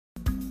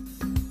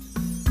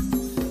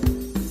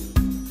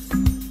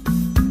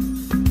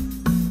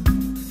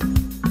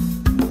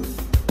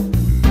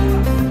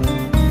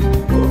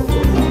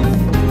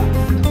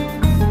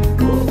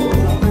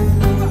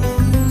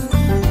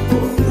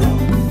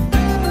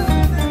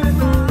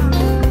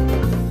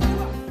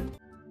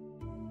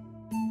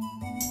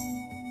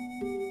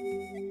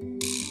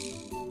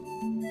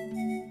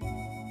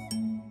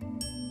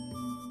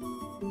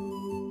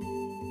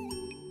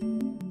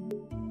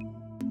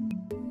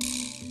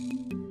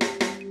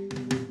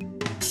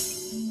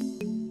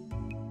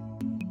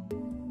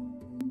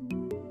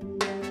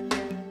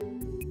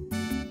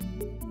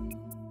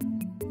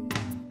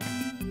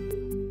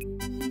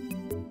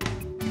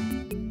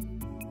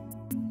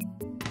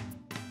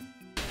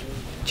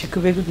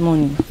Chikube, good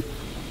morning.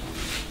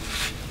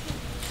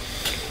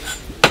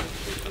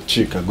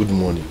 Chika, good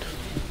morning.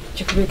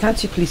 Chikube,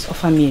 can't you please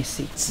offer me a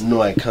seat? No,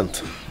 I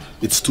can't.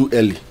 It's too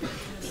early.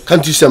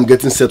 Can't you see I'm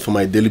getting set for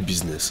my daily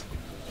business?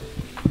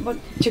 But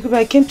Chikube,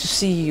 I came to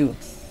see you.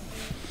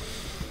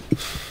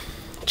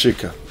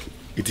 Chika,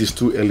 it is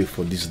too early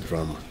for this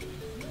drama.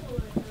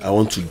 I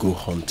want to go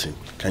hunting.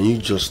 Can you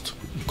just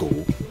go?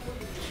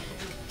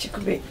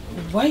 Chikube,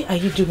 why are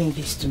you doing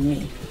this to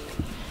me?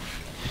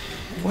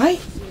 Why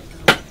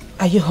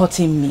are you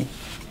hurting me?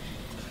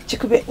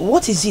 Chikube,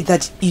 what is it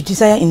that you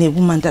desire in a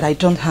woman that I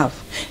don't have?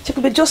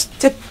 Chikube, just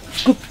take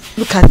a good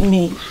look at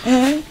me.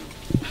 Eh?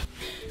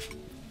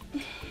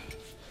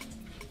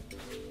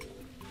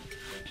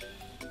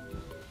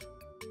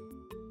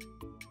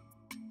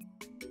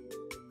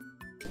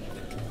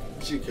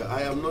 Chika,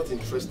 I am not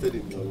interested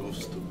in your love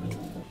story.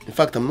 In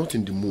fact, I'm not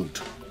in the mood.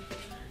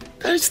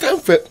 There is time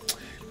for...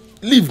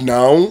 Leave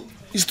now.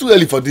 It's too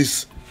early for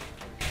this.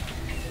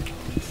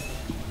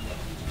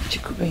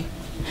 Chikube,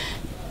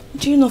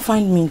 do you not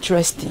find me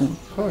interesting?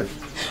 Hi.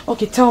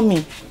 Okay, tell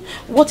me,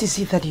 what is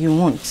it that you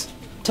want?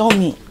 Tell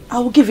me, I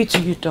will give it to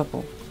you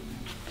double.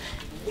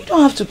 You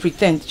don't have to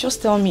pretend,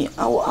 just tell me,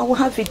 I will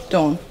have it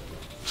done.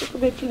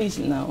 Chikube, please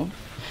now.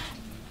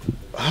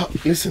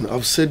 Listen,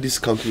 I've said this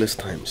countless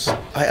times.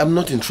 I am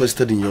not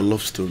interested in your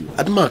love story.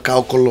 Adma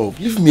love.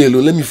 Leave me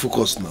alone, let me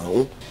focus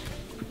now.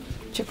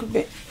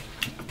 Chikube.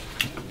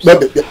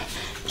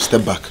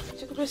 Step back.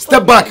 Chikube,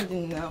 step back!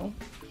 Now.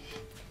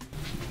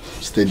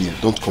 Stay there,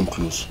 don't come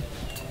close.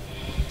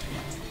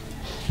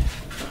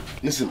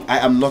 Listen, I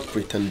am not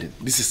pretending.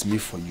 This is me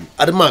for you.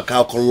 Adma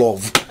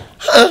love.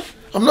 Huh?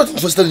 I'm not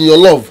interested in your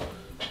love.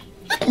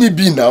 Let me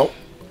be now.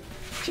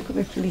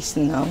 Chikube, please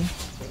now.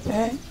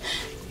 Eh?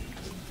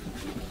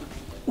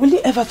 Will you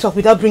ever talk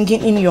without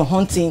bringing in your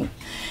hunting?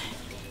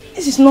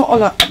 This is not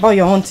all about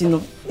your hunting,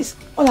 no. It's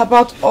all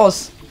about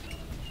us.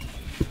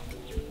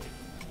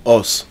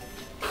 Us?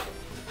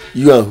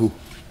 You and who?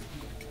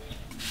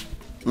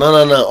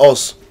 No,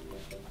 us.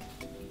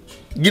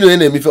 You know your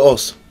name for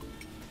us.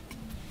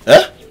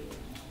 Eh?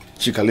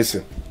 Chika,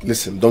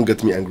 listen, don't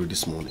get me angry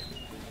this morning.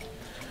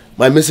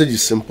 My message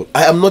is simple.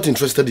 I am not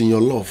interested in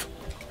your love.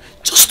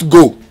 Just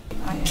go.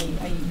 I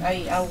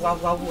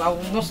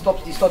will not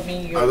stop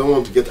disturbing you. I don't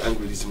want to get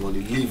angry this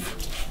morning. Leave.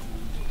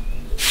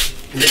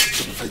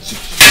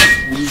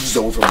 Will you use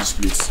away from this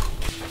place?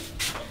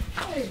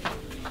 Hey.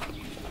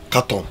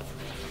 Carton.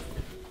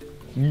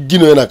 You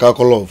know I can't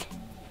love.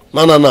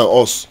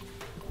 No, us.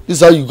 This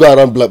is how you go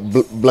around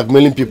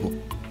blackmailing people.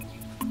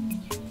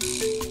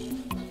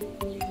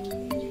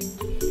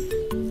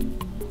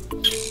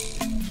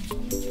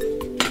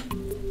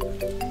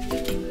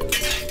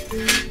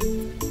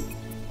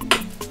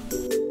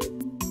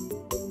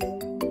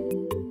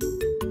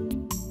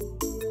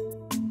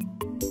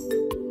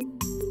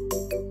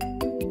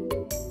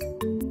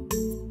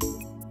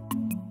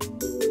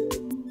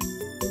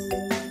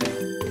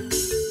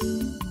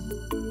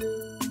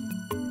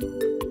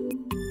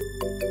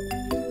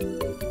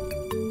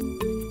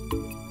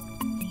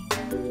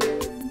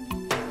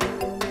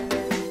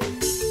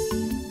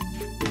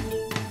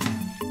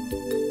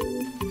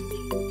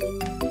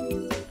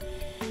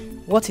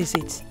 What is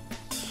it?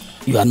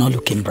 You are not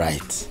looking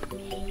bright.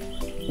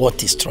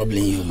 What is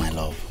troubling you, my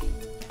love?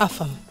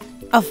 Afam,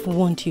 I've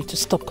warned you to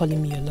stop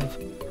calling me your love.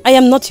 I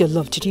am not your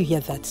love, did you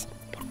hear that?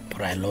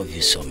 But I love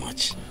you so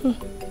much.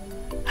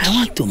 I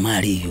want to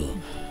marry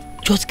you.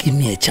 Just give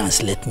me a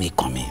chance, let me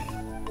come in.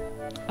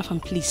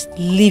 Afam, please,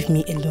 leave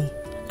me alone.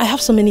 I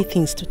have so many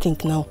things to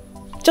think now.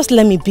 Just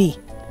let me be.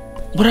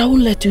 But I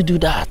won't let you do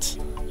that.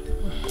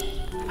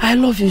 I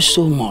love you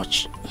so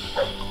much.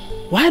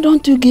 Why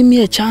don't you give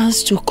me a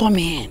chance to come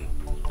in?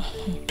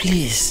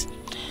 Please.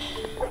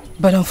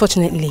 But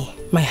unfortunately,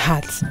 my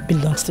heart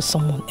belongs to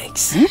someone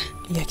else.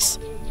 Yes.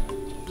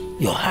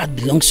 Your heart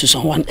belongs to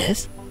someone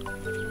else?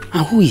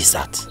 And who is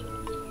that?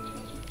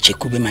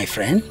 Chikube, my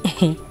friend?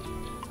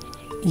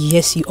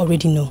 Yes, you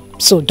already know.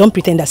 So don't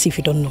pretend as if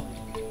you don't know.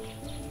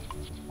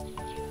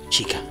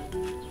 Chika,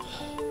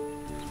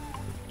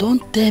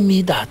 don't tell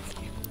me that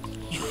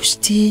you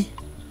still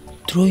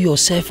throw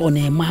yourself on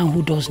a man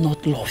who does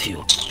not love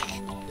you.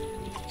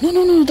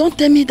 No, don't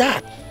tell me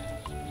that.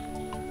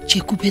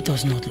 Chikube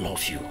does not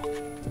love you.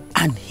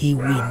 And he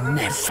will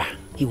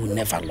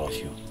never love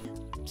you.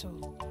 So,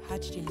 how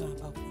did you know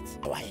about it?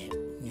 Oh, I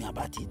knew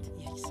about it?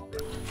 Yes.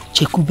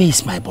 Chikube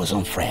is my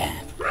bosom friend.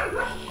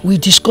 We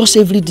discuss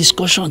every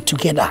discussion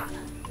together.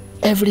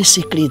 Every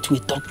secret we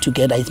talk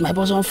together. It's my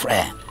bosom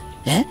friend.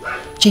 Eh?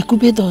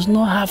 Chikube does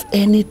not have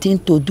anything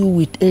to do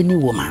with any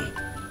woman.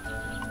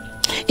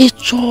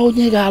 It's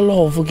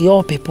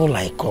all people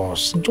like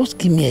us. Just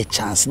give me a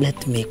chance.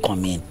 Let me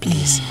come in,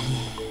 please.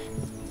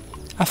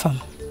 Afam,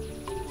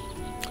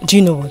 do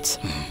you know what?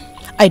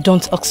 I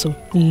don't also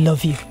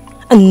love you.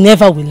 And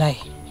never will I.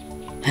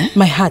 Huh?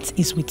 My heart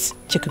is with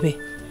Chikube.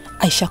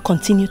 I shall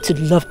continue to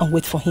love and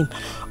wait for him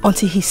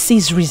until he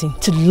sees reason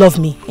to love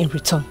me in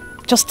return.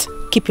 Just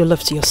keep your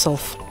love to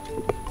yourself.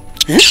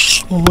 Huh?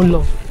 Momo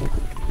love.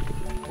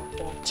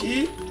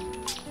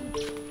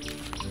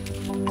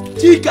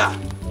 Chika!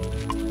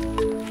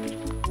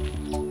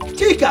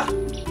 Chika!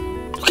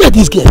 Look at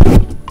this girl.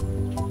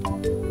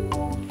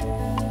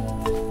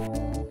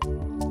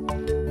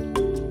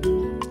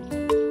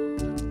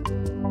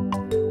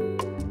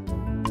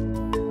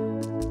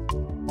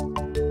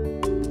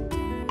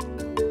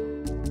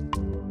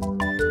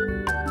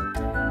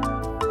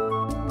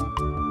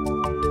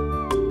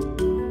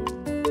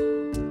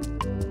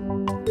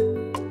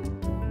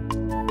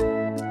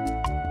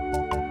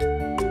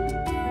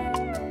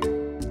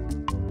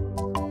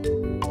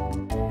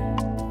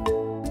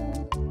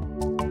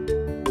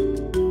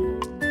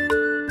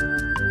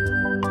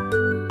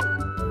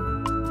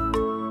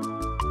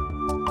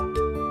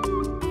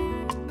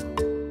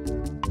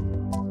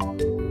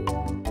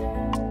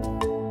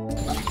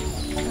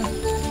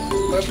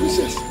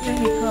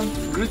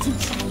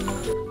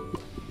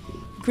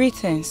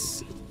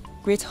 Greetings,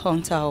 great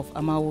hunter of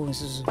Amawo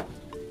Nzuzu.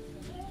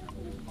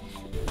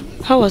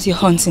 How was your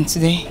hunting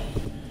today?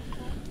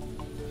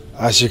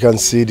 As you can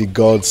see, the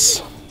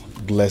gods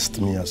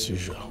blessed me as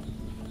usual.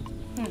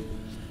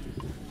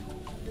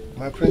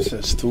 My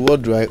princess, to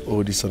what do I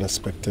owe this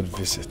unexpected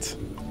visit?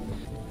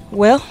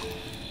 Well,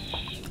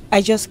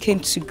 I just came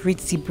to greet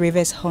the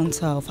bravest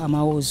hunter of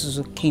Amawo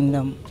Nzuzu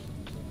Kingdom.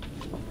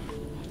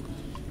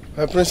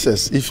 My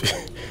princess,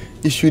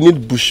 if you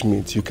need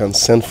bushmeat, you can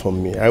send for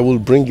me. I will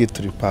bring it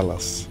to the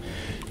palace.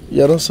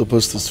 You are not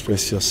supposed to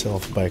stress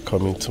yourself by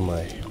coming to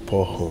my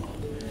poor home.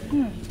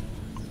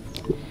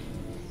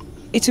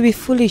 It will be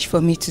foolish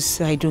for me to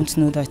say I don't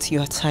know that you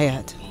are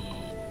tired.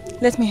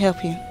 Let me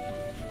help you.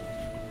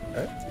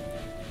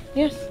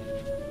 Yes.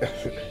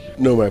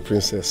 No, my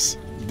princess.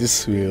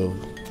 This will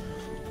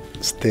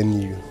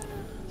stain you.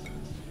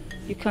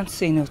 You can't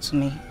say no to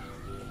me.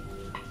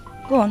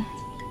 Go on.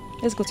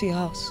 Let's go to your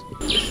house.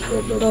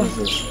 No, go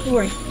princess. Don't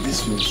worry.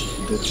 This will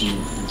dirty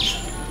you, please.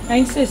 I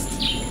insist.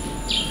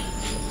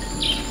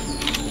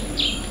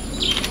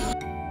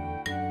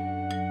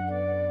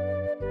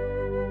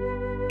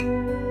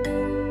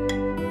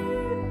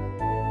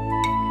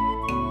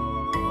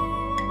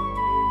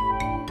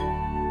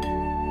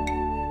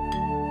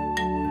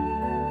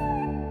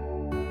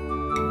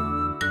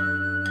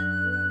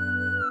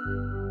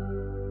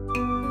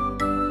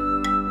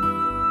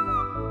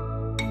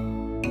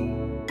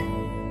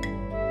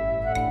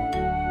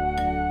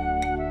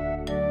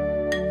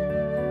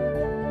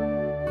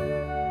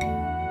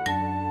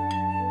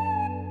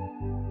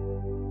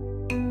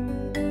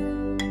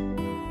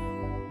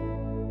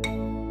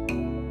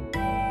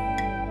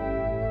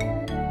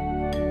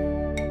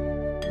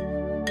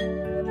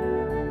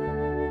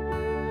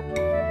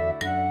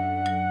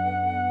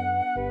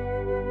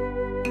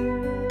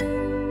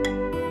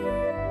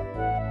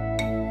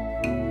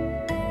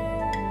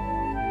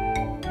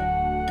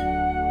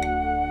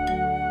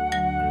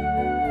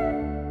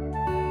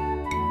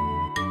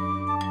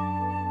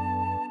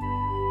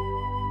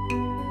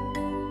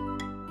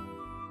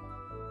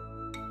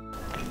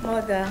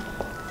 Mother.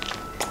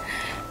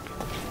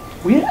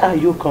 Where are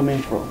you coming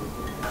from?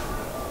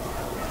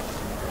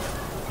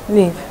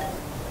 Leave.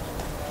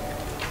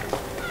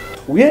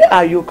 Where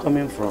are you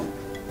coming from?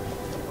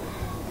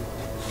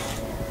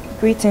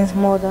 Greetings,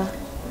 Mother.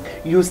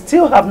 You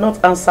still have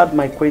not answered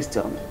my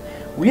question.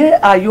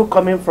 Where are you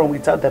coming from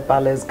without the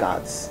palace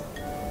guards?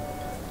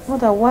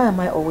 Mother, why am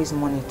I always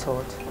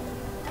monitored?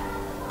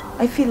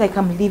 I feel like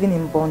I'm living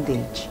in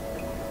bondage.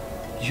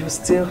 You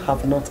still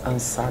have not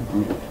answered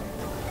me.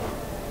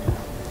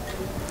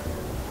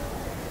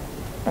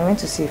 I went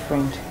to see a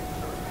friend.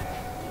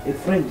 A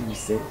friend, you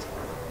said?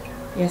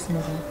 Yes,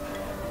 Mother.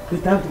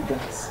 Without the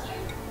guards?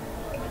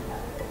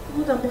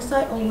 Mother, must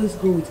I always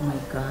go with my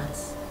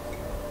guards?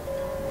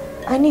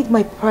 I need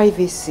my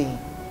privacy.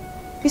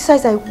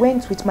 Besides, I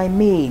went with my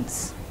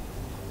maids.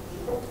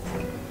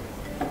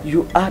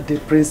 You are the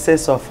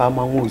princess of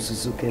Amawo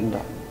Nzuzu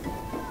Kingdom.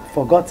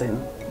 Forgotten?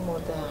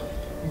 Mother.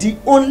 The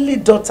only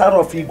daughter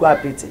of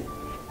Igwapete.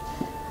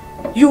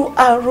 You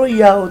are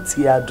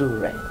royalty,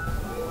 Adore.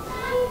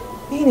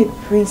 Being a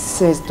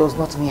princess does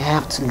not mean I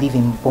have to live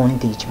in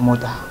bondage,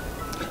 Mother.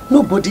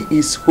 Nobody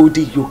is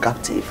holding you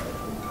captive.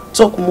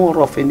 Talk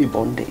more of any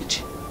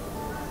bondage.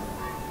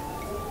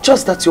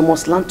 Just that you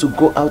must learn to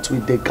go out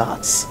with the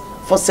guards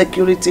for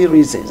security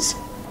reasons.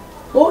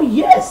 Oh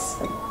yes!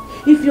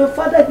 If your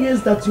father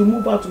hears that you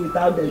move out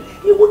without them,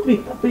 he would be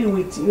happy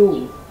with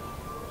you.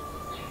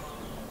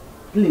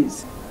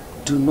 Please,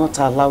 do not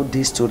allow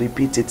this to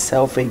repeat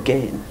itself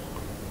again.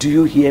 Do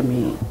you hear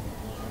me?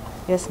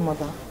 Yes,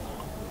 Mother.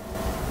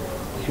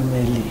 You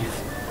may leave.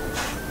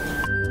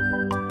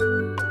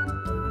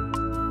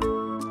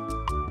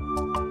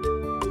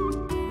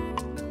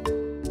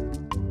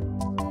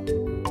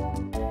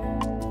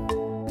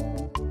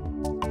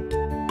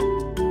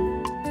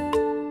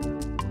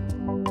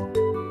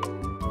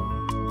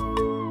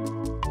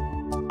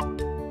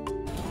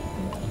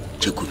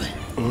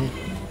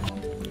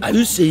 Are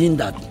you saying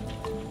that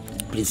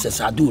Princess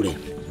Adure,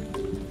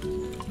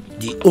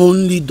 the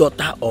only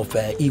daughter of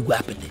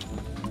Igwapete,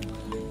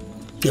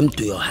 came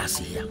to your house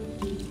here?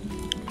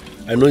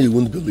 I know you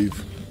won't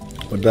believe,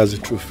 but that's the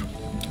truth.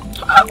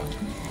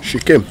 She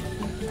came.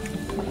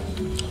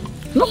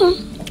 No,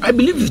 I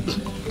believe it.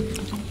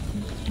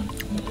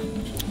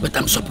 But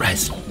I'm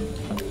surprised.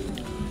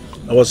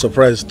 I was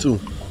surprised too.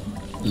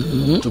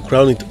 To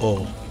crown it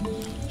all,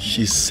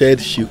 she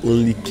said she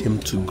only came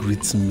to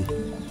greet me.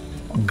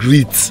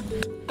 Greet.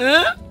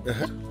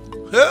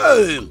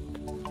 Hey!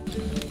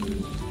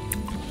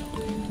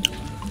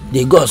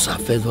 The gods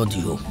have favored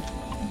you.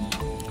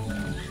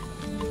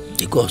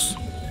 The gods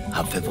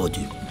have favored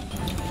you.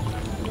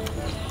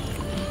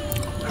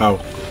 How?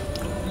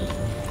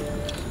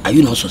 Are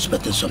you not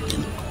suspecting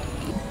something?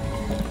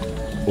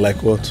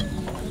 Like what?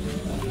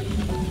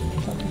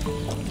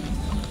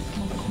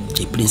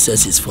 The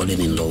princess is falling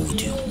in love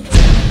with you.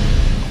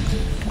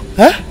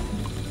 Huh?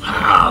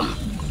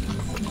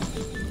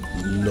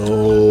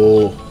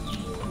 No.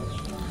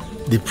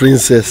 The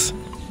princess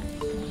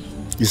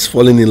is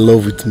falling in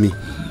love with me.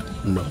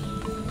 No.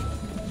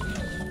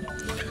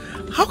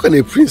 How can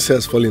a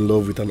princess fall in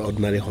love with an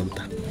ordinary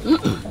hunter?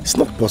 It's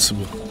not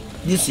possible.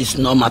 This is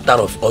no matter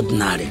of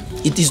ordinary.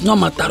 It is no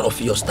matter of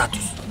your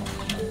status.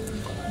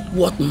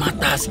 What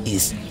matters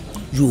is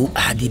you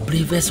are the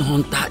bravest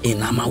hunter in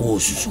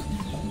Amawozuzu.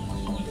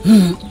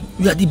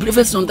 You are the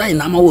bravest hunter in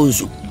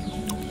Amawozuzu.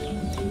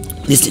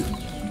 Listen,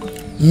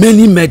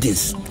 many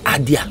maidens are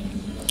there,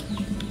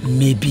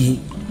 maybe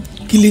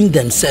killing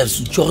themselves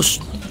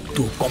just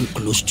to come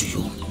close to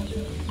you.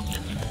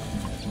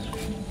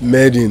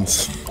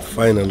 Maidens,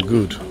 fine and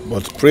good,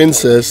 but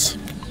princess,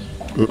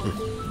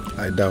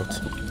 I doubt.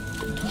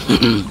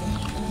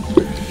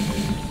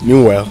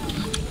 Meanwhile,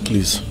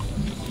 please,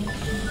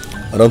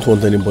 I don't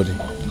want anybody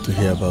to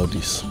hear about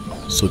this,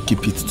 so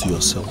keep it to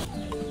yourself.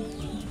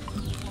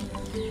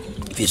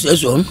 If you say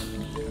so,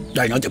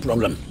 that's not a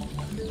problem.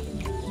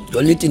 The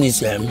only thing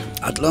is,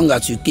 as long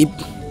as you keep,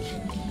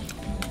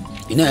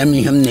 day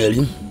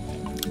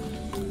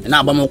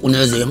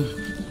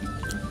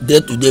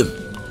to day,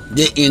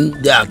 day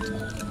in, day out,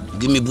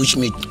 give me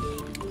bushmeat.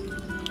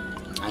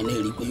 I know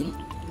you.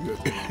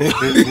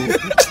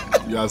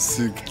 You are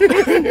sick.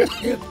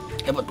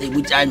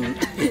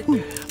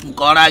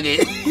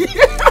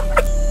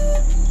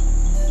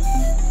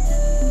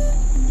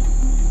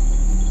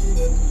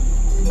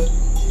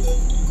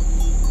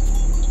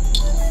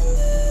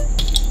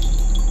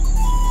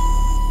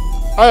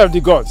 Eye of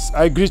the gods,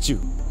 I greet you.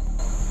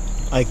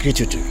 I greet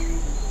you too.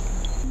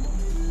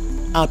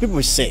 Our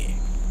people say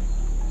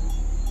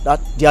that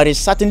there is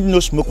certainly no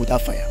smoke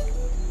without fire.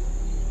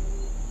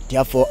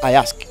 Therefore, I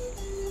ask,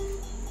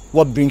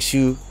 what brings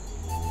you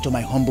to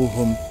my humble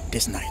home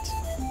this night?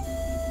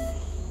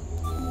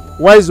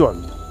 Wise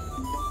one,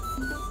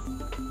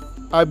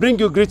 I bring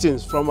you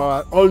greetings from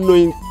our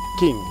all-knowing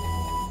king,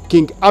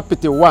 King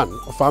Apete I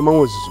of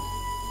Amawozuzu.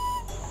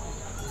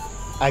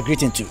 I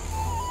greet him too.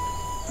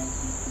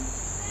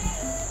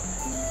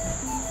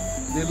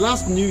 The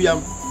last New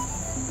Yam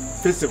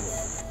festival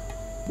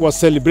was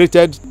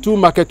celebrated 2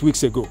 market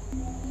weeks ago.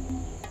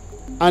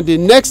 And the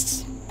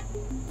next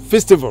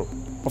festival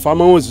of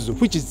Amawozuzu,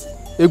 which is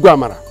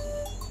Eguamara,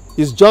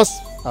 is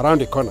just around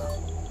the corner.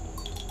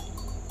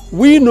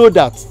 We know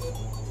that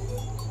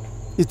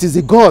it is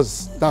the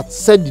gods that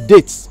set the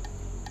dates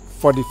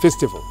for the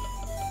festival.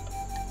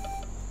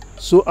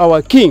 So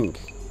our king,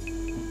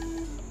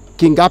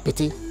 King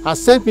Apete,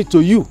 has sent me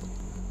to you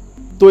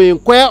to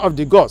inquire of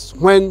the gods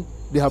when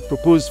they have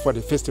proposed for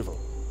the festival.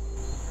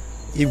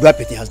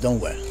 Igwapete has done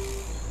well.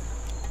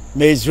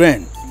 May his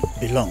reign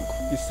be long.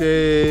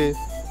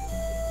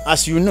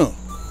 As you know,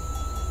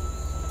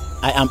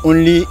 I am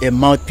only a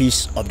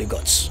mouthpiece of the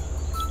gods.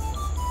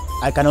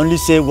 I can only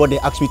say what they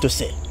ask me to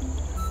say.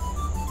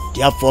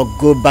 Therefore,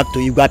 go back to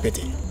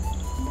Igwapete.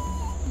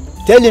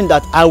 Tell him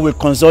that I will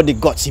consult the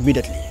gods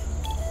immediately.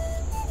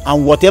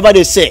 And whatever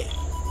they say,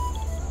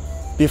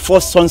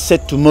 before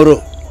sunset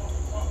tomorrow,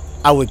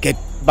 I will get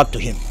back to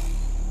him.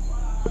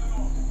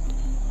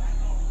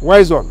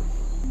 Wise one,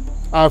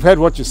 I have heard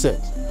what you said.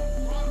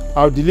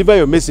 I'll deliver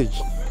your message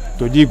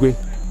to Digwe,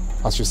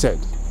 as you said.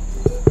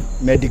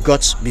 May the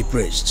gods be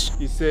praised.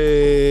 He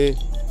say,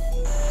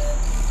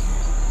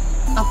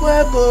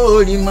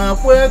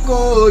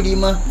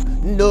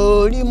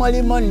 Ndo lima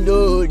lima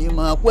ndo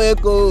lima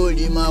kweko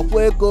lima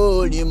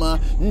kweko lima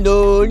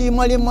ndo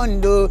lima lima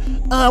ndo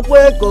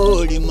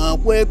akweko lima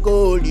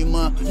kweko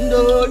lima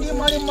ndo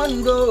lima lima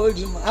ndo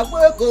lima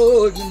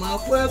akweko lima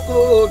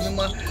kweko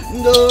lima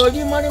ndo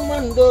lima lima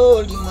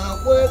ndo lima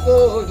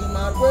kweko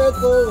lima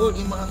kweko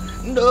lima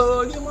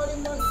ndo lima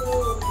lima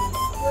ndo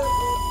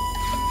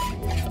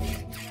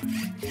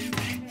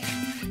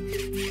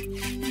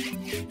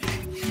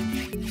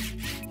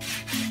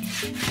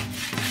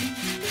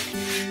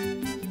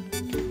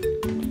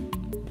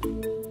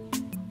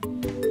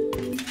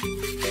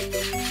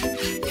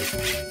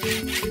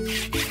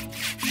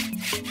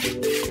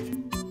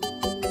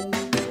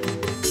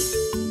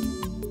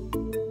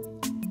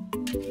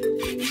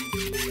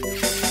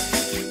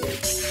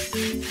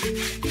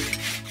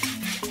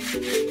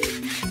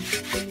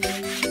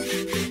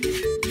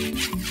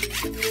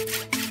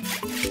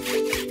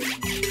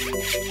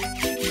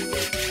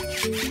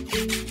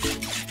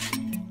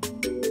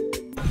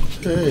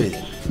Hey,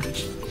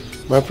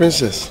 my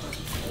princess.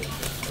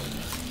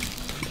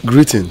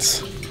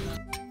 Greetings.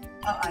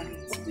 How are you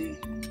today?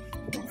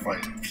 I'm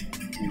fine.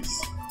 Please,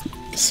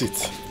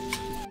 sit.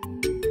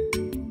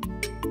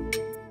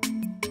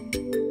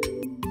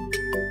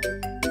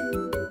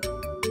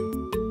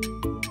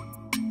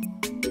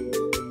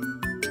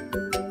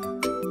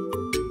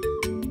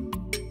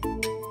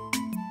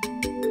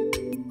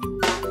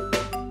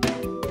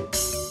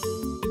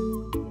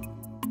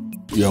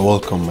 You're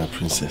welcome, my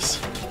princess.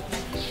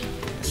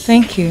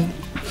 Thank you.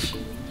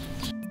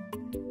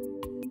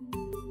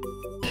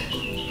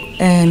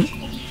 And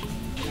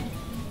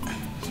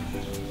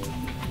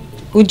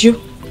would you?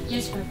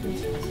 Yes, my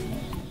princess.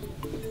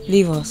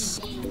 Leave us.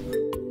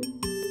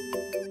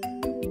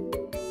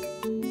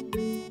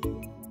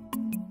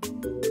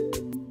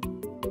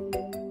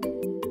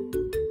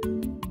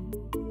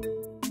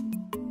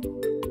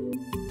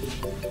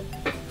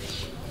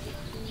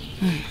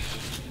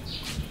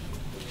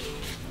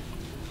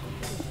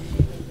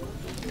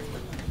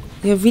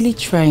 You're really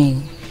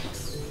trying.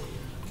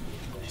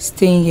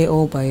 Staying here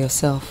all by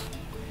yourself.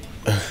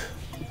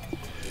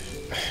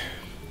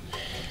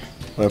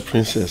 My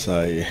princess,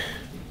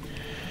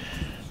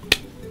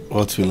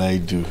 what will I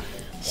do?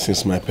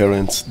 Since my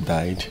parents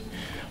died,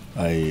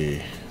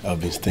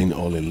 I've been staying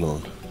all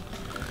alone.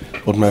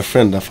 But my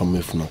friend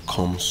Afamefuna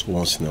comes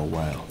once in a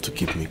while to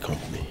keep me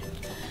company.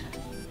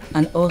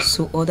 And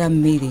also other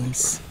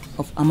maidens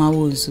of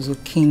Amawozu's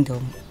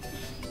kingdom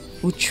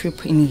who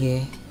trip in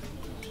here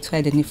to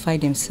identify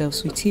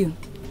themselves with you.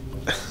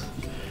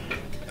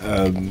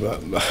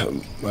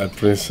 My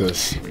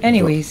princess.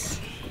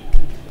 Anyways,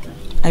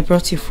 I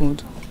brought you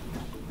food.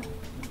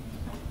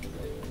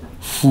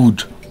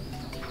 Food?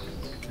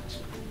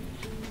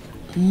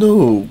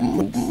 No,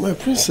 my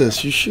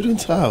princess, you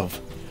shouldn't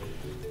have.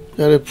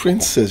 You're a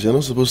princess. You're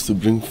not supposed to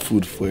bring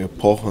food for a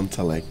poor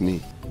hunter like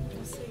me.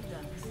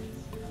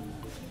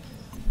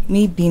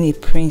 Me being a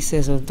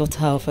princess or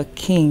daughter of a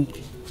king,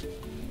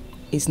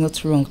 it's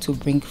not wrong to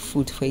bring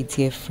food for a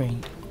dear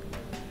friend.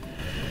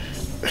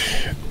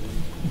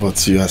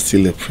 But you are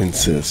still a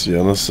princess. You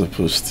are not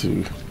supposed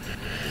to.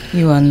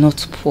 You are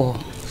not poor.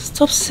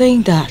 Stop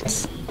saying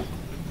that.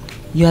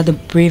 You are the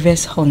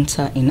bravest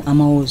hunter in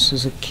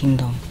Amawozu's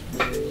kingdom.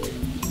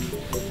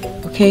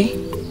 Okay?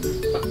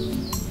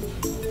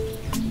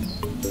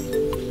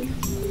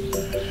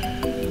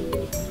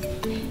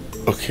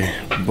 Okay,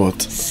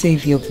 but...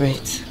 Save your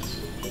breath.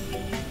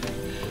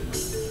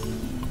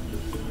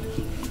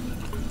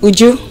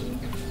 Uju?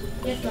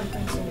 Yes, my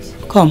princess.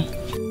 Come.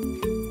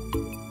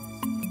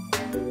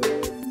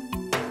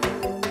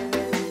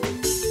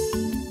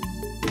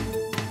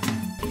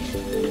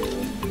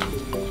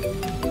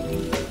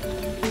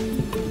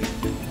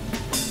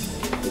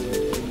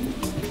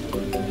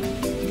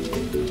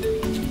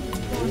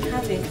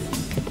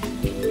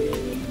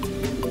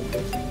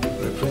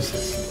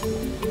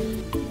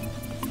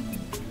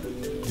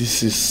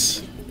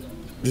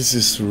 This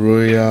is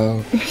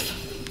royal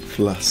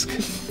flask.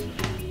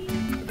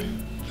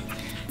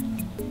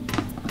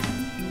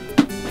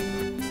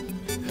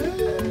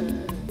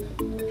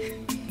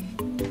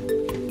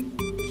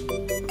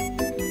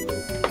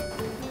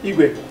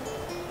 Igwe,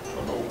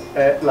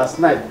 last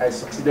night I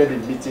succeeded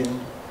in meeting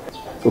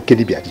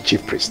Okedibia, the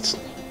chief priest,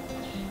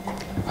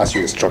 as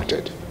you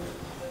instructed.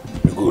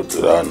 Good.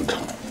 And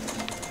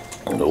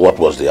what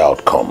was the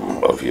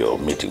outcome of your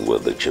meeting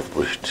with the chief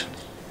priest?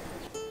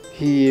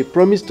 He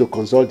promised to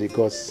consult the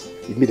gods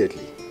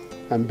immediately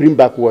and bring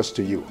back words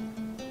to you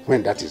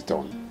when that is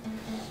done.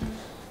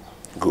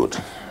 Good.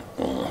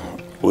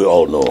 We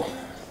all know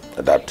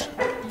that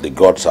the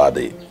gods are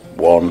the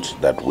ones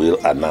that will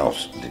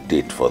announce the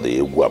date for the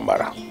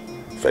Egwamara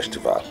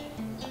festival.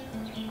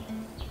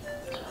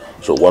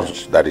 So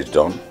once that is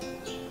done,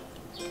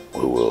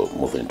 we will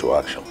move into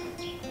action.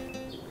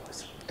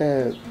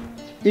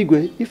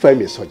 Igwe, if I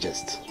may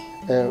suggest,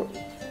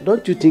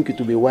 don't you think it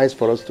would be wise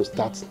for us to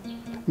start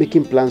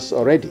making plans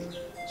already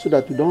so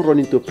that we don't run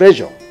into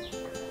pressure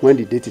when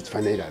the date is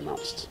finally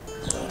announced?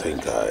 I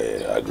think I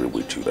agree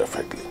with you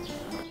perfectly.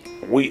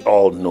 We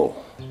all know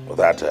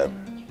that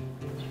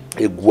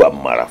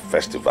Egwamara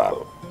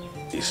festival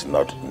is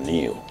not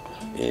new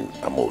in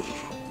Amawozu.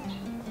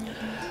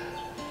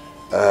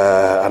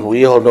 And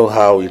we all know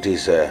how it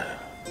is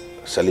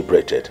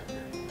celebrated.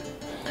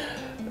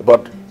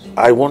 But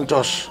I want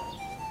us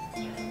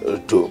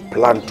to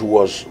plan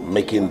towards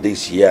making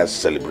this year's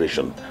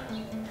celebration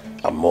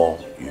a more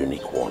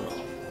unique one.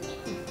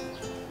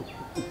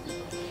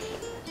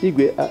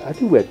 Igwe, I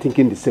think we're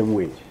thinking the same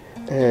way.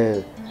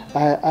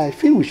 I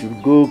feel we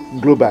should go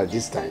global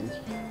this time,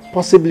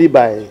 possibly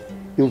by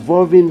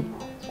involving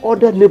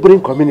other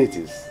neighboring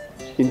communities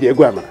in the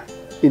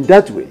Egwamara. In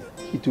that way,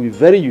 it will be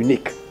very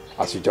unique,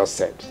 as you just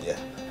said. Yeah,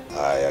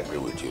 I agree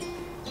with you.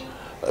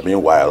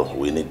 Meanwhile,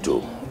 we need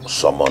to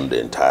summon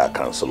the entire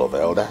Council of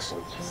Elders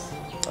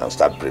and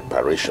start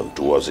preparation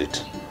towards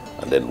it,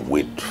 and then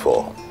wait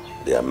for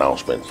the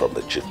announcement from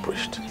the chief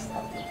priest.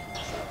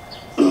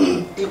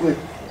 Igwe,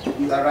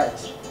 you are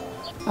right.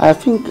 I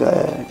think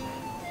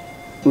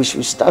we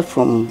should start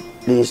from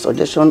the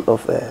installation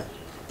of I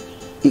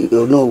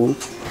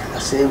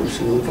say we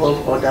should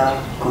involve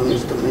other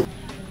companies to make.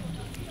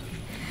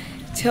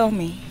 Tell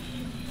me,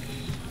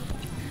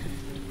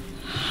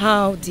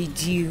 how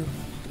did you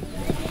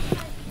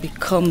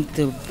become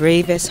the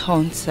bravest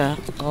hunter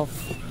of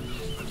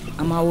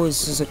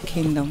Amawo's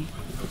kingdom?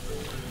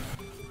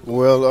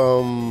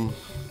 Well,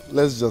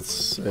 let's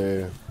just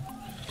say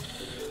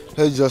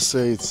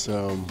it's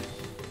a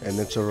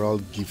natural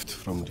gift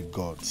from the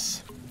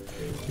gods.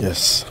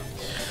 Yes,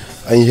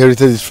 I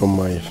inherited it from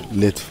my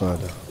late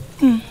father.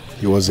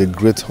 He was a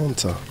great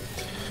hunter.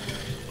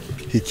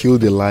 He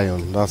killed a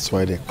lion. That's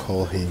why they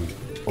call him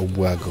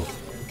Obuago.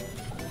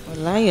 A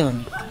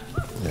lion?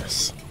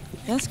 Yes.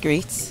 That's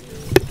great.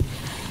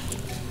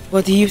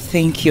 But do you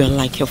think you're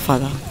like your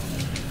father?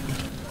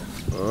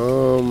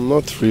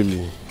 Not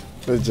really.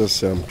 Let's just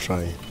say I'm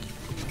trying.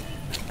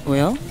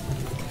 Well,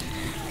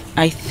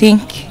 I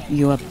think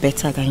you are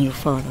better than your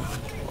father.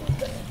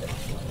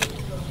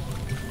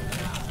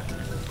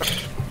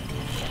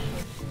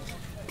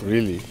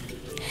 Really?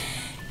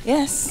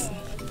 Yes.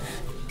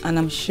 And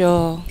I'm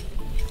sure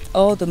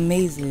all the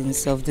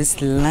masons of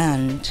this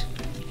land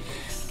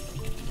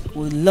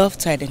would love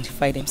to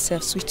identify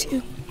themselves with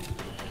you.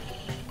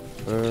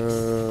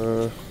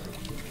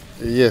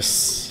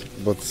 Yes,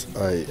 but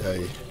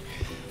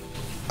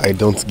I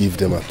don't give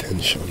them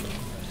attention.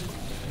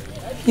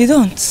 You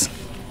don't?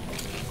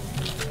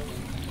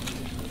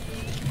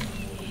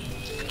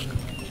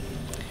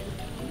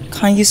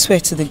 Can you swear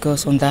to the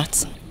gods on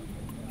that?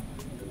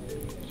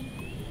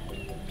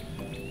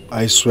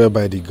 I swear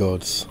by the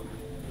gods,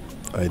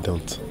 I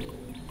don't.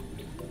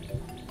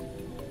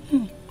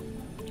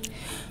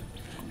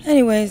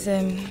 Anyways,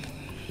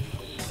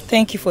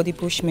 thank you for the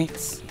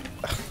bushmeat.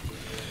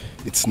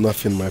 It's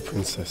nothing, my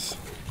princess.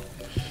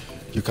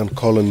 You can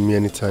call on me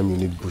anytime you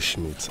need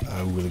bushmeat.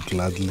 I will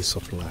gladly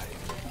supply.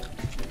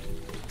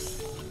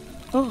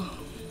 Oh,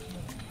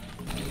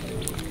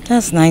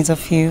 that's nice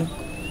of you.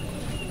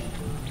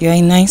 You're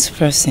a nice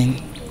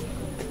person.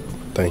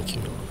 Thank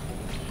you.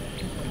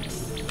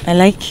 I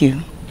like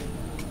you.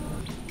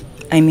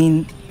 I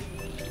mean,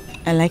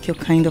 I like your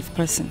kind of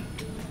person.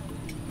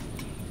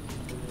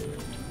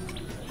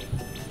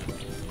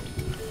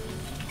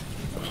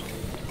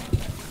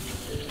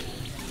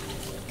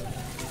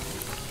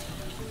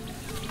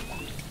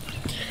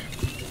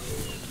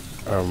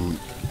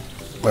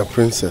 My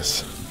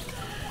princess.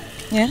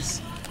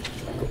 Yes?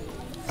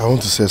 I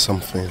want to say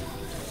something.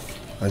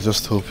 I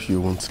just hope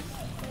you won't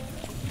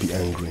be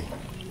angry.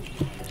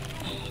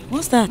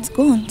 What's that?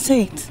 Go on,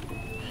 say it.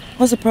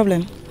 What's the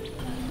problem?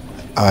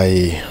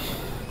 I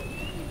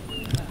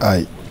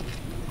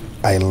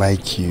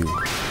like you.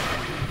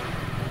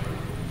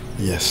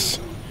 Yes.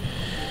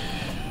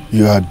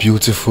 You are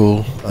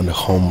beautiful and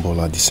humble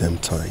at the same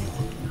time.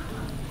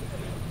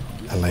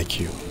 I like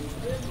you.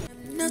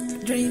 I'm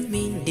not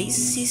dreaming,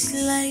 this is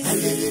life.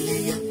 I'm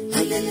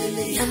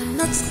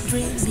not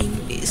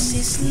dreaming, this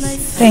is life.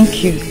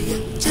 Thank you.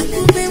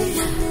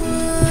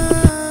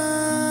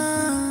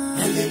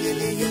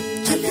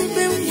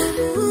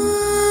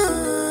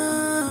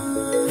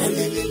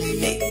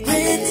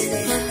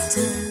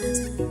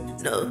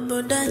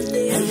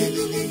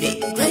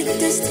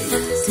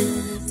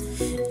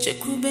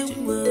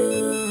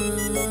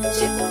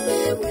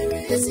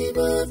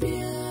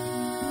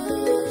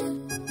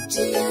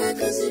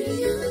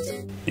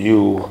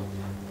 You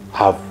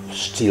have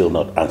still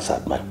not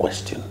answered my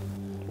question.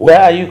 Where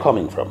are you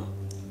coming from?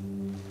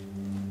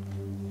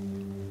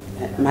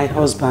 My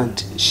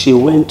husband, she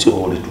went to...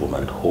 Hold it,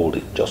 woman, hold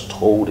it, just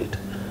hold it.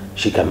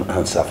 She can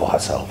answer for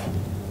herself.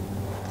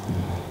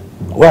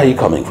 Where are you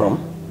coming from?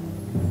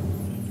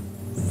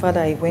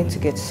 Father, I went to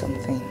get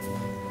something.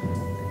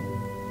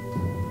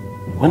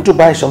 Went to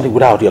buy something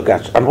without your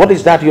guts. And what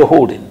is that you're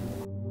holding?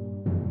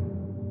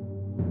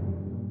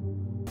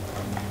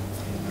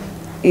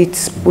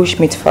 It's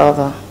bushmeat,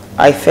 Father.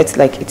 I felt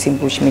like eating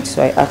bushmeat,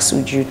 so I asked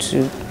you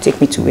to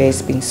take me to where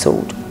it's being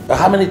sold.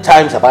 How many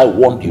times have I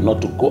warned you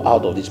not to go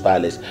out of this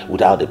palace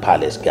without the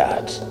palace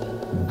guards?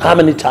 How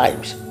many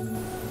times?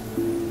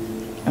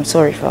 I'm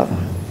sorry, Father.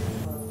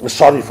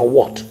 Sorry for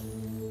what?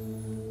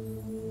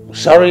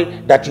 Sorry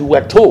that you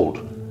were told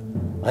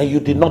and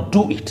you did not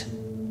do it?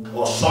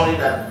 Or sorry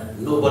that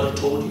nobody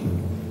told you?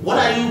 What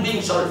are you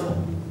being sorry for?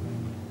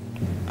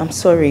 I'm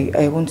sorry,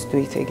 I won't do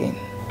it again.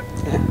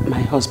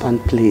 My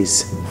husband,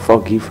 please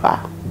forgive her.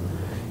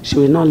 She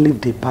will not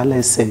leave the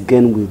palace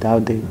again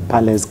without the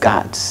palace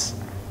guards.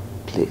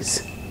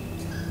 Please.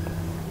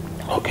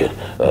 Okay,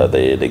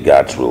 the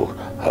guards will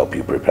help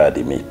you prepare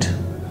the meat.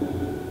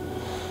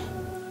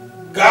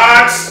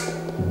 Guards!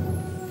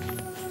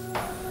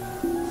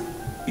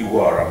 You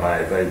are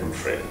my very good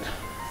friend.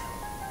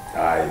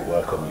 I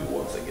welcome you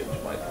once again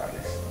to my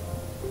palace.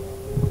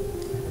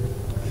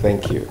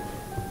 Thank you.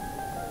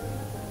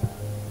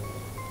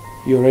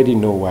 You already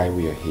know why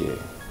we are here.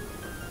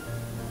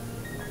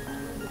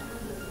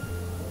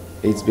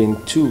 It's been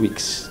 2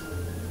 weeks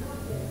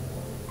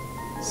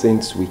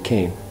since we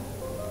came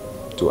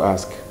to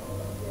ask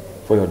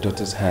for your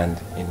daughter's hand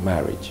in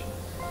marriage.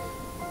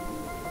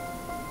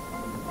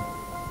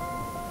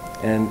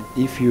 And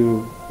if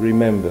you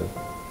remember,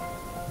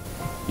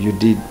 you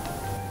did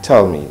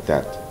tell me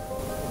that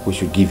we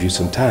should give you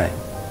some time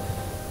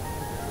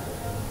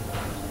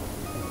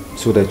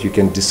so that you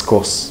can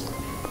discuss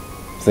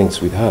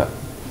things with her.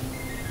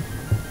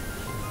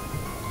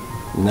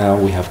 Now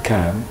we have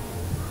come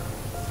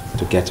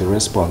to get a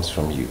response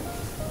from you.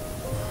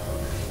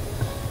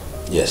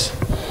 Yes,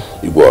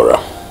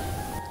 Igbora.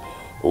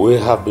 We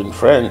have been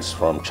friends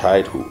from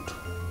childhood.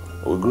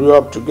 We grew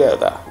up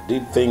together,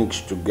 did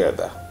things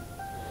together.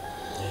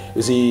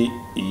 You see,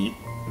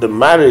 the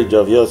marriage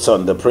of your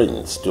son, the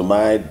prince, to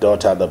my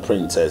daughter, the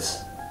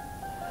princess,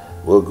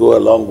 will go a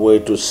long way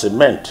to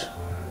cement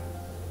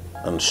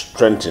and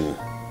strengthen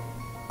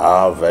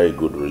our very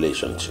good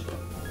relationship.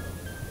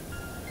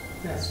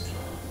 That's true.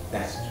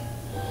 That's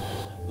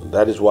true.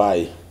 That is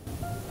why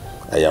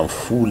I am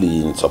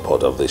fully in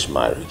support of this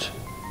marriage.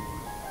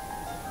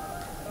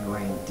 You are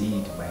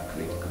indeed my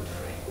great good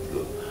friend.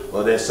 Good.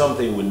 Well, there's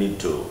something we need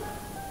to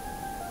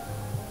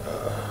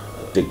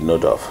take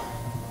note of.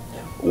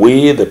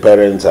 We, the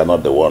parents, are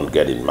not the one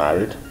getting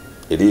married.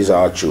 It is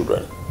our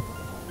children.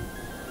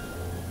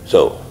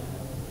 So,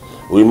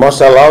 we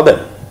must allow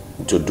them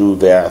to do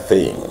their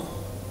thing.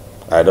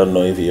 I don't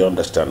know if you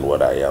understand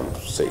what I am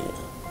saying.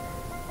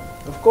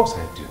 Of course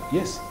I do.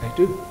 Yes, I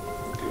do.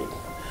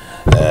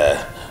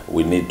 Good.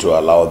 We need to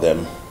allow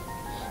them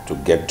to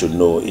get to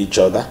know each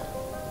other,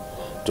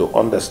 to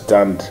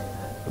understand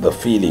the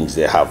feelings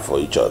they have for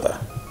each other,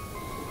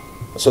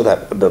 so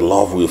that the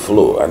love will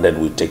flow and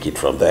then we take it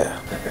from there.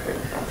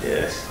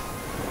 Yes.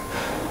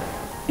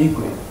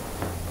 Igwe,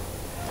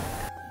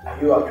 are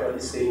you actually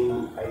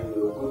saying I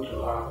will go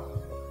to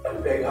her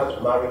and beg her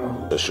to marry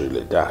me? It's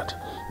really that.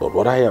 But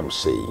what I am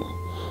saying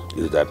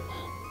is that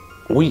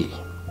we,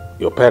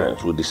 your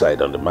parents, will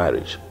decide on the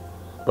marriage.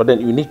 But then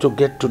you need to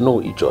get to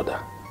know each other.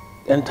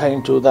 Enter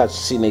into that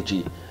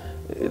synergy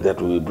that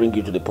will bring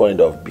you to the point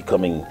of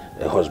becoming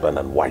a husband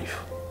and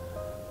wife.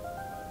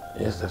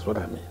 Yes, that's what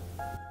I mean.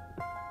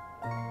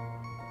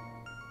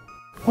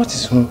 What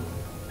is whom?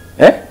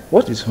 Eh?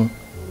 What is whom?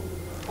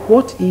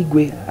 What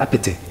Igwe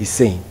Apete is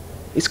saying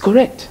is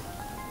correct.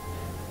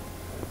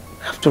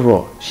 After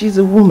all, she's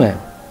a woman.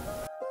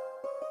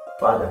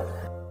 Father.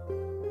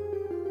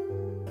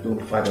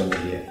 Don't father me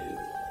here.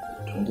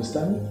 Do you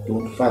understand me?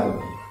 Don't father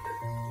me.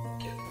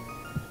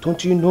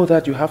 Don't you know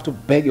that you have to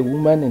beg a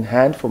woman in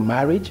hand for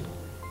marriage?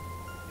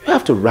 You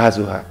have to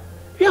razzle her.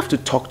 You have to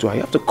talk to her.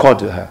 You have to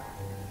coddle her.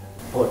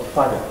 But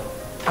father,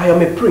 I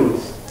am a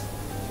prince.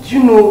 Do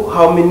you know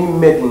how many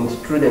maidens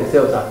threw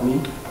themselves at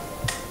me?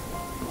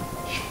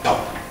 Shut up.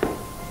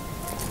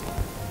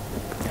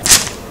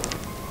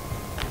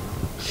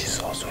 She's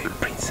also a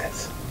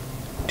princess.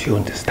 Do you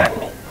understand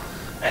me?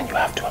 And you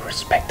have to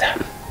respect her.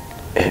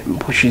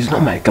 But she's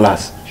not my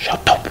class.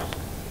 Shut up.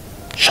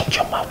 Shut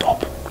your mouth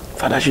up.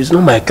 Father, she's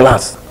not my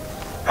class.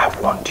 I've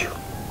warned you.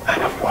 I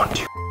have warned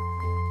you.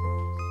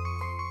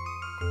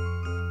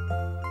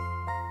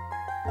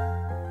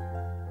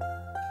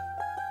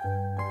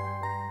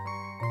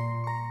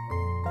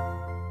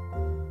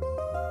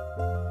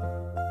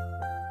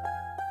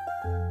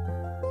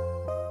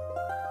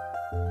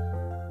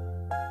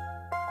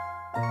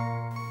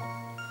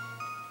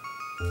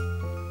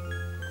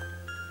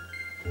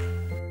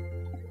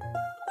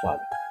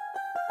 Father,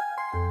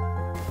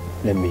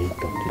 let me talk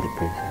to the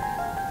princess.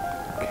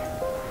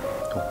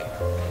 Okay.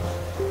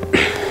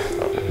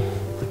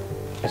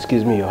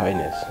 Excuse me, Your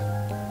Highness.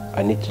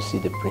 I need to see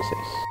the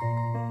princess.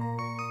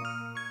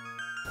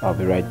 I'll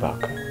be right back.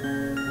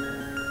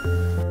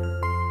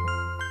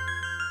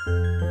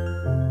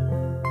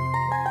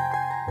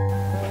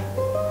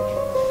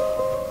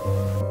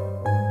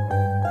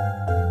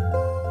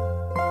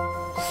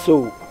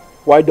 So,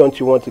 why don't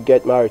you want to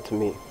get married to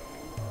me?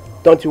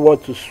 Don't you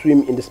want to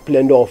swim in the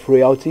splendor of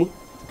royalty?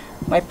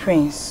 My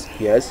prince.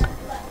 Yes?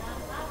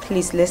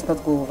 Please, let's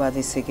not go over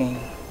this again.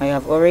 I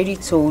have already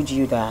told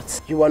you that.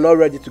 You are not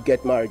ready to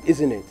get married,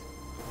 isn't it?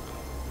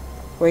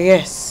 Well,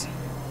 yes.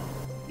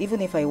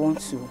 Even if I want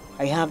to,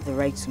 I have the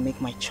right to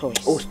make my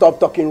choice. Oh, stop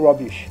talking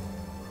rubbish.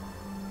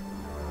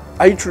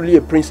 Are you truly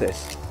a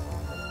princess?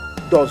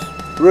 Does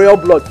royal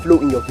blood flow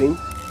in your veins?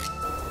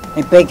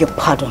 I beg your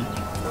pardon.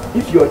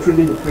 If you are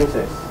truly the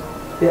princess,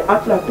 then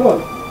act like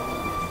one.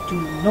 Do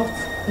not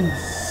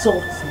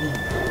insult me.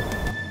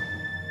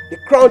 The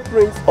crown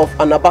prince of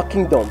Anaba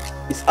Kingdom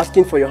is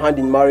asking for your hand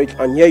in marriage,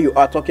 and here you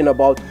are talking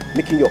about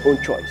making your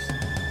own choice.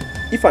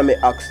 If I may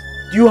ask,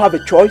 do you have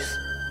a choice?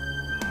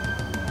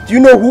 Do you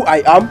know who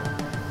I am?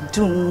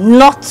 Do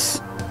not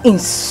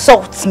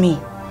insult me.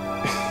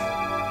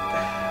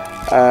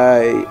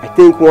 I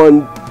think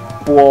one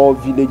poor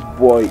village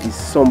boy is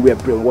somewhere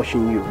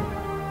brainwashing you.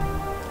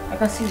 I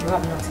can see you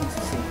have nothing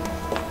to say.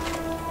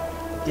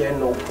 Dare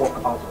not walk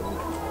out on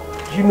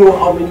me. Do you know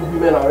how many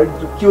women are ready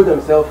to kill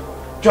themselves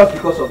just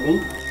because of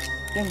me?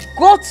 Then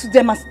go to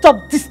them and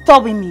stop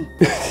disturbing me.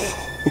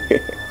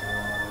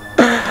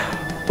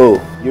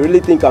 Oh, you really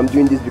think I'm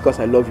doing this because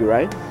I love you,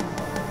 right?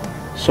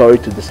 Sorry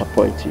to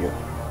disappoint you.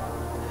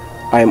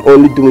 I am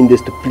only doing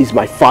this to please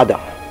my father.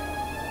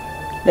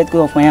 Let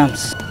go of my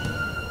arms.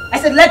 I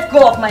said let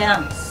go of my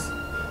arms.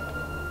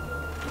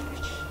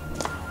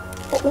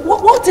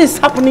 What is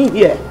happening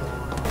here?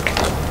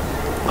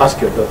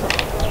 Ask your daughter.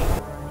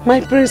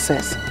 My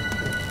princess,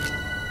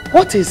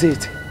 what is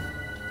it?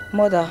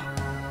 Mother,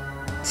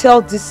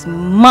 tell this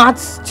mad,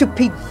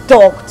 stupid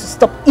dog to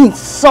stop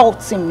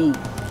insulting me.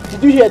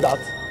 Did you hear that?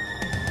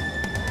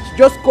 She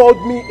just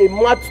called me a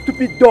mad,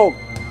 stupid dog.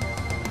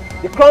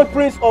 The crown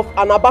prince of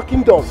Anaba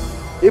Kingdom.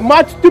 A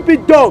mad,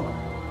 stupid dog.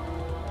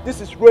 This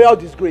is royal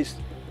disgrace.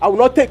 I will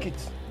not take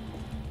it.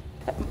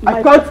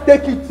 I can't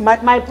take it.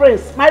 My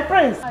prince, my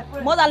prince.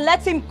 Mother,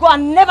 let him go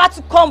and never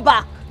to come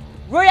back.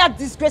 Royal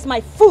disgrace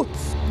my foot.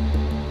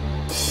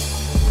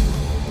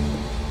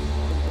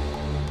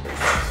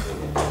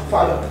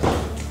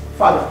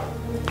 Father,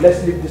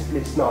 let's leave this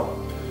place now.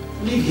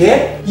 Leave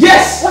here?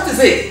 Yes! What is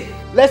it?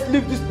 Let's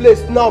leave this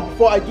place now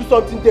before I do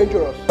something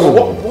dangerous.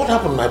 What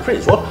happened, my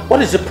prince?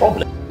 What is the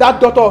problem? That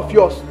daughter of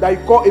yours that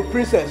you call a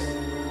princess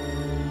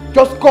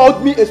just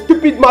called me a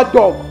stupid mad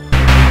dog.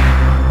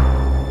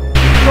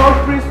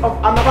 Crown prince of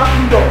Anaba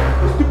Kingdom,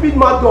 a stupid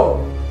mad dog.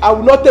 I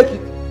will not take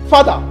it.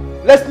 Father,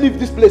 let's leave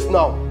this place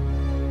now.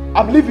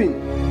 I'm leaving.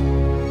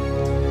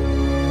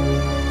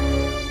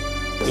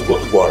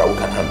 Igora, we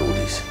can handle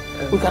this.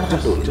 We can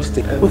handle it.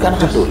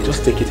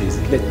 Just take it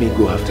easy. Let me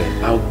go after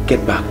him. I'll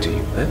get back to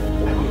you. Eh?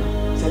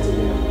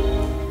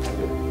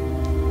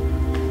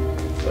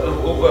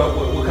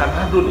 We can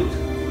handle it.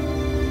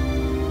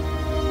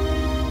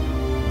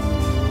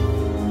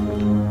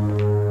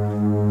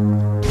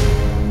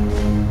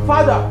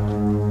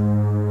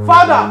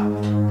 Father,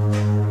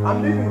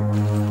 I'm leaving.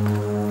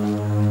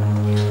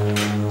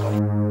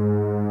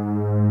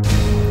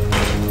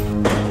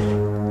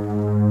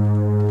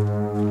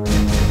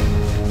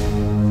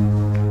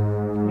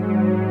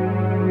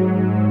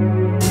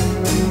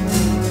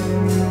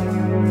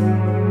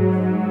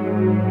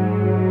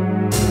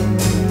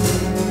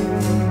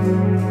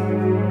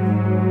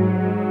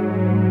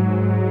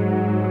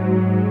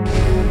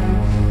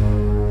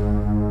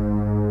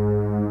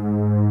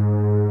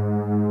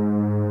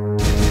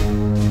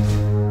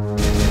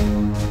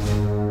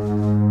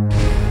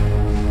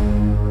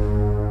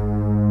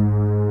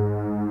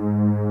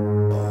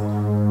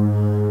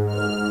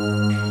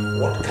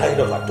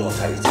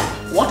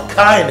 What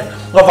kind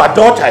of a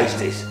daughter is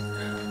this?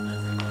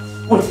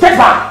 We'll take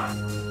her!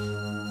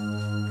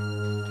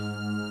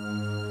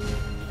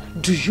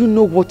 Do you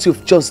know what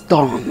you've just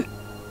done?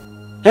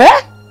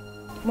 Eh?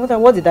 Mother,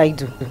 what did I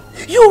do?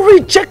 You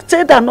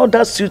rejected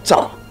another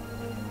suitor.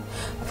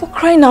 For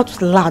crying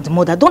out loud,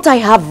 Mother, don't I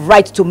have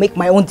right to make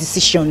my own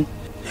decision?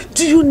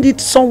 Do you need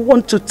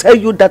someone to tell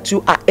you that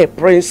you are a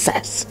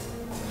princess?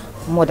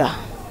 Mother,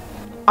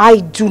 I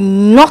do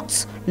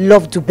not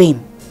love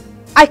Dubem.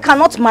 I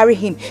cannot marry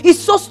him. He's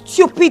so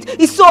stupid,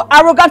 he's so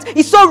arrogant,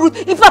 he's so rude.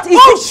 In fact,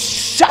 he's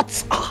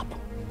shut up!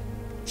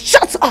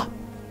 Shut up!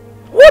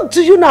 What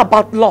do you know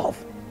about love?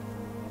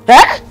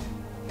 Eh?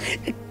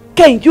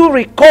 Can you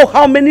recall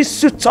how many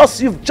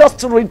suitors you've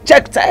just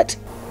rejected?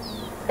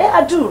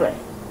 Adure,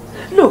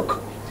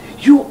 look,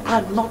 you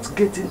are not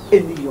getting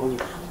any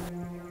younger.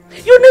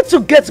 You need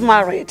to get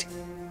married.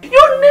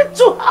 You need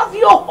to have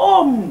your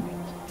home.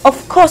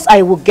 Of course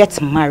I will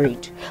get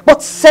married,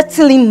 but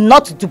certainly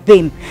not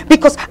Dubem,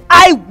 because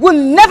I will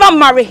never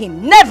marry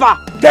him, never!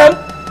 Then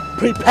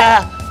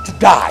prepare to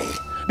die,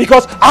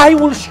 because I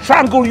will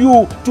strangle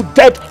you to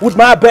death with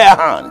my bare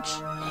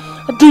hands.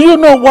 Do you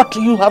know what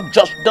you have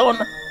just done?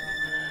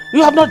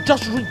 You have not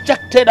just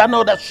rejected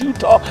another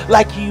suitor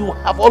like you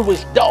have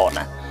always done.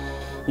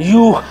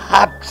 You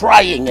are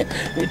trying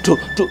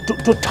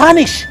to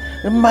tarnish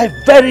my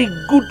very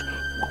good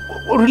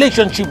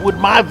relationship with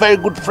my very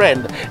good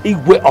friend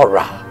Igwe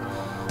Ora,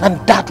 and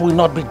that will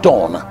not be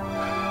done.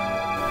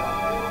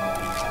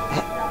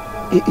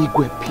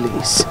 Igwe,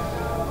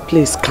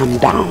 please calm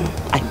down,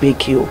 I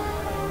beg you,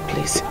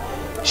 please.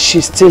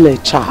 She's still a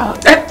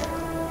child.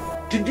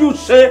 Did you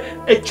say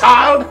a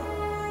child?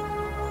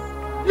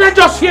 Did I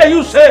just hear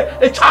you say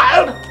a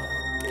child?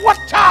 What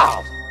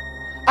child?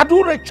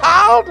 Adure, a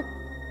child?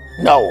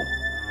 No.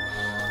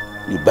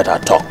 You better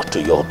talk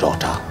to your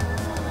daughter,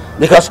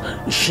 because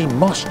she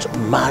must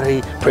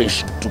marry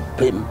Prince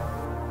Dubem.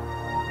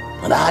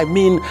 And I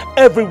mean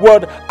every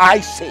word I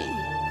say.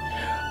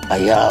 I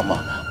am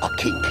a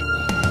king.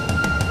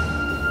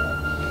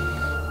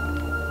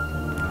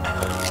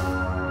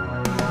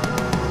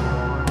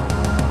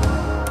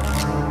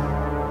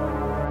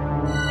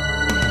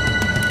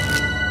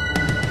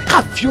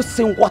 Have you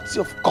seen what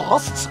you've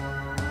caused?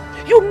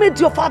 You made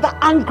your father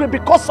angry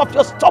because of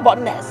your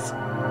stubbornness.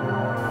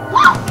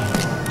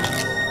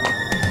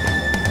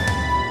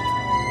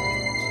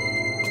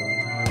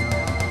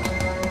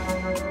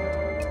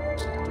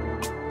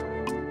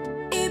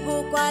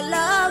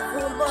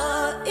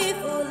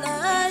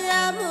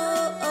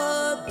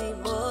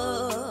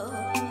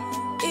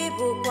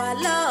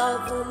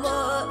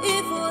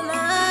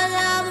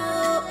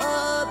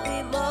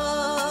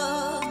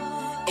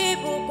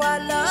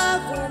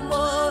 Love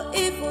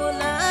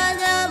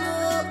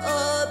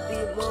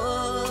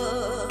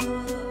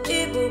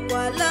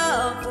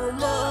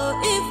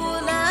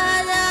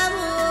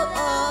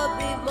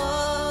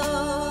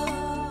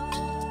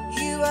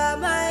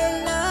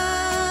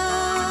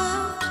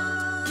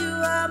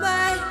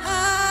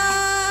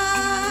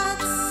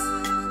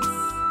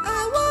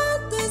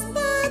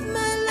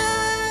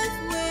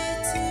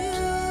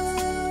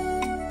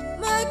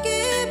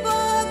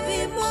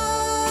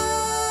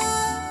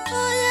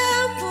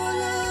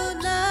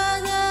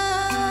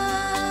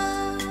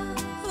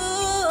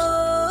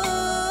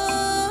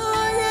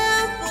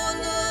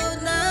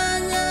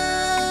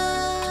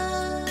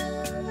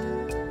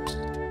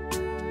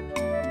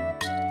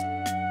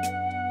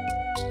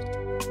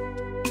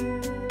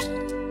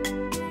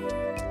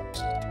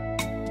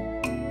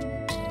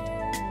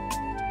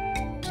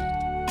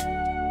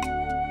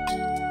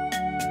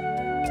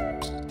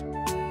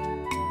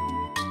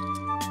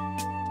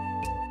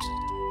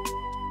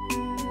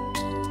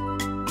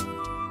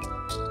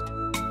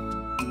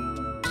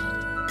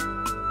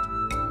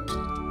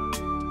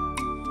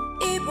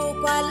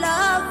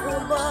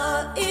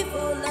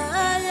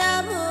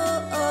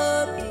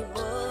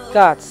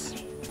Guards.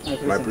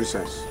 My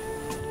princess.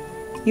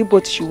 You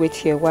both should wait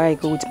here while I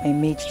go with my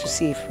maid to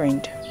see a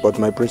friend. But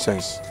my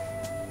princess,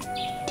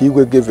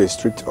 Tigwe gave a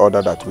strict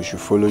order that we should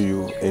follow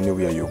you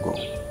anywhere you go.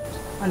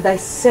 And I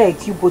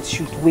said you both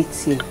should wait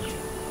here.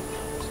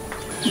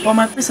 But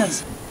my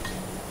princess...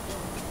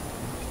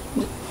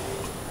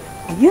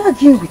 Are you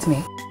arguing with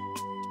me?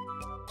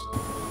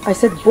 I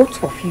said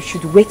both of you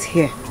should wait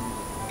here.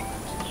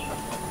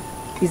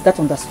 Is that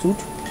understood?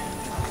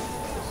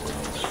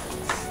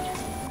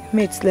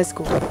 Mates, let's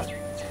go.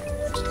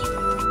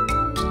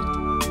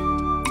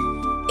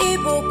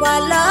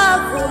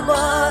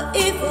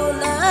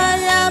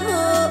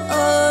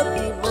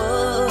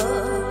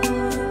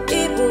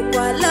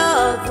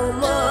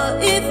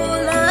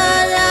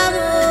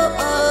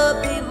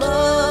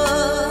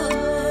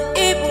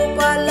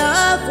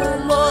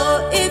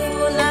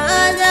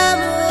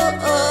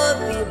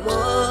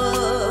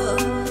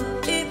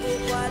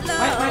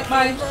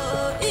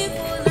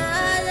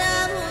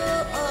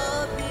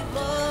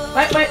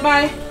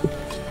 Bye.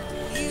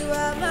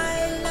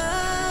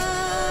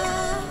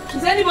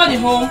 Is anybody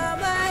home?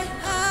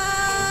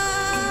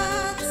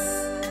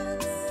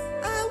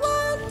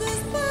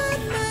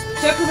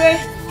 Chekube?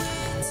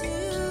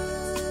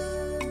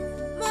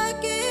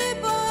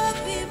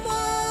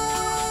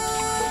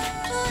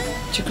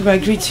 Chekube, I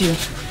greet you.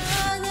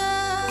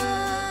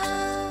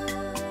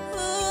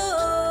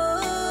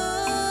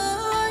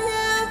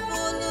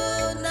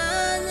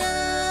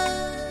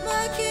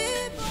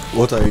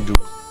 What are you doing?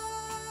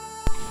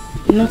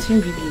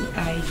 Nothing really.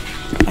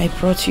 I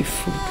brought you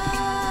food.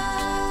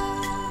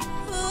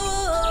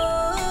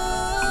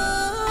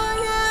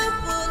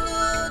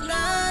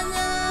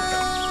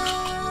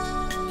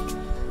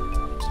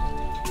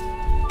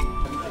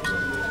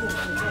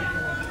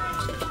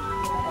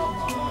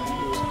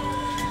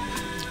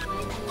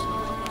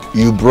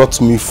 You brought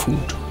me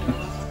food.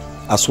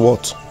 As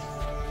what?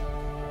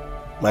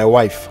 My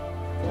wife,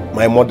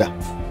 my mother,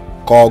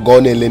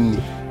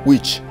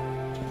 which?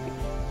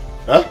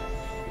 Huh?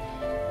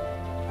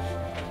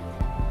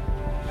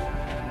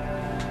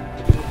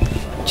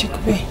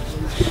 Chikube,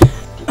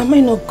 am I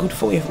not good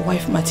for a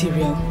wife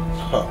material?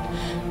 Huh.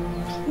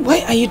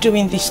 Why are you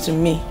doing this to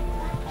me?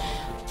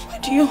 Why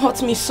do you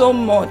hurt me so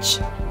much?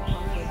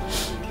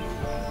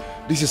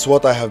 This is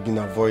what I have been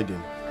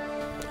avoiding.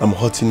 I'm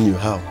hurting you,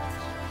 how?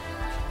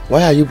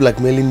 Why are you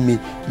blackmailing me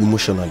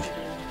emotionally?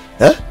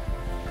 Huh?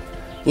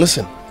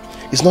 Listen,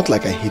 it's not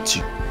like I hate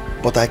you,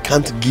 but I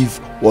can't give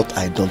what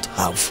I don't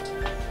have.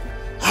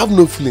 I have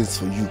no feelings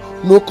for you,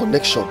 no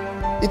connection.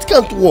 It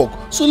can't work,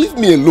 so leave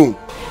me alone.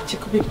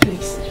 Jacobi,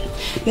 please,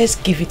 let's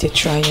give it a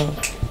trial.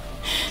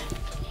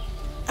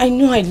 I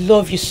know I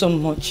love you so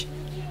much,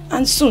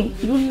 and soon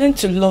you'll learn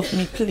to love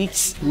me,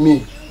 please.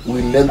 Me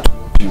will learn to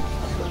love you.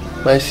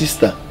 My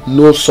sister,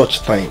 no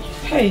such time.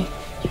 Hey.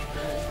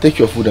 Take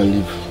your food and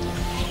leave.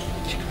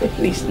 Jacobi,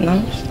 please,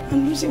 now.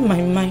 I'm losing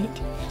my mind.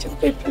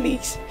 Jacobi,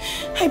 please.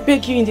 I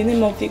beg you in the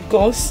name of the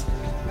gods.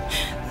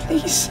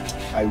 Please.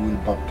 I will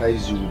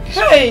baptize you with this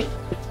food.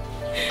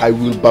 I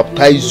will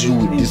baptize you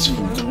with this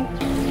food.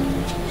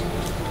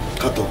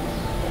 Kato,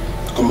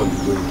 come on, be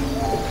going.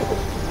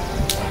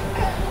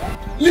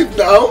 Leave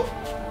now.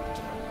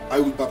 I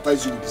will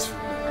baptize you with this food.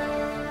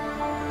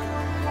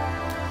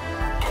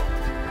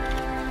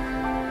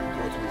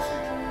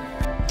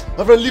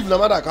 My friend, leave no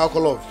matter how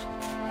call off.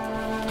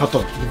 Kato,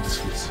 leave this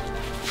place.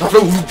 My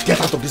friend, will you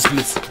get out of this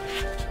place?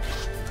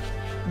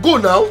 Go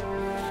now.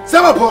 Say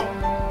my boy.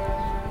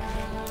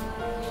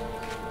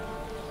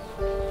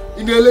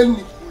 In the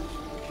Eleni.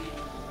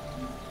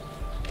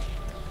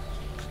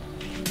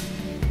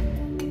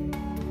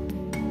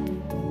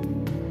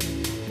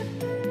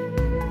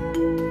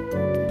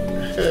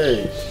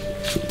 Hey.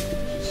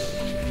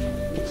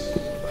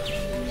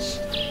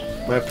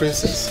 My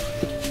princess.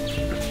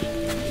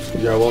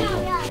 You are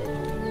welcome.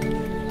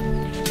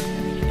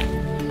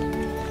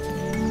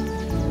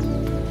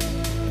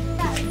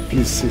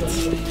 Please sit.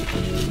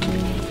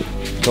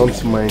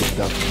 Don't mind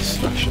that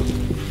distraction.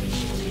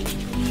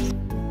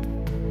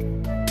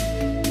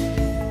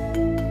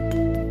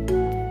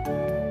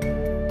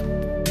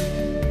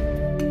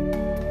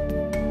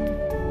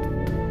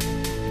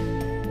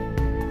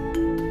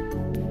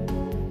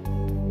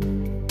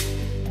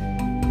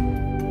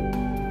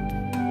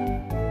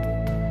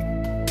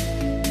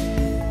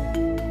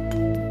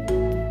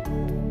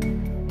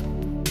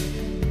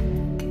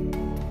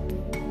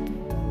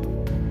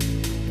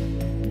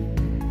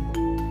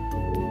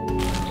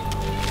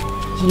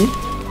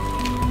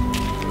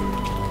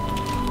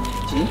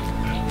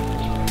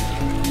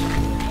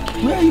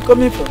 Where are you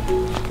coming from?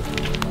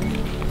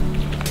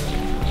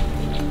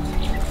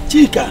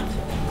 Chika!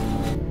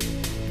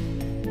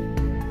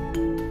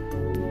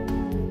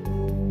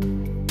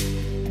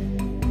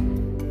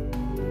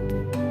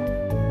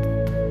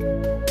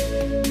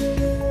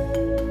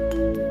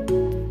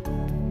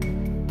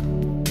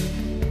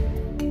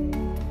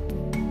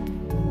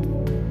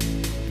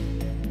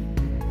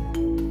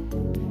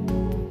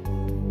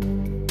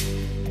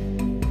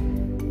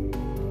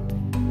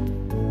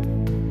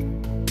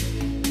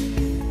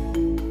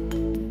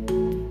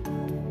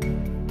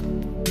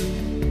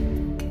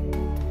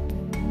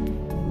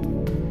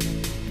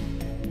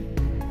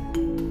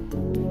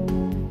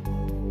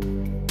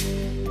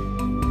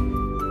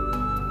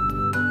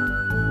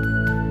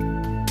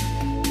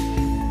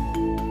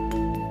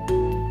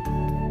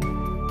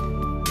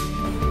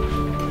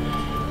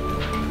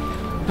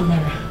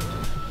 Amara,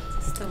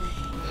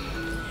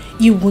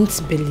 you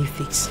won't believe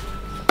it.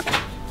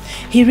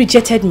 He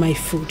rejected my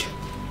food.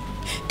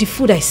 The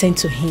food I sent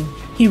to him,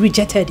 he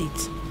rejected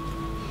it.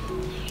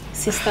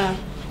 Sister,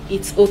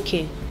 it's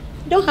okay.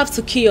 You don't have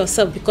to kill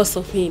yourself because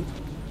of him.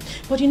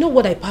 But you know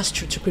what I passed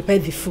through to prepare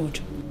the food?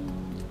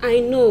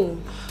 I know.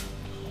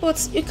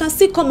 But you can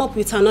still come up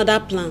with another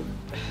plan.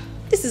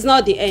 This is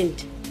not the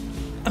end.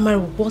 Amara,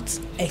 what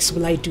else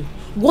will I do?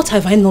 What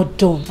have I not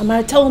done?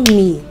 Amara, tell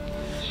me.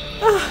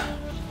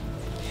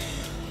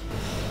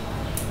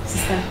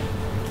 Sister,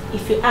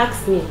 if you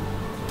ask me,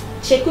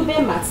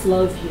 Chekube must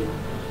love you.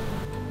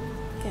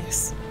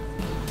 Yes.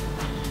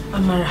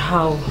 Amara,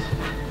 how?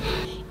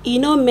 You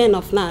know, men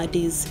of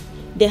nowadays,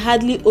 they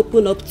hardly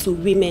open up to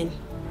women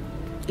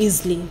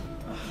easily.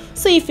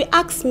 So if you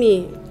ask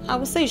me, I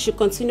would say you should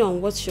continue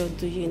on what you're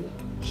doing.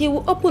 He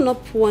will open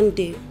up one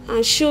day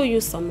and show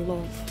you some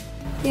love.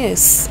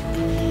 Yes.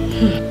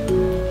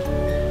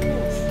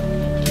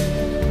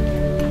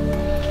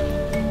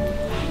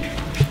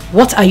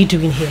 What are you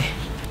doing here?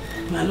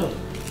 My love,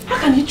 how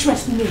can you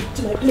trust me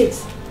to my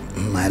place?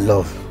 My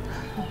love,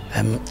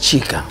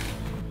 Chika,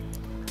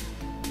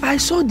 I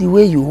saw the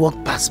way you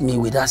walked past me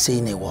without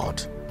saying a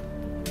word.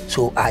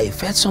 So I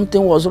felt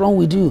something was wrong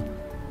with you.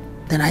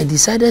 Then I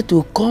decided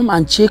to come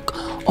and check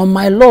on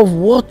my love.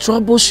 What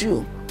troubles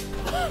you?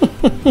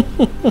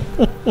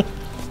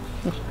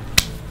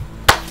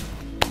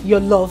 Your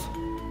love?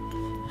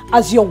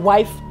 As your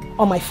wife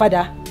or my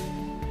father?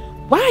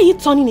 Why are you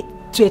turning it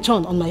to a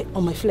turn on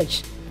my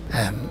flesh?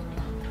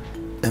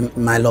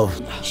 My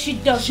love. She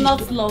does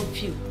not love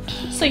you.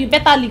 So you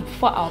better leave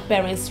before our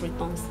parents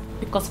returns.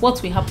 Because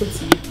what will happen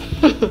to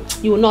you,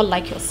 you will not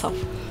like yourself.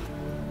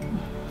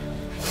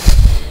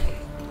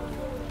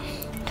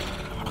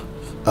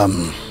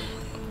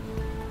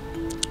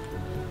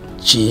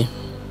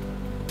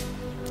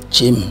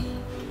 Chim,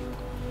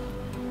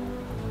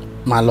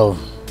 my love.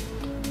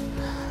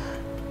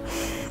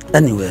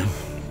 Anyway,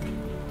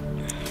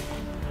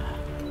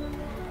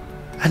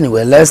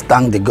 let's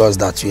thank the gods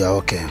that you are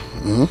okay.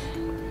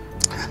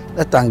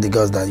 Let's thank the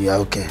gods that you are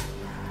okay.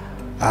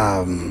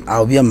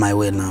 I'll be on my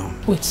way now.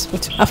 Wait,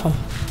 Afam,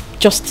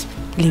 just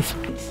leave,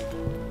 please.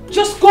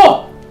 Just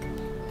go!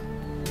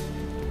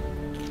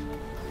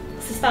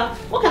 Sister,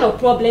 what kind of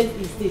problem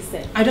is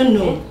this? I don't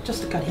know.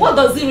 Just look at him. What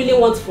does he really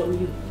want from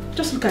you?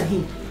 Just look at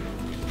him.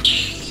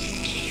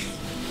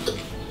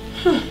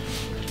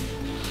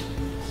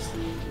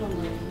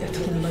 They're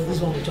talking about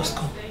this one will just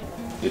come.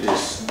 It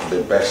is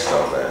the best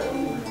of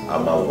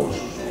Amawo's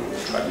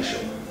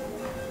tradition.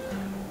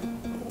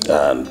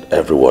 And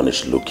everyone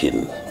is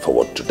looking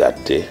forward to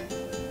that day,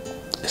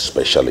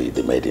 especially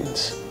the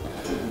maidens.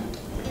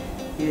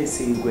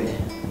 Yes, Igwe.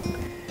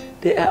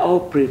 They are all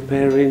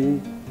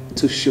preparing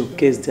to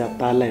showcase their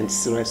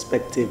talents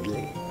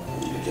respectively.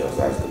 Because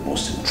that's the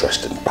most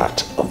interesting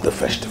part of the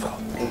festival.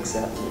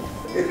 Exactly.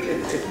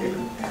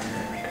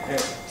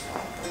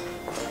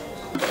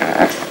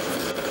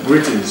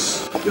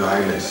 Greetings, Your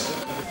Highness.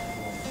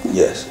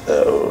 Yes,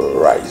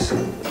 rise.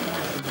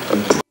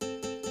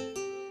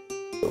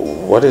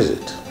 What is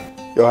it?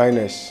 Your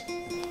Highness,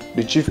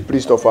 the chief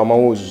priest of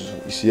Amawos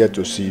is here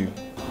to see you.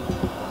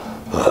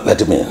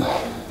 Let him in.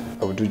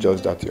 I will do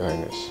just that, Your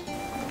Highness.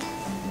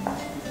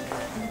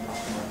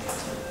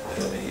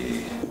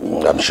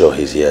 I'm sure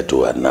he's here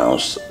to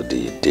announce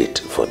the date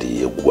for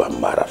the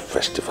Guamara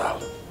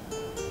festival.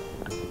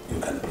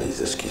 And please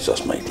excuse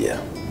us, my dear.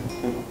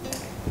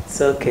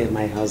 It's okay,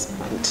 my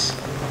husband.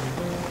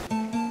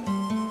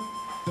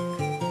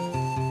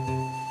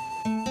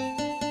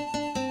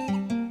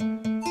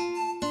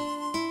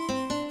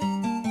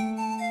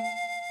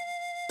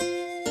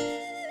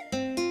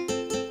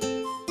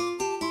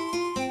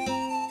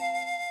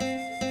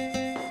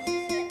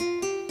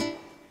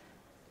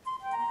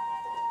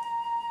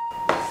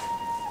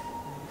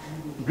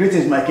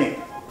 Greetings, my king.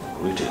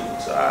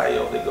 Greetings, eye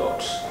of the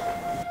gods.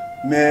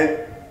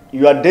 May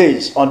your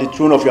days on the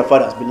throne of your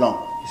fathers be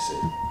long.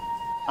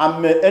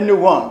 And may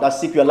anyone that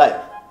seek your life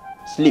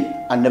sleep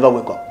and never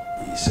wake up.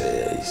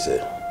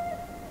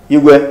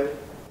 Igwe,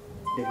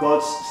 the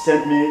gods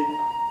sent me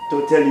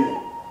to tell you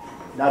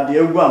that the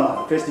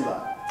Eguama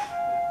festival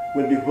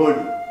will be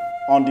holding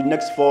on the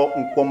next 4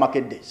 Nkwo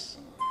market days.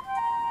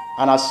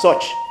 And as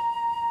such,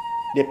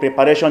 the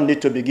preparation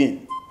need to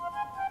begin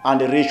and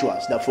the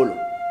rituals that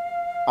follow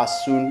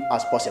as soon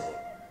as possible.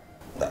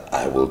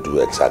 I will do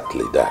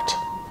exactly that.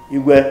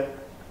 Igwe,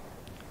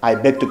 I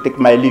beg to take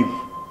my leave.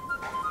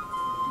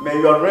 May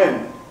your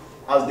reign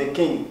as the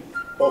king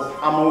of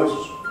Amawos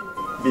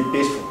be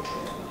peaceful.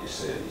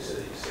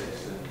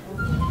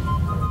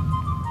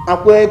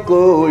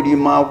 Akweko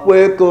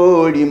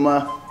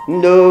lima,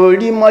 ndo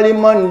lima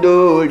lima,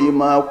 ndo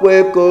lima,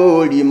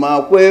 kweko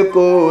lima,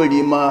 kweko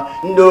lima,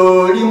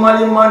 ndo lima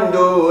lima,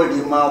 ndo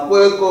lima,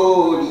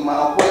 kweko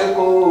lima,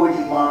 kweko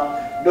lima,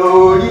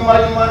 ndo lima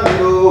lima,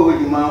 ndo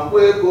lima,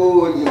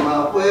 kweko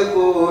lima,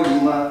 kweko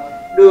lima,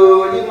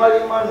 ndo lima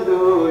lima,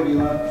 ndo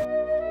lima.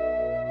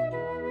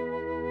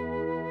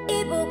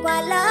 Ibu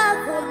kwa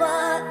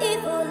lakumo,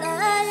 ibu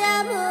na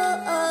yamu.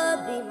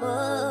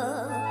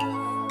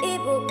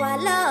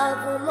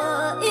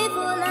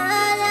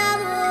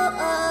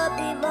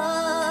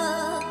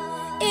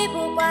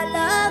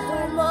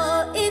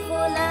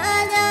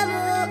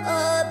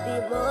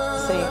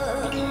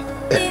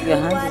 Your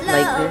hand is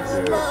like this.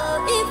 Yeah.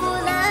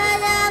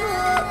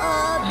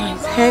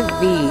 It's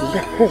heavy.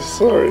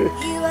 Sorry.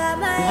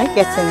 Am I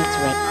getting it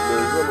right? No,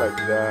 it's not like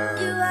that.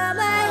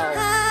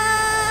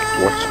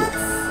 Watch me.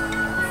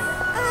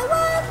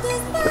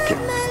 Okay.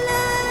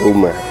 Oh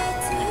my.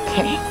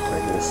 Okay.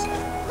 Like this.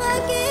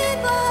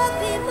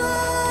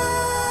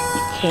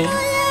 Okay.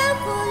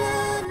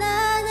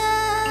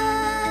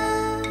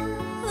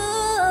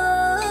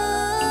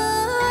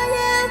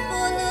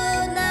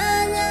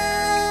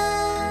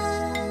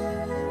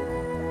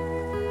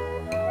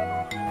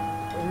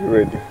 Are you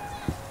ready?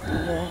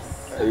 Yes.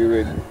 Are you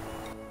ready?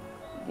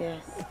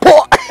 Yes.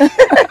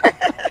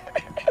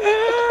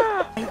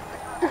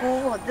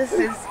 Oh, this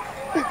is...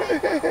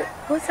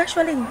 Oh, it's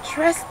actually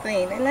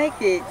interesting. I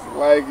like it.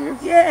 Like it?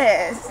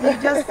 Yes. You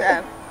just...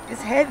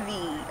 it's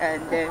heavy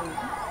and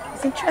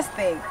it's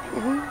interesting.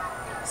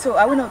 So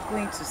are we not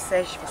going to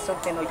search for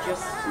something or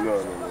just... No.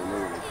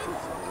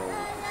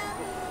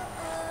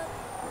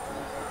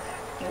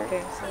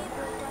 Okay,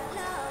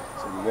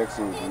 So the next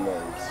thing we do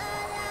now is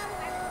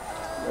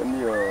when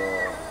your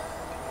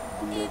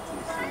bullet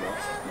is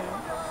enough,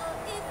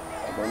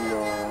 I don't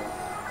know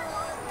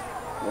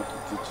what to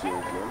teach you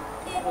again.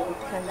 Well,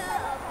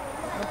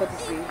 nobody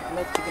say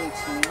not giving it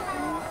to me.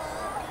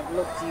 I've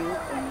loved you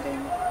and then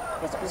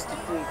you're supposed to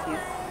do it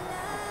here.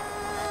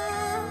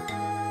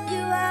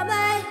 You are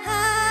my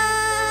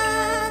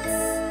heart.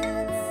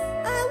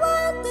 I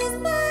want to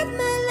spend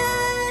my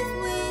life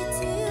with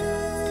you.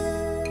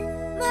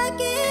 My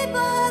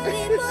keyboard.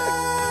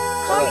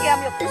 Come here,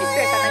 I'm your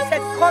princess, and I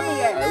said, come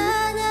here.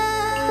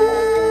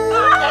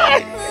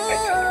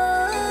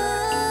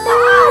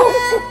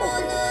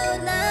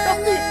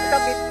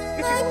 Stop it.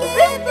 This is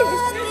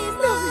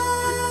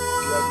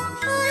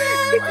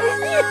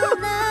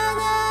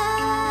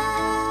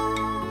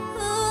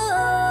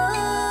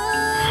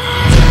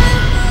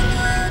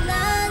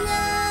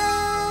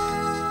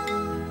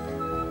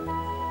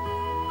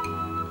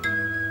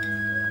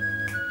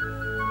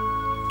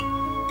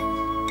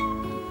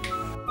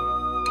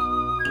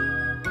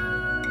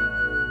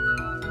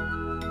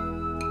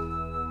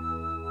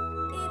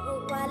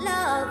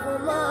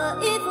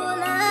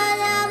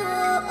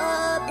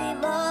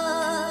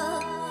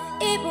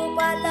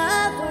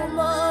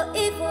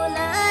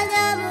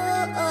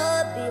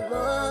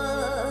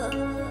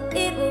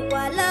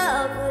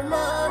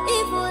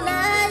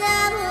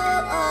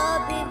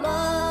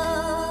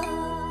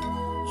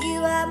You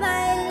are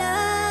my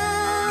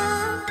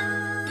love,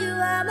 you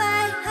are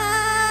my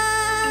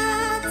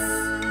heart.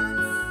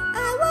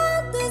 I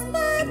want to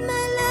spend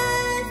my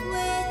life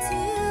with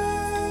you.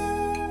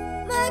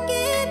 My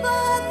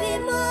keyboard be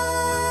more.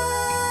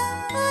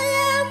 Oh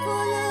yeah,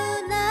 follow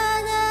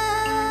nana.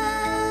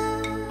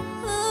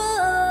 Oh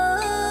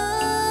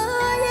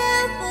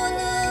yeah,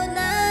 follow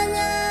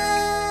nana.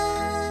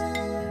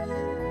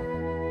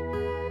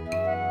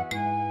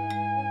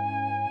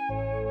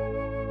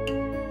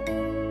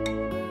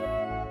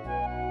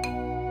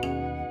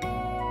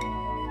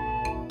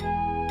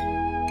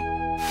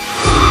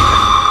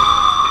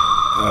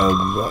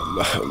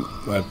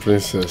 My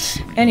princess.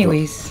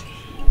 Anyways,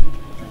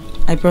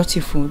 I brought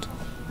you food.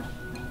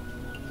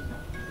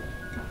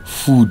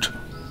 Food?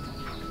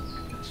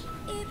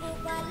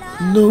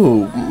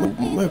 No,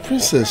 my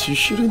princess, you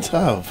shouldn't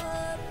have.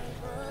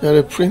 You're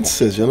a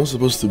princess. You're not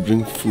supposed to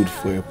bring food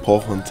for a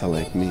poor hunter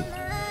like me.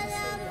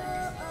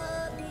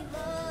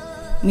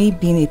 Me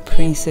being a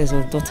princess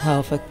or daughter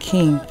of a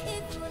king,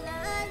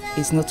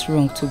 it's not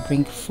wrong to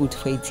bring food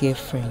for a dear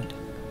friend.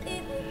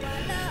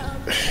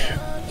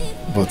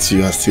 But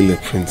you are still a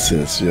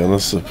princess. You are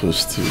not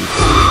supposed to. This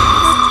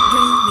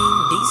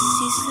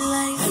is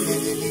life.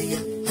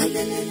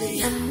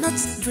 I'm not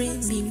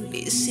dreaming.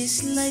 This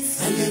is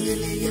life. A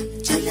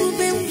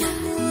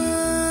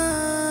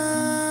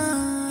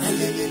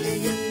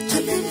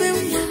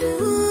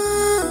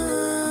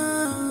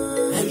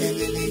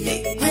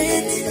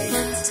great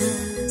hunter,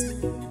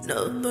 no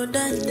more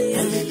than the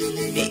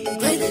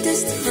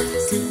greatest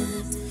hunter.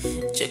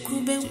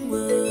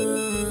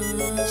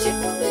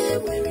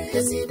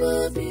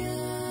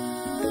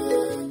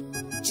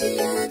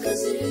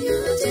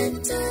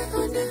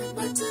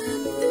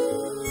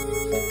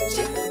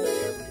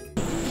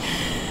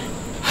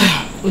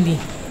 Uli,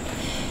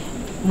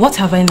 what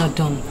have I not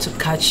done to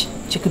catch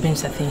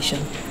Chikubem's attention?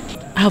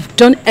 I have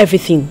done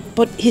everything,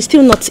 but he's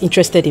still not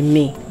interested in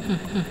me.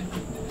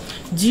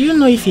 Do you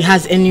know if he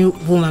has any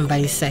woman by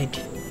his side?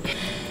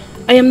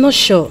 I am not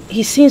sure.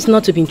 He seems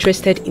not to be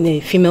interested in a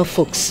female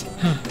folks.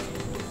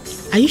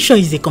 Are you sure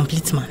he's a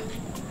complete man?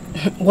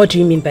 What do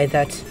you mean by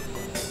that?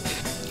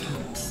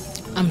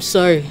 I'm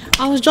sorry.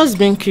 I was just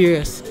being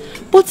curious.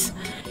 But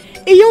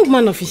a young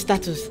man of his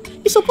status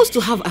is supposed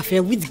to have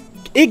affair with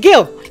a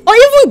girl or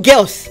even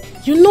girls.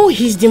 You know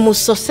he's the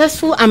most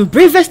successful and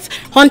bravest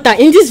hunter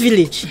in this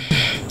village.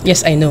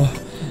 Yes, I know.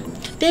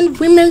 Then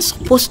women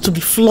supposed to be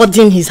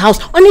flooding his house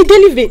on a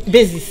daily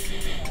basis.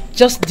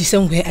 Just the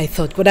same way I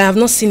thought, but I have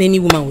not seen any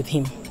woman with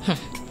him.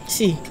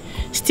 See,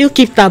 still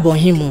keep tab on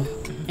him.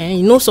 And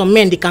you know some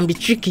men, they can be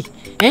tricky.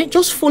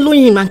 Just follow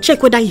him and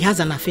check whether he has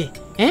an affair.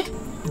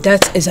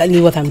 That's exactly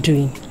what I'm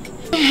doing.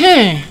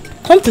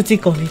 Come to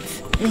think of it.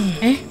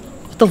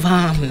 What of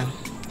Aham now?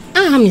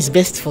 Aham is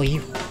best for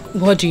you.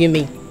 What do you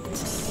mean?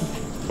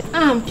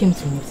 Aham came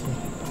to meet me.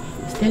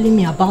 He's telling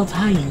me about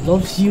how he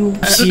loves you.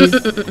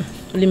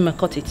 Lima,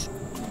 cut it.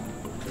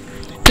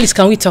 Please,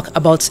 can we talk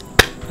about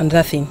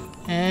another thing?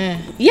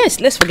 Yes,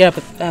 let's forget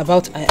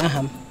about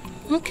Aham.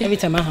 Okay. Every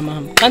time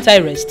Aham. Can't I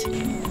rest?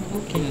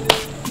 Okay.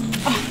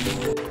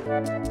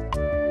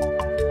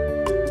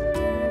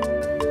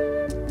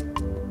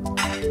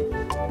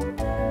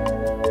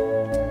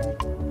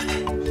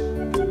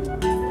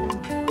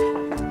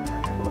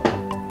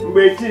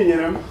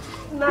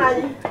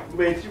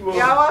 You're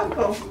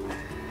welcome.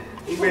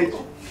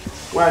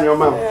 Why your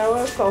mom? You're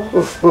welcome.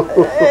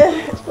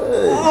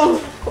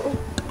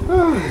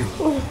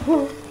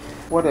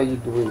 What are you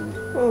doing?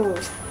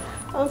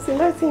 I'm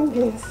selecting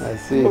beans. I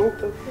see.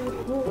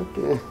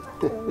 Okay.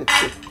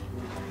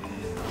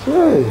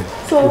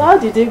 So how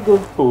did it go?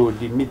 Oh,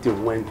 the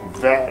meeting went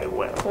very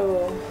well.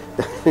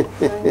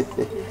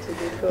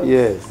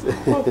 Yes.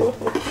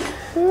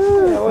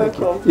 You're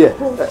welcome. Yeah.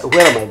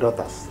 Where are my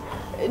daughters?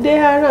 They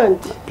are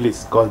around.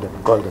 Please call them.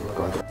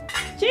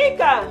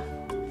 Chika!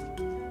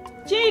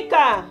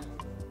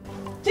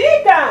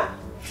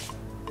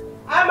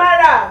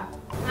 Amara!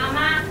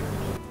 Mama!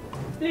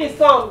 Please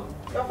come.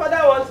 Your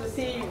father wants to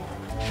see you.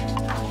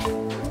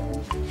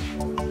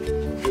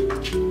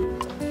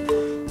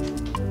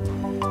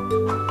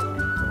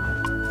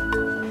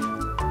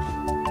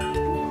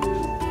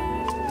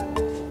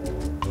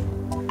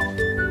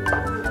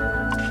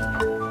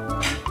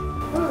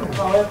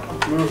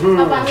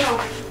 Papa, no.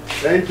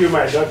 Thank you,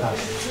 my daughters.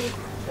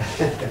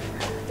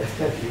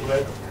 You're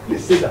welcome.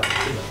 Please sit down.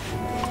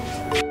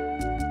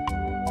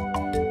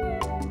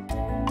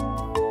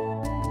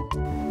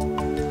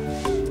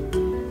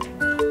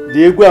 The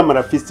Egwu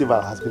Amara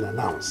Festival has been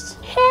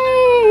announced.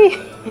 Hey!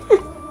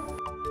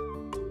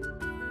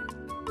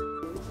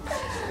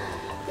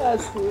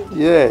 That's good.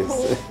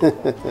 Yes.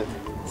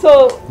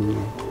 So,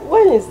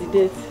 when is the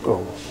date?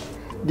 Oh,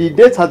 the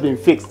date has been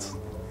fixed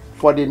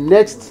for the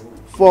next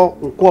 4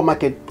 Nkwo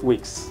market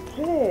weeks.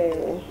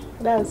 Hey,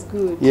 that's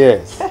good.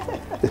 Yes.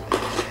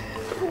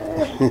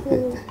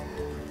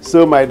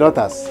 So, my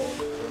daughters,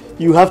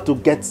 you have to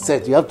get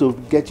set. You have to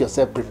get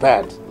yourself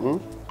prepared.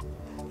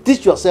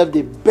 Teach yourself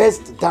the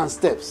best dance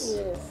steps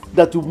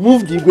that will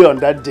move the way on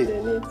that day.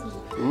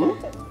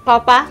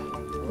 Papa,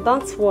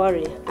 don't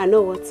worry. I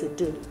know what to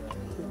do.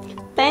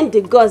 Thank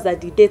the gods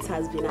that the date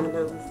has been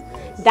announced.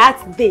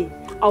 That day,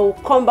 I will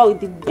come back with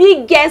the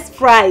biggest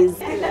prize.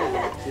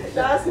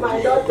 That's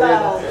my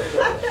daughter.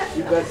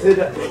 You can say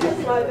that. That's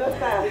my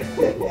daughter.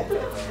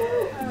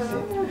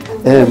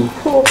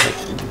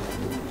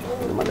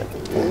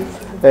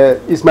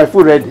 Is my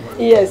food ready?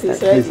 Yes,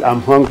 it's ready. Please,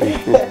 I'm hungry.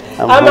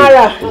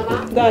 Amara,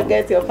 go and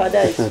get your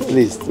father.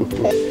 Please.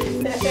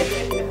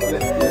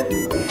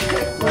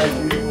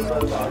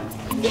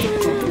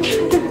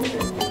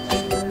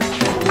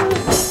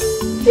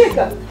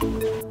 Chika,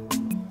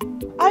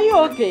 are you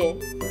okay?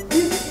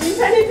 Is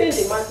anything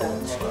the matter?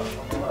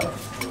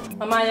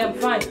 Mama, I am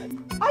fine.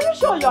 Are you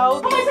sure you're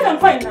okay? Mama, I said I'm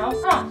fine now.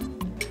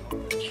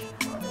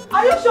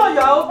 Are you sure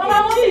you're okay? Mama,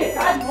 I'm okay.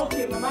 I'm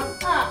okay, Mama.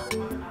 Ha!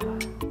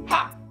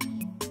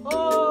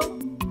 Oh.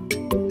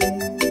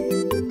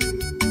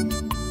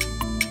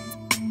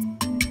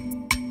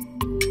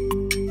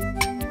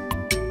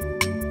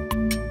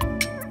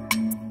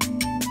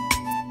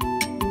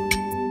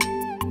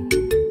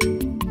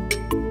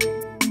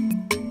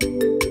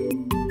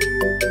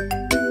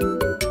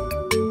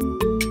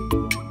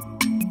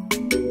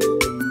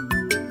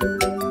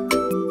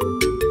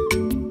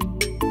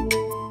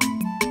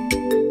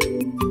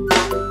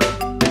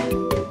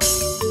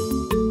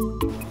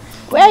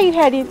 Where are you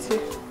heading to?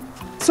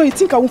 So you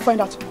think I won't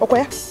find out?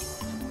 Okoya?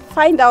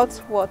 Find out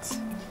what?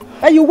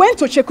 You went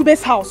to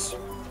Chekube's house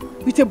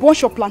with a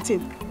bunch of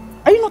plantain.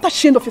 Are you not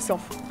ashamed of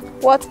yourself?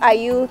 What are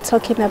you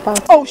talking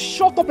about? Oh,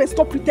 shut up and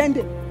stop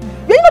pretending.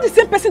 You're not the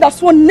same person that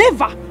swore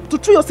never to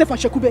throw yourself on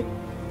Chekube.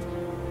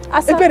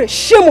 Asa, Ebere,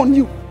 shame on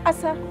you.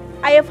 Asa,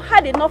 I have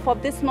had enough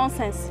of this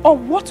nonsense. Oh,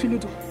 what will you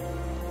do?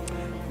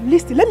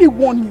 Listen, let me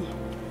warn you.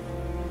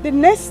 The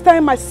next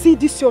time I see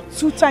this your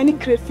 2 tiny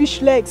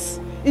crayfish legs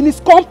in his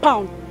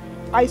compound,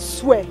 I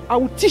swear, I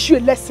will teach you a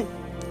lesson.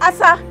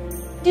 Asa,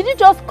 did you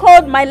just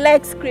call my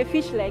legs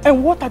crayfish legs?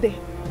 And what are they?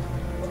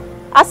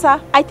 Asa,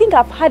 I think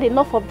I've had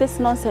enough of this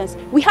nonsense.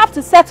 We have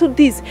to settle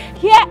this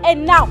here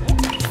and now.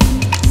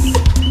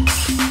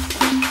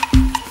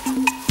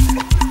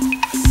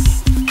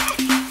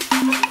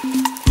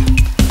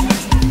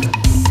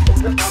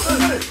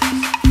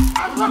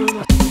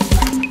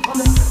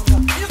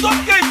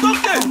 It's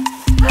okay.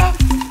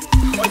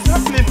 What's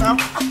happening now?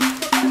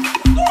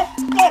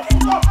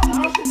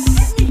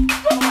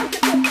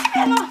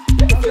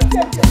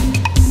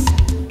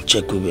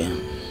 Chekube,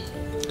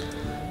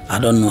 I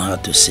don't know how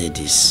to say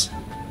this.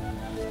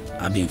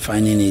 I've been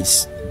finding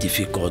it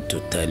difficult to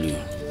tell you,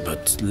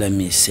 but let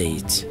me say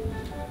it.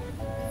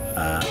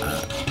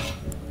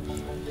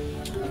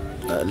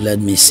 let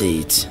me say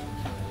it.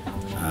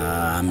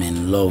 I'm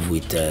in love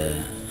with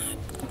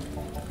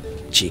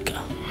Chika.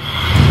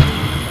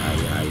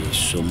 I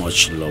so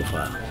much love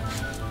her.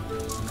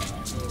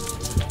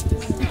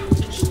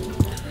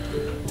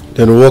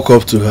 Then walk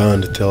up to her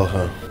and tell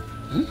her.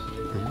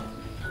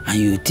 And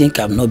you think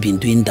I've not been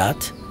doing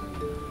that?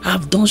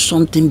 I've done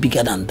something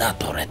bigger than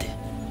that already.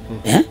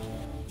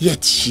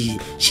 Yet she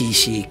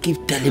keeps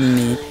telling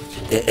me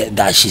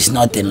that she's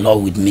not in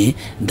love with me,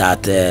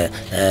 that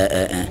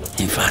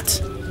in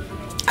fact,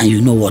 and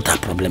you know what her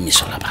problem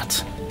is all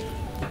about.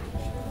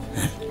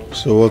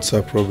 So what's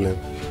her problem?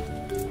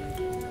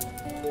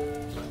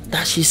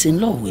 That she's in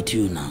love with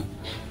you now.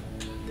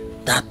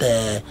 That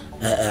her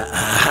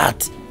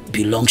heart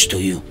belongs to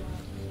you.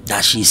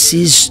 That she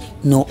sees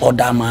no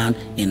other man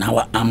in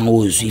our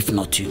arms if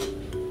not you.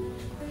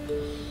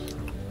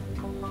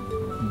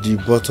 The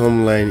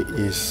bottom line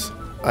is,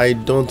 I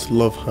don't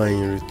love her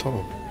in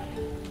return.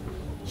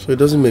 So it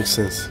doesn't make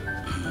sense.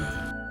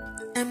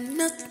 I'm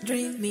not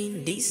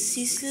dreaming, this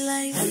is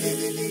life.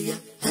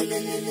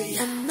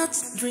 I'm not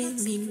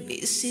dreaming,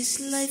 this is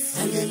life.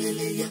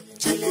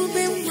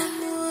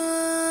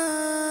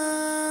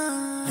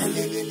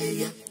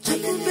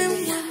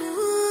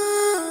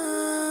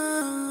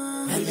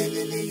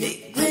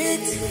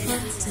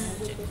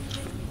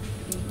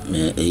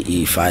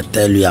 If I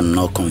tell you I'm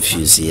not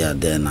confused here,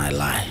 then I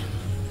lie.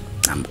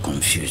 I'm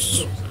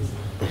confused.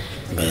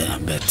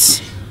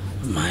 But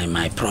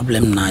my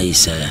problem now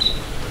is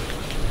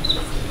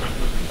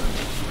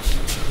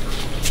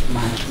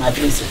my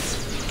princess.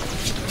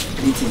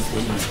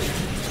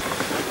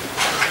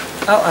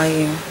 How are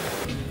you?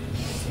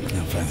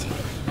 I'm fine.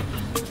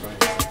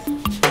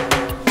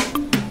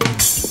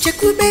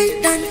 Chekube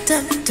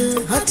dantam to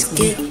hot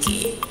cake.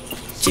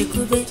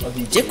 Chekube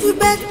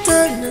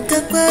turn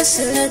kakwa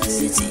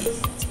celebrity.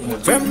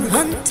 From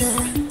hunter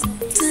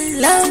to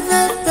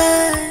lover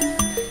boy.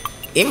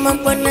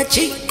 Imapana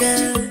chica,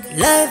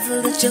 love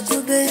the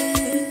Chekube.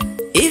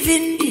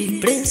 Even the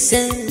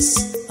princess,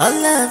 I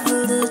love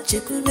the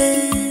Chekube.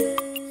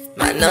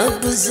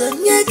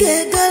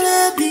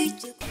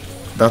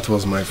 That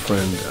was my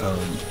friend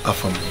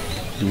Afam,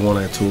 the one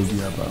I told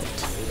you about.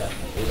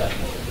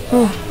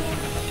 Oh,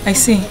 I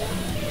see.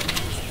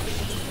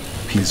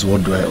 Please,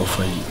 what do I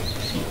offer you?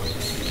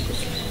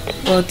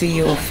 What do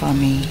you offer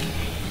me?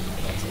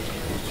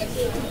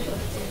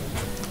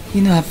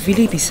 You know, I've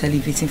really been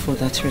salivating for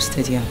that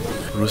roasted yam.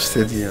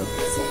 Roasted yam?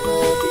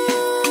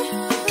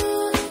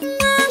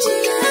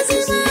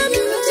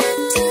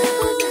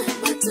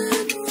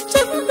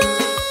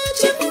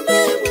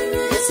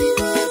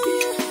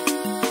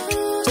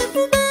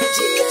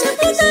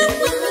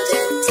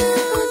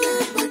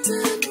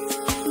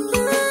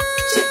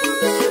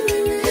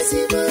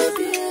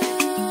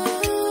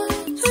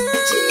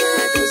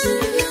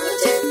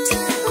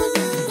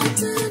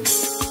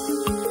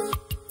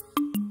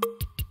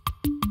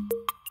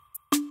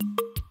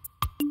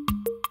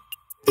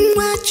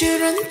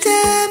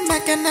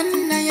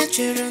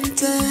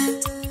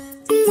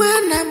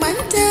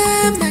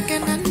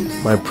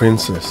 My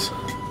princess,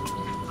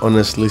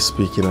 honestly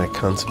speaking, I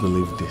can't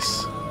believe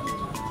this.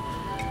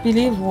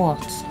 Believe what?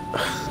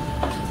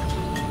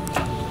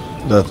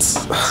 That's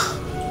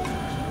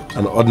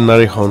an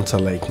ordinary hunter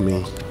like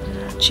me.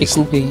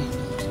 Chikube,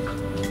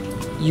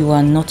 you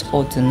are not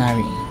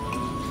ordinary.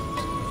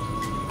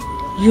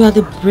 You are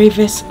the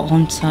bravest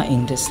hunter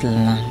in this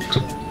land.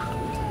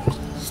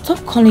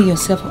 Stop calling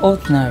yourself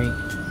ordinary.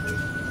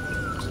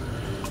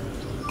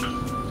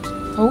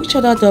 Or which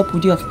other job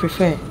would you have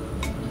preferred?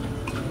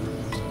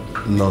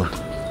 None.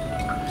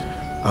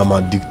 I'm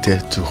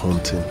addicted to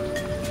hunting.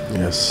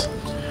 Yes.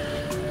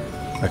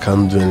 I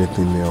can't do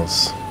anything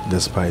else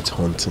despite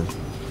hunting.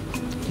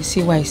 You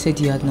see why I said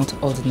you are not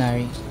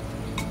ordinary?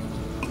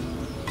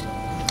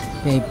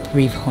 You're a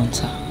brave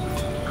hunter.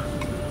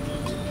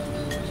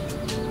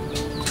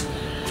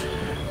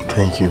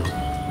 Thank you.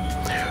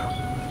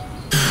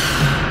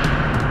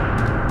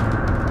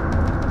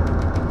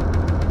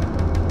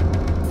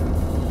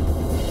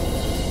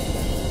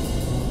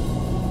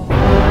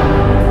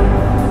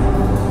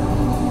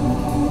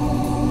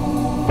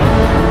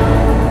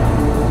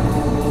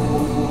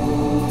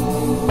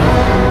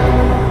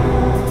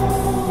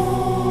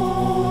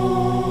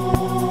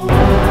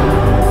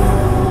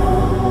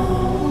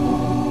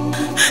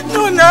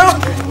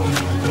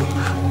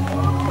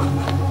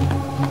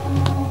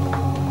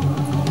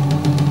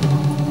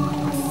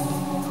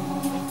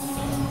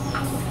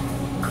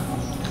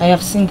 I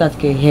have seen that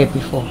girl here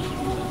before.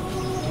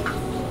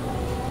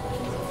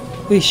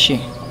 Who is she?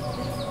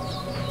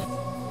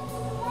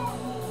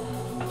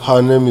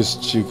 Her name is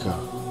Chika,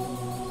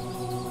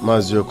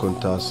 Mazio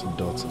Konta's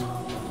daughter.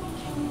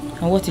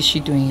 And what is she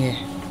doing here?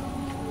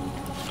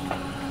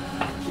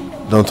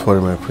 Don't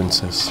worry, my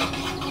princess.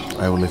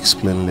 I will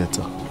explain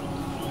later.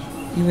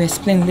 You will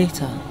explain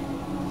later?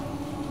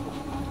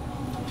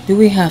 Do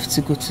we have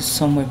to go to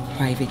somewhere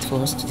private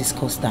for us to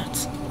discuss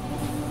that?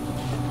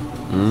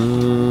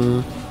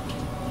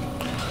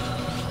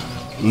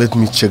 Let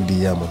me check the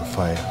yam on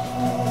fire.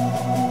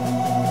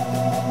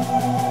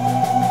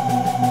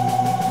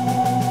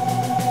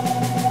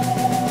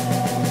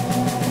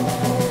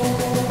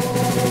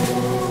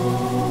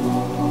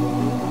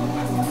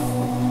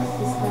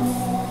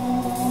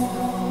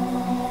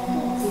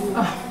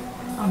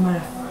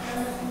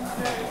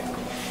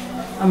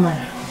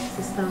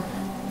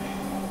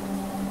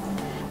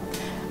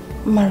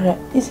 Mara,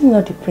 isn't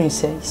not the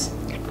princess?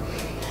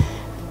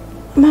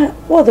 Mara,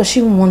 what does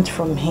she want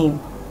from him?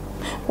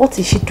 What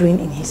is she doing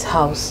in his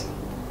house?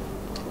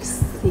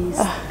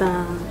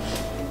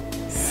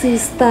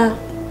 Sister,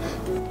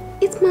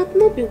 it might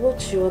not be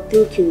what you're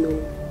thinking, no.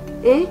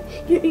 Eh?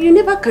 You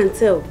never can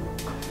tell.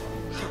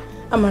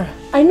 Amara,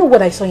 I know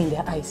what I saw in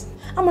their eyes.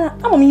 Amara,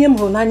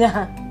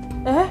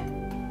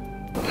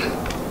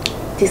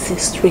 this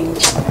is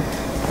strange.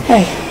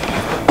 Hey.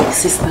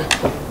 Sister,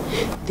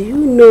 do you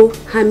know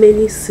how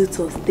many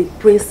suitors the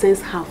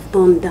princess have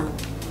turned down?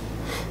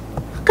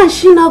 How can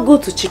she now go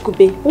to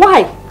Chikube?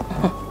 Why?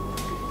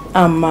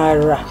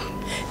 Amara,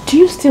 do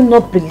you still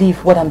not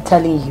believe what I'm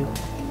telling you?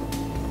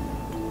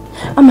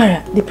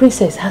 Amara, the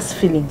princess has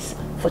feelings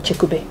for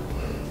Chikube.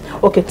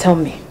 Okay, tell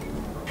me.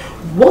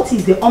 What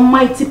is the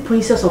almighty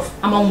princess of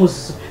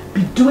Amamus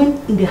be doing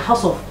in the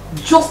house of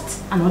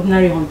just an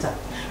ordinary hunter?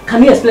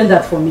 Can you explain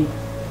that for me?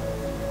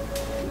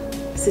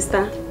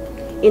 Sister,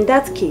 in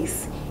that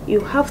case, you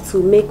have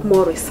to make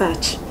more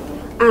research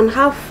and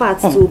have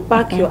facts to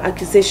back your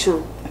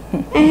accusation.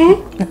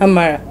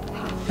 Amara,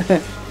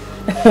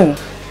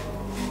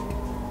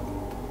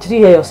 did you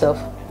hear yourself?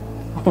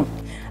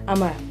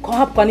 Amara, come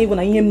up on even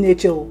a him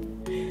nature.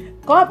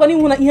 Come up on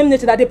even a him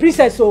nature that the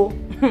princess so.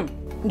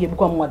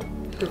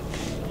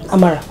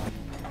 Amara.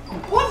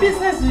 What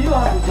business do you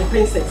have with the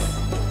princess?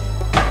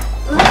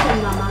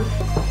 Nothing, Mama.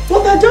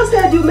 But I just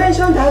heard you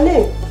mention her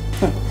name.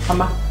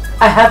 Mama,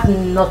 I have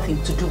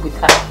nothing to do with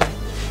her.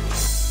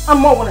 I'm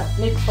more gonna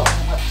need to talk to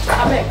her. I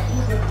beg.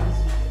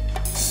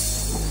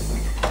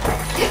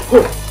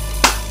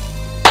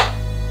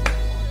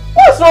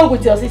 What's wrong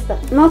with your sister?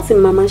 Nothing,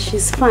 Mama.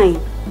 She's fine.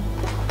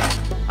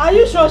 Are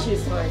you sure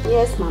she's fine?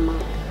 Yes, Mama.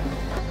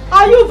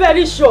 Are you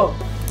very sure?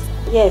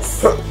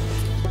 Yes.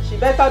 She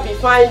better be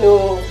fine,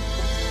 oh.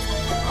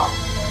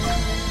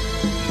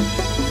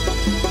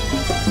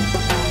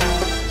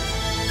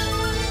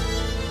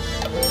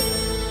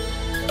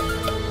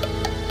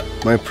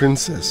 My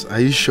princess, are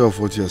you sure of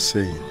what you're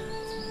saying?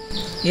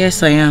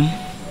 Yes, I am.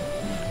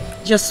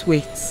 Just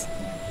wait.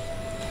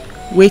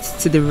 Wait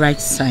till the right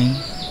sign.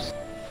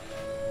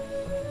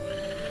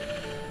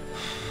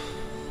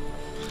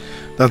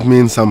 That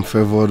means I'm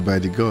favored by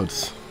the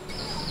gods.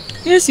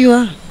 Yes, you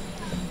are.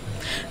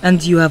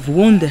 And you have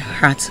won the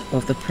heart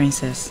of the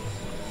princess.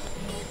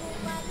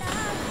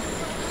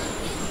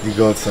 The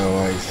gods are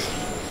wise.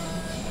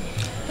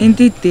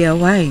 Indeed, they are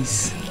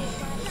wise.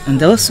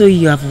 And also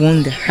you have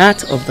won the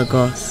heart of the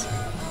gods.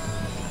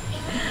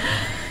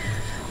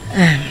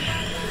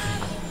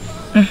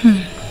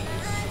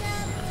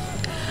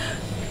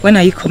 When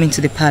are you coming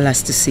to the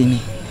palace to see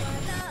me?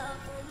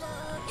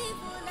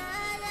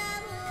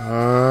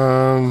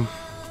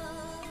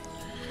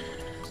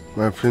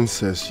 My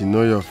princess, you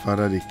know your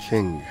father, the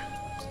king,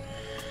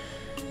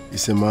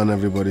 is a man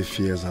everybody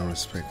fears and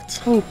respects.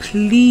 Oh,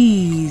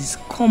 please,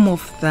 come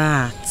off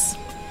that.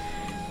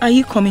 Are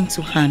you coming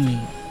to harm me?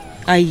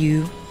 Are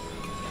you?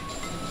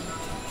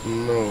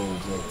 No,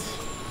 but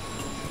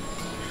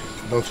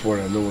don't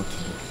worry, I know what to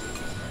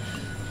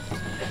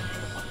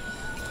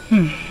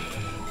do.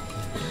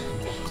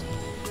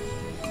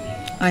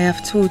 I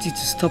have told you to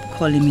stop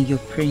calling me your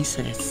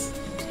princess.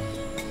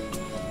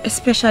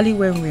 Especially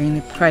when we're in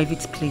a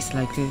private place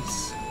like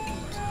this.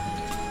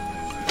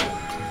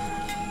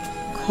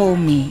 Call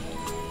me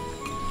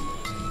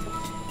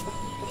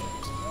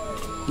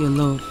your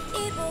love.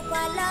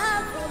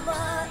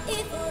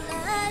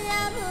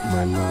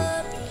 My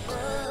love.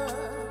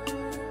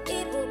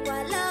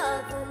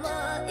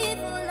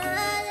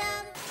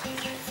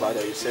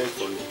 Father, you sent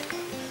for me.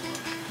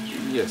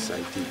 Yes,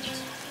 I did.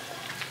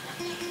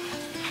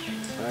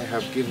 I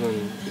have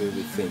given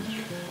everything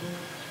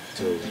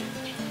to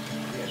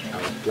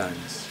our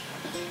plans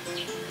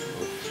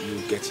of you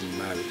getting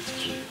married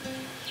to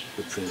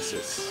the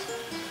princess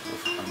of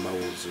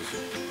Amawozu's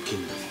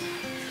kingdom.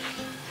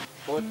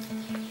 But,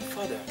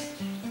 Father,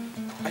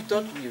 I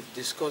thought we've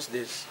discussed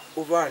this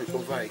over and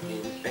over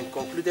again and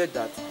concluded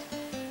that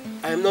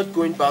I am not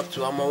going back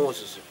to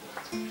Amawozuzu.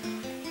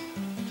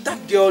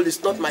 That girl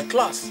is not my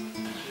class.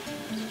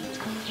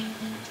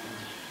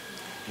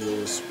 You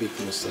will speak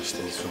no such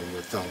things from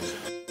your tongue.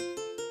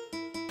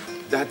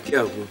 That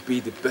girl will be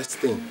the best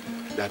thing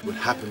that would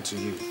happen to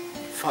you.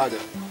 Father,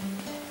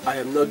 I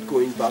am not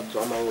going back to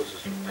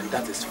Amawozuzu, and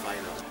that is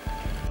final.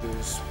 You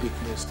will speak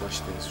no such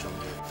things from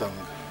your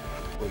tongue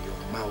or your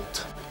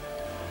mouth.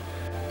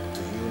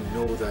 Do you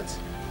know that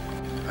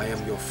I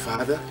am your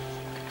father,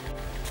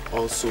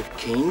 also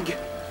king?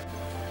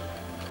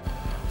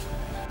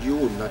 You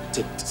will not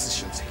take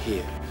decisions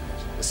here,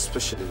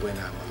 especially when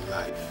I'm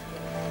alive.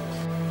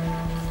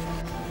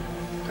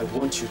 I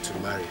want you to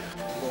marry her.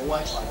 But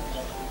why, Father?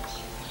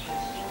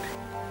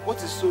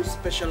 What is so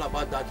special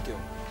about that girl?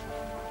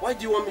 Why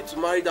do you want me to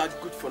marry that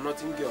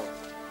good-for-nothing girl?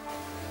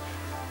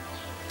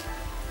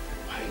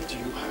 Why do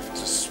you have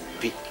to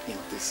speak in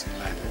this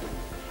manner?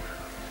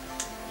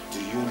 Do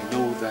you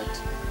know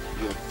that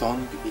your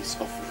tongue is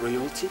of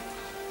royalty?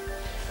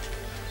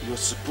 You're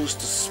supposed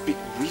to speak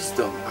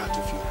wisdom out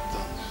of your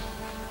tongue,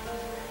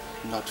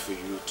 not for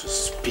you to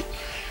speak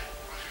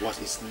what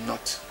is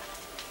not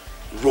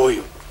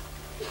royal.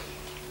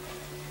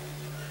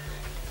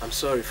 I'm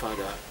sorry,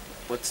 Father,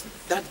 but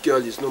that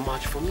girl is no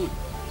match for me.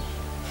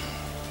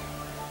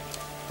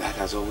 That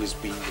has always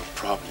been your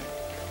problem.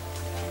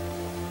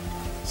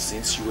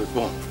 Since you were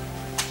born,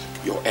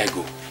 your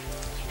ego.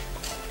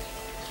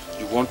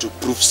 You want to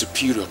prove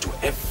superior to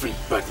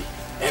everybody,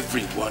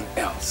 everyone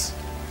else.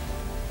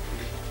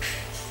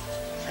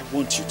 I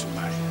want you to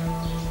marry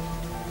her.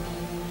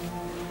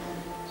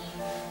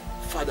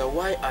 Father,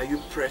 why are you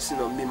pressing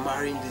on me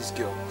marrying this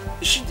girl?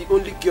 Is she the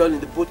only girl in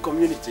the both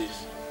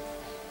communities?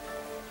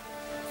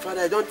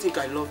 Father, I don't think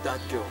I love that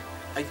girl.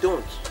 I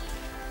don't.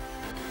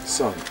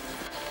 Son,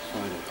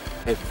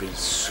 every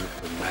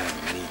superman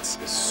needs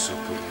a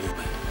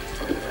superwoman.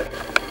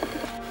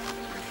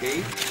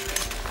 Okay?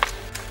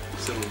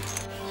 So,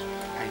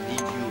 I need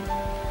you to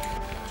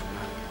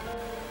marry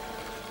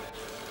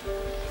her.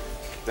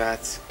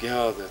 That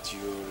girl that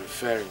you're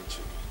referring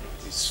to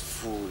is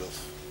full of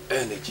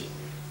energy.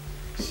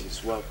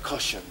 She's well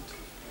cushioned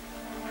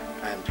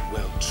and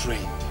well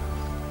trained.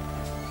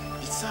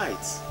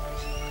 Besides,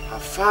 her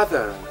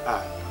father and I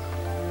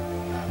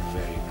are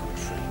very good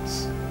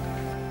friends.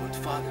 But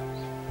Father,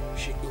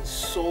 she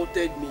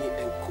insulted me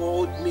and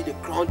called me the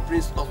crown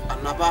prince of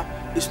Anaba,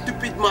 a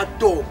stupid mad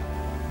dog.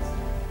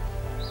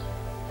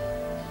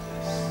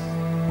 I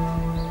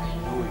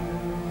know you.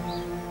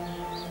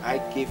 I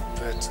gave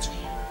birth to you.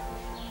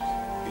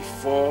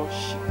 Before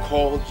she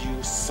called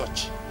you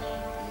such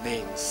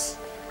names,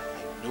 I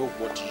know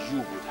what you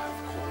would have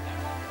called her.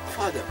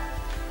 Father.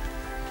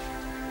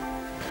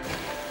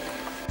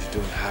 You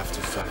don't have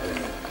to, Father.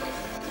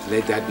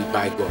 Let that be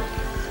bygone.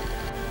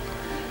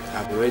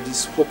 I've already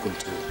spoken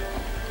to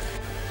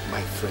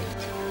my friend.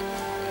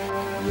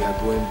 We are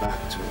going back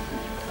to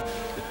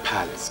the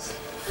palace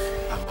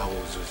of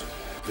Amawozuzu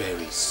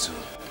very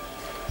soon.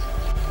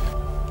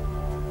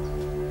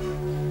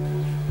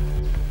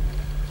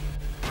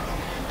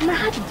 Now,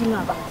 how did you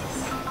know about this?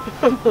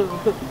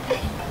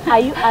 Are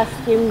you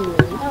asking me?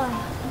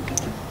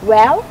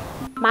 Well,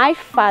 my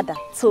father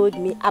told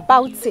me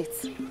about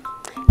it.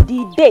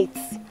 The date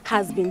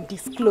has been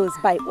disclosed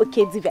by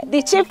Okedive,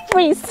 the chief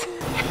priest.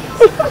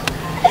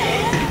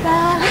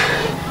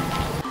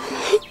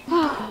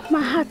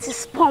 My heart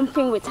is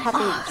pumping with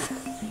happiness.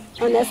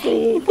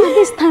 Honestly,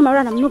 this time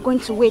around I'm not going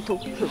to wait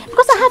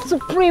because I have to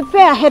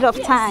prepare ahead of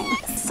time.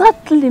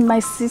 Certainly, my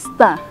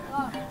sister.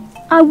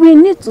 And we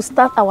need to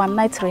start our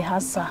night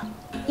rehearsal.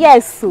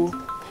 Yes, so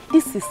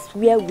this is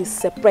where we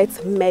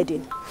separate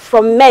maiden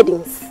from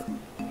maidens.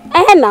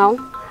 And now,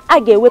 I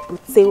get we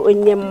put say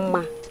onye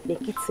mma the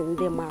kitchen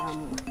de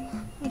maramu.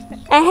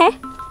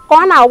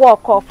 Go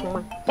walk off,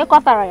 ma.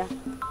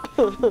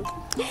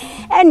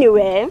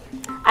 Anyway,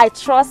 I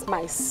trust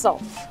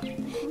myself.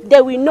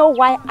 They will know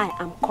why I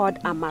am called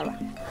Amara.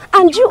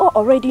 And you all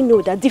already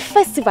know that the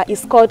festival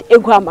is called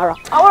Egu Amara.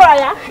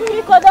 Aurora,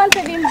 you don't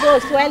even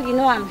boast. Well, you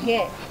know I'm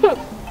here.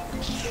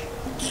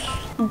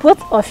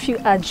 Both of you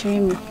are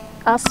dreaming.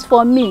 As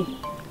for me,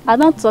 I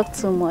don't talk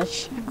too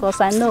much because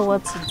I know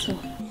what to do.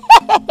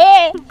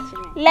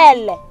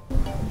 Lele,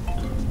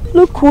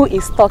 look who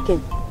is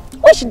talking.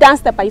 Which dance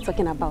step are you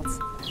talking about?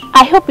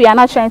 I hope you are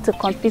not trying to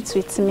compete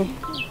with me.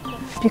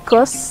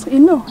 Because, you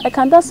know, I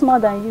can dance more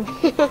than you.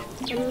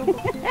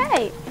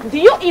 Hey, do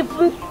you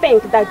even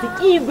think that the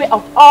Igwe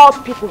of all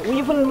people will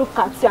even look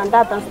at you and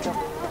that dance step?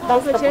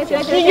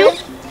 Do you?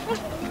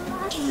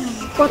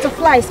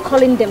 Butterflies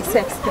calling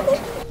themselves dead.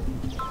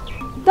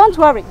 Don't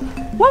worry.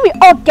 When we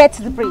all get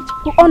to the bridge,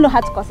 we all know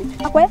how to cross it.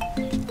 Okay?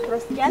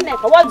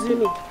 What do you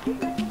mean?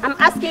 I'm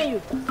asking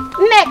you.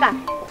 Neka!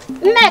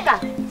 Neka!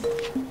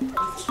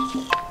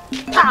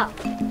 Ah,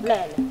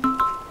 Lele.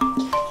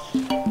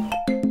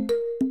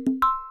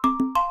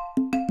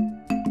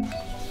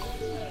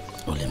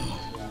 Olemo,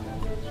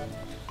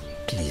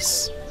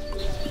 please,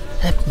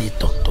 help me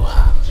talk to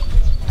her.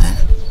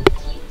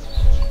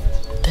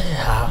 Tell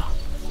her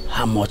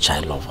how much I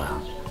love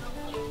her.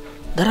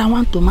 That I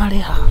want to marry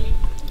her.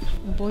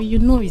 But you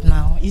know it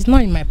now. It's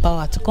not in my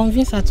power to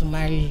convince her to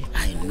marry you.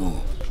 I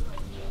know.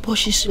 But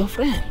she's your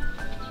friend.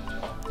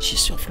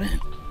 She's your friend.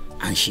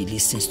 And she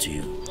listens to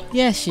you.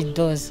 Yes, she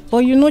does. But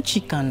you know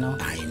Chika now.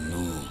 I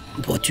know.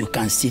 But you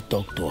can still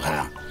talk to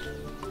her.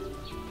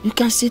 You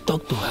can still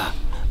talk to her.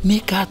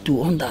 Make her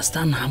to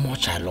understand how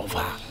much I love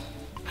her.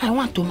 I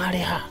want to marry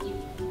her.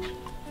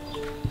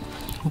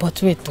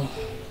 But wait,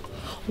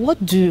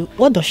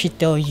 what does she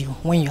tell you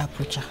when you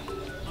approach her?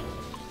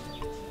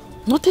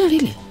 Nothing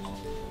really.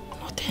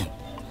 Nothing.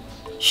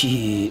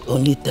 She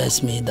only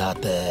tells me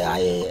that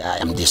I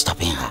am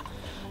disturbing her.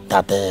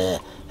 That her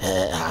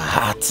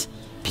heart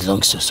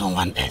belongs to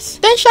someone else.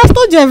 Then she has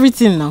told you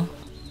everything now.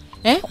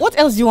 What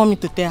else do you want me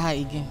to tell her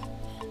again?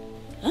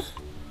 Huh?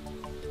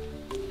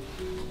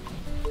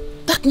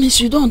 That means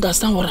you don't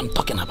understand what I'm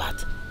talking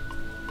about.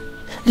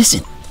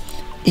 Listen,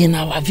 in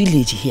our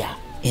village here,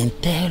 in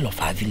tale of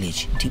our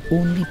village, the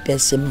only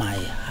person my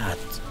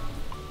heart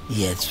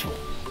yearns for,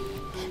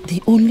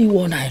 the only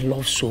one I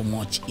love so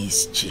much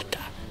is Chika.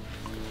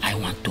 I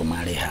want to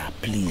marry marry her,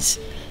 please.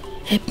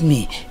 Help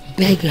me,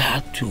 beg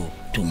her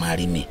to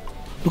marry me.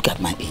 Look at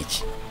my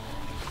age.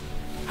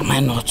 Am I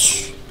not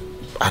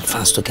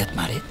advanced to get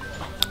married?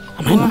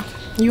 Am I not?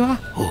 You are.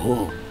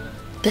 Oh,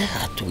 tell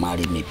her to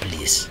marry me,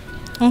 please.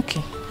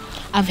 Okay.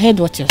 I've heard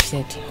what you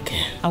said.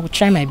 Okay. I will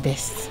try my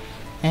best.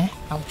 I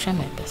will try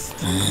my best.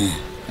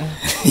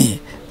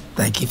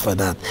 Thank you for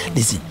that.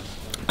 Listen,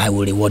 I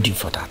will reward you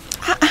for that.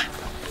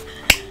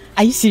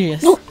 Are you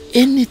serious? No,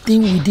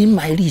 anything within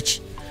my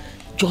reach.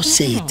 Just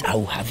say it, I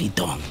will have it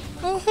done.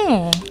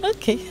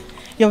 Okay.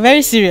 You're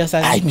very serious.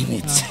 I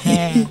mean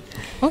it.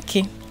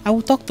 Okay. I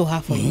will talk to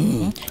her for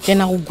you.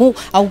 Then I will go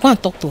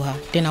and talk to her.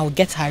 Then I will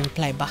get her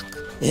reply back.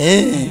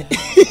 Really?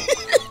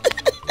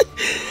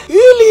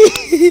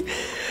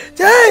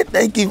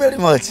 Thank you very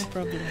much. No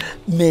problem.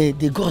 May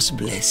the gods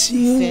bless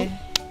you.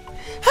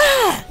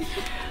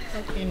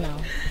 Okay now.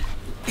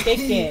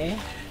 Take care.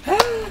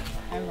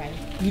 Alright.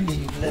 Really,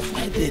 you left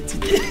my day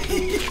today.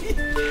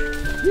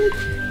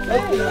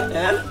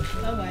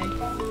 Bye-bye.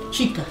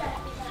 Chika,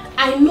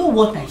 I know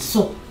what I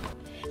saw.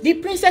 The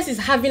princess is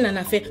having an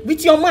affair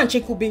with your man,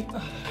 Chekube.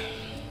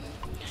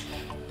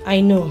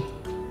 I know.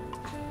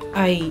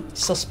 I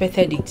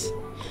suspected it.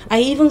 I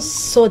even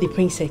saw the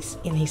princess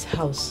in his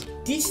house.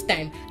 This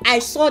time, I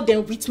saw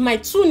them with my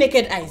 2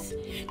 naked eyes.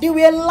 They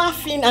were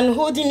laughing and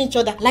holding each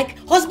other like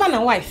husband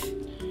and wife.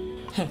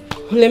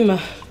 Lema,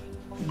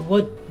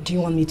 what do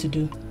you want me to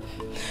do?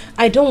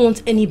 I don't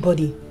want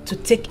anybody to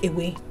take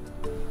away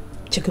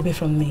Chekube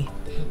from me.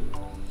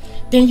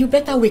 Then you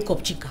better wake up,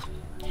 Chika.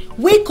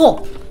 Wake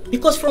up!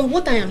 Because from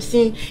what I am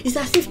seeing, it's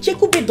as if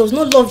Chekube does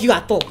not love you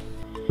at all.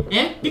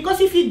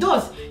 Because if he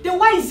does, then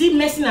why is he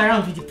messing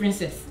around with the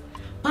princess?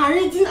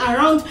 Parading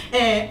around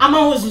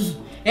Amaozuzu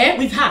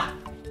with her.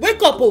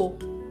 Wake up, oh!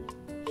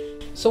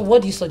 So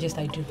what do you suggest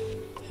I do?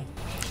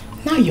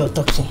 Now you're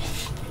talking.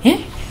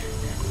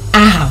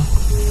 Aham.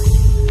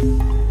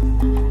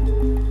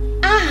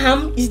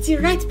 Aham is the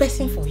right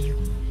person for you.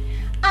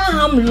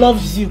 Aham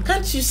loves you,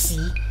 can't you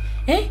see?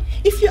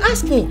 If you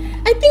ask me,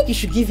 I think you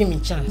should give him a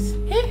chance.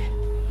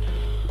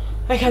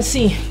 I can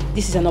see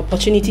this is an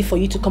opportunity for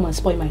you to come and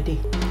spoil my day.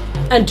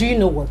 And do you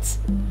know what?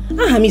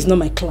 Aham is not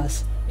my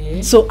class.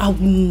 So I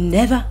will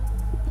never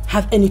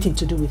have anything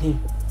to do with him.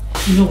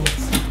 You know what?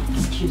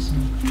 Excuse me.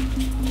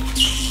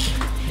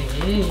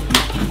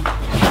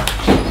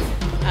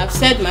 I've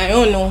said my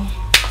own, no.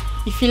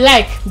 If you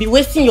like, be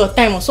wasting your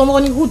time on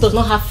somebody who does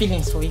not have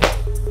feelings for you.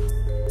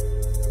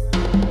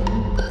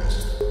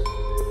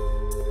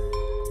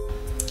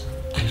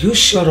 Are you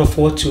sure of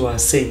what you are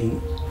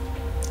saying?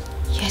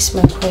 Yes,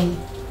 my queen.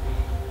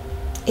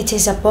 It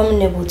is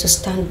abominable to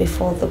stand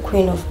before the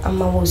queen of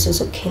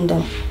Amawozuzu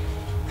kingdom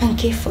and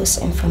give false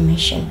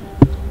information.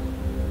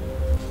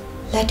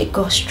 Let the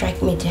God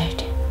strike me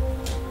dead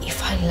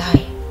if I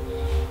lie.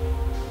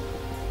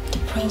 The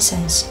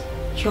princess,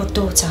 your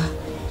daughter,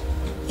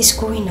 is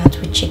going out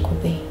with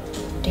Chekube,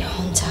 the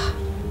hunter.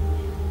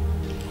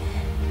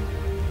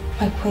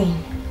 My queen,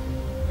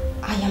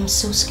 I am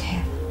so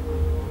scared.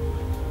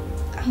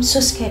 I'm so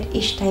scared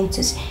each time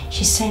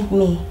she sent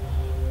me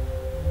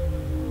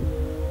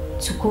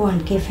to go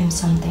and give him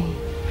something.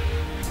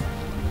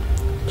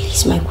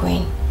 Please, my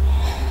queen,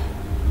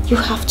 you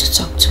have to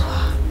talk to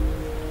her.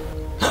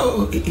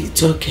 Oh,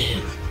 it's okay.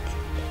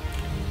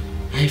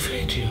 I've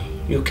heard you.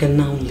 You can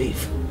now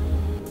leave.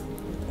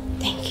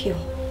 Thank you,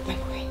 my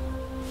queen.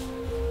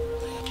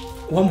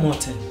 One more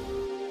thing.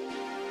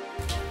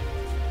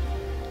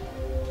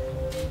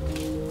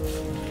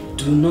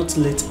 Do not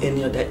let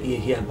any other ear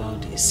hear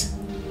about this.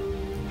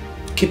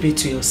 Keep it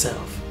to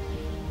yourself.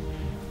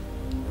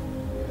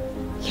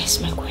 Yes,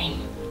 my queen.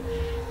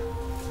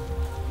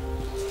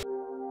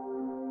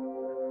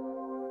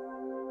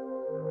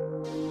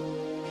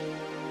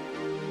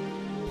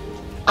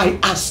 I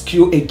ask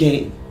you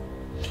again,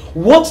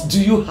 what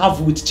do you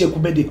have with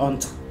Chekube the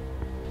hunter?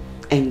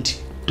 And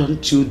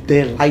don't you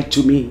dare lie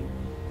to me.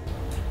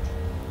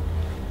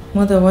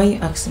 Mother, why are you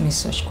asking me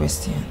such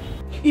question?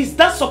 Is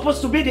that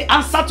supposed to be the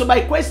answer to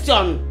my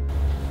question?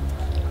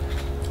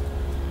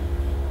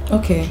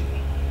 Okay.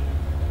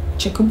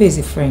 Chekube is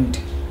a friend.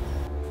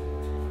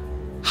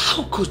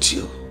 How could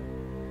you?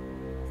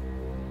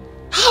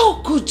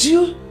 How could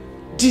you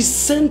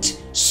descend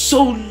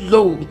so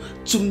low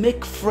to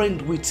make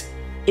friend with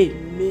a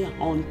mere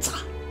hunter?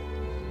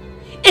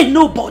 A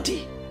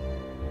nobody?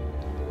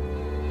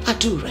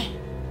 Adure,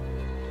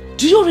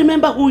 do you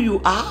remember who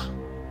you are?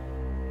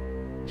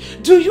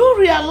 Do you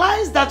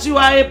realize that you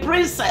are a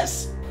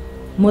princess?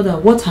 Mother,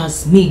 what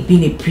has me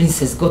being a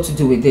princess got to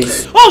do with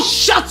this? Oh,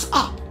 shut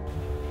up!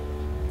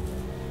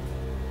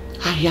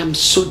 I am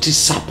so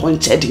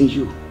disappointed in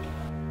you.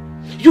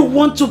 You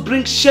want to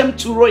bring shame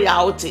to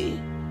royalty.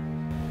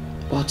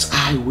 But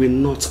I will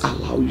not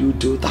allow you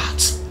do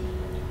that.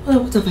 Mother,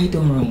 what have I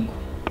done wrong?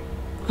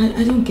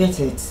 I don't get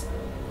it.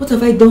 What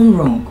have I done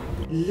wrong?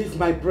 Leave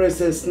my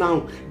presence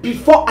now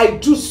before I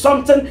do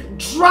something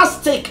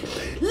drastic.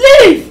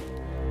 Leave!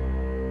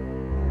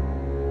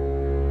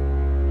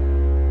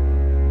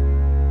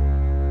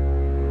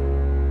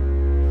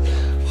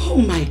 Oh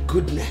my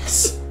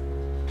goodness.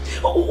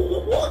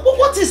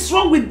 What is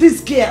wrong with this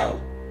girl?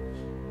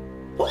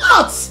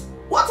 What?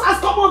 What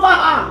has come over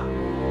her?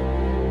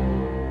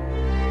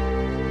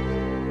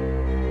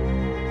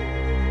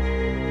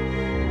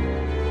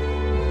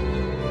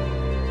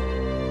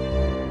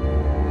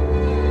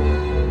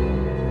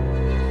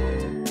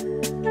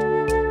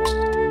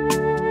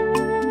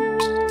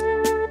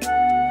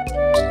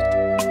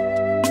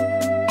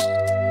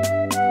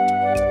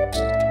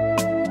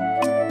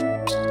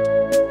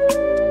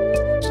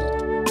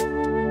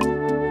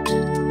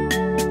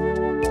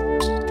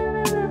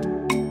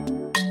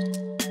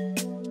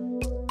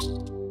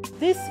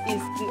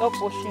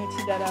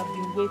 Opportunity that I've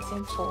been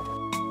waiting for.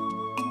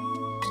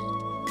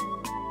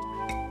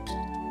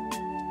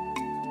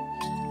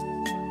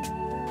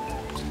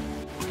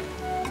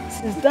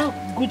 Since that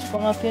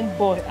good-for-nothing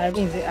boy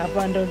Arinze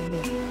abandoned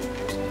me,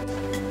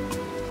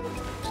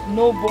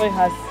 no boy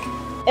has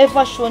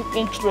ever shown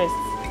interest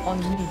on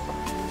me.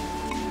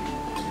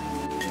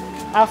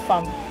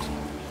 Afam,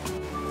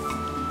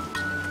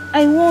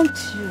 I want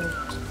you.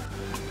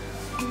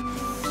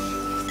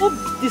 Stop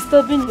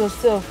disturbing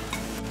yourself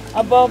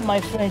about my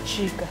friend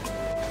Chika.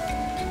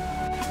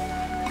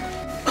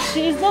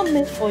 She is not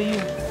meant for you.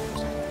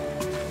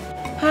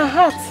 Her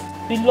heart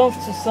belongs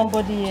to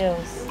somebody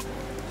else.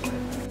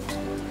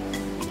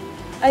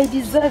 I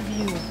deserve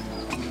you,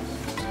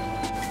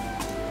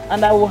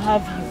 and I will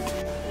have you.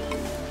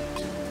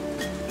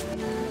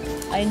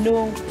 I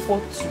know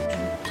what to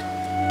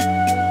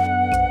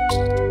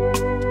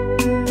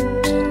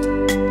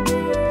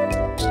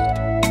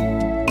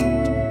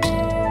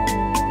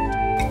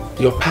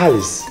do. Your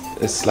palace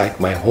is like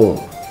my home.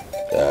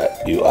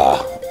 You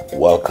are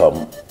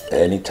welcome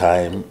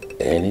anytime,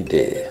 any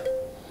day.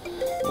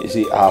 You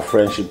see, our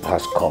friendship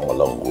has come a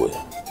long way.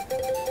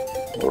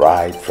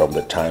 Right from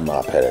the time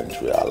our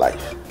parents were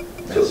alive.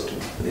 So,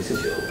 this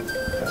is your home.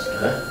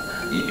 Huh?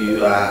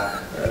 You are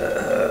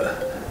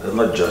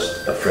not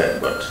just a friend,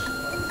 but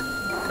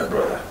a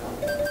brother.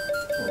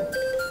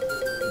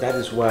 That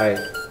is why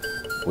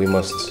we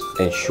must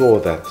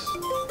ensure that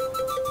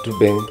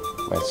Duben,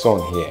 my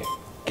son here,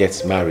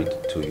 gets married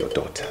to your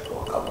daughter.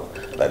 Oh, come on.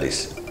 That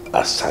is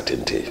a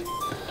certainty.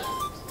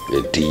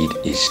 The deed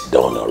is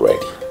done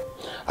already.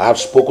 I have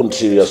spoken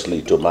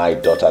seriously to my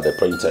daughter, the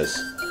princess,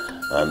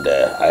 and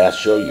I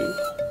assure you,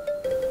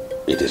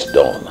 it is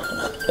done.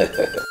 The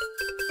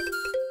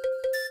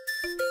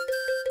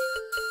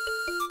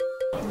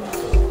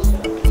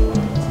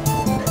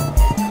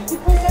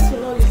princess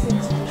will not listen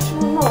to you. She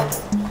will not.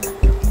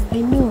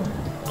 I know.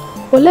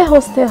 But let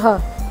us tell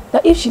her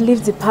that if she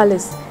leaves the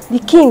palace, the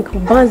king will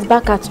bounce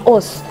back at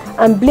us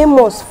and blame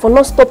us for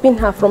not stopping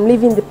her from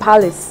leaving the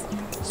palace.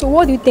 So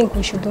what do you think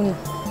we should do now?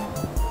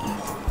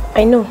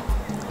 I know.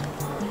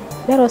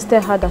 Let us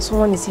tell her that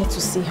someone is here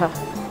to see her.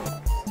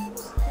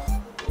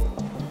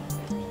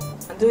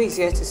 And who is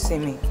here to see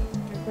me?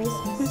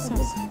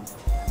 Princess.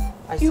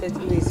 I said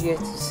who is here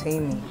to see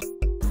me?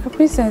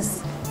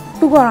 Princess,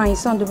 Ugo and his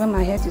son Dubem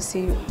are here to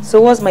see you.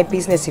 So what's my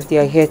business if they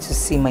are here to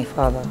see my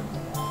father?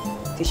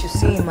 They should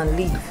see him and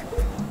leave.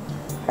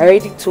 I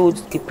already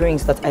told the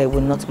prince that I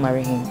will not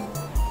marry him.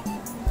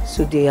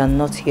 So they are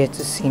not here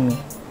to see me.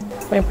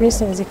 My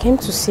princess, they came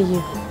to see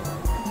you.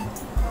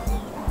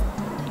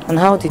 And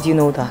how did you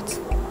know that?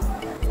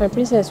 My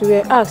princess, we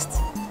were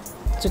asked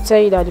to tell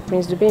you that the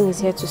Prince Dubem is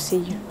here to see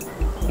you.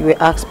 You were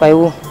asked by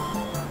who?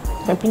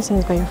 My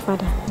princess, by your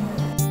father.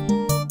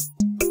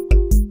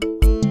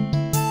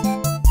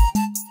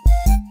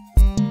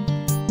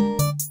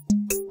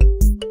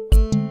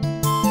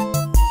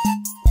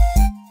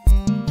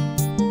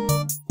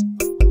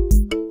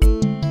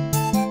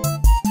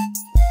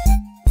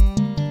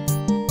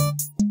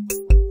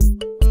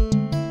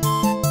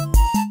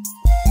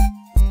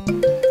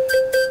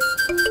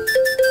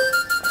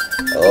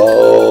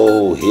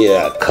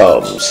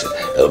 Comes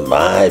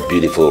my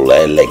beautiful,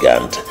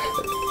 elegant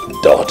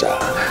daughter,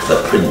 the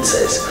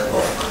princess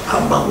of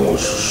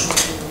Amamosusu.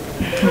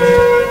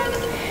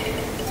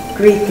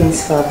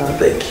 Greetings, father.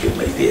 Thank you,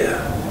 my dear.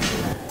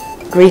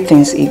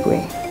 Greetings,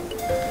 Igwe.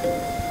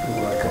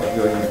 You're welcome.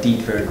 You're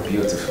indeed very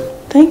beautiful.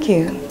 Thank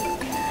you.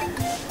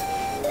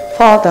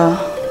 Father,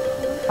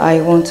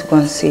 I want to go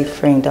and see a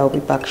friend. I'll be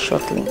back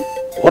shortly.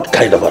 What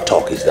kind of a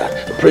talk is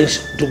that? Prince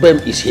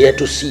Dubem is here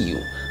to see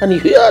you. And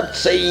you are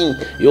saying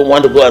you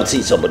want to go and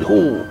see somebody.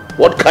 Who?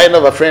 What kind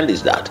of a friend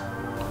is that?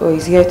 Oh,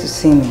 he's here to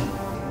see me.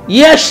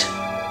 Yes.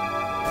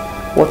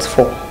 What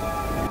for?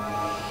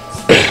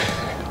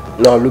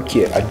 Now look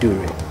here,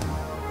 Adure.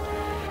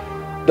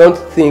 Don't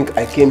think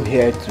I came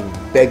here to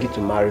beg you to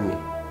marry me.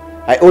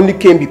 I only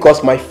came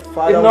because my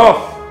father...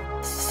 Enough!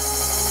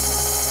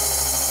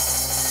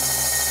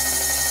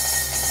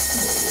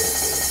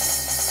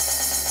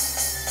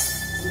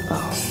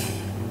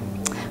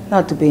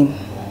 Now, Dubin,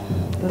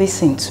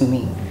 listen to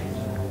me.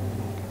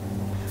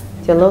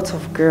 There are a lot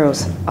of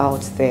girls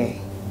out there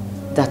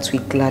that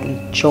will gladly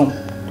jump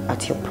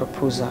at your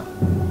proposal,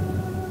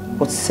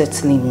 but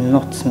certainly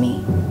not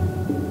me.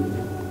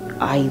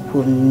 I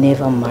will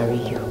never marry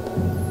you.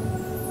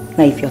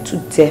 Now, if you're too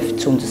deaf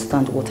to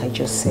understand what I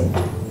just said,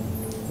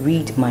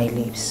 read my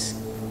lips.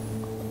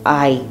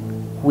 I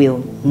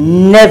will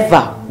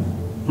never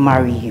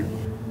marry you.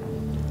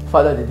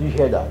 Father, did you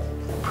hear that?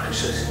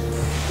 Princess.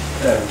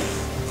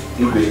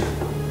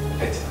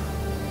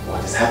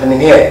 What is happening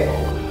here?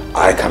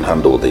 I can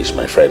handle this,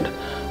 my friend.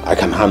 I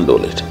can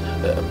handle it.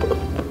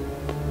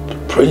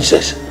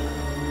 Princess.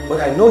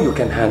 But I know you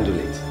can handle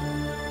it.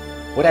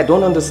 What I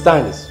don't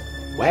understand is,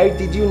 why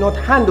did you not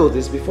handle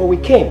this before we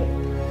came?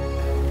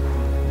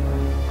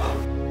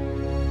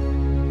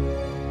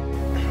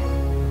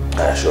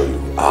 I assure you,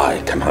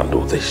 I can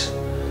handle this.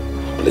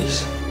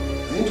 Please.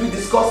 Didn't we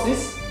discuss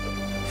this?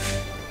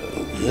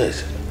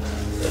 Yes.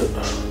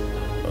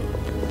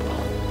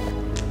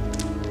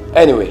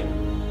 Anyway,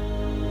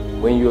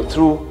 when you're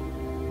through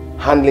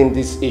handling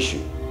this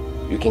issue,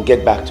 you can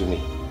get back to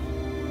me.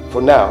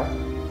 For now,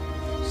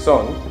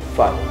 son,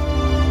 father,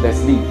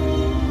 let's leave.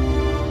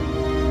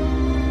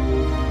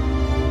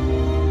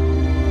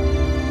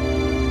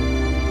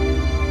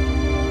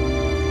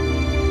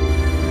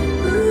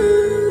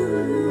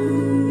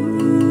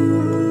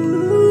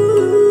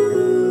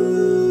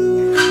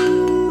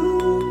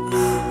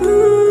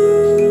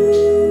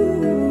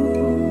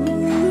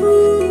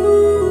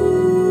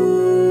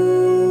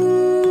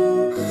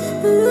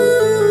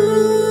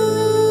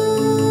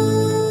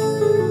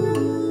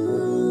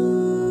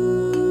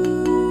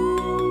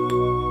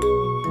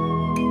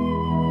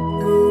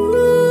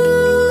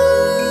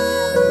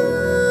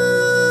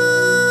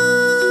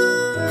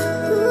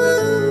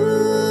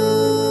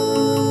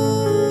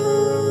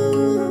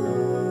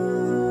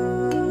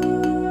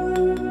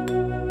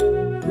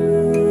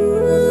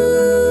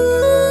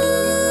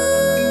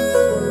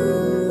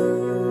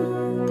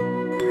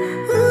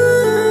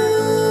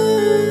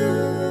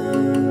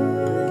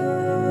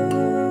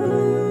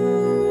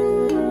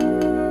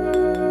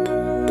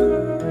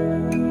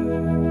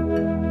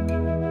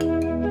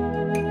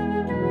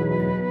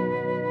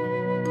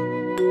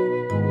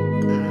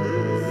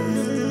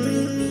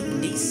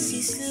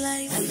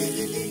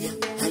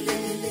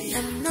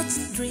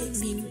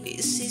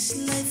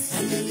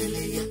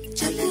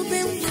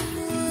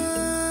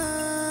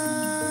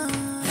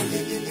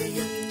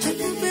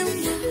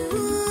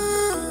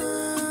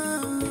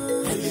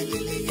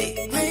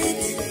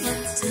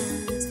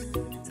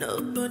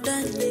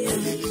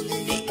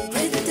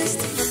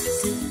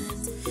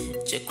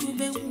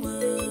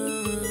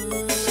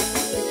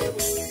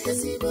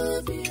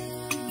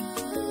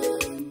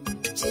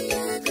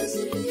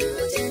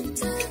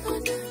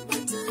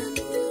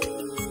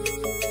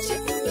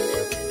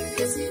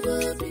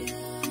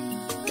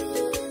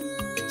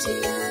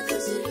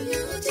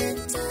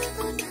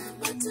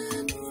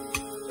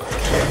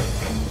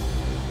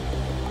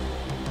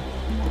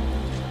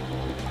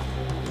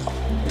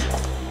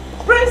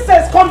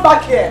 Princess, come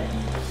back here.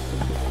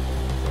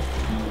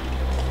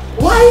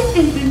 Why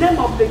in the name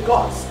of the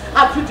gods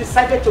have you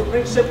decided to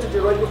bring shame to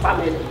the royal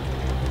family?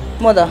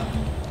 Mother,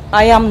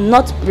 I am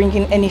not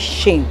bringing any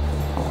shame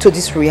to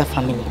this royal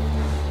family.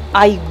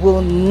 I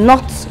will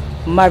not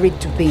marry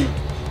Dubin.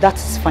 That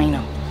is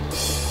final.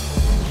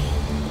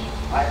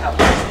 I have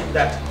seen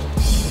that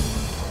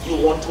you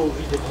want to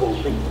ridicule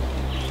me.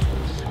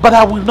 But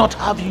I will not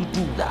have you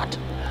do that.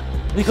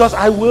 Because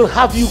I will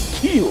have you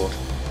killed.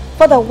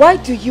 Father, why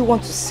do you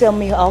want to sell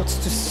me out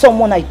to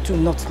someone I do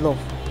not love?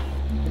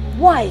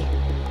 Why?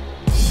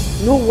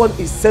 No one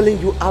is selling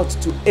you out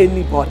to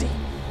anybody.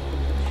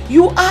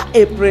 You are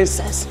a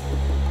princess.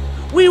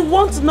 We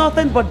want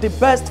nothing but the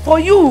best for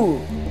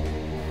you.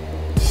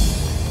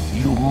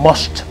 You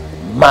must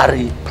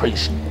marry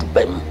Prince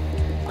Dubem.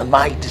 And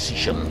my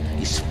decision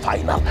is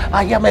final.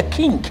 I am a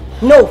king.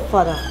 No,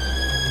 Father.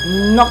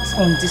 Not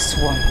on this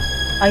one.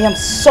 I am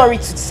sorry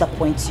to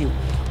disappoint you.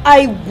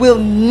 I will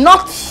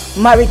not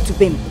marry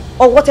Dubem,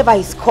 or whatever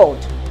he's called.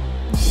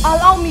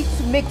 Allow me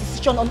to make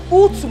decision on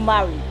who to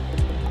marry.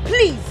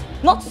 Please,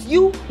 not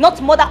you,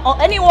 not mother,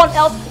 or anyone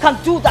else can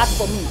do that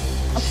for me.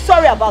 I'm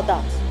sorry about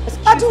that.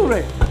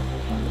 Adure!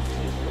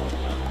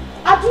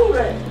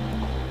 Adure!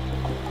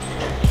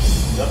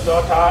 Your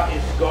daughter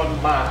is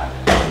gone mad.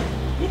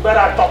 You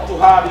better talk to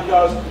her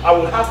because I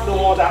will have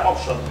no other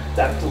option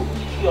than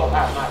to cure her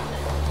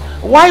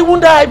madness. Why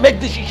wouldn't I make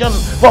decision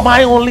for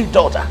my only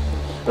daughter?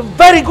 A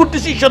very good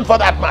decision for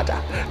that matter.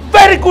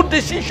 Very good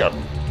decision.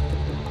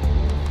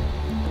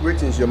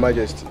 Greetings, Your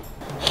Majesty.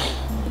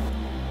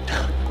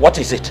 What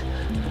is it?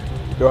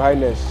 Your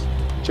Highness,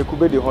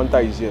 Chekube the hunter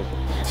is here.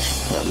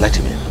 Let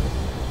him in.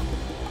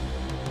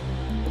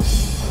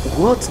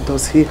 What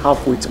does he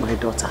have with my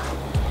daughter?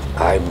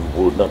 I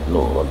will not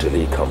know until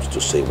he comes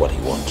to say what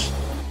he wants.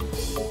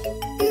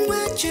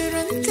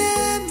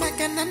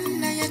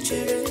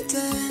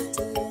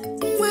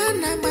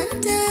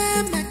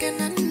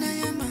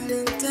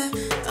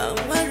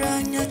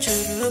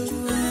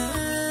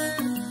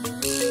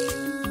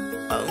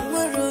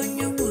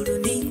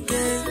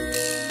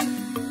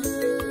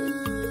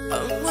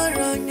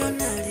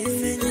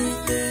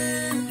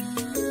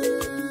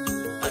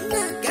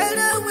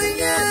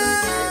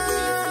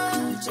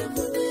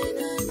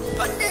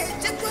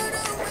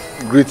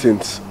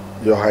 Greetings,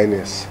 Your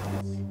Highness.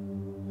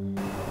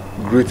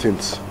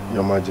 Greetings,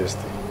 Your Majesty.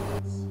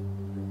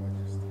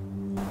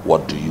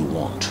 What do you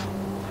want?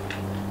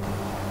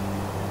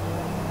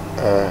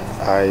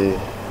 I...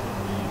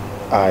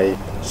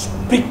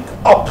 Speak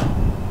up!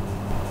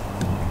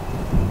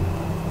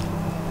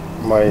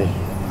 My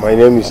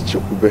name is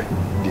Chikube,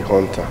 the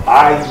hunter.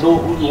 I know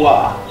who you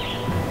are.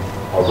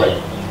 Alright.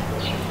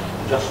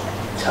 Just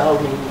tell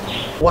me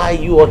why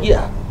you are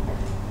here.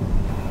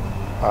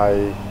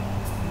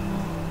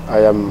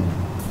 I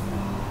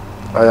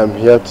am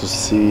here to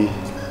see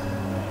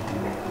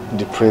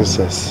the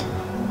princess.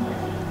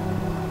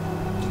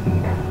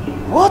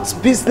 What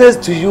business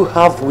do you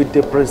have with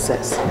the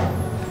princess?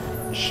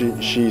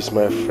 She is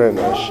my friend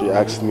and she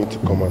asked me to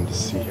come and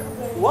see her.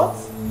 What?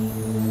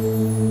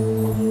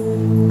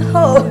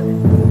 Oh.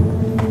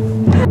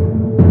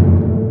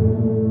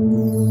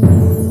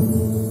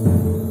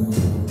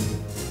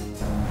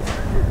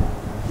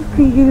 Look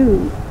at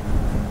you.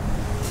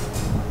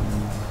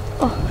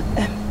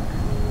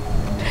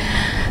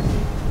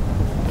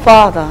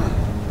 Father,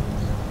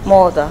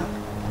 mother,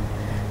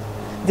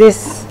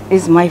 this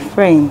is my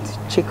friend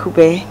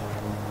Chikube.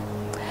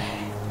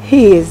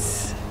 He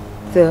is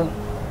the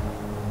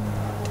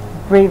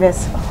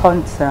bravest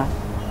hunter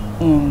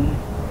in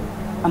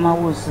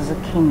Amawuzu's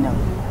kingdom.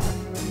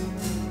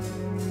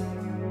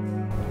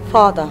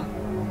 Father,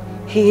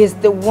 he is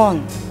the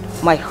one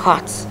my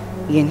heart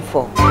yearns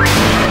for.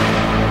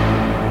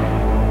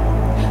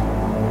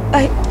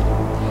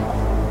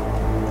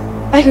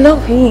 I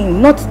love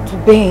him, not to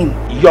obey him.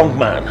 Young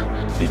man,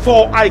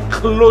 before I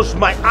close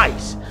my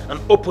eyes and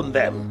open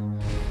them,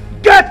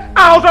 get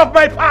out of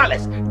my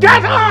palace!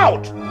 Get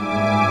out!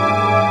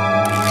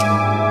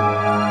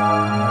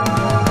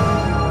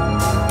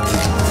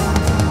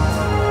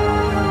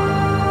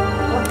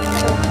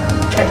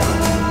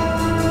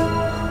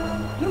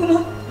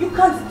 You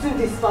can't do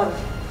this, Father.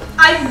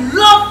 I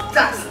love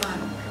that man.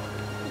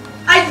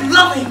 I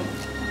love him.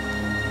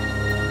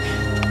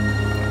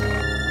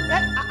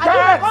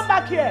 Guards! Come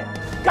back here!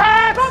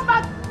 Guards! Come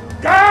back!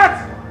 Guards!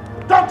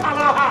 Don't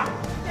allow her!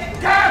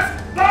 Guards!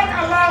 Don't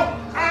allow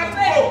her to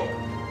go!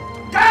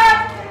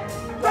 Guards!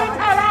 Don't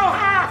allow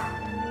her!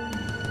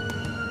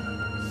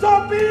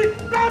 Zombie!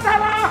 Don't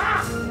allow her!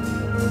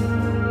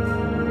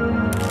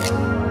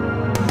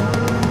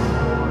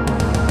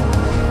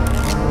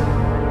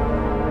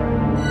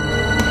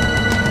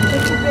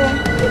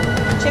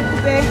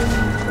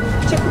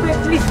 Chikube,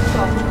 please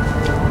stop.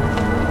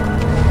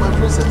 My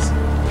princess.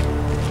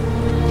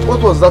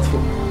 What was that for?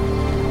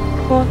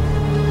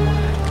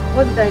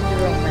 What did I do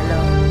wrong, my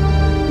love?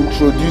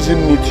 Introducing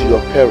me to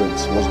your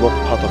parents was not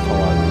part of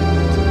our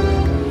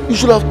agreement. You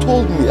should have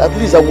told me. At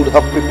least I would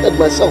have prepared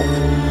myself.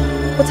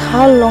 But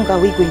how long are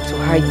we going to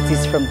hide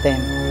this from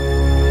them?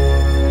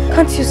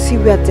 Can't you see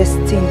we are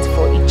destined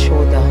for each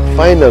other?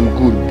 Fine and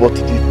good, but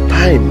the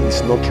time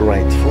is not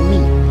right for me.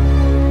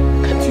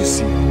 Can't you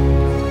see?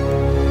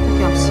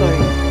 Okay, I'm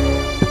sorry.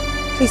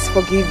 Please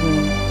forgive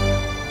me.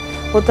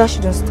 But that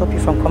shouldn't stop you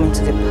from coming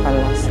to the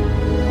palace.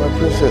 My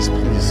princess,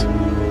 please.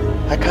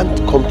 I can't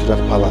come to that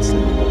palace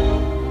anymore.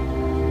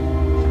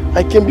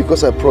 I came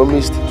because I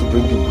promised to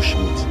bring the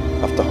bushmeat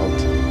after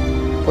hunt.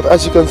 But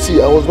as you can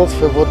see, I was not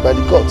favored by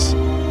the gods.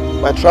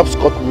 My traps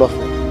caught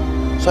nothing.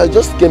 So I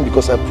just came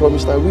because I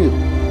promised I will.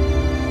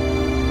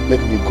 Let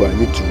me go. I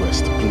need to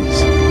rest,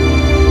 please.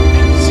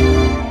 Please.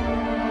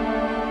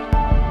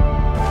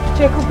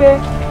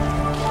 Chikube.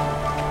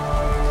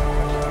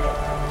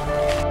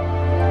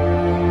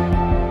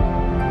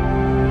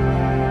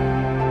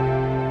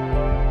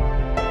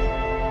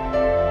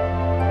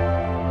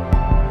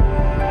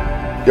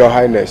 Your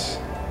Highness,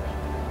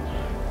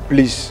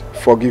 please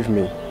forgive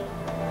me.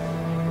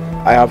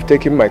 I have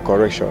taken my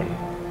correction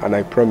and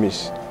I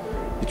promise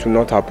it will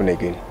not happen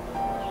again.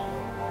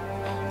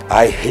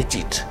 I hate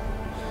it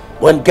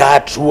when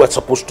guards who are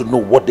supposed to know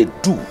what they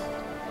do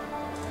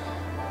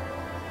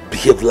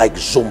behave like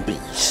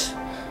zombies.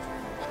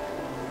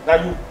 Now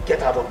you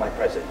get out of my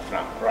presence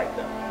now, right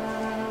now.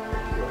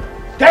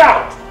 Get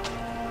out!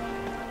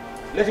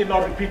 Let it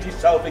not repeat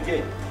itself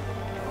again.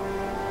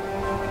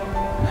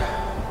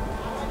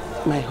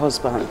 My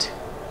husband,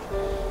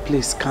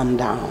 please calm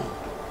down.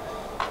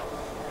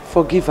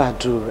 Forgive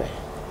Adure.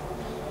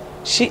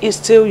 She is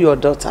still your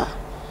daughter.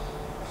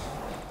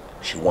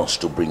 She wants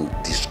to bring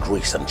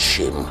disgrace and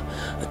shame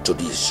to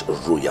this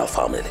royal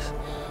family.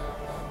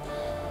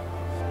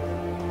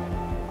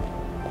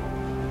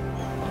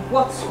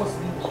 What was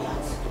the meaning of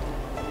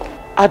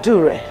that?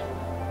 Adure,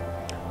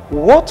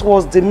 what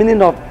was the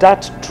meaning of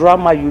that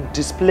drama you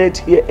displayed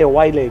here a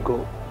while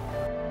ago?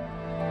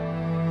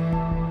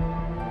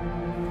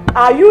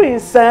 Are you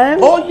insane?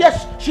 Oh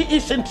yes, she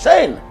is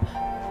insane.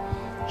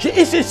 She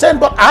is insane,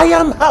 but I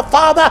am her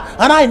father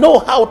and I know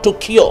how to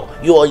cure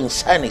your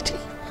insanity.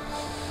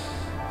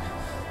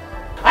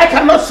 I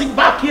cannot sit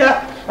back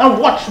here and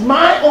watch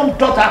my own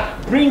daughter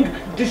bring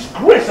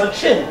disgrace and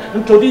shame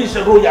into this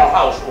royal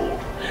household.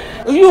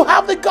 You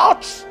have the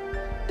guts,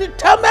 the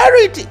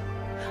temerity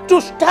to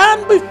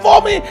stand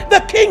before me,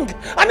 the king,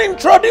 and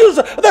introduce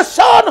the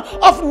son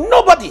of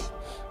nobody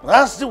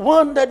as the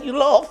one that you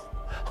love?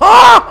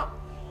 Huh?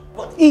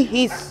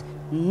 He is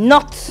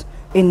not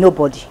a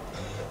nobody.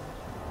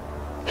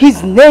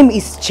 His name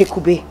is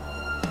Chekube.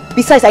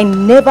 Besides, I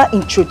never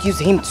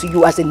introduced him to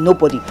you as a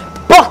nobody,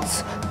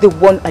 but the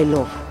one I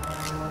love.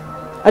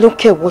 I don't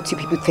care what you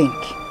people think.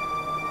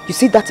 You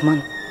see that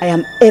man? I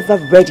am ever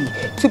ready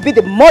to be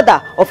the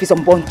mother of his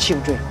unborn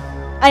children.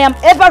 I am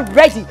ever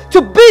ready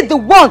to be the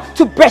one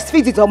to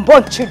breastfeed his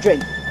unborn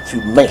children. If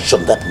you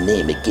mention that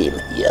name again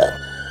here,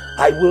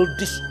 I will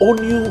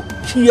disown you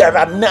here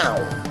and now.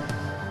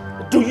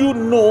 Do you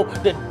know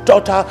the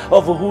daughter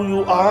of who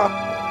you are?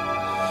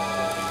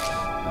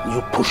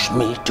 You push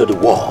me to the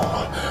wall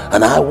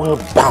and I will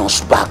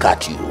bounce back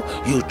at you.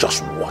 You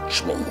just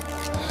watch me.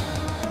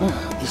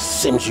 It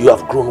seems you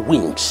have grown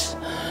wings.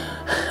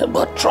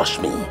 But trust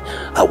me,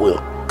 I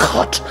will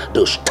cut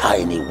those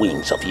tiny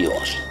wings of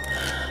yours.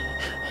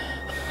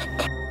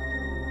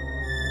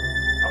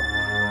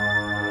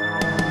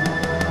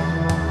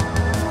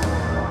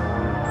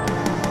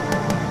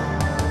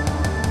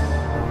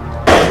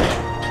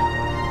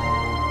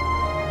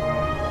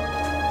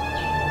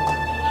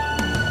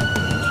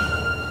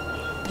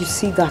 You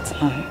see that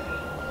man?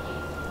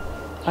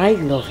 I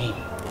love him.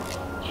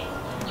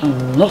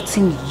 And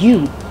nothing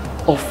you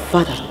or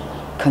father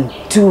can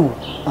do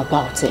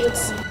about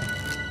it.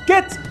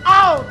 Get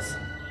out!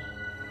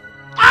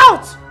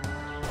 Out!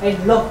 I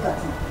love that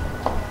man.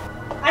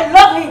 I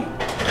love him!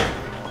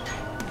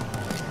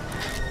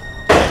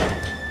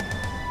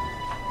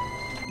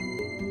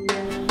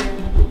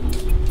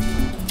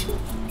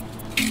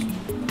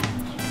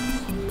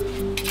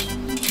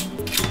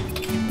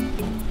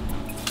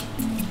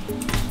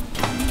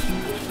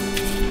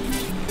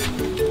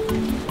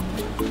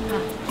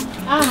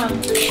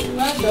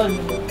 Well done.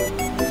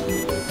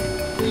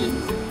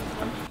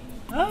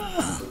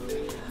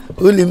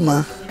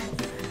 Ulima,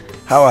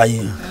 how are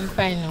you? I'm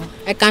fine now.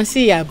 I can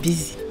see you are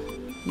busy.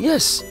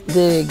 Yes,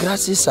 the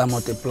grasses are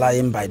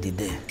multiplying by the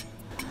day.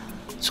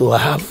 So I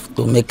have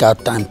to make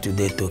out time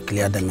today to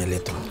clear them a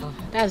little. Oh,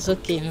 that's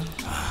okay now.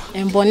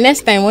 But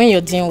next time when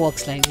you're doing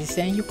works like this,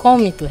 you call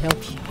me to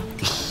help you.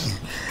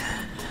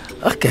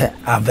 Okay,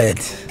 I bet.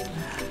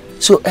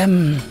 So,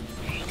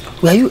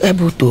 were you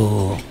able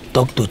to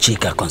talk to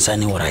Chika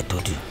concerning what I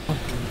told you?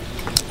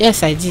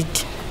 Yes, I did.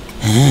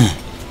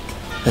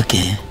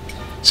 Okay.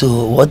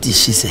 So, what did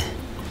she say?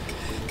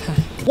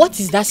 What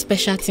is that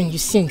special thing you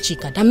see in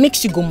Chika that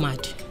makes you go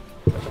mad?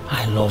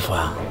 I love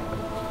her.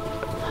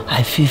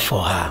 I feel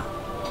for her.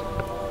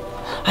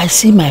 I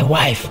see my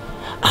wife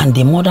and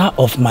the mother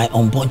of my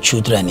unborn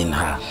children in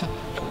her.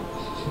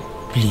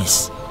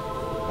 Please,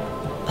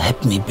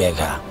 help me beg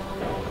her.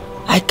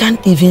 I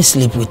can't even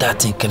sleep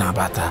without thinking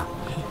about her.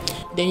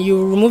 Then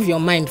you remove your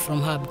mind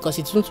from her because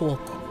it won't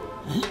work.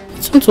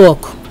 It won't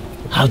work.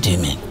 How do you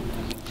mean?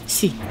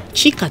 See,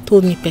 Chika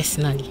told me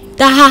personally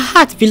that her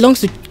heart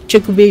belongs to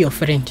Chekube, your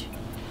friend.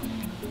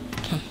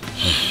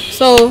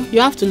 So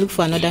you have to look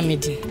for another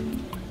maiden.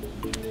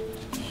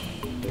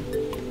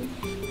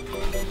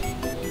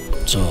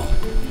 So,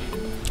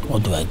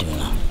 what do I do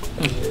now?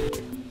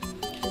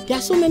 There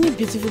are so many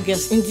beautiful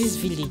girls in this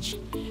village.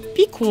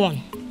 Pick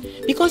one.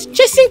 Because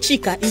chasing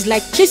Chika is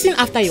like chasing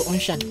after your own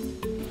shadow.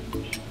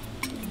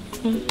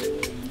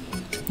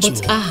 But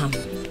so, Aham,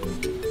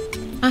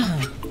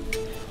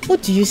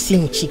 what do you see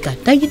in Chika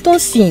that you don't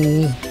see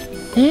in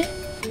me?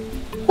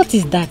 What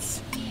is that?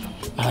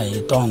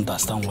 I don't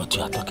understand what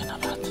you are talking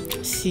about.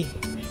 See,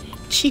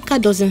 Chika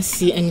doesn't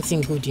see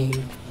anything good in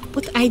you,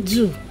 but I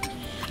do.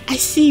 I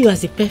see you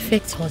as a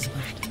perfect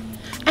husband.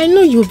 I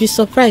know you'll be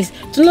surprised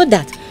to know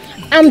that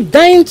I'm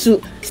dying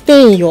to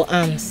stay in your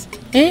arms.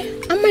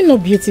 Am I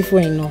not beautiful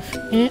enough?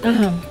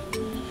 Am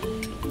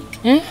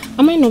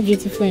I not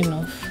beautiful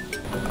enough?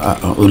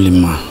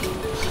 Ulima,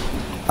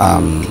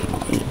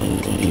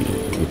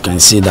 you can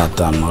see that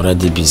I'm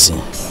already busy.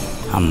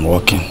 I'm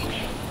working.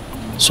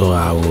 So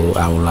I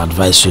will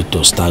advise you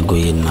to start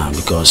going now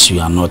because you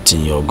are not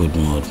in your good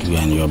mood. You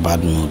are in your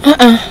bad mood.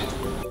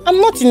 I'm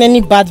not in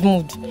any bad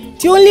mood.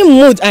 The only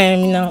mood I am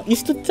in now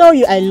is to tell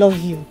you I love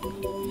you.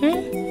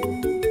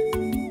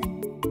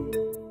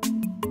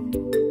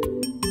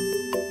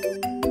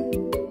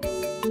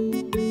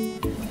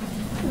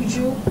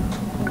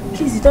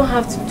 Please, you don't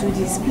have to do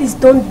this. Please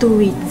don't do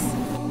it.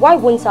 Why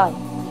won't I?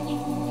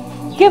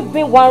 Give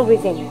me one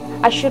reason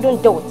I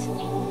shouldn't do it.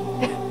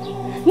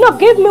 No,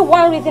 give me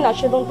one reason I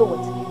shouldn't do it.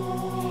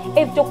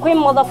 If the Queen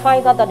Mother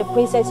finds out that the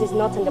princess is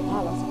not in the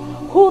palace,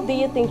 who do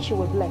you think she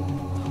will blame?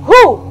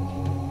 Who?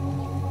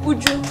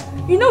 Uju,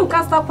 you know we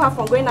can't stop her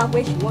from going out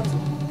when she wants to.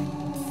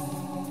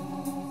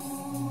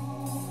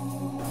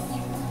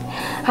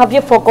 Have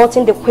you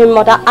forgotten the Queen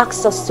Mother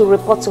asked us to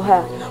report to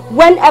her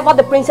whenever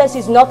the princess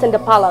is not in the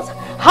palace?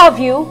 Have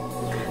you?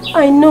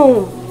 I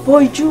know,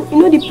 but you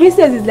know the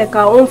princess is like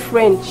our own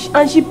friend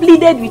and she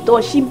pleaded with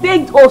us. She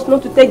begged us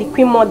not to tell the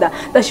Queen Mother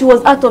that she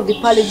was out of the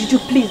palace. Did you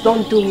please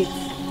don't do it?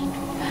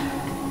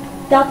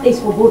 That is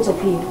for both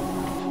of you.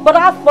 But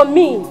as for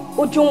me,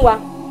 Ujungwa,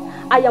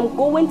 I am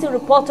going to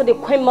report to the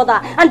Queen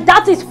Mother, and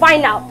that is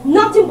final.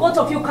 Nothing both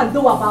of you can do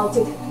about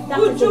it.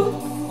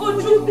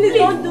 Uju, please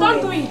don't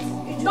do it.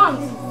 Don't.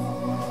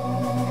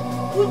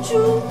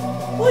 Uju.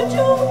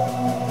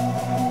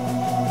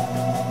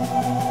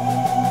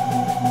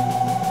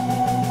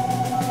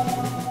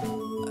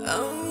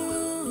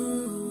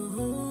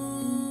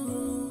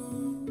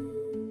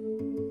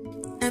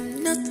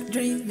 I'm not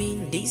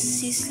dreaming,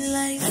 this is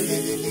life. I'm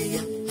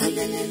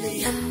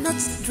not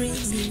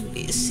dreaming,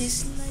 this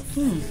is life.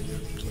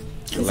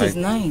 This is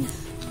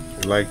nice.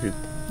 You like it?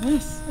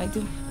 Yes, I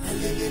do.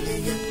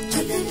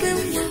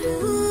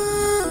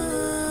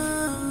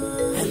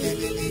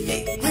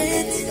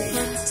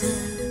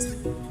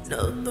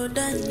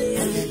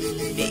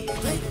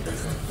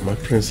 My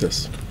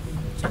princess.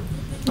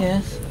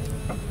 Yes.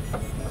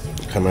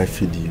 Can I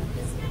feed you?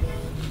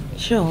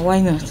 Sure,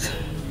 why not?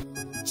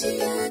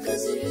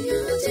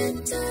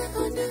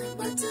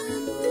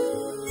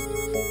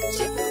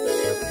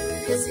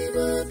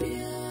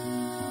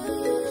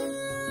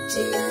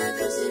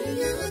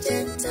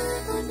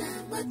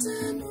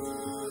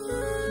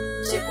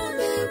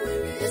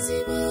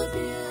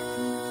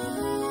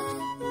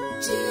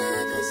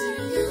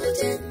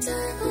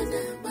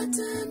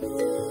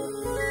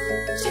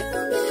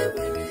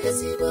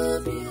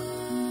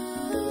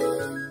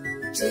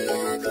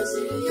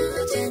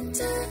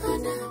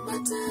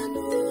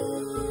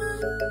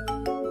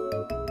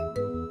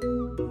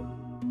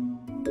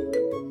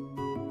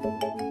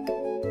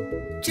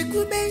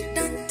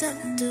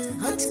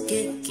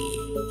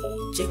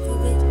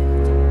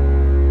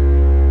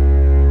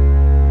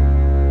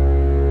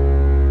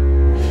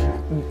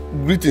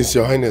 Greetings,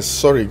 Your Highness.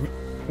 Sorry.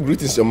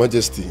 Greetings, Your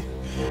Majesty.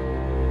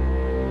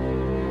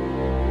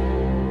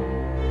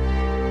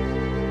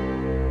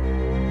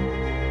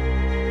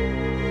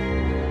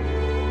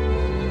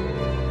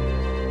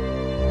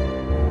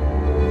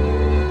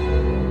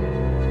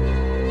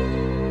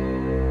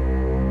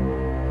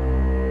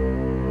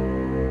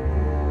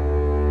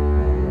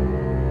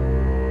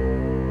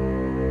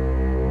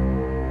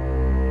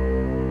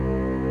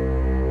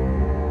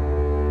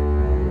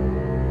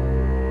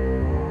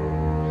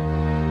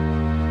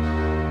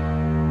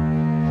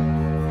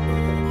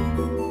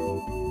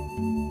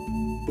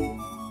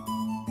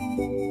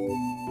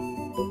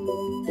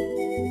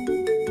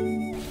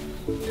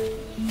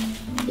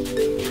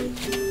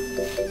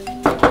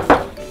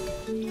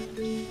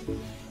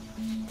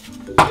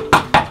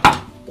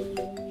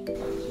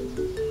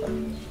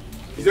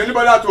 Is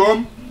anybody at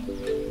home?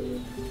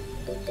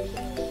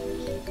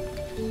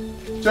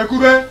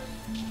 Chekube?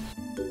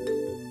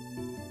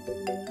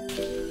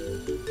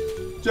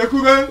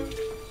 Chekube?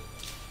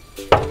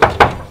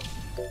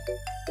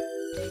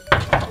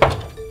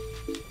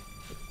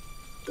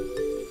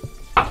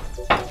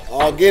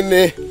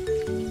 Ogene.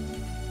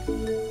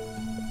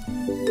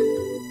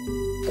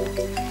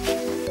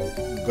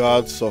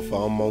 Gods of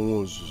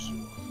Amamuzu.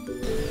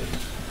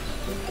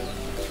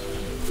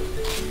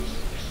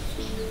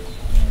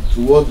 To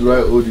what do I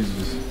owe this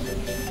visit?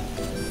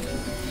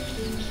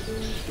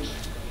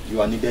 You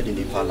are needed in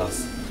the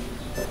palace.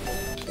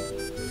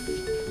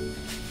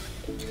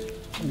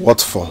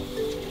 What for?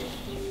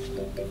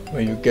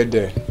 When you get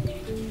there,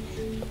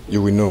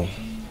 you will know.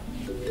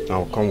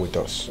 Now come with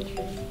us.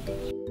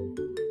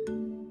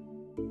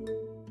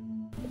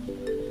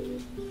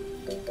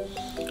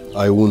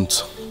 I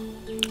won't.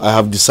 I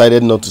have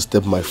decided not to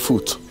step my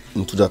foot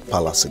into that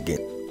palace again.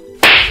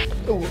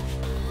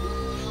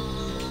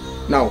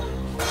 Now,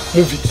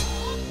 move it.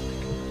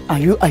 Are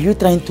you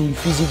trying to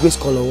infuse Igwe's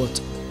call or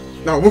what?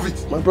 Now move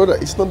it. My brother,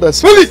 it's not that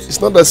serious. It's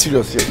not that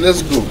serious yet.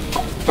 Let's go.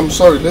 I'm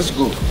sorry, let's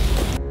go.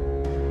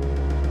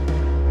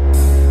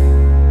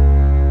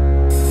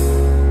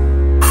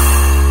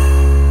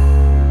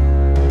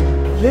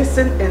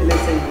 Listen and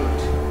listen good.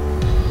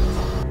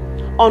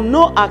 On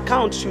no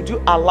account should you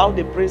allow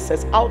the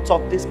princess out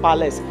of this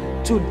palace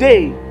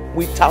today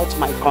without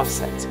my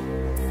consent.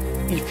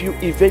 If you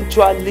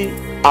eventually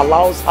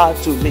allows her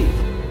to leave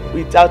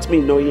without me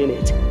knowing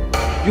it,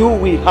 you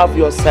will have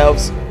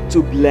yourselves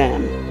to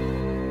blame.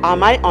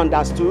 Am I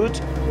understood?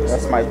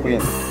 That's my queen.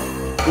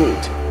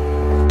 Good.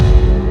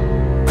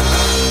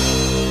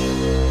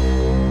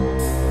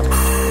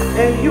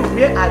 And you,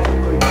 where are you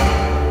going?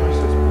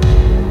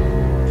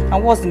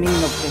 And what's the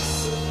meaning of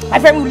this? My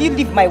friend, will you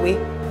leave my way?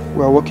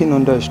 We are working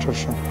under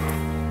instruction.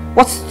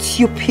 What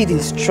stupid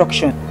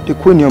instruction? The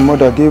queen, your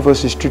mother, gave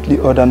us a strictly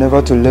order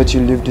never to let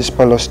you leave this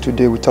palace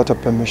today without her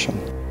permission.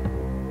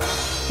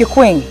 Your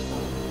queen?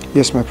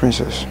 Yes, my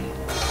princess.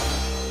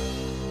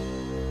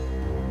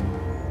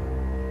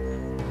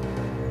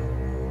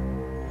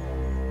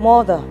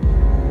 Mother.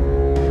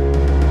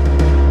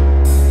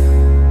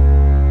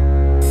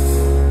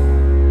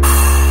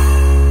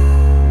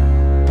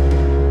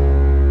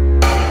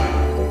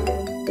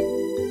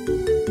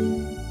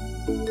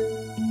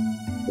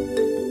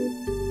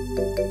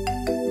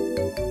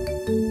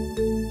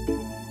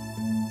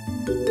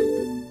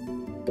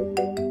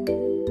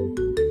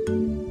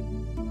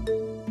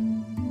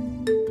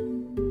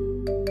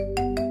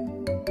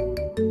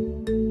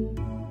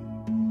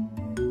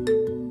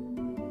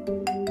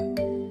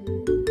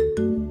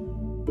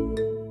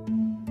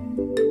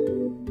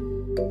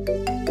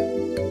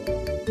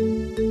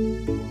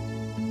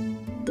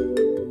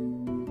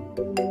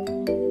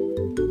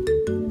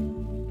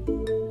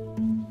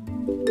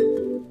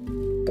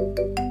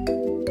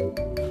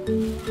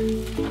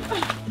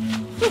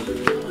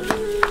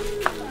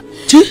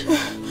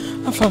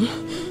 Afam.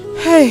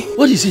 Hey.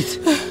 What is it?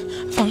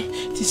 Afam,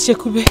 it is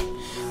Chekube.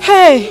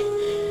 Hey.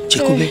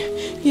 Chekube?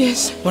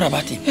 Yes. What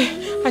about him?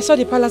 I saw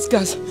the palace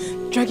guards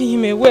dragging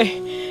him away.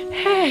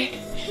 Hey.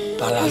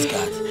 Palace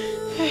guard?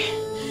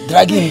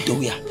 Dragging him to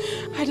where?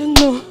 I don't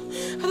know.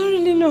 I don't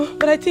really know.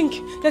 But I think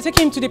they're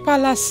taking him to the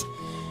palace.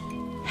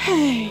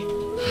 Hey.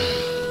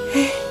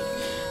 Hey.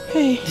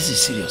 Hey. This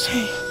is serious.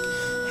 Hey.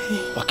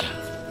 Okay.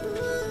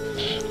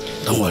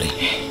 Don't worry.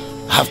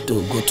 I have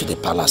to go to the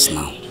palace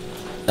now.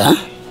 Huh?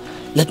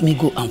 Let me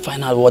go and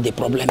find out what the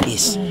problem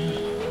is.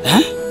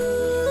 Huh?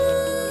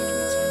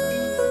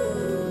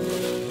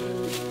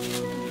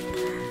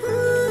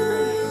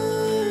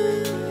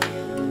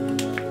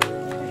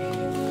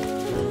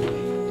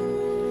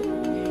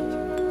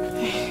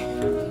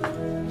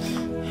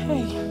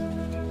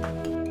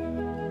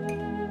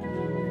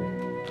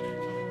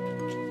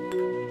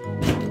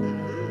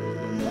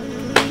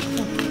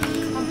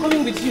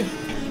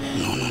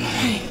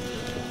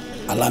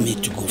 Allow me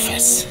to go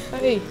first.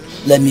 Hey.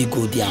 Let me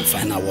go there and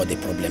find out what the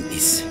problem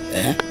is.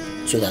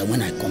 So that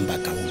when I come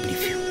back, I will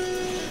brief you.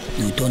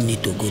 You don't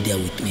need to go there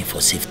with me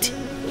for safety.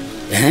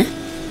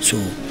 So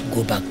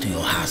go back to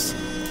your house.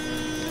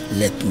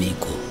 Let me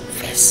go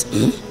first.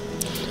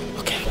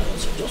 Okay.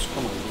 Just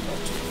come and go back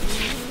to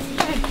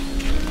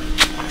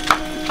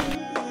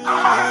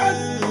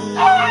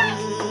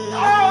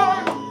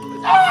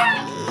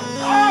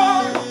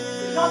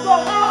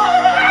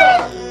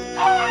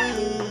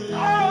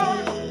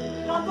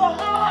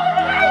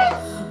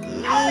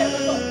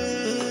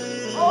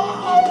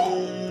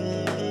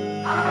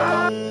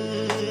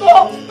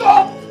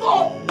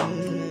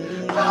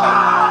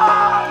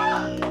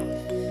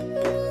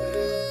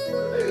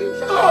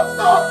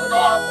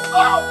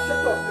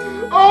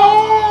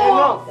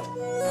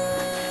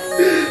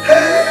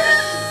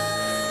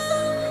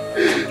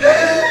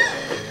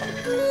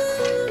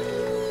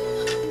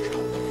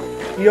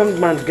Young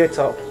man, get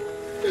up.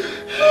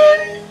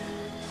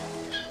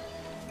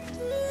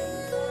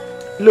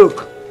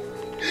 Look,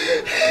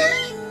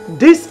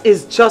 this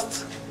is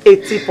just a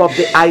tip of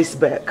the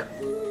iceberg.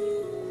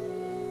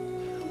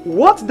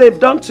 What they've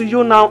done to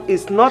you now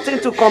is nothing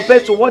to compare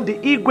to what the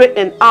Igwe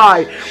and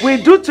I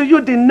will do to you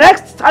the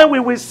next time we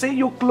will see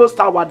you close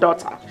to our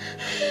daughter.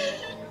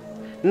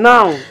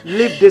 Now,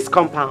 leave this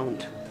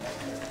compound.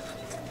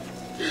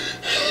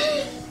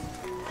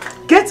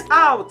 Get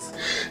out!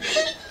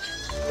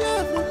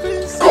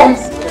 Come!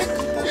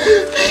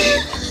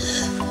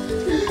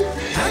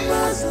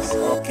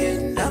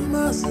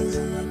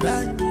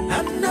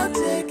 I'm not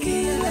a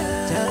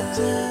killer,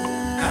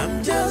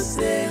 I'm just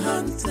a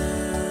hunter.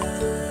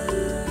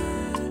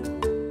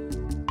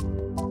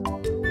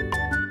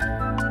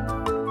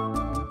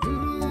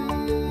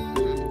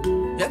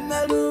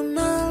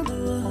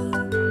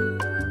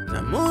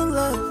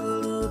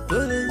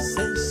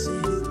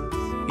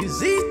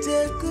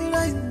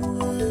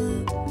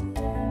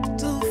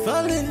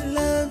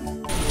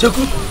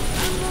 Cheku!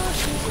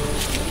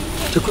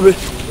 Chekube!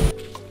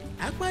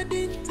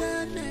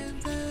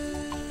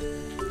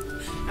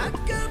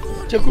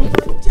 Cheku!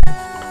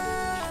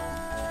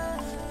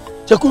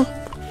 Cheku!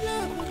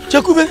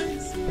 Chekube!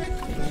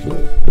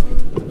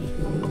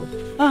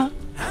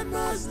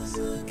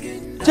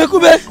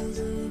 Chekube!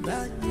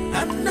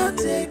 I'm not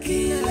a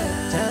killer,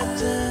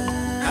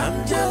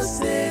 I'm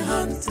just a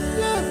hunter.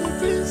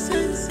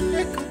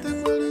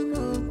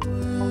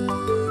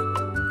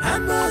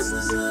 I'm a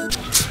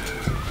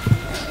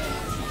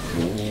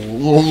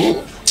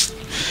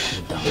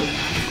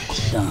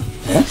Down.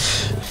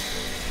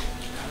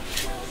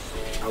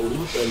 I will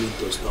not tell you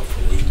to stop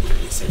following the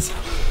princess.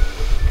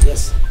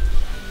 Yes,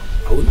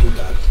 I will do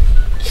that.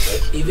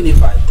 But even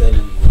if I tell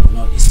you, you will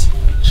not listen.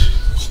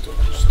 Stop.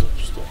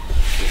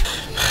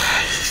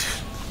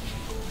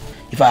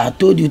 If I had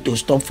told you to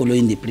stop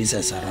following the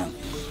princess around,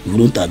 you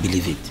wouldn't have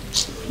believed it.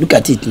 Look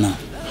at it now.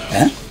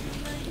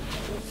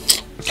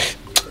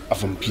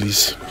 Avon,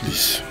 please.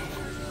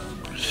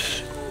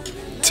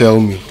 Tell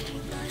me,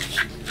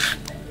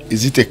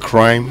 is it a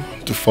crime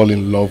to fall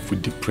in love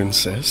with the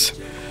princess?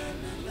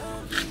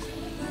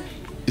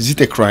 Is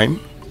it a crime?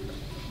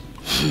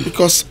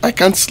 Because I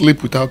can't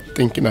sleep without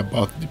thinking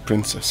about the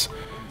princess.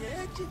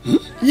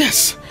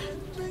 Yes.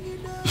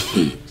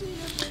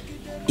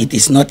 It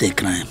is not a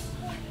crime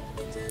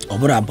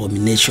or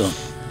abomination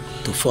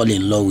to fall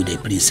in love with a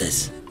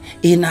princess.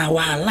 In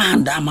our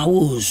land,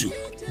 Amawozu,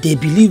 they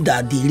believe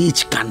that the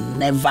rich can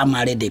never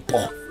marry the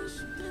poor.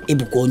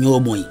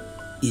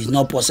 It's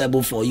not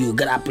possible for you,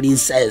 get a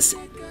princess.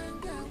 Oh,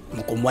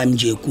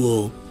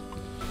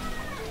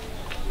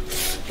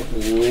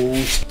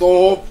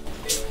 stop.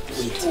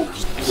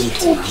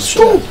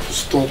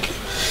 Stop.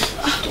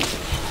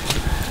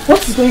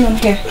 What is going on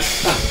here?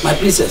 My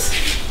princess,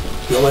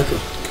 you're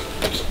welcome.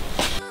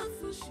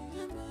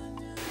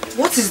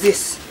 What is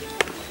this?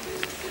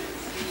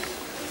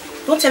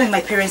 Don't tell me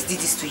my parents did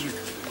this to you.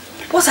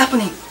 What's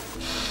happening?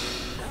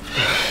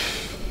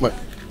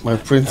 My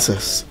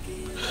princess.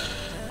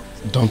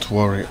 Don't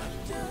worry.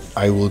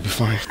 I will be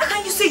fine. How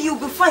can you say you'll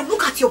be fine?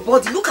 Look at your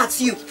body. Look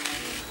at you.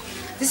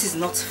 This is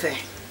not fair.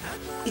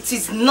 It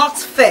is not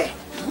fair.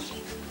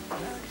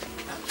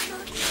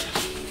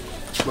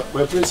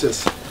 My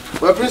princess.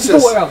 My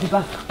princess. Don't worry, I'll be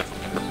back.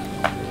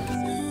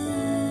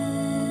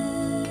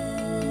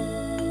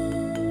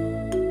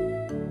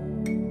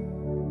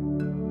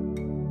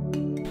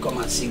 Come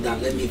and sit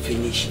down. Let me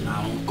finish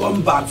now.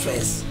 Come back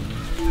first.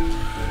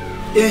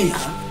 Hey,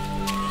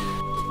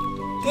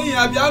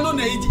 Abiano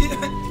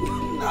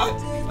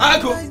I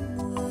go.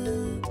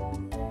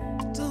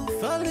 To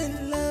fall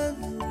in love,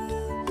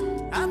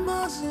 I'm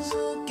also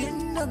so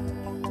kingdom.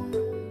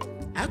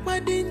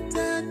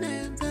 Aquadinta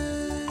never.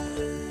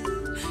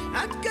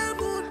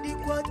 Akamudi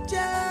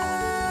kwacha.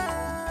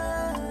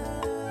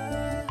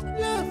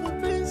 Love a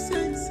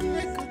princess,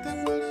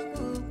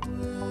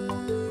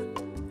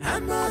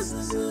 I'm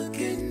also so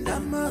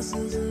kingdom, I'm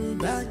also so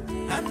bad.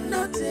 I'm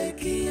not a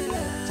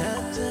killer.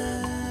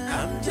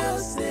 I'm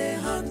just a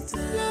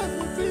hunter. Love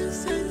a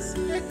princess,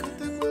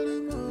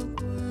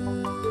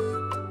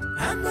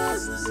 I'm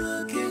also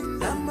so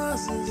king, I'm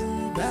also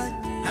so bad.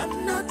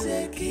 I'm not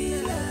a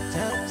killer.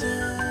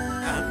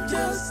 I'm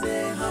just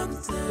a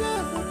hunter.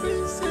 Love a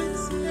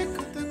princess,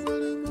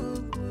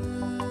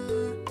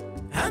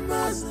 I'm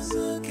also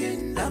so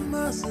king, I'm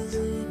also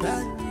so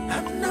bad.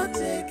 I'm not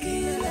a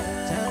killer.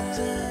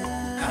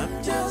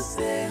 I'm just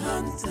a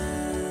hunter.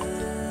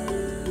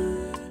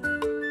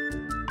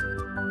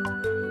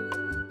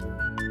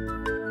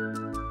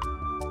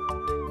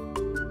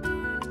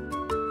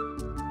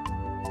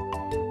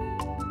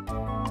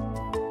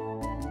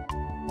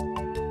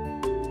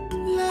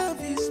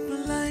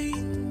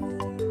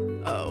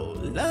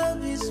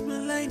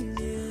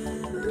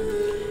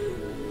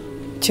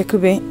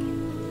 Chekube,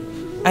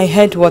 I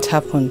heard what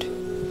happened.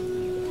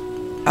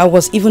 I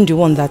was even the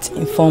one that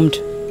informed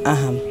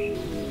Aham.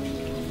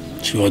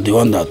 She was the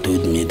one that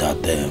told me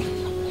that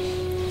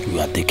you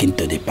were taken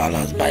to the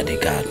palace by the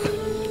guard.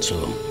 So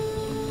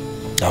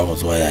that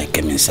was why I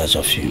came in search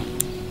of you.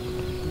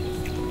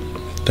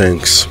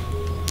 Thanks.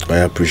 I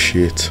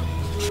appreciate.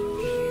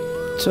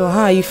 So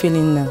how are you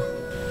feeling now?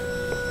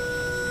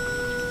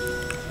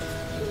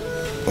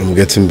 I'm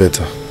getting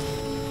better.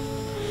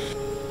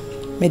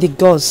 May the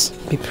gods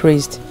be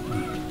praised.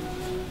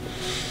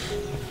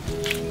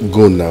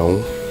 Go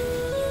now.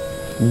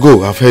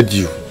 Go, I've heard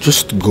you.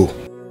 Just go.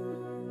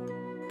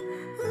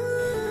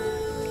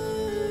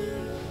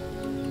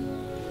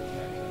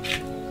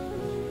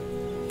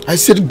 I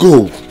said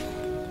go.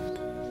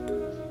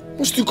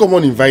 You still come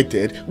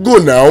uninvited. Go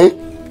now.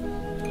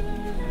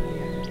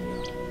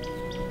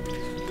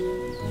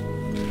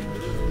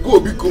 Go,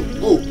 Biko,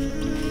 go.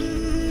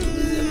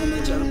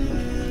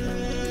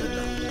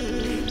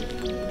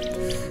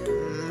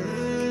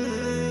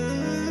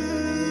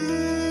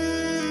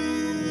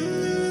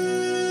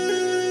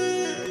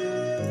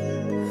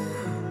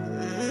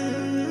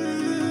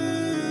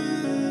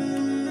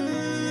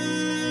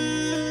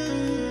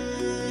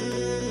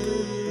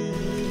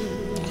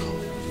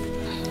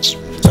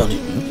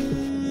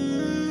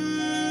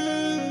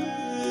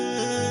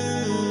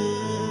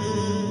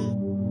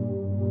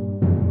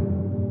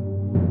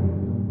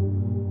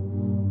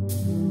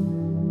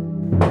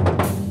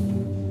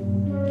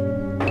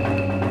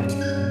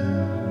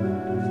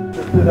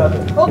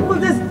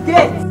 Open this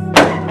gate!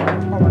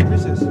 Oh, my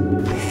princess.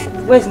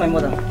 Where's my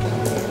mother?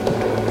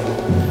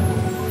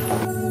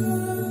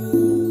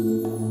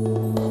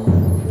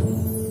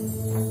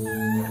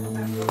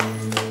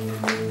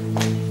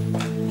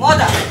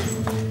 Mother!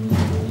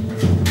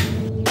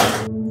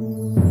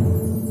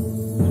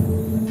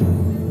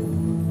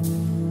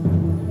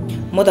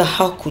 Mother,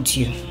 how could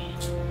you?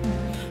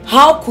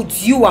 How could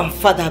you and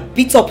father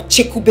beat up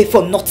Chekube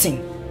for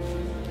nothing?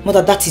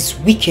 Mother, that is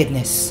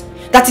wickedness.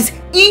 That is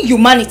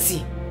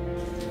inhumanity.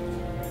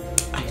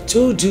 I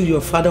told you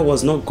your father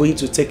was not going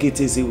to take it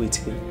easy with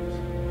him.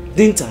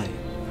 Didn't I?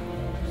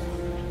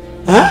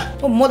 Huh?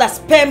 Oh, mother,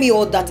 spare me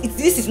all that.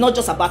 This is not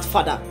just about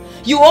father.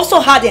 You also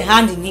had a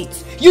hand in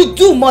it. You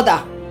do,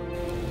 mother.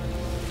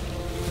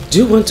 Do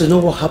you want to know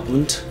what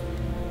happened?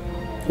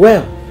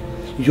 Well,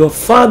 your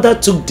father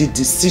took the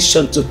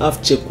decision to have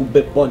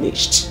Chekube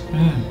punished.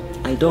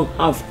 I don't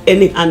have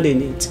any hand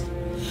in it.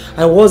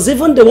 I was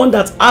even the one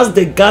that asked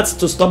the guards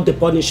to stop the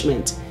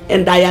punishment,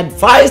 and I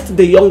advised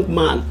the young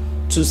man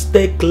to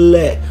stay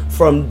clear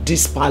from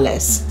this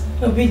palace.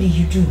 Oh, really,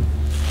 you do?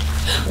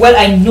 Well,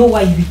 I know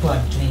why you people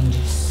are doing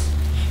this.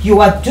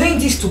 You are doing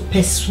this to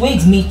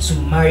persuade me to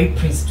marry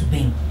Prince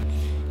Dubin.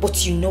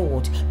 But you know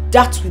what?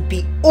 That will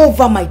be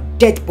over my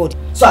dead body.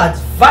 So I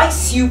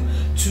advise you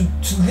to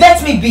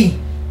let me be.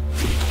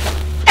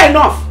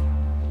 Enough!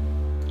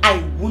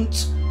 I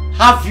won't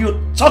have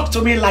you talk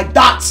to me like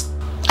that.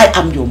 I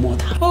am your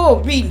mother. Oh,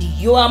 really?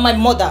 You are my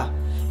mother?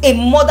 A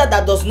mother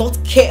that does not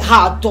care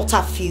how her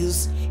daughter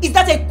feels? Is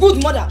that a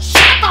good mother?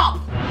 Shut up!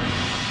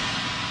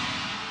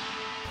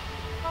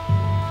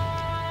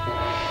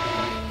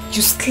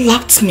 You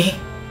slapped me.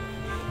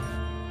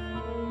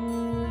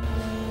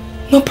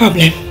 No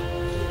problem.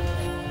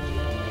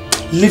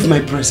 Leave my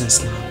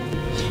presence now.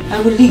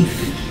 I will leave.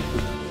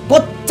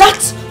 But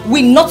that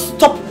will not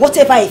stop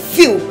whatever I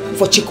feel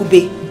for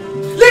Chikube.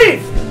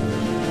 Leave!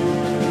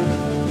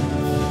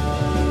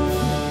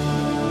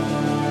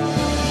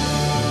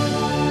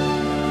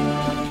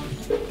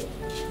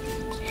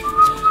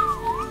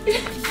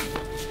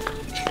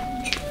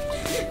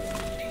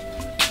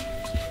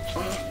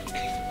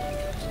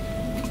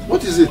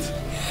 What is it?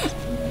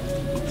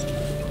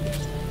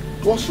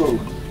 What's wrong?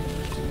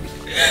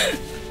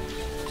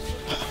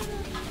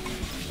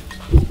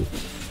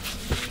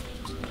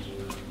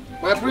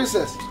 My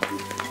princess.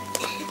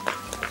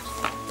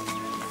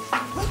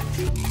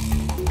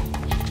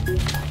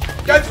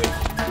 Get me.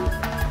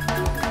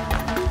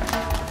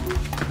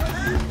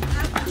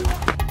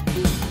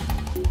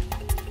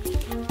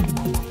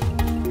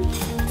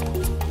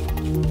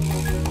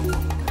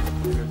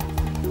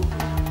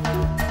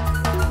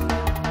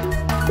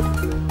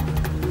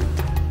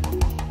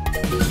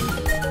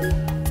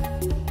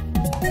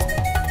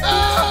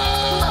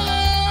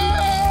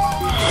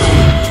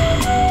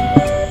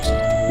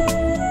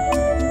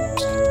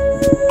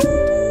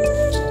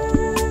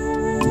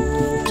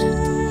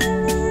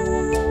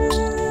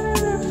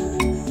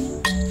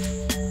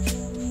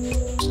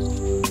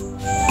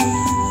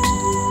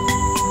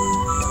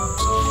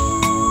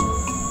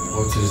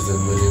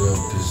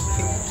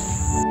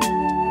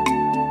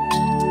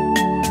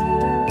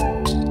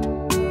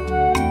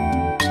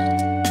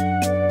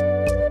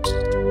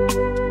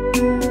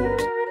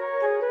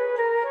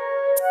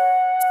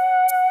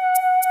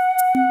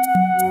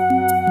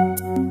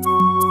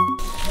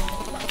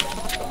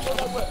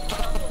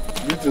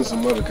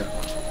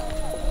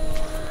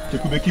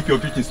 Keep your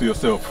greetings to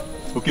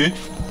yourself, okay?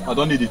 I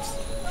don't need it.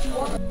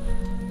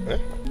 Eh?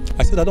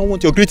 I said I don't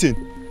want your greeting.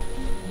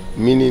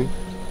 Meaning?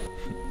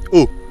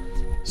 Oh,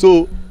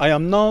 so I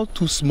am now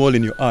too small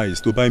in your eyes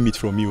to buy meat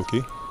from you,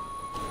 okay?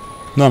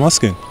 No, I'm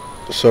asking.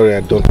 Sorry,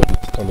 I don't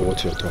understand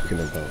what you're talking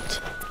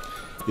about.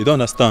 You don't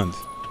understand?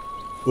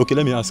 Okay,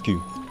 let me ask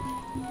you.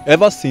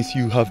 Ever since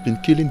you have been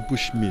killing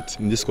bushmeat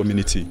in this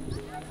community,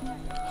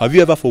 have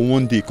you ever for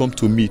one day come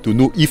to me to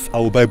know if I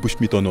will buy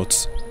bushmeat or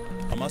not?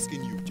 I'm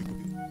asking you.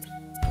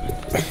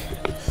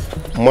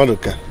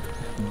 Madoka,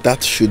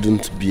 that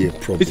shouldn't be a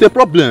problem. It's a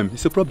problem.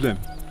 It's a problem.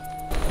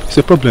 It's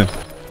a problem.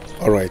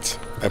 Alright,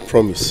 I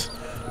promise.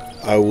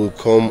 I will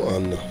come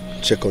and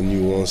check on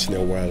you once in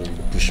a while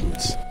with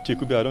bushmeat.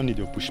 Chikube, I don't need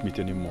your bushmeat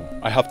anymore.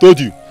 I have told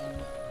you.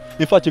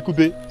 In fact,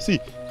 Chikube, see,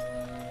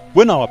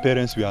 when our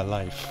parents were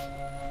alive,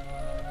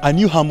 I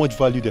knew how much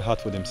value they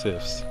had for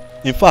themselves.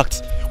 In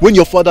fact, when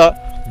your father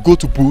go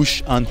to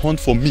bush and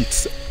hunt for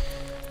meat,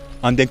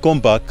 and then come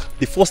back,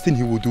 the first thing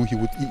he would do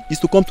is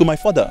to come to my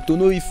father to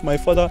know if my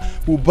father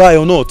will buy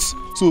or not.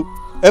 So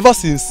ever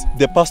since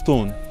they passed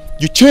on,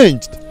 you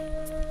changed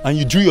and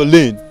you drew your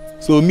lane.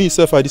 So me,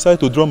 self, I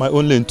decided to draw my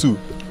own lane too.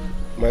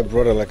 My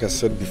brother, like I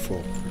said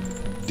before,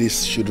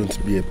 this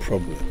shouldn't be a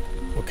problem,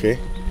 okay?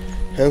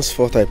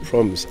 Henceforth, I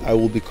promise, I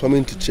will be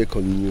coming to check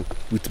on you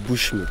with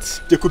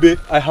bushmeat. Chikube,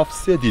 I have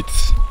said it.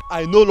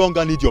 I no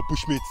longer need your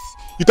bushmeat.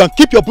 You can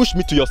keep your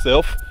bushmeat to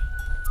yourself,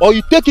 or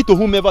you take it to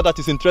whomever that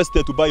is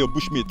interested to buy your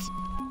bushmeat.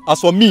 As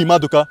for me,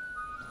 Madoka,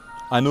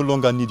 I no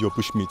longer need your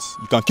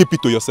bushmeat. You can keep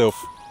it to yourself.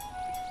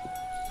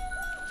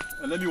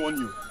 And let me warn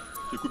you,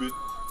 Chikube.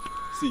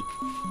 See,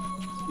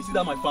 you see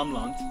that my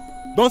farmland?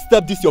 Don't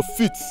step your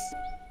feet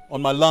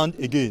on my land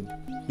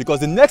again. Because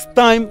the next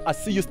time I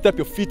see you step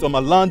your feet on my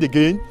land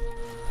again,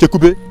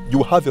 Chikube, you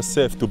will have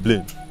yourself to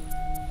blame.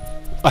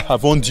 I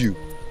have warned you.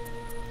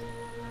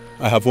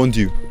 I have warned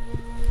you.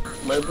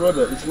 My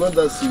brother, it's not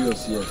that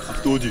serious yet.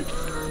 I've told you.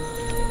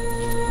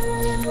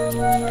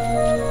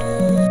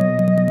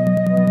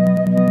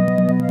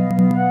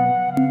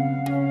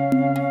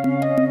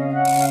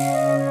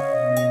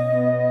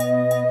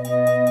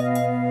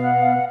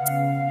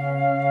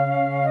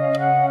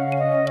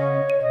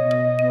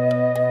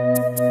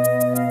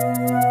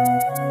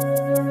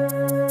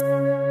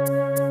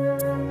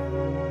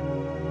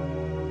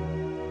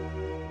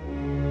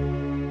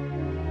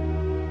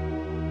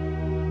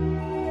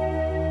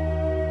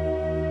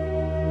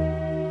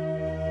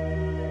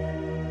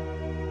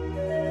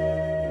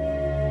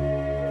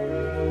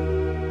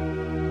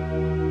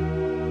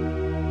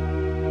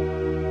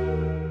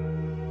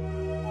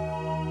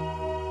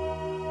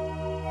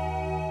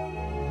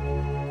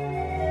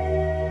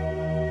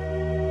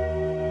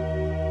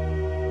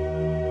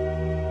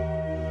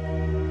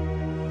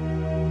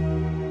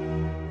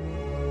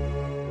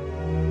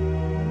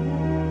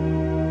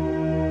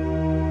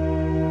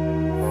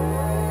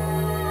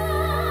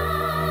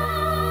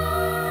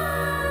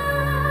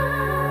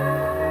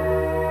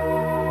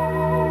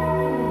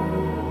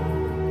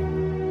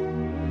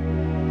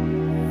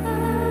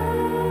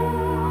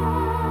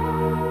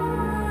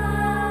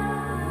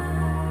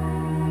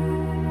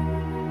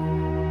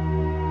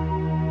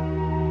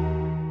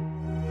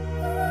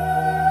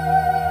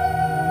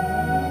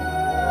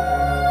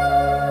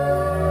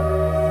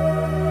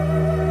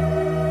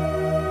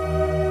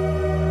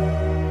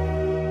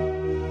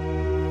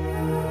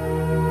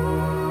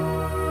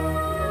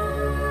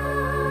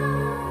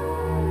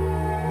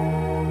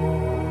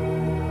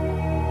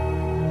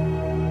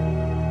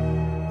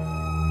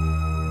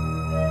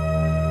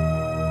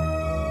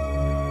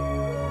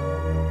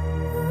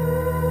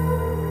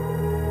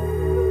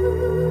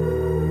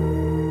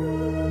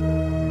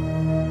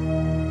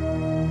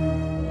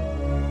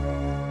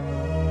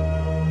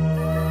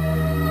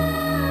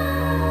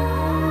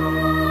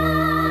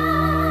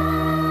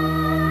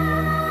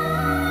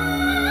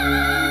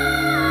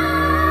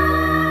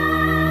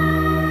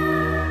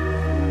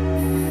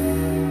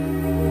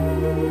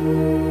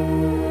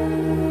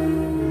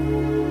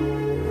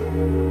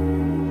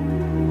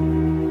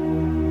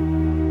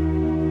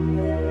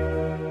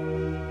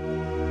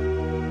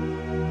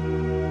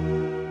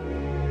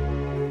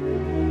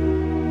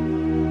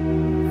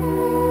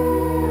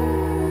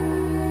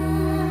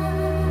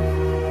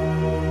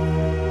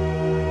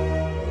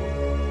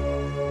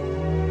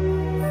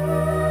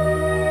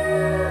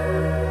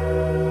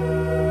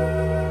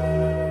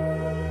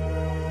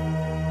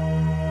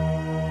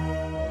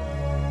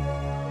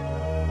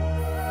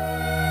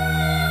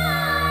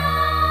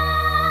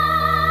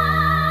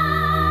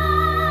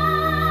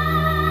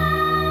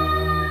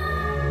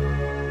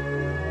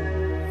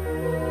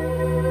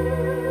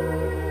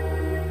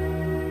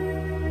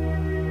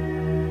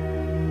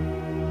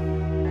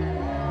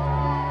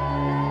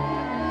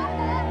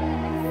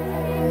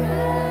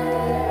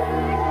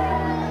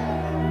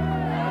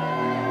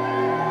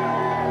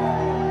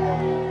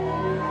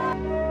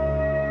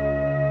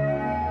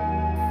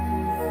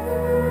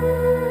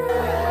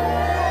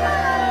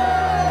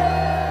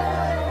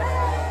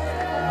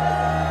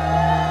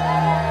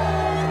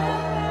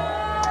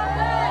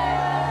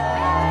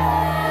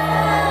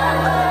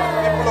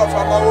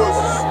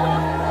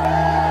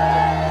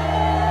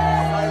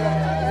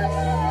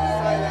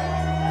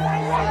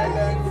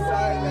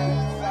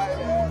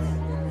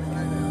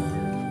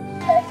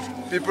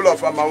 people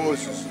of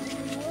Amawosus,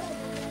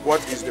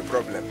 what is the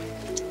problem?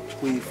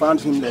 We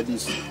found him like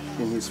this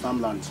in his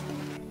farmland.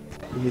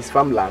 In his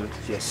farmland?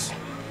 Yes.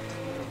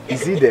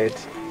 Is he dead?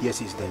 Yes,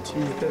 he's dead.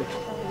 He's dead.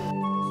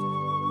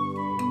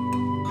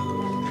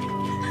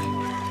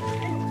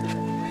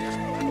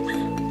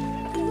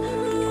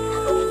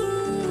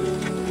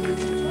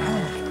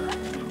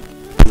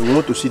 We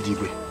want to see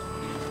Digwe.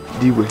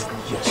 Digwe?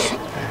 Yes.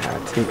 I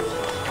think.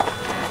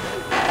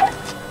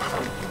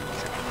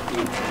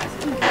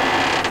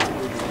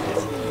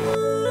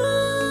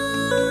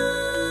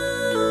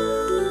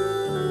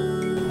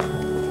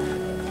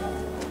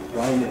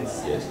 Your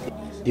Highness. Yes.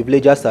 The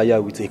villagers are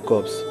here with a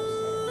corpse.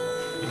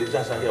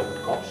 Villagers are here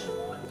with corpse?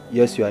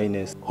 Yes, Your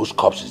Highness. Whose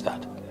corpse is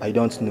that? I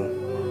don't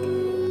know.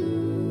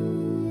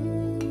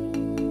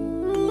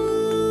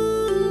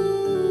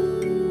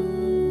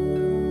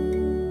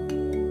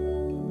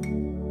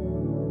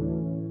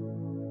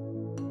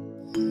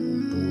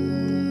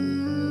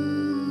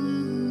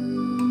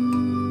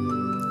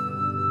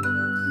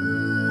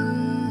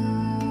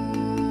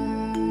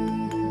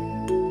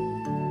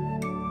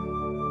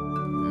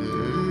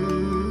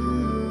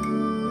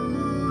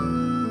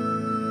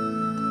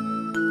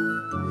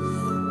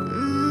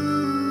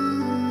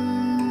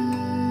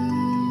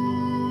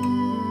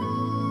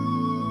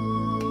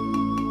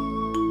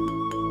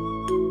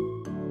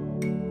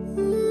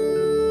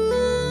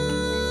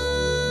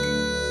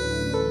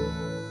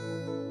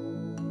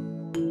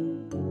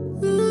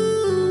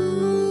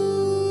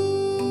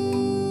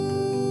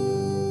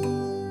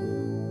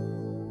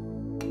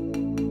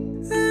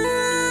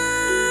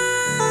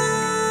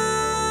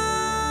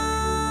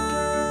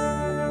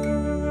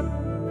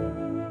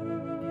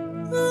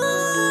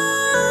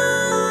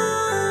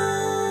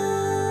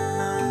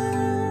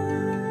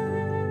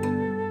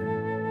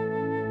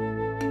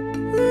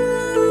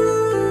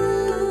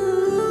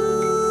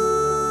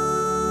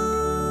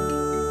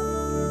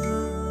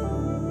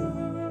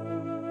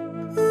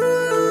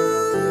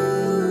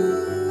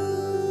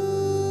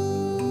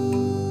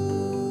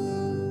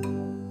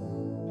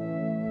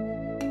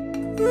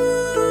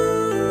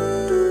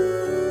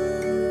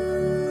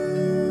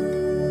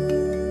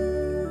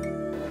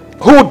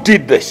 Who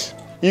did this?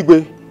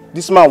 Igwe,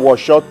 this man was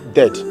shot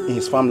dead in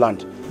his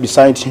farmland.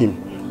 Beside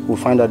him, we'll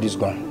find out this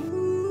gun.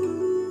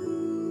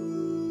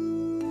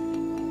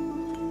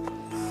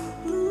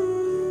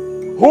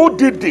 Who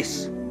did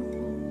this?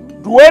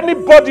 Do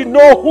anybody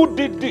know who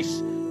did this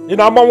in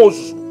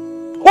Amamos?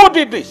 Who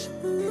did this?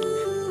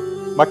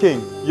 My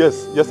king,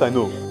 yes, I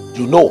know.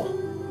 You know?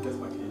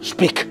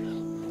 Speak.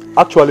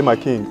 Actually, my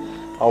king,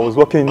 I was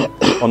working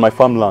on my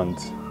farmland,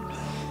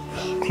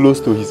 close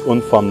to his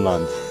own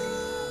farmland.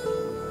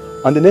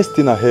 And the next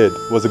thing I heard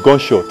was a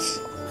gunshot.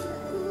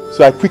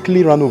 So I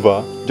quickly ran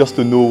over just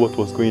to know what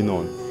was going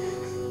on.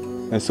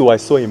 And so I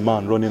saw a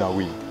man running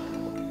away.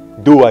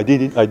 Though I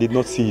did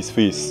not see his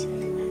face.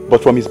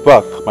 But from his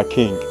back, my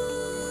king,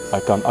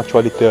 I can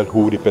actually tell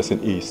who the person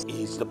is.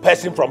 He's the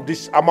person from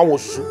this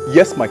Amawosu?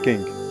 Yes, my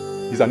king.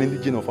 He's an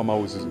indigenous of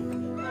Amawosu.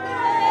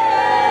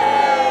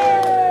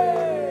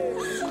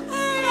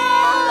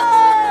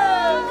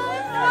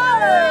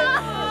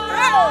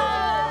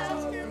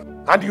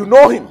 And you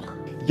know him?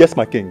 Yes,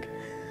 my king.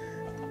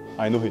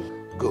 I know him.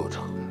 Good.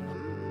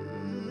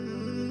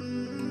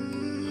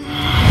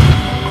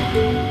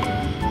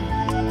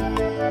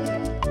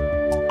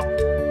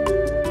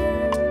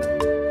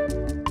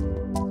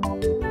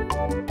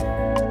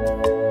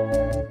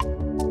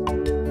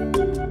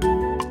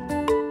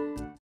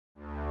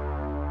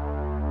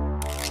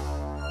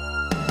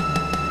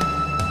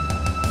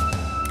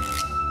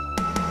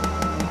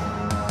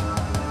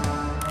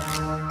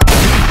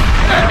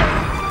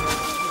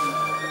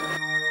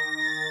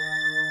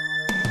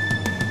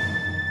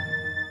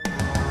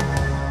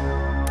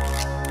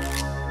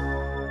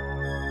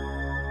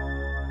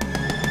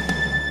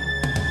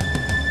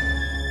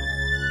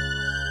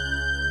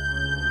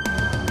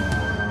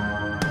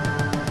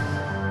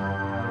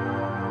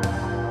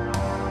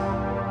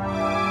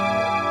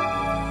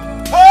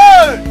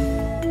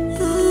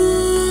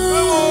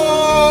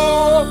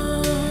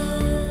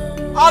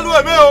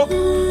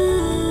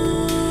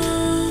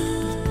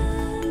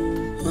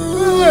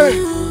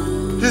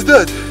 He's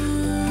dead.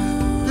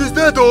 He's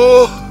dead,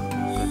 oh.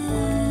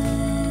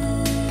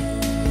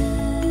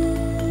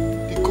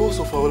 The ghost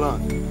of our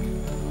land.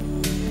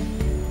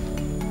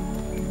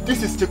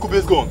 This is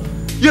Chekube's gun.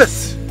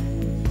 Yes.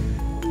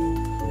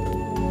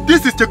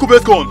 This is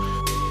Chekube's gun.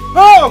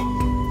 Oh!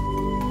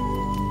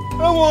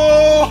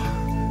 Oh!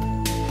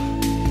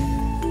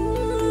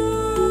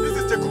 This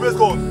is Chekube's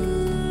gun.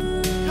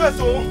 Yes,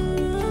 oh.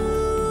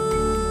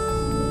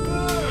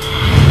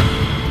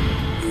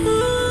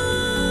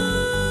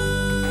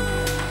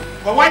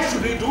 But why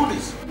should he do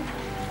this?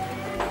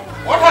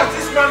 What has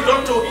this man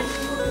done to him?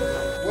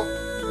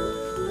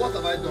 What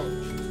have I done?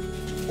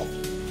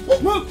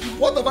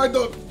 What have I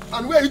done?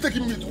 And where are you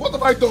taking me to? What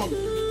have I done?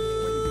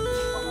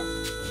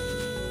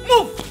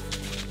 Move!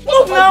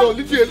 Move now!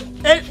 Leave me alone.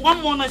 Hey,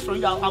 one more noise from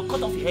you, I'll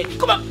cut off your head.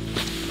 Come on!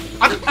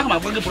 I can my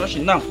body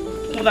brushing now.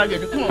 Come on,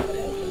 come on.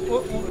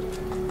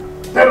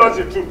 tell us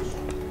the truth.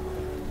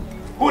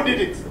 Who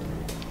did it?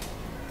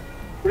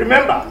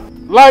 Remember,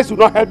 lies will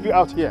not help you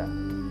out here.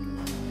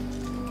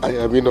 I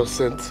am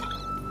innocent.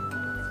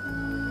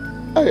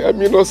 I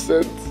am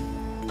innocent.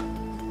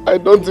 I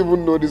don't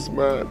even know this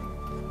man.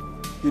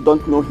 You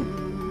don't know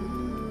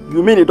him?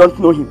 You mean you don't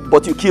know him,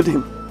 but you killed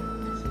him?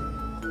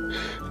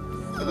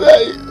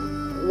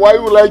 Why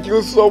will I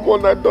kill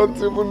someone I don't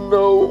even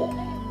know?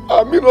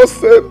 I'm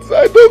innocent.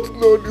 I don't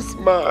know this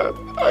man.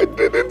 I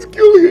didn't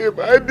kill him.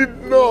 I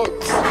did not.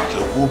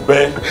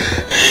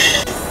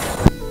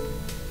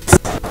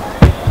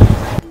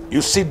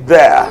 You sit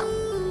there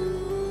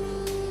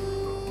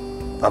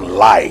and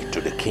lie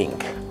to the king.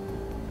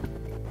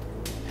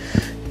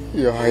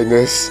 Your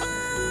Highness,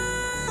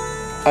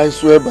 I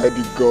swear by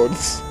the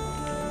gods,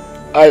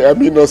 I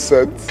am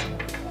innocent.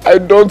 I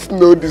don't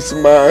know this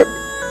man.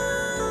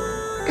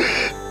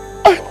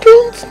 I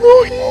don't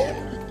know him.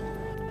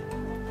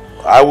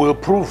 I will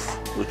prove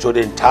to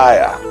the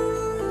entire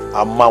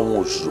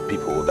Amawusu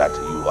people that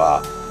you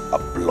are a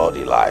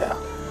bloody liar.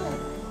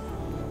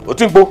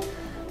 Otimbo,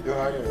 Your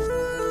Highness.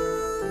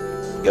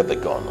 Get the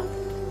gun.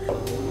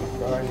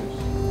 Your Highness.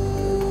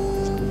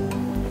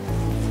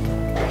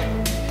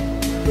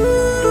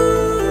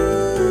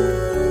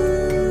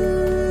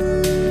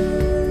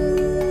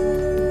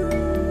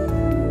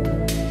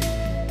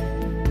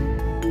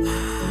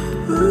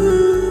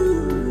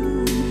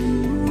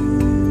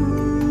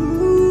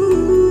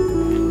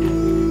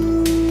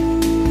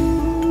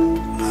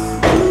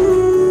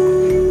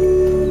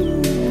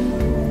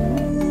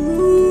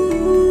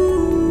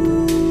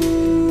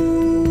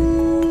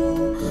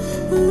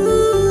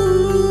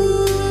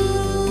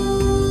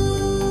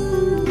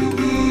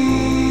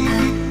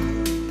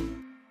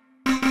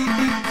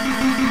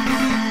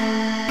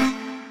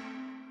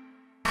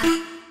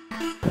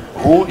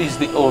 Who is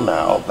the owner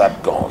of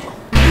that gun?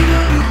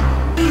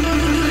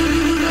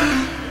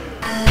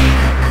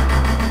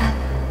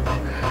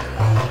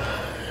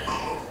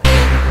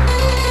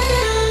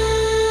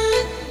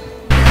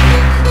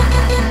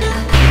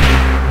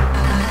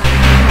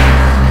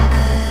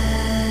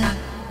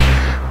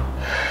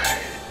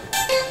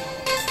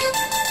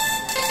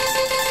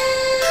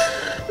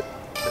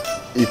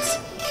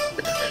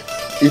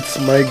 It's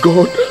my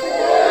God.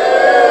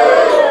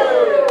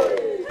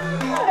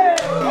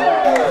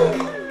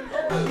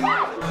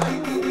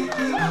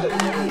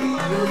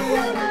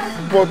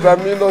 But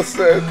I'm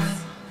innocent.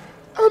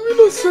 I'm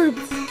innocent.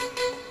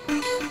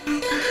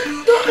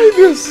 Your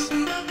Highness,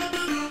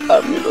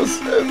 I'm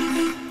innocent.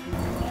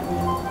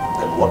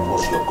 And what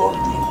was your gun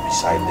doing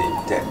beside the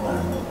dead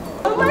man?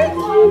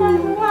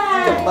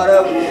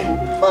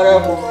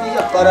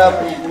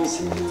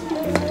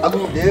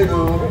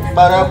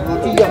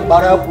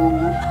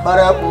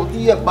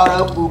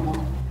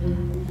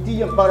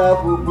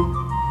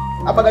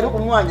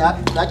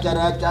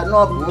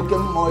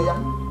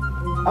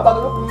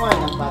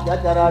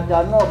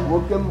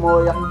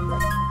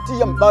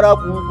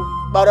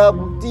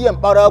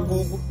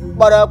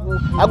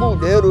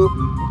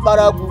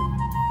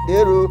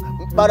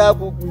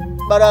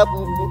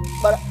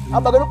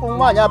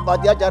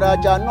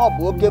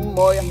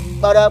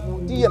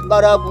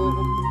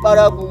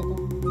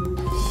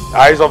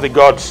 Eyes of the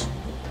gods,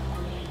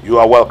 you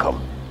are welcome.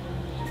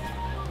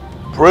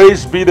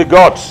 Praise be the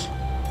gods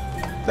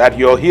that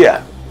you're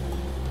here,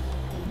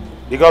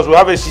 because we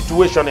have a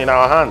situation in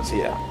our hands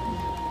here.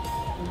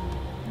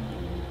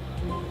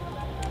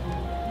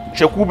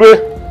 Chekube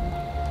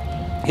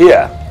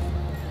here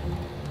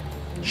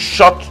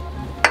shot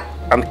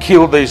and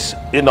killed this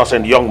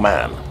innocent young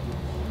man,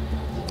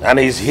 and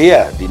he's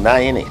here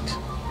denying it.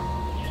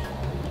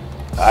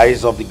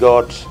 Eyes of the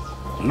gods,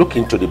 look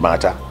into the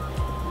matter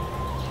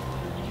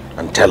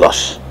and tell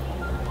us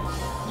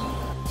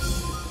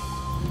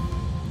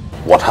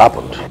what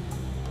happened.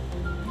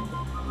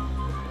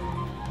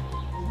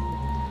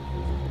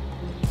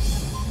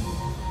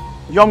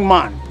 Young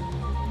man,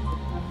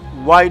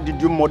 why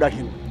did you murder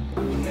him?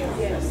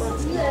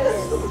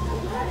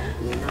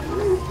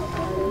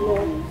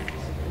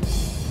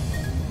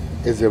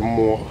 Is a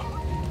more.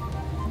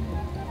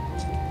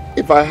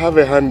 If I have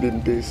a hand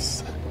in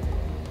this,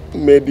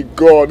 may the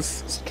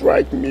gods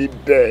strike me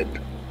dead.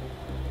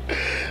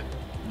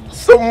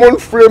 Someone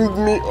framed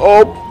me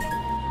up.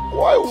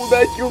 Why would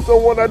I kill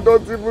someone I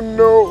don't even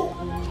know?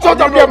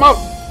 Shut up your mouth!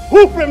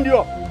 Who framed you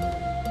up?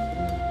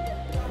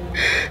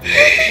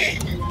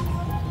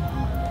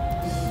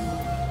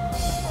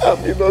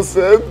 I'm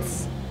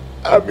innocent.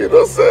 I'm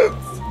innocent.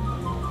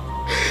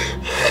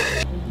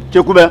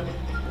 Chekube,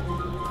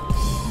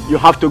 you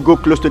have to go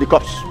close to the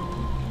corpse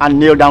and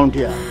kneel down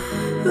here.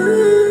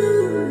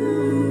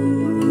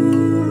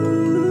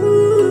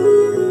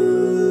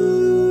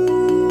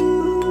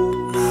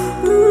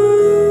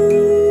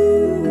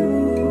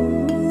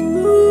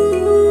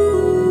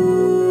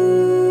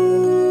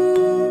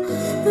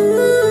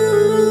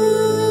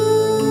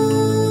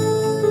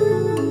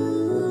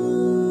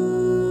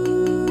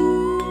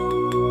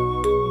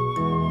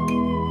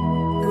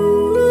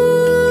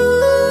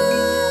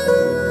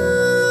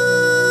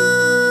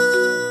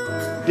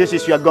 This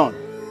is your gun.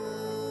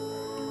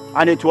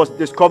 and it was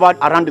discovered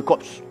around the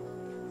corpse.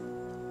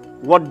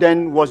 What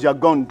then was your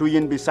gun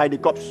doing beside the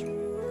corpse?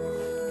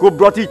 Who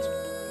brought it?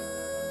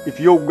 If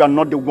you were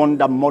not the one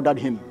that murdered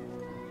him,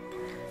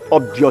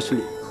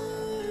 obviously,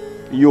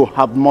 you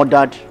have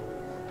murdered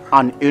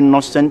an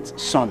innocent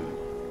son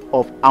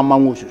of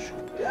Amangusus.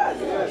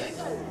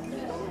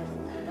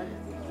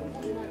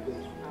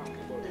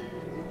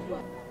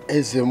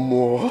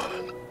 Ezemo,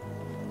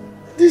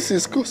 this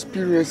is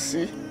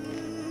conspiracy.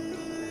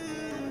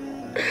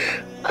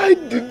 I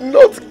did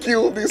not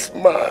kill this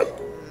man.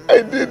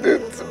 I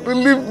didn't.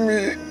 Believe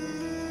me.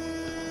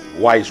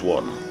 Wise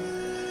one,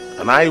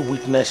 an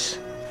eyewitness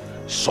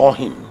saw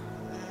him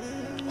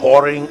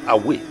hurrying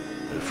away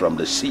from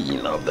the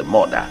scene of the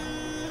murder.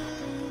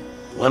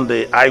 When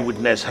the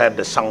eyewitness heard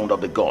the sound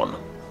of the gun.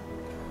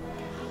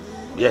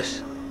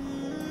 Yes.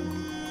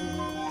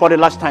 For the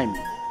last time,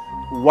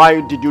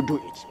 why did you do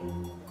it?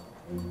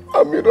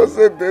 I'm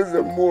innocent,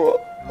 Ezemo.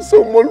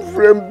 Someone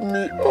framed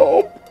me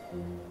up.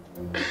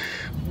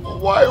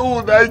 Why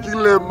would I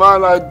kill a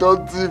man I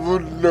don't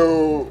even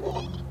know?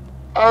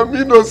 I'm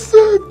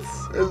innocent.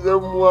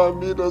 Ezemo,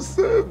 I'm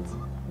innocent.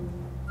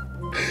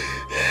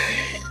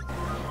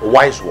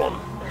 Wise one,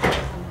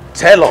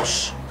 tell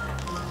us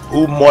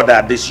who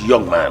murdered this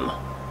young man,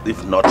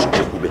 if not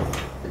Chekube.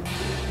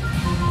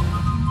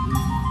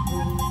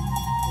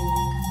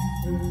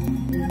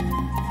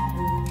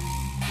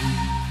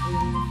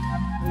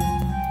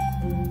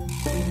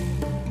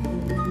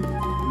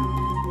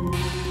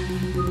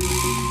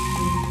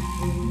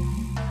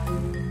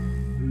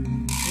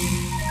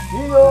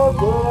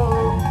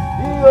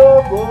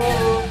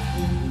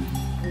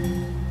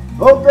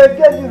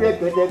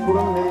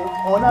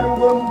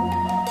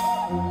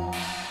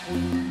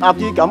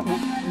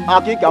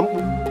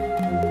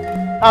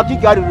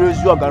 Akika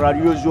riozu ogara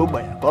riozu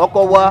ogba ka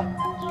okowa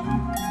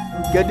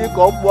kedi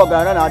ka okpu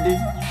ogara na adi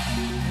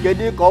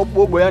kedi ka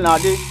okpu ogbo ya na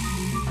adi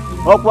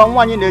okwa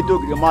nwanyi na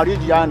etogiri mara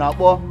iji ya na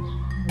akpọ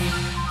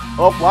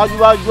okwa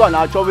ajụjụ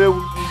na achọwa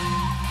ewu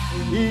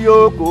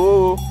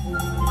iyoko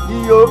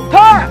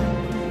ha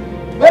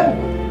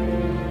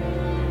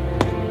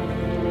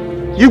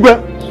Igwe,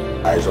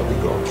 eyes of the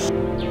gods.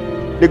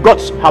 The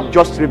gods have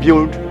just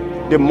revealed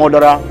the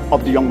murderer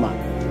of the young man.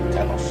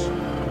 Tell us.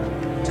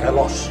 Tell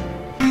us.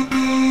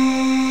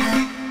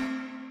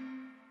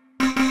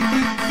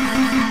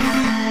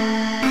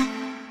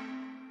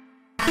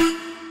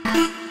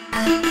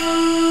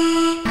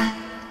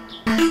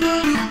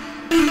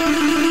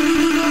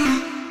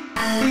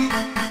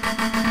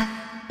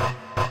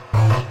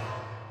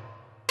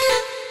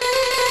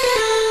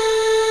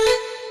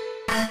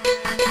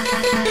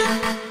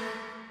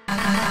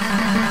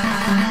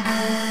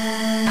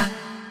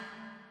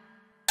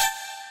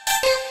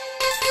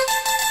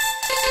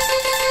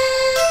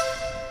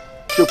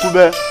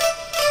 Chekube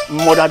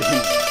murdered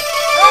him.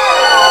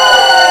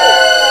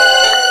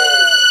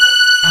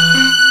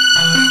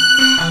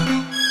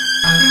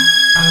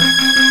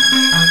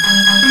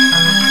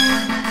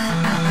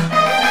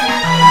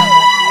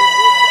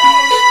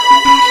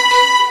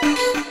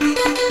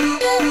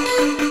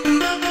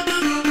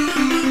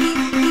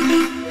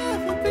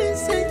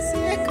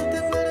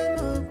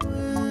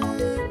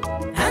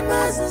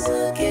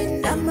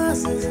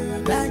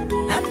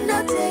 I'm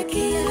not a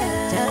killer,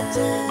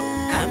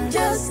 I'm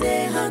just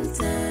a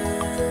hunter.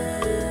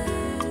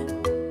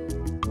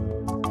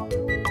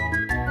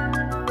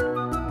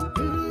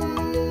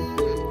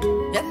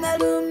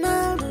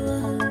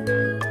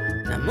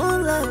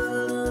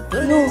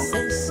 No.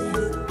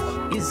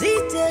 Is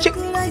it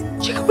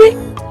Chekube?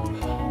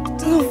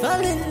 To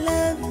fall in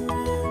love?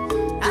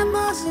 I'm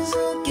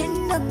also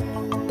kingdom.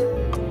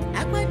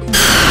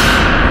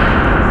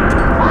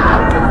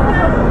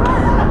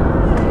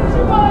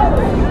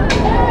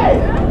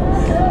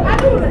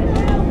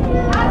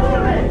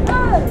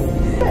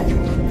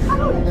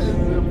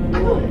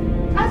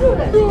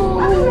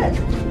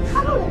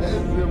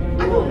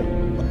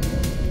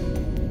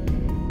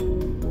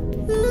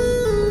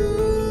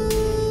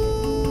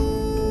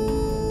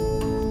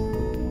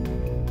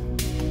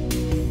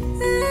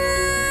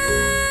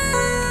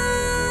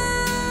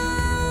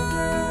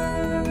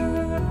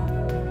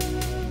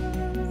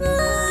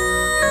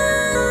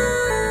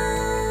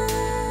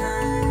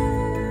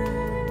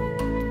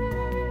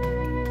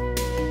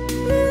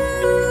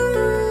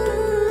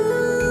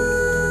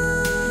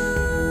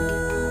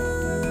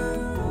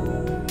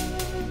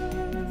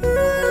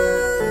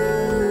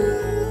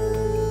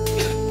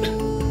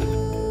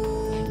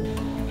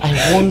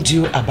 I warned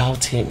you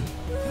about him,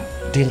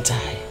 didn't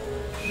I?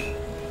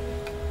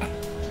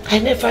 I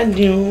never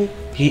knew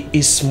he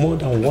is more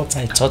than what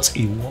I thought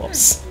he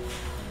was.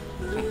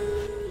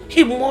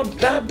 He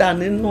murdered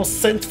an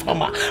innocent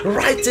farmer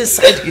right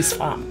inside his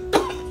farm.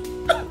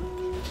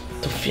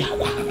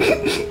 Tofiawa,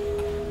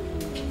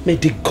 may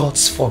the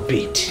gods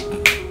forbid.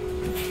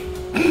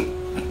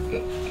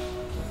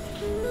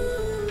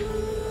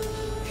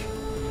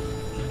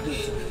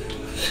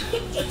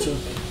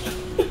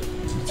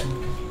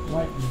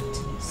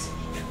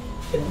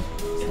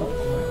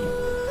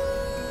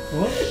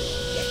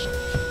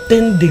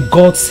 then the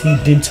gods he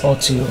didn't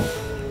hurt you.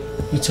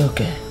 It's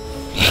okay.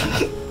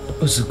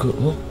 Uzuko,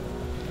 oh?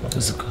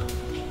 Uzuko,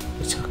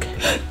 it's okay.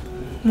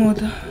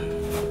 Mother,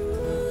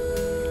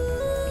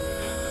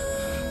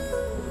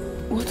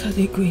 what are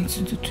they going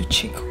to do to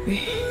Chikube?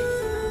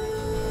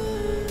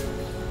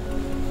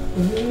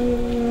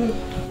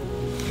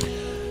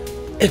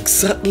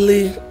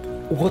 Exactly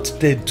what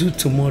they do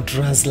to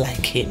murderers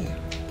like him.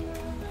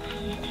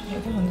 I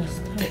don't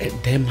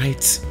understand. They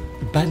might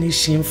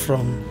banish him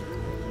from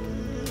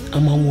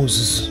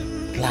Amamuzu's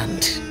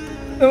land.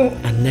 No.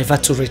 And never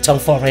to return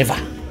forever.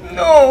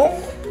 No.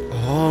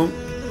 Or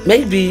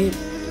maybe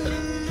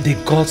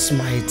the gods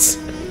might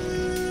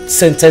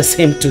sentence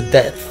him to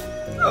death.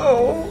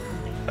 No.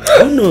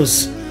 Who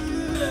knows?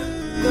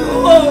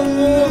 No.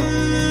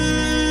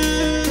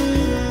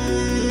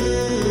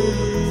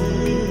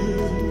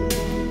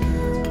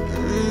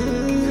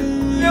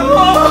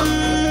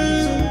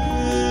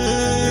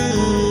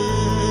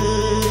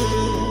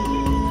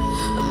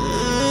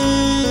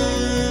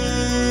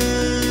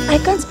 I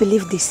can't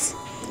believe this.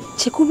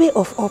 Chikube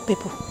of all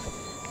people.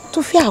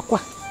 Tufiakwa.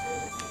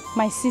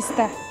 My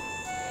sister,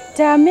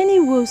 there are many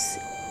wolves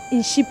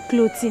in sheep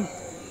clothing.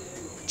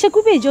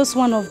 Chikube is just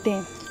one of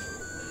them.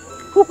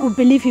 Who could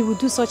believe he would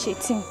do such a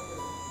thing?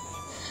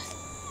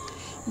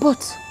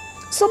 But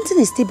something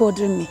is still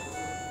bothering me.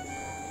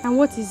 And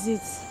what is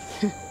it?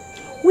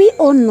 We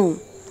all know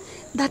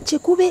that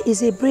Chikube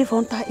is a brave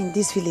hunter in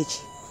this village.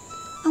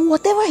 And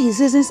whatever his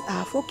reasons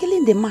are for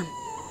killing the man,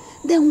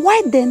 then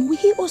why then will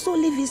he also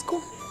leave his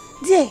gun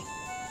there?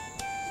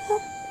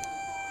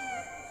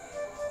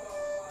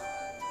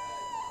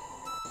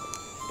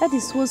 That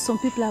is what some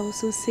people are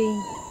also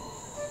saying.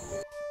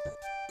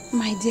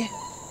 My dear,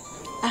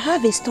 I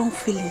have a strong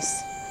feelings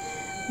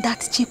that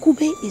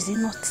Chikube is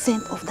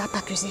innocent of that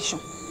accusation.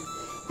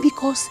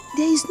 Because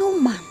there is no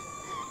man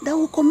that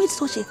will commit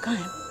such a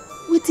crime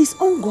with his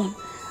own gun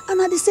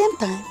and at the same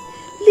time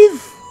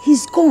leave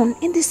his gun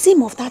in the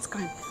scene of that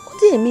crime.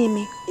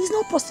 It's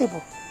not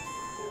possible.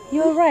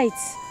 You're right.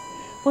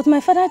 But my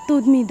father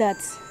told me that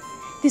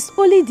it is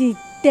only the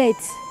dead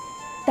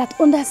that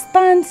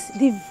understands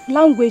the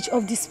language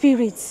of the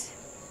spirits.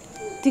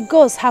 The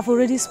gods have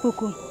already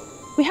spoken.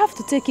 We have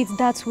to take it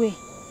that way.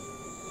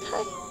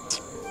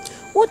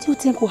 What do you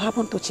think will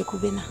happen to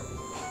Chikube now?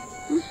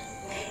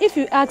 If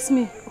you ask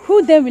me,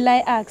 who then will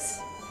I ask?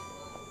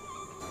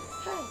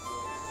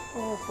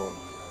 Oh boy.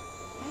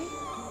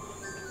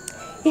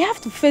 He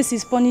have to face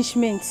his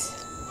punishment.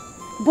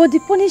 But the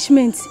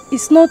punishment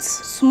is not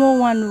small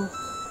one. No.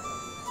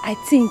 I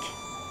think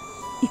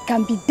it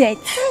can be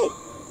death. Hey.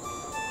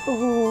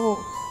 Oh,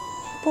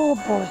 poor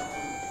boy.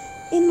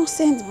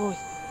 Innocent boy.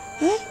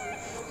 Eh?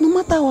 No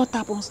matter what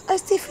happens, I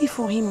still feel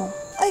for him.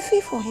 I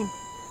feel for him.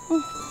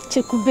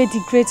 Chikube, the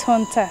great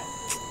hunter.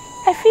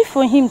 I feel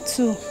for him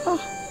too.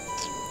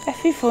 I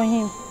feel for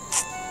him.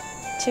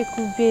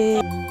 Chikube.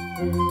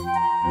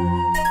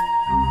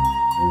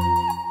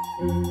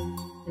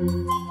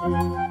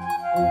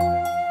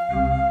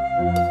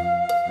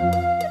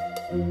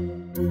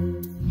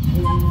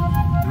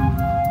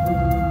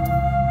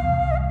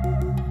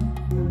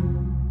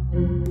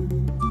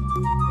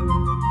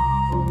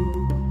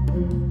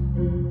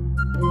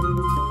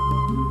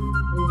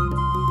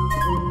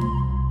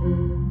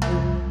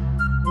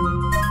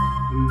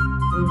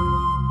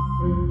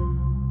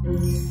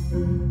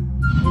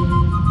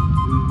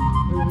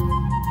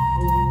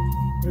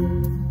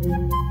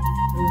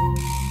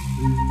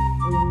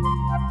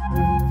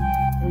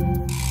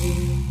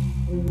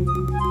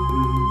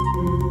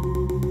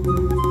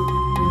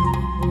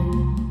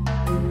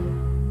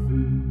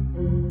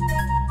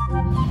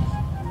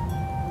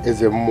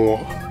 Is it more?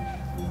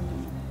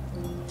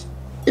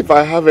 If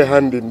I have a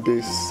hand in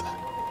this,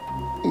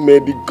 may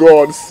the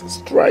gods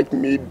strike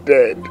me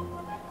dead.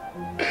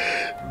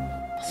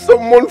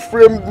 Someone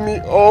framed me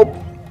up.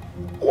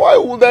 Why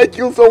would I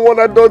kill someone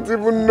I don't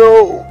even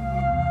know?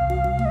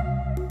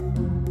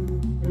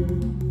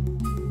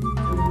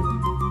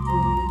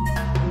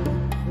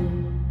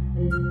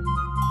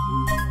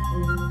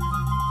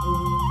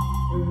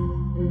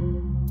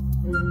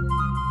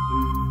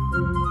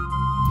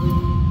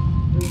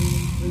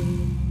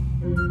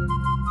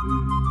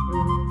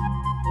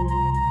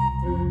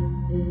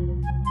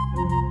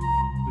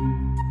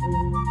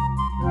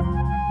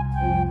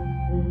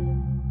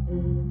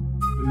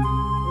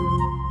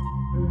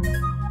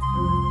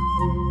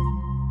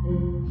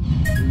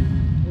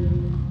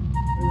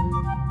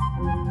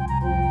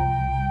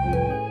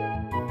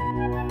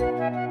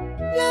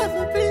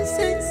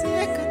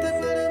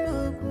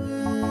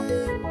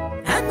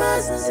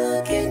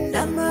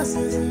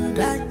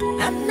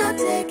 I'm not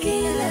a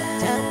killer,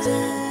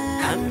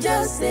 I'm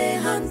just a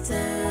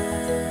hunter.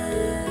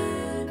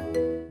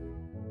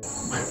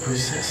 My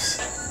princess,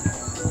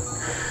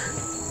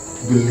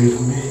 believe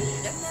me,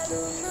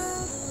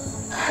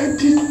 I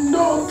did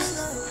not.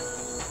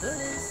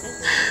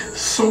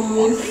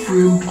 Someone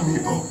framed me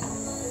up.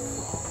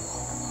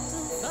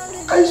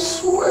 I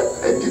swear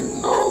I did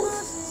not.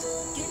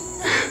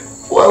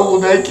 Why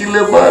would I kill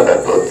a man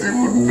I don't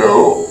even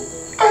know?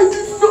 I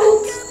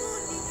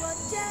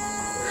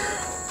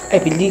I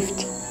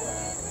believed.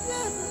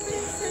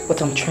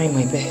 But I'm trying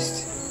my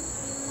best.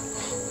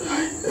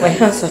 My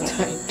hands are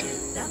tied.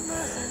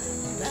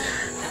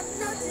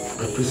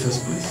 My princess,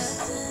 please.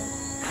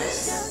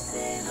 Please.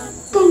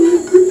 Don't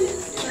let them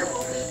kill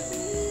me.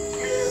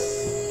 Please.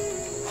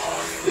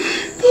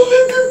 Don't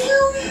let them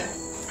kill me.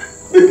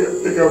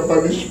 They can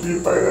punish me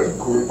fine and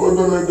good, but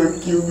don't let them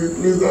kill me,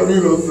 please. I'm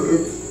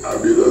innocent.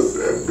 I'm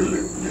innocent.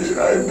 Believe me,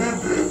 I did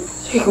it.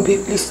 Jacoby,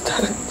 please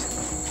stand.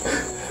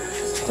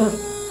 Stand.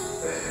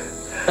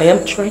 I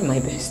am trying my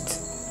best.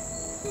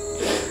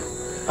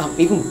 I've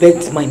even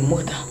begged my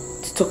mother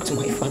to talk to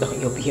my father on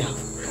your behalf.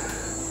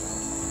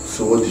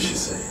 So what did she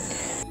say?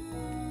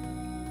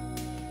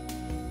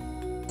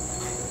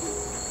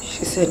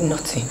 She said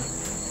nothing.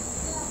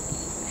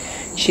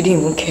 She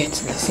didn't even care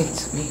to listen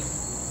to me.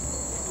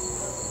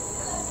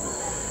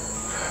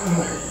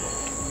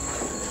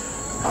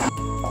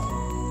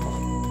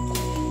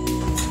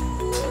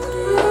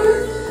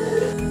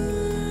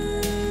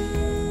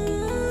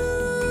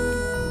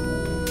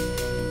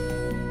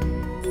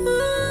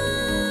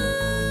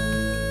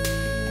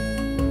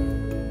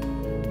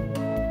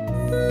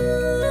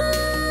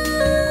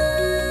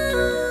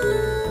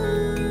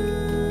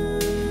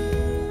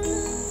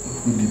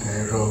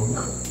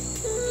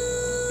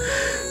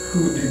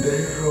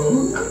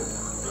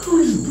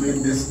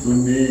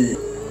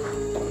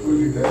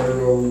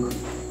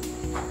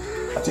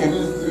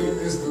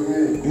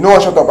 You know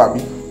what, shut up,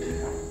 Abby.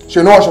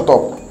 You know what, shut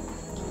up.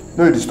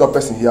 No, you disturb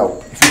person here.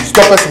 If you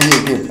disturb person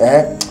here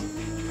again,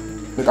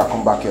 make her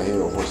come back here, hear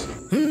your voice.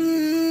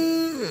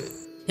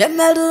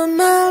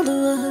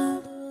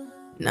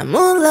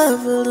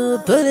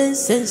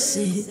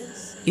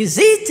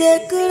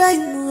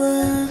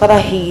 Father,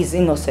 he is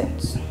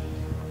innocent.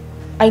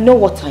 I know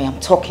what I am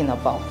talking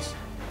about.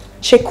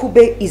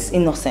 Chekube is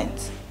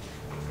innocent.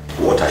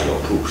 What are your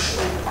proofs?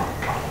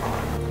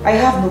 I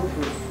have no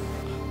proof,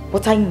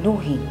 but I know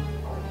him.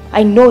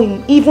 I know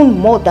him even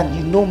more than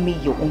you know me,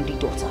 your only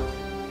daughter.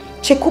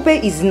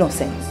 Chekube is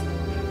innocent.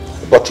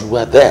 But you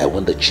were there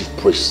when the chief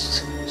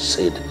priest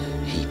said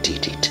he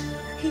did it.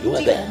 You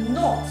were there.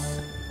 Not.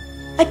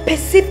 I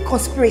perceive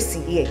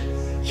conspiracy here.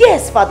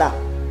 Yes, Father.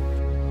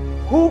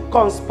 Who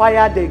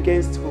conspired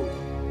against who?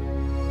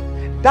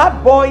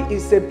 That boy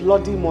is a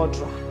bloody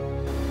murderer.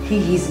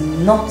 He is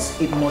not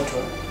a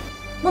murderer.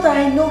 Mother,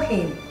 I know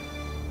him.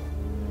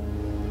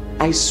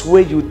 I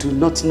swear you do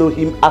not know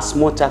him as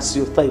much as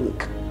you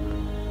think.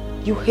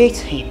 You hate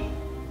him.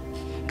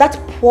 That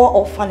poor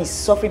orphan is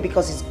suffering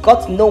because he's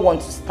got no one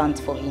to stand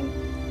for him.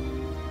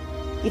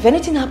 If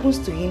anything happens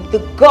to him, the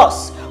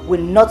gods will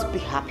not be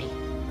happy.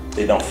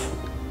 Enough.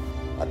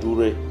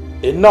 Adure,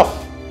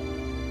 enough.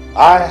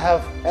 I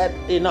have had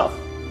enough.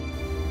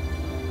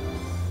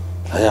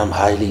 I am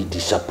highly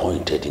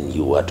disappointed in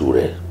you,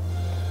 Adure.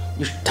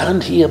 You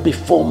stand here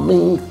before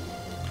me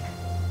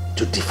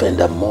to defend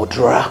a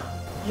murderer.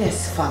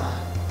 Yes, Father.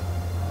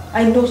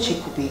 I know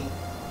Chekube.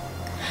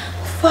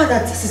 Father,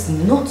 this is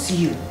not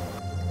you.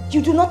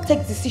 You do not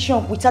take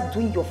decisions without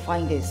doing your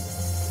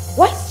findings.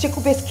 Why is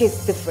Chekube's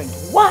case different?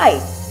 Why?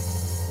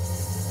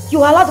 You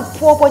allow the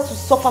poor boy to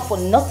suffer for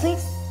nothing?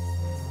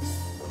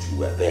 But you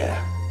were there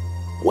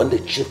when the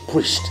chief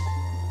priest,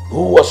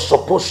 who was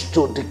supposed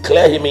to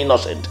declare him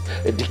innocent,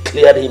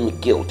 declared him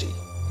guilty.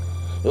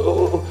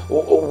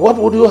 What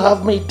would you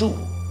have me do?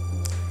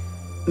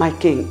 My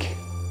king,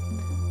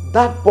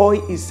 that boy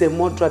is a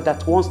murderer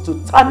that wants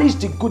to tarnish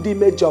the good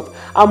image of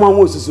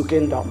Amawozuzu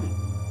kingdom.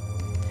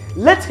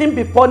 Let him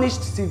be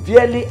punished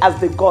severely as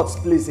the gods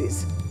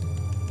pleases.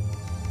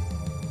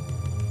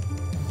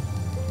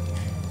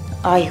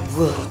 I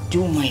will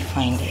do my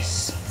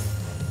findings.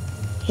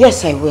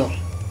 Yes, I will.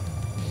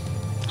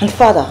 And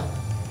Father,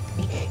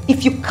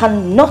 if you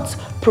cannot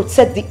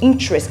protect the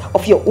interest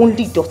of your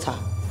only daughter,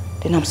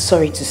 then I'm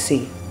sorry to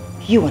say,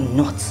 you are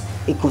not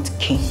a good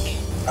king.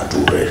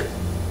 Adure.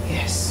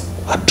 Yes.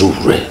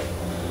 Adure.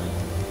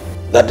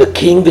 That the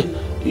king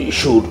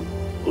should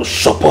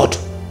support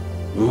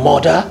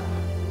murder?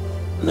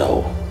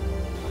 No.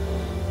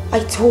 I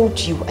told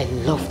you I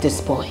love this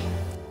boy.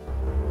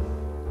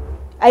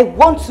 I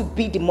want to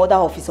be the mother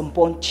of his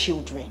unborn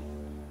children.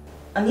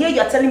 And here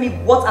you are telling me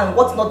what and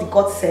what not the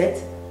God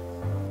said?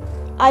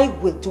 I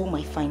will do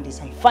my findings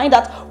and find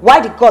out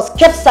why the gods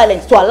kept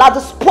silent to allow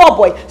this poor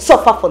boy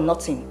suffer for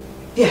nothing.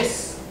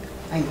 Yes,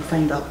 I will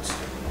find out.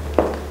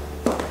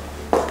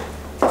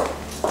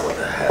 What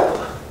the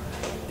hell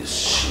is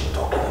she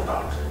talking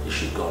about? Is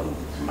she gone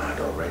mad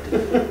already?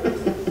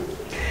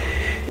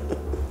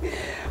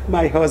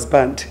 My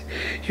husband,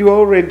 you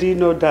already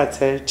know that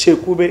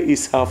Chekube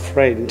is her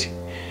friend.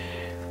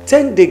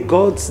 Thank the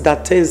gods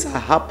that things are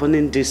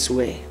happening this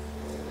way.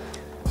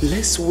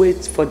 Let's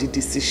wait for the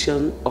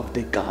decision of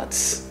the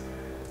gods.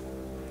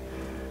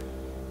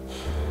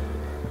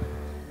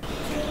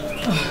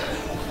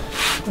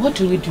 What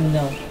do we do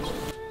now?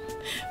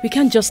 We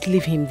can't just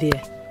leave him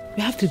there.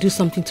 We have to do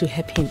something to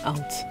help him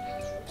out.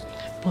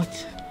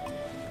 But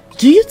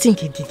do you think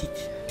he did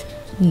it?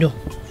 No,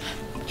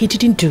 he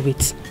didn't do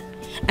it.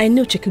 I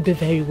know Chekube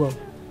very well.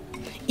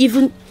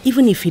 even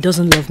if he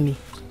doesn't love me,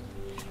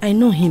 I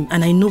know him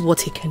and I know what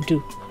he can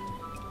do.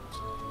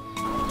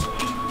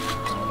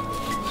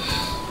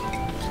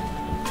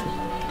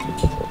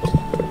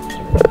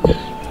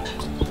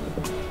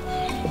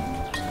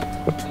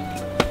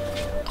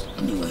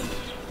 Anyway,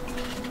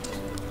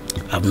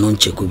 I've known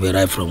Chekube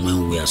right from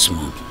when we were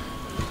small.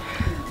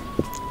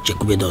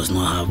 Chekube does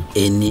not have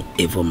any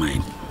evil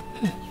mind.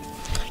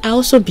 I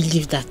also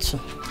believe that too.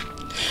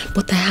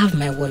 But I have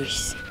my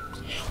worries.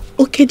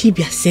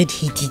 Okedibia said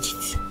he did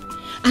it.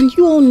 And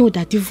you all know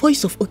that the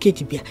voice of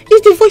Okedibia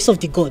is the voice of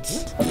the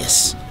gods.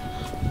 Yes,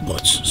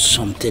 but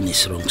something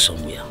is wrong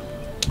somewhere.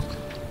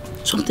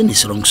 Something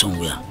is wrong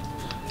somewhere.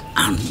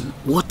 And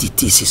what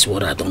it is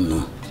what I don't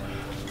know.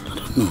 I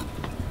don't know.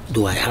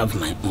 Do I have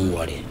my own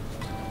worry?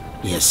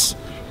 Yes.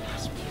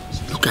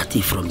 Look at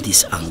it from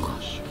this angle.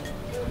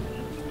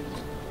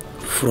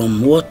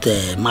 From what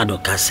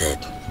Madoka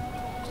said,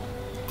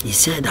 he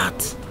said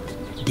that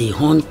the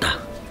hunter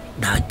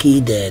that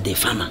killed the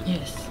farmer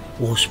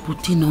was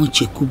putting on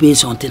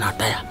Chekube's hunting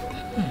attire.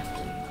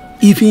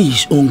 Even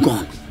his own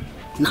gun.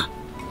 Now,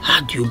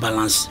 how do you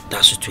balance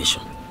that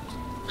situation?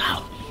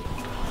 How?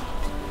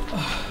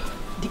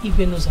 The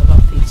Igwe knows about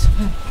it.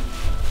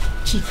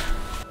 Chika,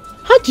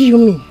 how do you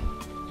mean?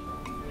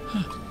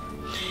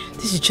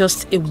 This is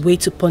just a way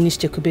to punish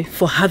Chekube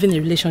for having a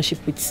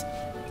relationship with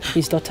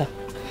his daughter.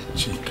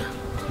 Chika,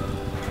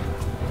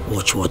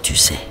 watch what you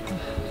say.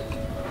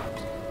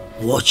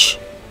 Watch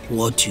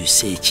what you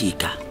say,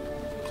 Chika.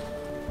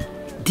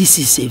 This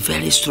is a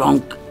very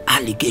strong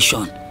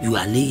allegation you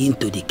are laying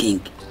to the king,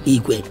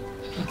 Igwe.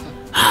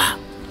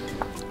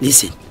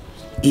 Listen,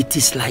 it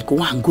is like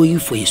one going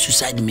for a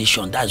suicide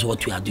mission. That's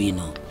what we are doing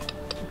now.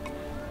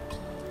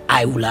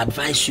 I will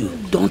advise you,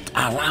 don't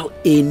allow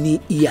any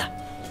ear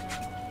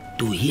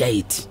to hear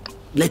it.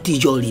 Let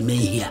it all remain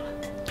here,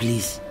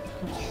 please.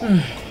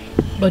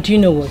 But you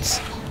know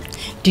what?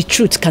 The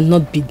truth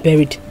cannot be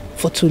buried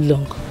for too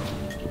long.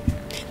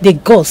 The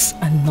gods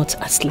are not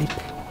asleep.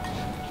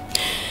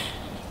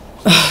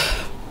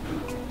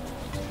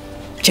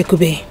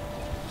 Chekube,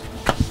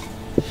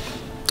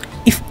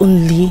 if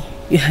only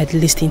you had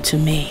listened to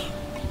me.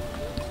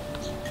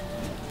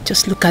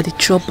 Just look at the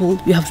trouble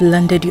you have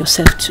landed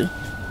yourself to.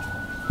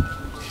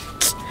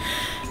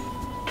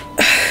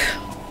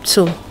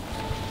 So,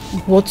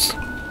 what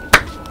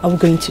are we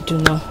going to do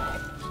now?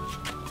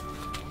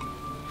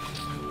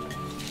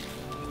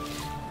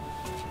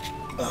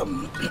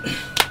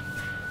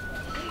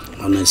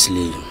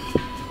 Honestly,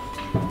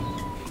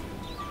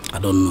 I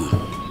don't know.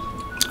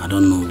 I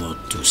don't know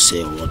what to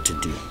say or what to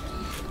do.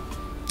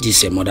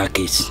 This is a murder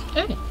case.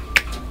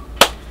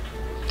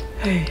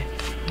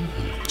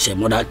 It's a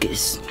murder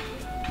case.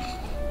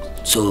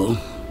 So,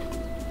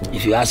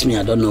 if you ask me,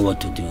 I don't know what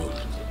to do.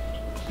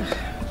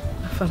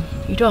 Afam,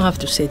 you don't have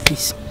to say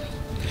this.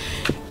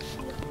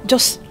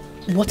 Just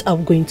what are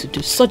we going to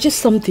do? Suggest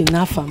something,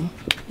 Afam.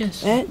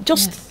 Yes.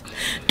 Just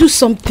do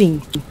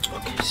something.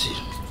 Okay, see.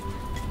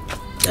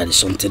 There is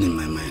something in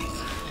my mind.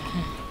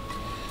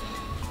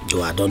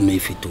 Though I don't know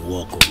if it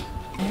will work.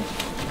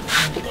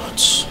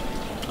 But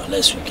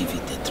unless we give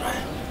it a try.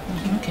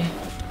 Okay.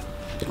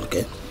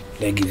 Okay?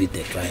 Let's give it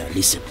a try and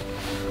listen.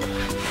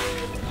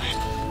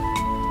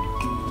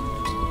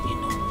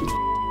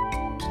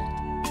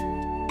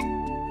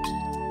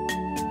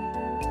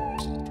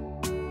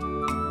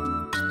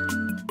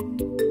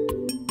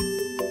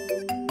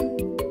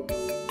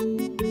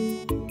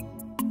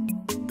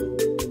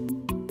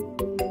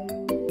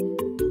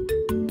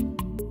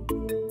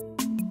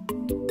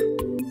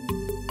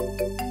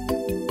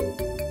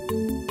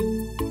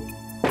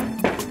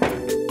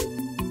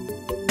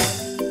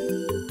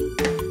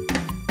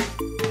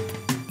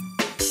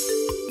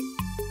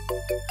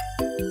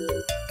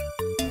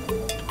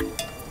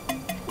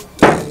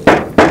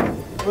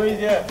 Who is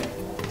here?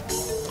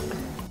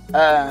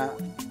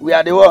 We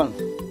are the one.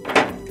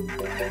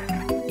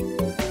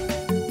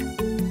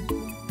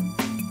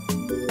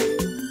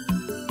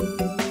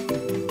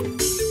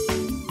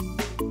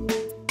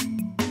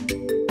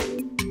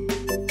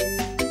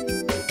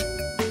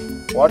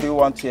 What do you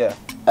want here?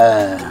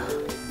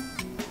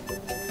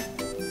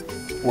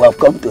 We have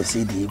come to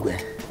see the Igwe.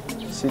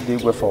 See the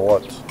Igwe for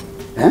what?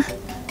 Huh?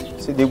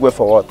 See the Igwe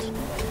for what?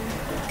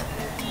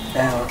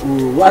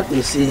 We want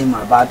to see him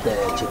about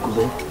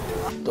Chekube.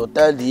 To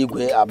tell the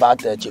Igwe about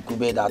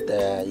Chekube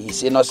that he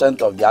is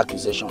innocent of the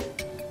accusation.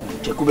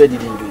 Chekube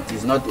didn't do it.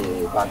 He's not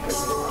a bad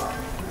person.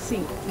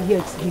 See,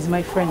 yes, he's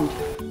my friend.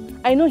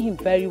 I know him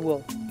very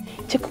well.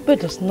 Chekube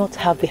does not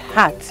have the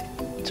heart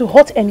to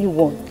hurt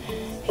anyone.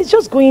 He's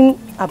just going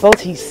about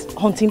his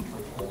hunting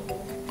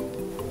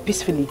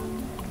peacefully.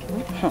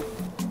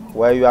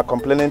 Well, you are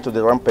complaining to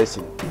the wrong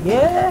person.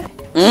 Yeah.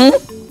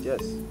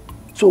 Yes.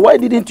 So why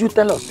didn't you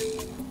tell us?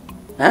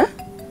 Huh?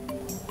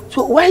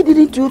 So why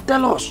didn't you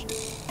tell us?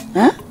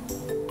 Huh?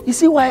 You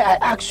see why I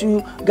asked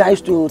you guys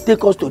to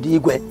take us to the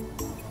Igwe?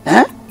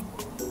 Huh?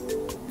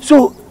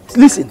 So,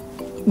 listen,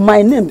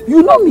 my name,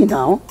 you know me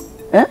now.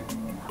 Eh?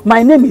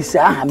 My name is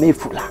Ahame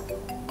Fula.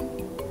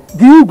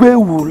 the Igwe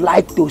would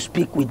like to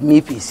speak with me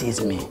if he sees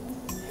me.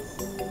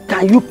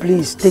 Can you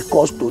please take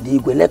us to the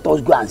Igwe? Let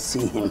us go and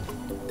see him.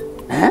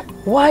 Eh?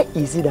 Why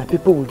is it that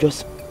people will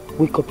just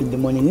wake up in the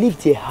morning, leave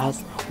their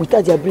house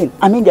without their brain,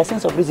 their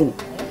sense of reasoning?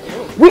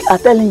 We are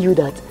telling you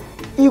that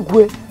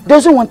Igwe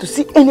doesn't want to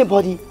see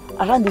anybody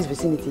around this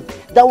vicinity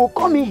that will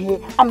come in here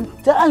and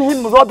tell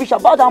him rubbish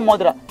about our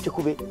mother,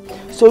 Chikube.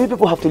 So you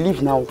people have to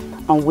leave now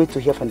and wait to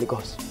hear from the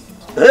gods.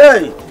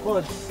 Hey!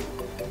 God.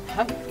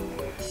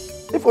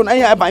 If you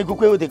hear about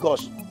Igwe with the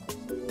gods.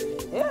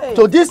 Hey.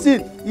 So this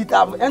thing, it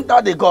have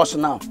entered the gods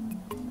now.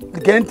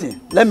 Gente,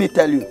 let me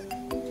tell you,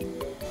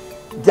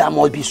 there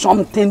must be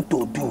something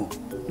to do.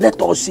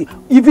 Let us see,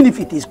 even if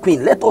it is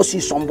queen, let us see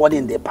somebody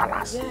in the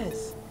palace.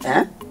 Yes.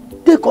 Eh?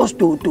 Take us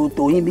to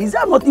him. Is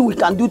there nothing we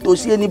can do to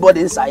see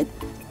anybody inside?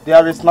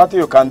 There is nothing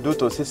you can do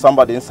to see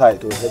somebody inside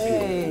to help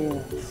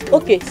you.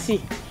 Okay, see.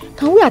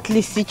 Can we at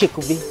least see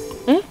Chekube?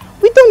 Eh?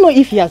 We don't know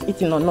if he has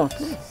eaten or not.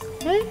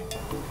 Eh?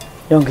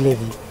 Young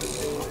lady,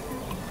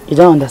 you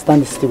don't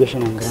understand the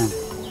situation on ground.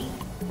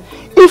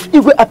 If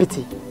Igwe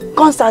Apiti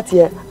comes out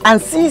here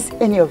and sees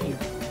any of you,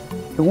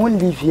 you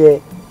won't leave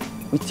here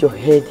with your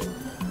head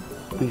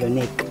on your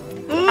neck.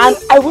 And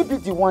I will be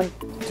the one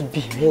to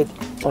behead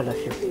all of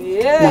you.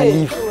 Yeah. Now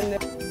leave.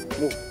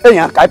 Hey,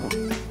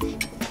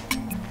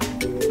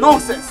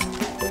 nonsense.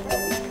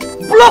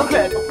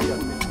 Blockhead.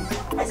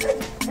 I said,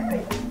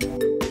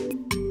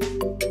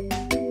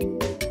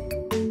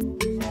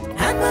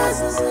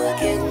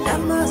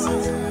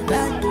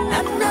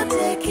 I'm not a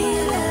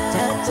killer.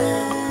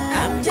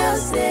 I'm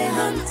just a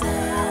hunter.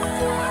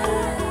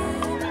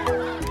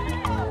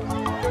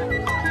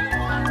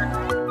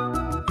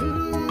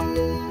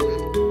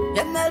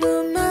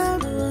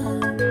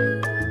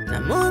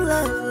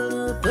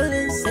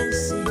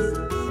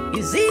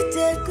 Is it a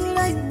good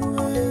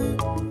idea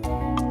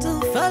to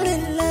fall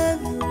in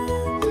love?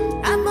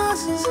 I'm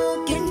also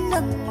so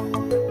kingdom.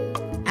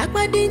 I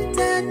got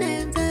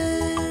internet.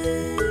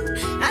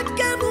 I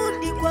can't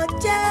only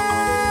watch.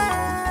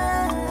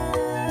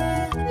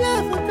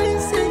 Love a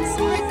princess.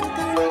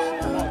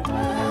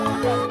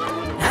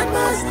 I'm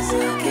also so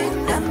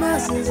kingdom.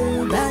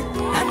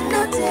 I'm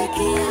not a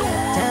killer.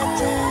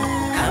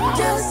 I'm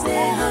just a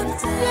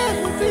hunter.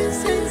 Love a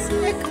princess.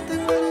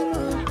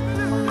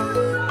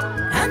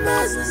 I'm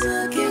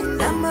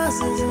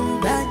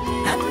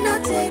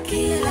not a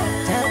killer.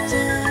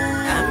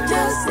 I'm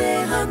just a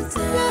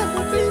hunter. I'm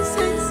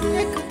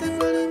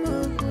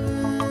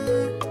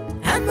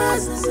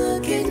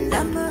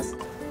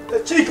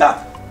Chika!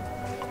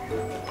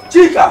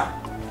 Chika!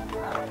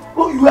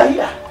 Oh, you are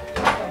here.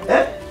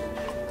 Eh?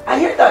 I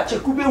hear that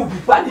Chekube will be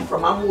banished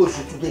from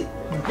Amosu today.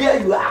 Here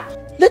you are.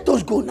 Let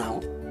us go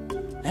now.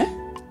 Eh?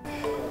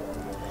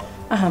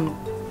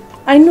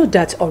 I know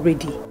that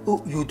already.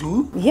 Oh, you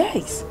do?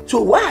 Yes.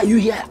 So why are you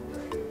here?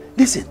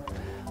 Listen,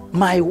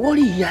 my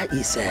worry here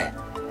is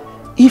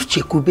if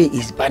Chekube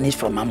is banished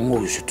from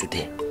Amosu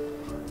today,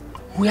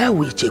 where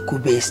will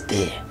Chekube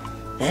stay?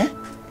 Eh?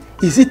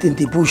 Is it in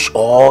the bush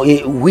or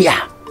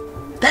where?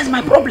 That's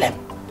my problem.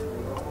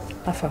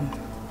 Afam,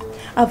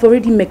 I've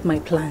already made my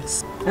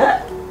plans. Eh?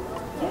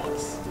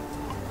 Yes.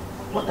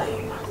 What are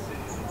you?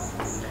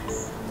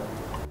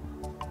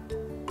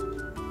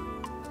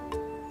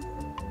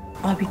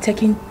 I'll be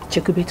taking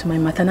Chekube to my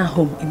maternal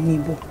home in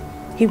Nibo.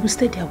 He will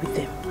stay there with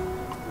them.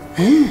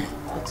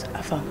 But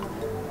Afam,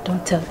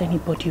 don't tell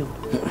anybody.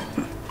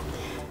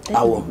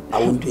 I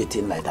won't do a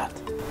thing like that.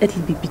 Let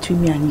it be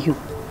between me and you.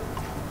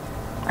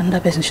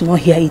 Another person should not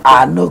hear it.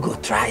 I no go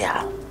try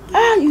her.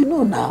 You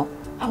know now.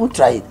 I won't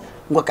try it.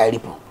 Let's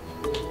go.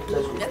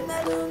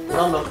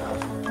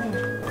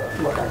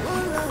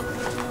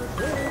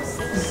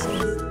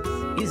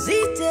 Is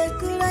it a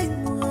good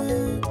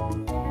idea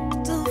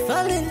to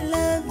fall in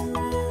love?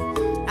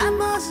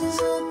 I'm also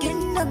so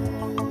kingdom.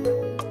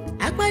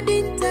 I got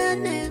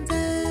internet.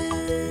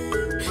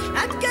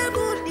 I can't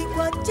only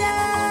watch.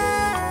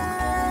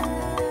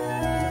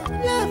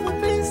 Love a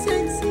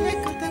princess.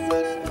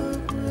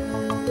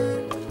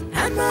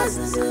 I'm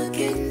also so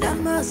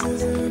kingdom.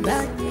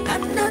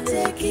 I'm not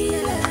a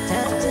killer.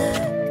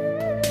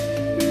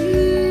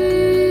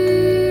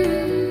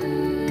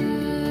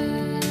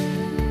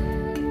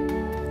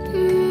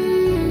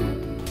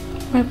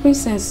 My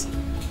princess,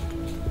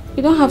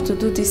 you don't have to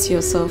do this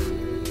yourself.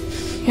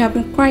 You have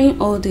been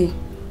crying all day,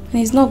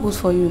 and it's not good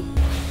for you.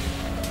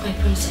 My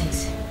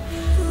princess,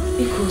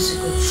 because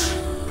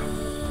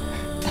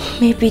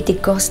maybe the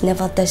gods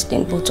never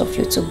destined both of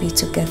you to be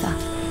together.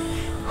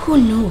 Who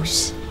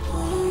knows?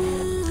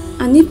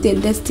 And if they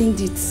destined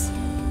it,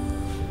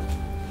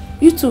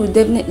 you two will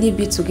definitely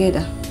be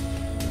together.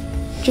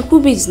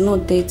 Chekube is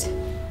not dead.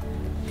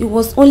 He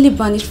was only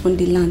banished from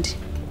the land.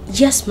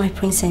 Yes, my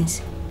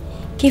princess.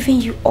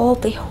 Giving you all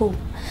the hope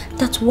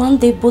that one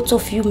day both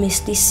of you may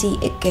still see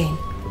again.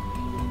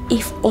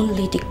 If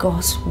only the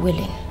gods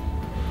willing.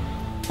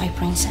 My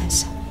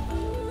princess.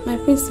 My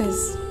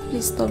princess,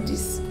 please stop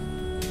this.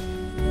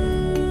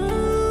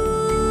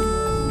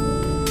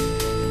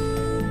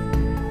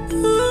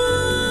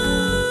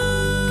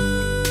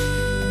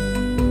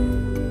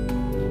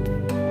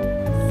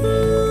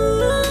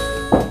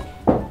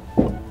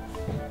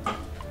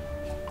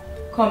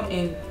 come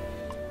in.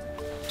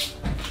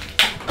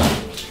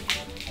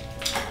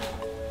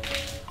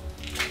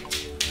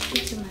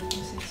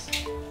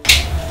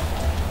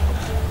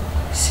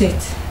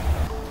 Sit.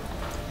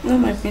 No,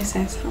 my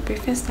princess. I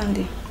prefer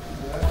standing.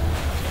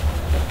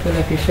 Well,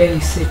 I prefer you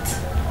sit.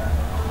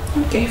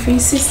 Okay, if you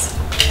insist.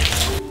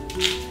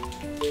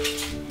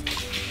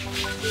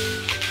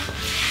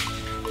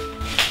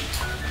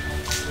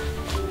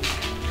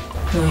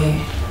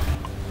 Wait.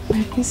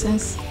 My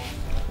princess.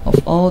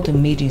 Of all the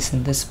maidens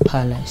in this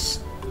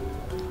palace,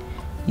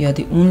 you are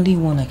the only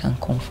one I can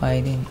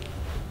confide in.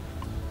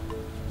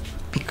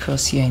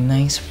 Because you're a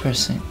nice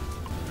person.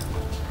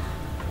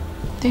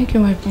 Thank you,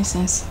 my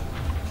princess.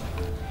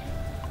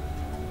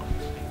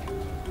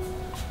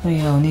 Oh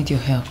yeah, I'll need your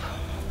help.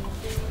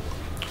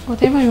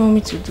 Whatever you want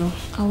me to do,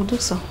 I will do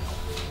so.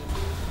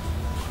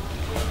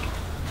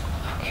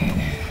 Okay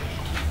then.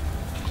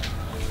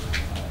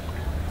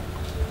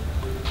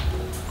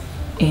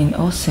 In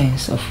all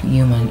sense of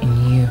human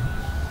in you,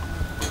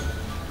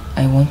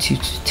 I want you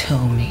to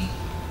tell me,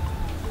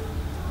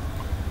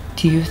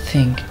 do you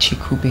think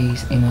Chikube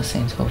is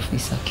innocent of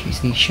this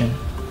accusation?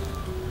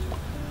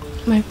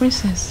 My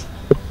princess,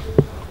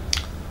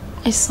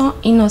 I saw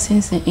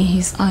innocence in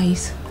his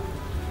eyes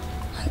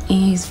and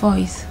in his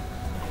voice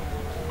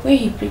when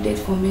he pleaded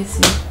for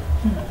mercy.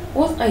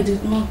 What I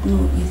did not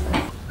know is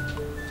that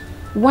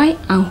why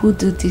and who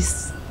did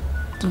this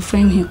to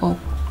frame him up.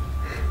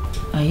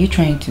 Are you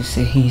trying to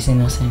say he is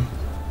innocent?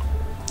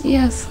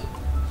 Yes.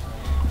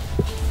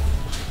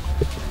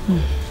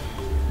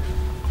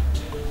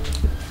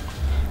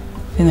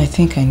 Then I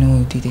think I know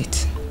who did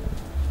it.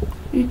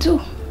 You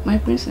do, my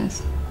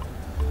princess.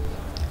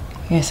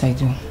 Yes, I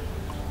do.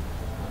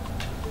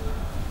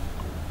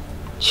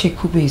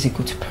 Chikube is a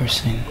good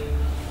person.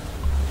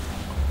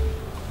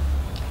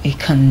 He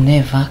can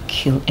never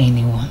kill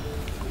anyone.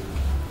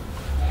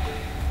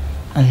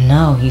 And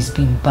now he's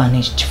been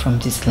banished from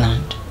this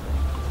land.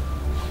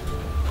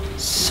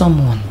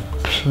 Someone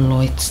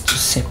plots to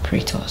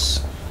separate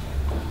us.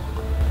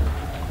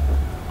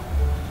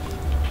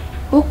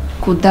 Who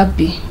could that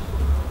be?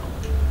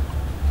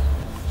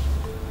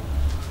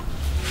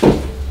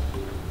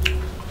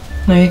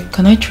 Now,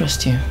 can I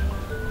trust you?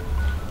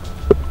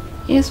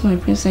 Yes, my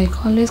princess, you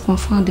always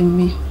confide in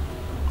me.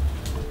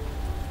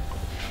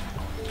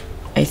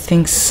 I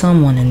think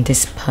someone in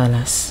this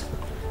palace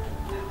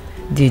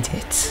did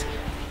it.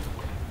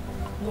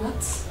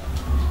 What?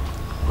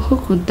 Who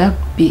could that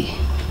be?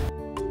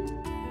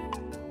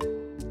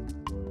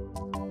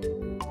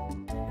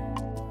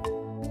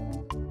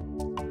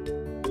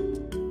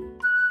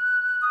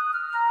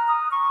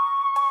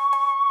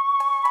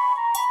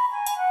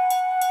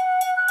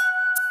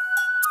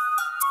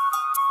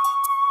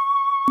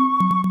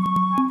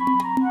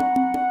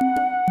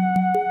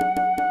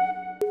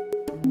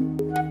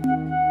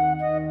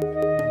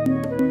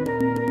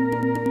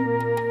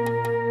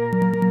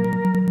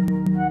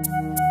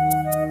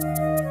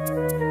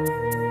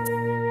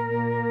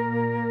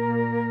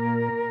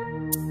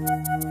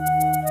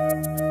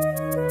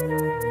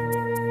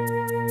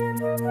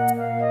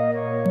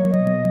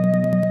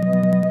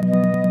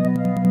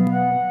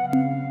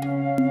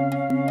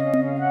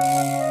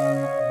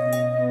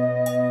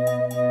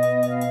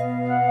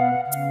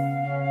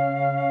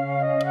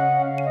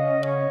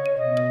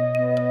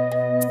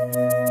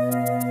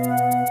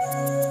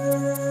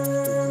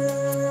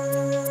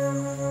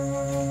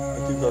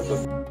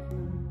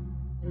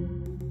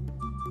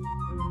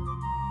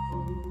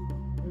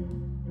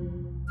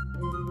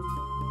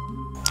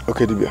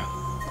 Okay, Dibia.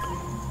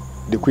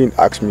 The queen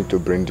asked me to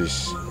bring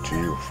this to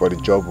you for the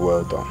job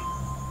well done.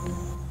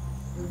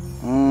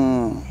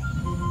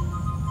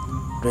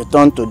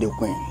 Return to the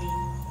queen.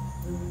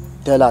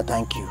 Tell her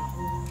thank you.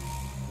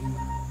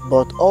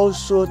 But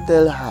also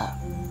tell her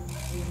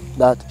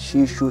that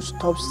she should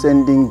stop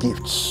sending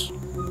gifts.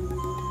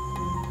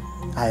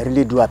 I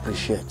really do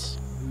appreciate.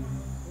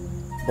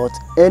 But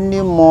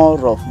any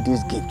more of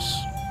these gifts,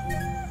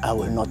 I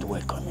will not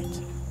welcome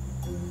it.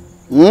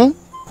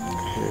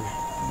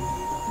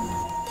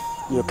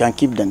 You can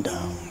keep them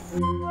down.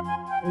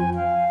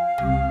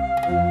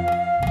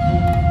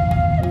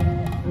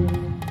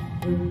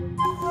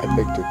 I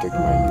beg to take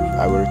my leave.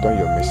 I will return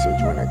your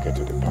message when I get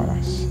to the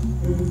palace.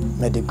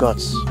 May the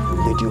gods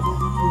lead you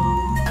home.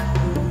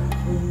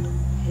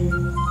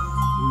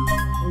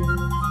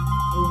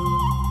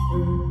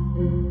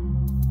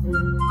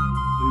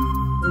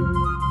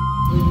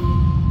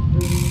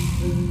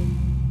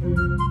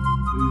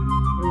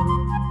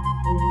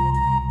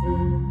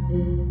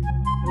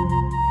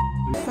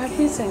 My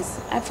princess,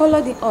 I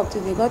followed him up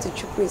till they got to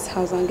Chukwu's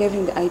house and gave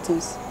him the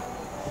items.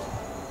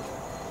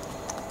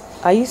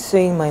 Are you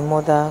saying my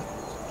mother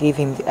gave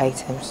him the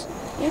items?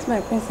 Yes,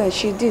 my princess,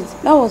 she did.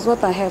 That was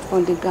what I heard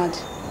from the guard.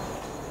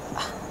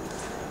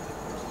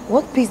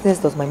 What business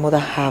does my mother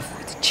have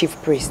with the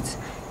chief priest?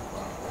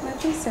 My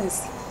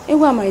princess,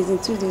 Ewama is in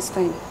 2 days'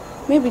 time.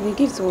 Maybe the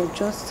gift was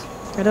just...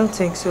 I don't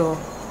think so.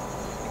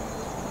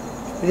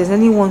 If there's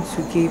anyone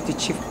to give the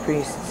chief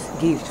priest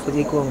gift for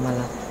the Igbo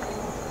Mala,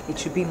 it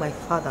should be my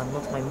father,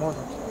 not my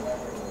mother.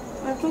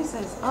 My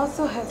princess, I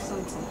also heard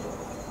something.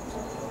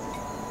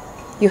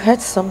 You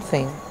heard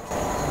something?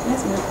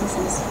 Yes, my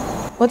princess.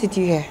 What did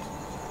you hear?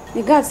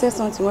 The guard said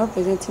something while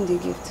presenting the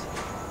gift.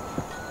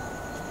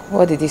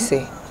 What did he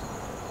say?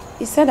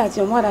 He said that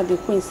your mother, the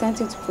queen, sent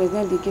him to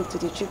present the gift to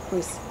the chief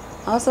priest.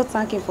 I also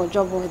thank him for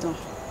job well done.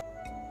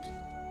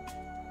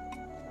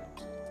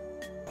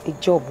 A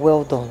job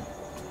well done?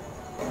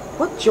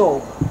 What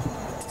job?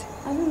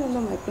 I don't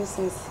know, my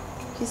princess.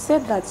 He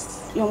said that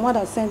your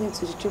mother sent him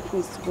to the chief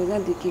priest to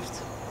present the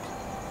gift.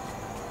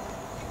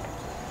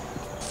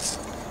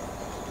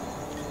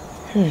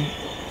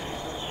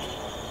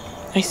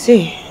 I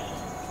see.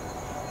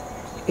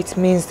 It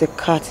means the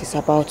cat is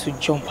about to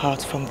jump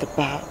out from the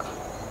bag.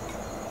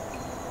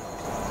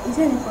 Is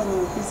there any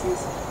problem, my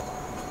princess?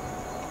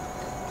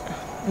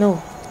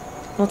 No,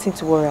 nothing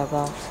to worry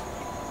about.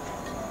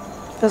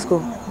 Let's go,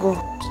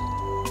 go.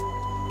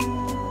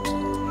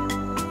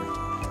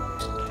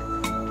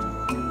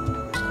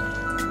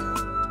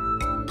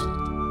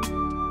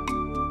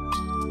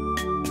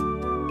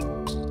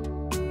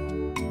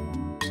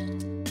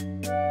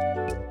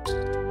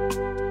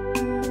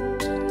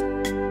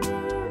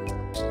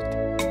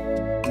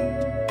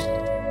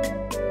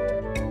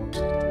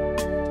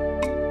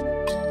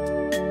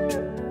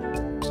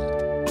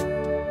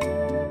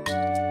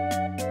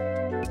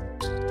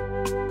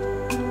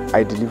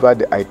 I delivered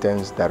the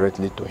items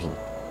directly to him.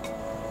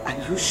 Are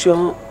you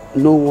sure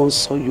no one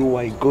saw you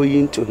while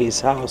going to his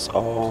house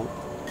or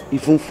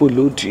even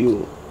followed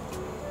you?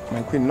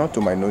 My queen, not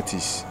to my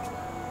notice.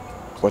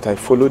 But I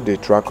followed the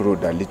track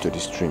road that led to the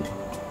stream.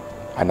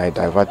 And I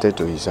diverted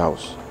to his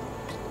house.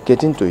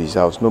 Getting to his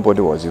house,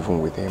 nobody was even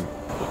with him.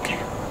 Okay.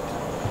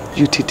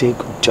 You did a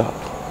good job.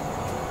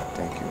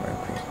 Thank you, my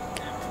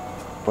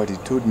queen. But he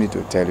told me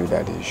to tell you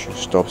that he should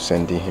stop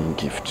sending him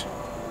gifts.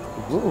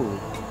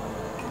 Oh.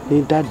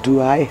 Neither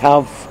do I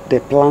have the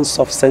plans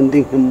of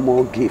sending him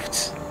more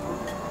gifts.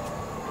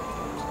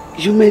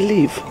 You may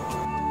leave.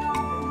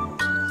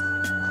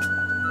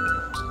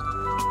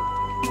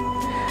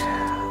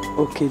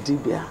 Okay,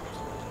 Dibia.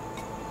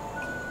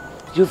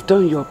 You've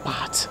done your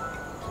part,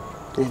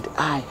 and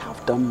I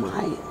have done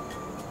mine.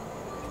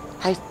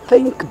 I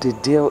think the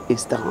deal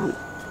is done.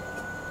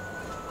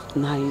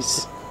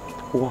 Nice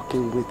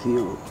working with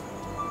you.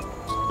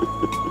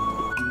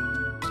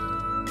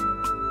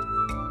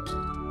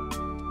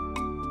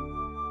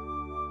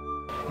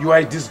 You are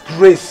a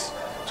disgrace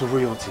to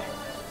royalty,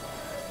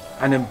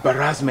 an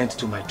embarrassment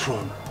to my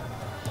throne.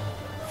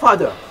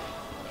 Father,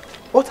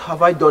 what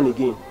have I done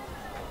again?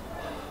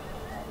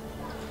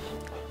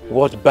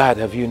 What bad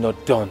have you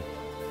not done?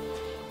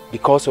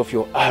 Because of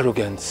your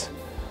arrogance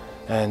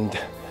and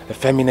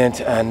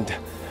effeminate and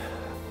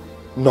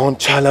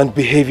nonchalant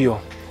behavior,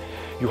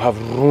 you have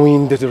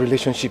ruined the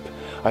relationship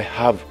I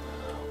have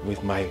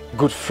with my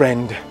good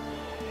friend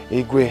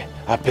Igwe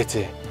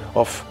Apete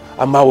of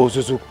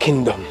Amawozuzu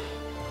Kingdom.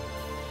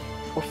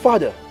 Oh,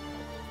 Father,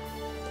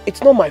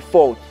 it's not my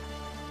fault.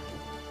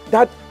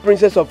 That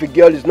princess of a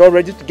girl is not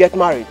ready to get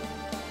married.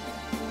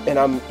 And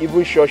I'm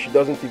even sure she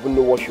doesn't even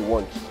know what she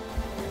wants.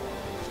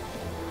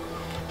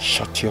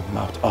 Shut your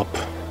mouth up.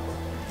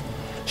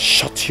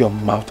 Shut your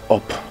mouth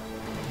up.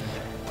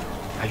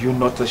 Are you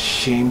not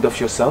ashamed of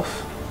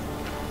yourself?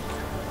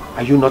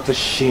 Are you not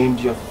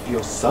ashamed of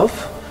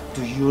yourself?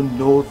 Do you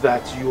know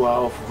that you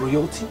are of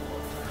royalty?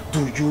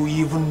 Do you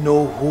even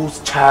know whose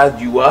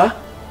child you are?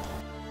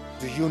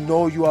 Do you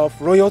know you are of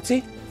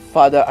royalty?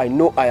 Father, I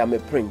know I am a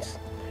prince.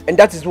 And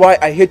that is why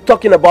I hate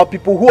talking about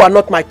people who are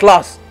not my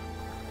class.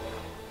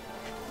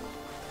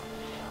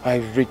 I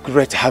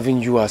regret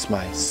having you as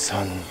my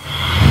son.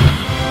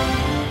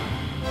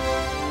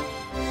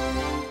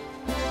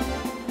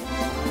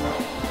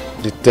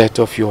 The death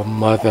of your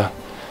mother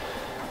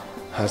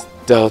has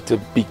dealt a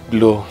big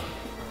blow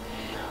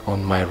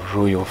on my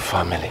royal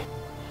family.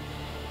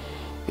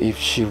 If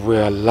she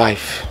were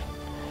alive,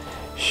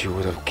 she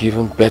would have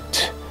given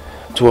birth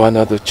to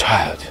another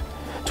child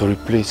to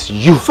replace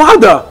you.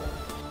 Father!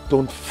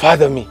 Don't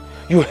father me.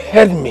 You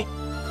heard me.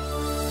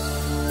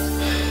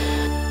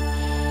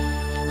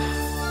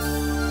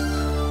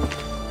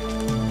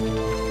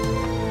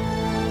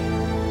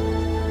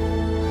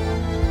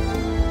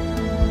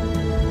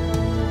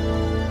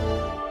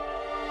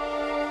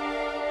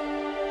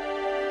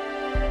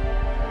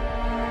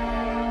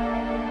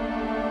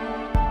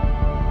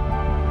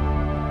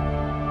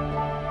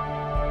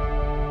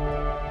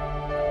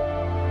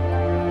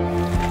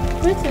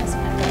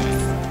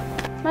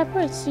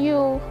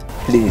 You.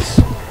 Please.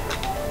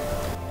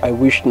 I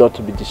wish not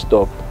to be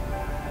disturbed.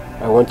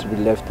 I want to be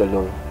left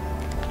alone.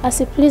 As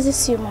it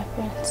pleases you, my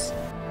prince.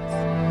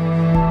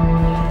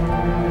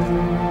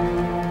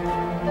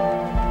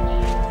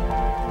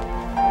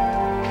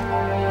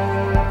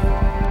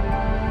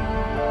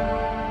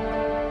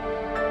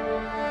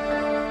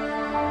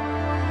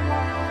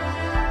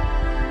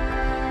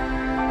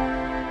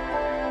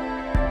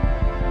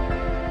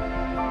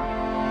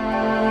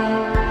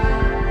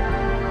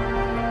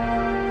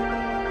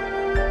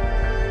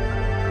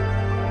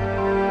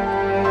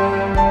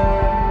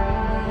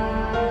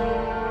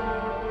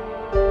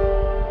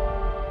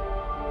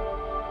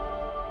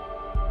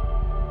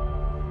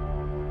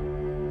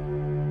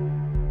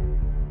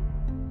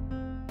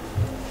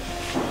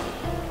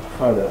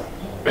 Father,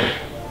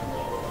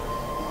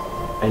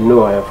 I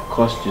know I have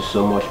caused you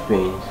so much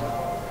pain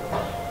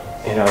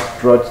and have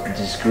brought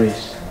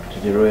disgrace to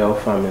the royal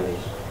family.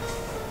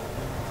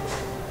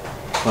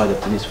 Father,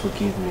 please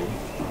forgive me.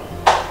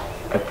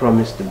 I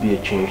promise to be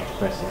a changed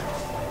person.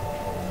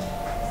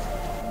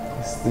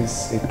 Is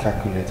this a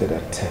calculated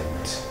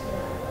attempt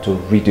to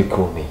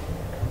ridicule me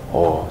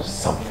or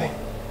something?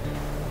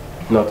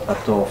 Not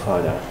at all,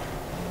 Father.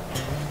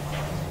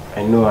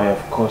 I know I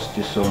have caused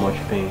you so much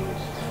pain.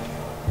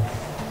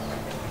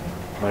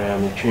 But I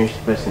am a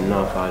changed person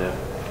now, Father.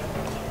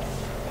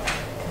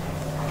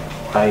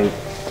 I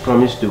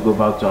promise to go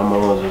back to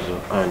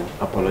Amawozozo and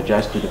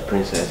apologize to the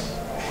princess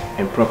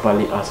and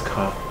properly ask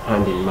her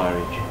hand in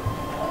marriage.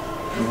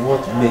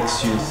 What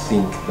makes you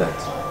think that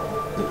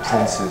the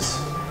princess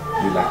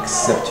will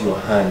accept your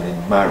hand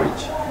in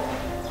marriage?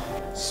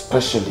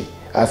 Especially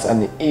as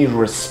an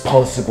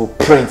irresponsible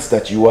prince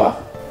that you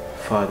are.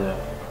 Father,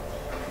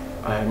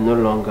 I am no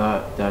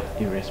longer that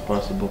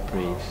irresponsible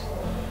prince.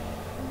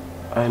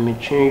 I am a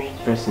changed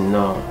person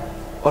now.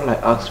 All I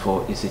ask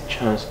for is a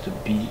chance to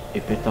be a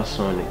better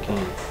son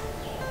again.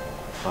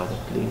 Father,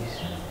 please.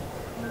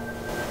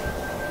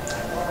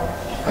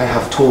 I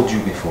have told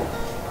you before,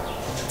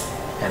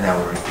 and I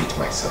will repeat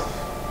myself.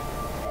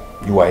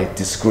 You are a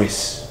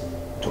disgrace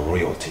to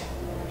royalty.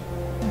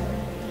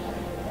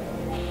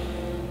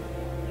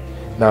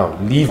 Now,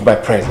 leave my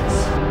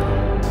presence.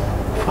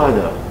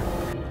 Father.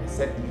 I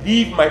said,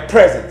 leave my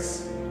presence.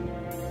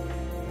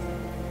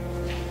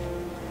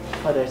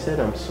 Father, I said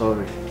I'm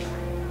sorry.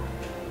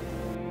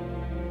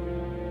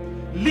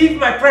 Leave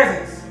my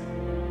presence.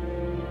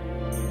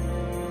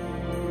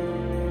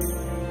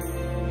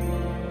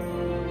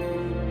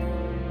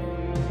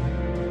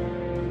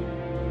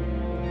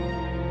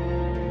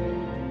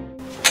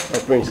 My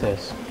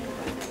princess,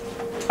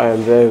 I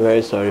am very,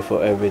 very sorry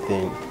for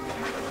everything.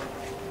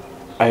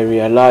 I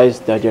realize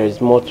that there is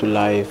more to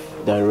life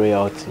than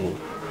royalty.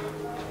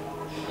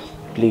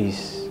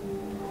 Please,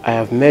 I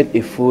have made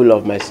a fool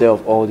of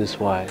myself all this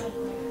while,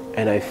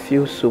 and I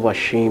feel so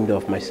ashamed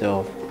of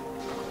myself.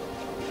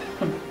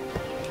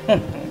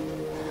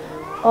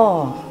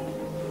 Oh,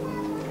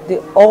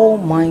 the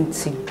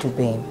almighty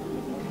Dubem.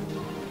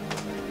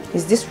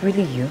 Is this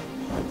really you?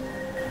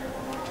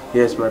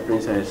 Yes, my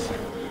princess.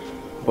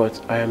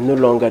 But I am no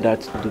longer that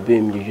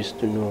Dubem you used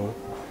to know.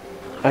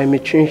 I am a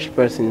changed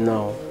person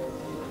now.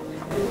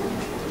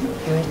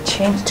 You're a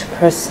changed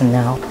person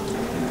now?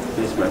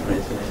 Yes, my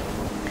princess.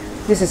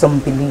 This is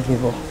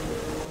unbelievable.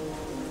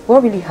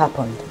 What really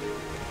happened?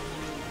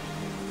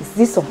 Is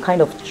this some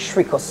kind of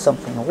trick or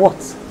something, or what?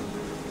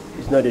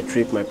 It's not a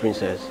trick, my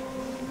princess.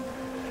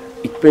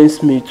 It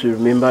pains me to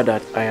remember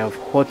that I have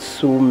hurt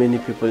so many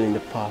people in the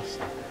past,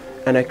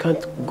 and I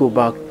can't go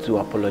back to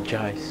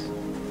apologize.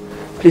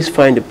 Please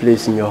find a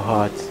place in your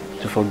heart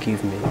to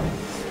forgive me.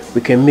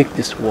 We can make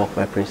this work,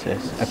 my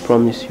princess. I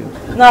promise you.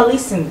 Now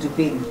listen,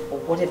 Dubem, or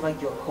whatever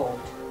you're called.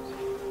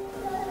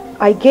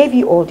 I gave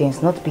you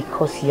audience not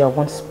because you are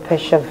one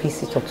special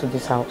visitor to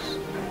this house,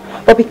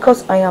 but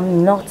because I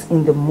am not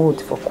in the mood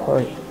for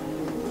quarrel.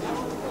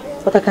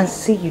 But I can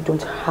see you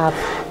don't have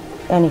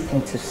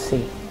anything to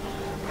say.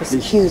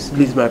 Excuse me.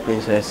 Please, my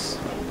princess.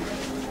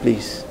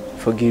 Please,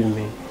 forgive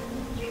me.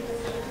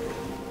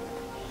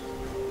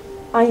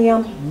 I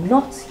am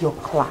not your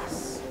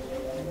class.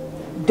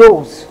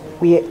 Those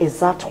were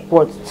exact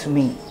words to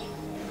me.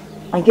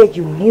 And yet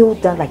you kneel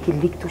down like a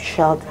little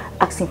child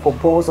asking for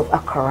balls of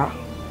akara.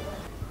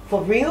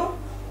 For real?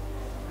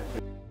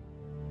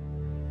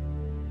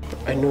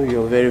 I know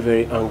you're very,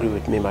 very angry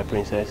with me, my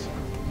princess.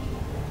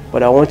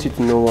 But I want you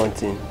to know one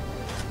thing.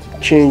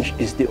 Change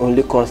is the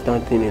only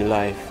constant thing in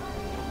life.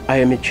 I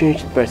am a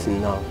changed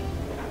person now.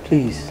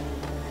 Please,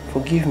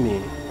 forgive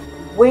me.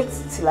 Wait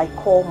till I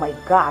call my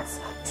guards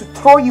to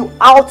throw you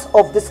out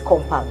of this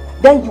compound.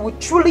 Then you will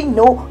truly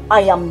know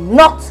I am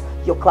not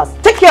your class.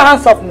 Take your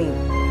hands off me.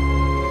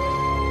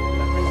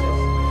 My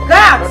princess.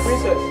 Guards! My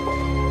princess.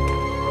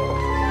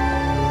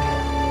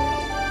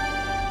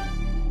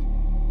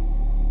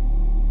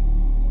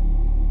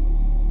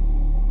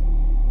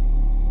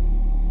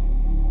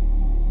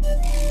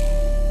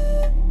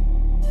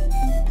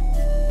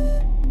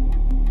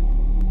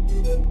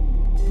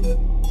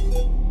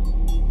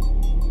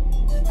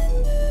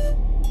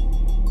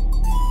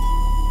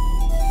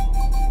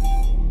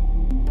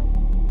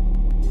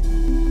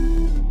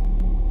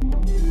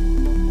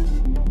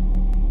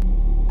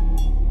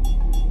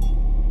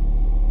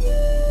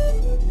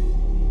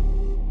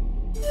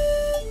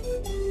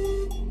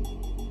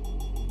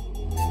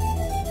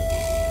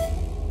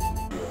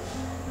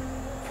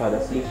 Father,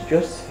 please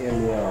just hear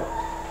me out.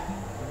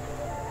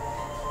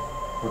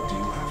 What do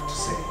you have to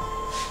say?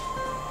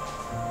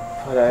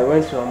 Father, I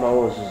went to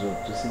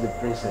Amawozozo to see the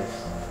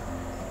princess,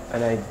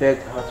 and I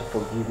begged her to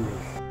forgive me.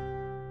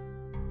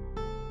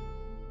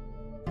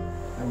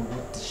 And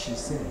what did she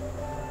say?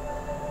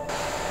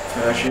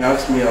 She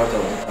asked me out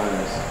of the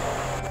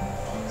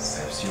palace.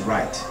 Serves you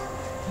right.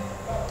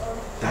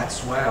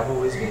 That's why I've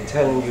always been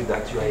telling you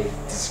that you are a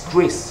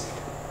disgrace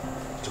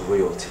to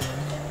royalty.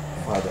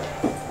 Father,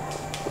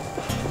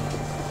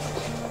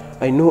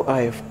 I know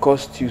I have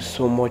caused you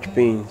so much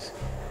pains.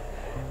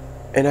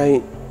 And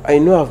I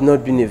know I've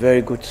not been a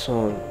very good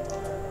son.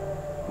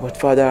 But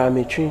Father, I'm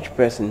a changed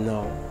person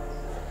now.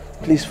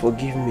 Please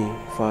forgive me,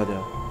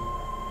 Father.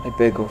 I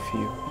beg of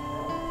you.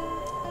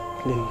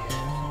 Please.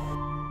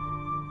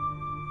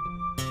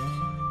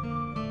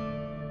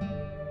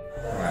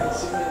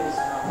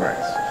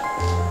 Right.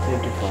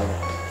 Thank you, Father.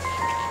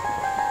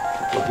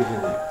 Forgive me.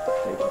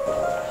 Thank you,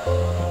 Father.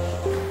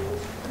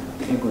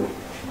 Igwe,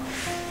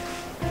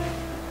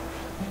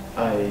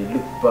 I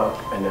look back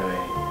and I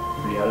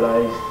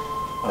realize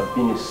I've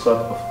been a sort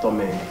of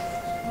torment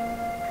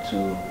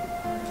to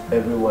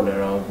everyone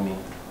around me.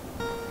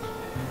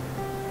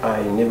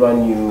 I never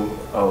knew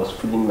I was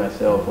fooling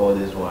myself all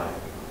this while.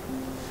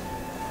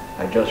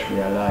 I just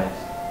realized.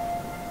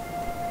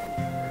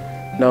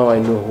 Now I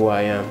know who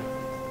I am.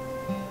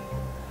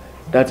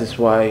 That is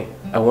why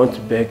I want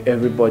to beg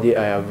everybody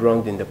I have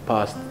wronged in the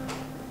past,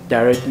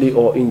 directly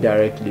or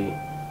indirectly,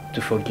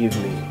 to forgive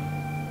me.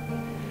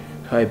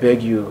 I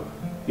beg you,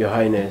 Your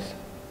Highness,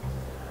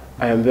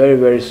 I am very,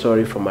 very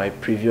sorry for my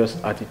previous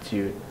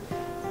attitude.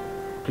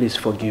 Please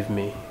forgive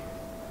me.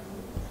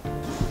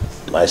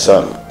 My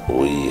son,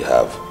 we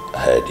have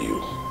heard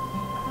you.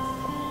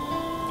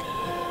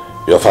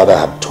 Your father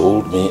had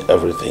told me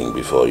everything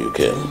before you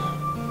came.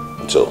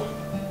 So,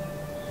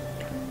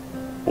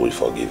 we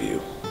forgive you.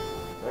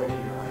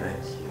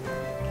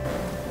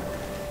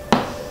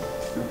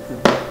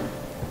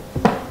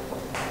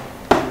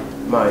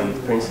 My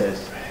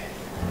princess,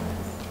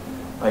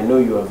 I know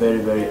you are very,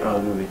 very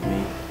angry with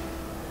me,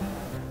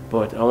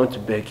 but I want to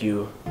beg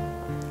you,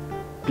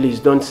 please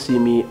don't see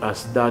me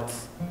as that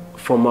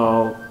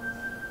formal,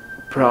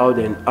 proud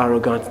and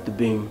arrogant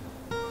Dubim.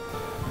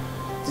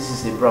 This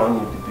is a brand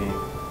new Dubim.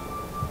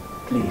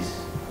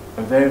 Please,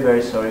 I'm very,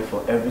 very sorry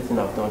for everything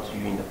I've done to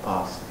you in the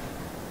past.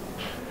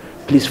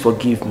 Please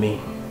forgive me.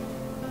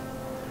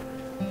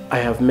 I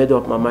have made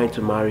up my mind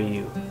to marry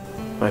you,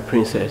 my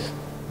princess.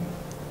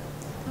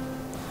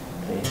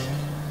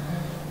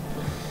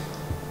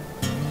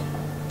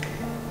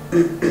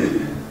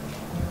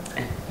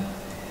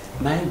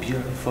 My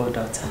beautiful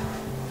daughter,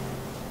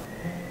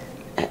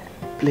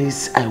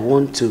 please, I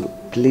want to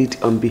plead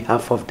on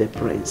behalf of the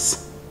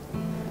prince.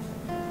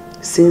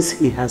 Since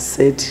he has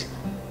said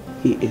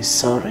he is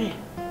sorry,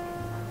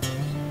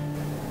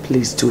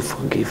 please do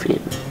forgive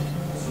him.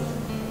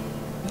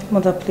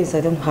 Mother, please,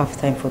 I don't have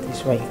time for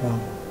this right now.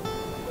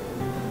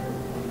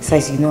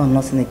 Besides, you know I'm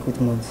not in a good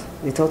mood.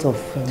 The thought of...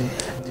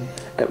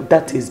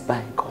 that is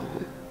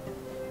bygone.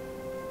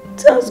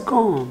 Just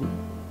gone.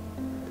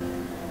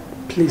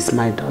 Please,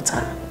 my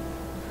daughter,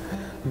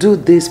 do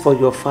this for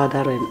your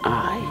father and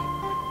I.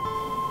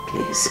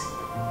 Please.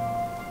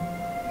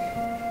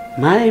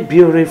 My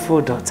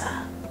beautiful daughter,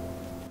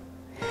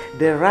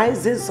 the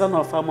rising sun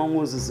of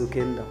Amamuzuzu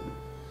kingdom.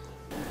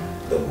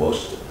 The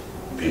most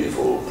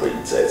beautiful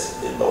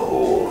princess in the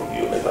whole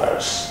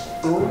universe.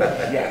 Oh,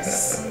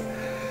 yes.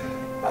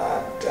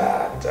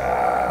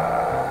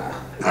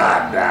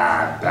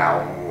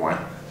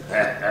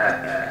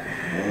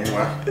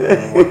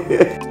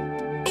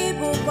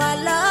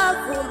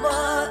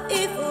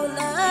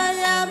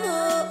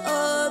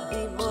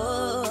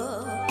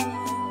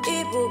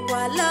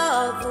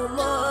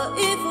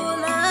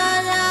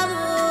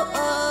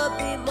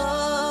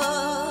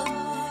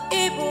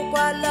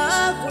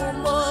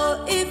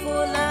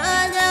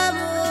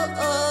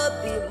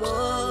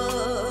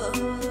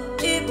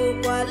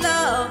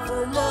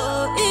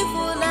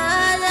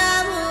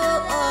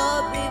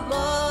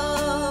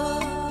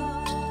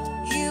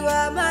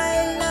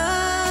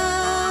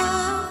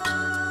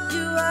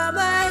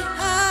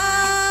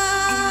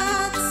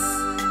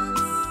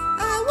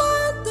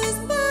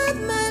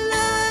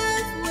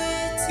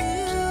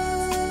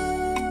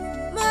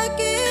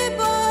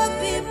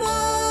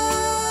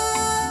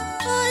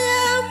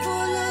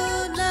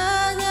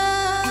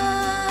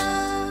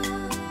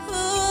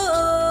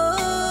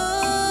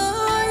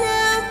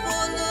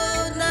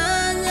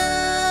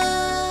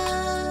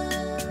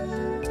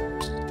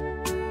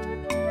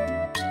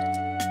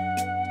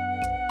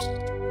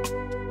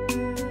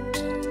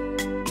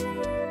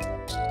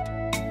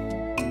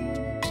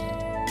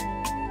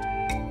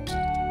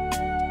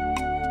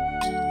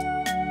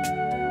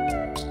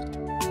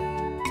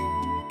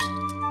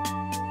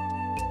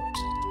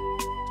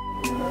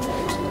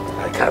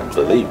 I can't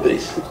believe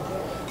this.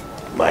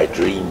 My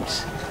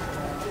dreams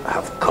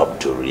have come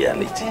to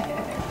reality.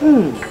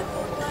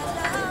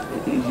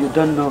 You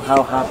don't know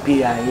how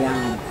happy I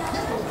am.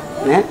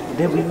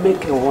 They will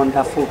make a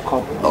wonderful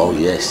couple. Oh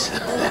yes.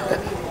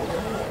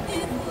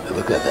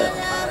 Look at them.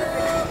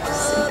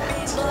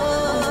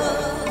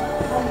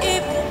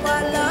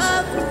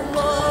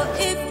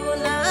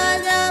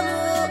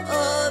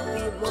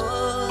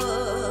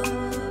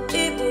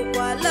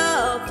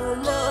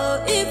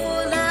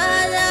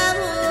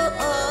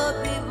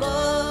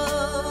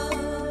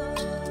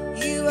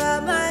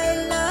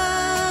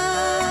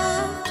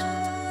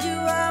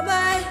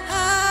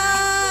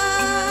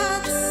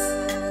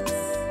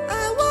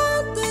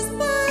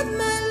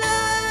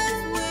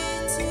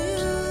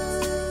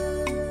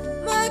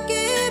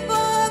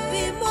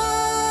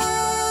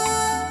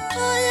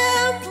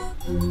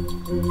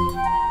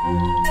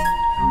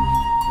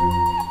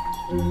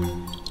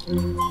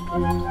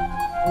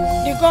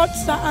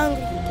 gods are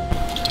angry.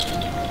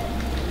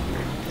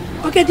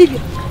 Okay, Divya.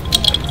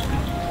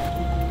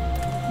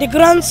 The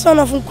grandson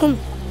of Nkumi,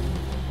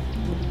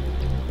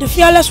 the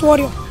fearless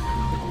warrior.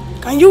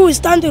 Can you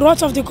withstand the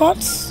wrath of the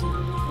gods?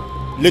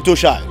 Little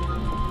child,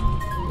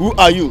 who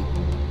are you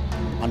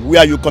and where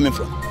are you coming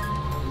from?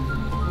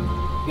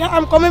 Where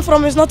I'm coming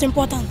from is not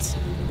important.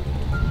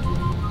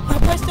 My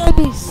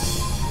question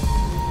is,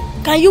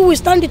 can you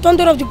withstand the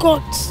thunder of the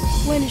gods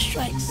when it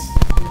strikes?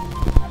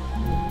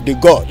 The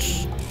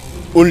gods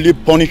only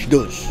punish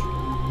those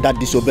that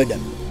disobey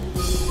them.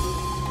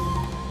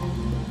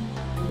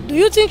 Do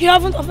you think you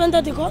haven't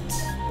offended the gods?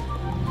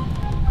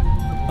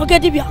 Okay,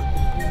 Dibia.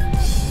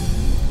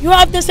 You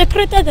have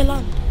desecrated the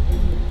land.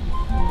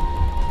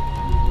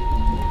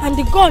 And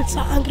the gods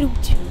are angry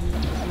with you.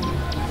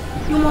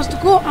 You must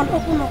go and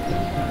open up.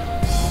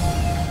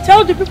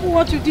 Tell the people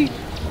what you did.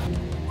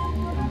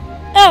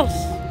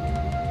 Else,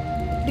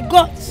 the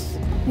gods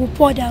will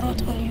pour their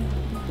wrath on you.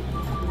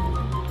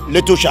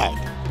 Little child,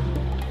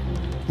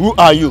 who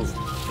are you?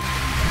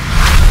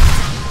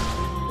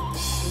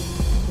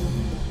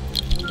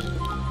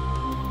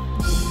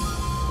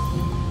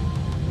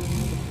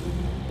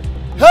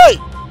 Hey!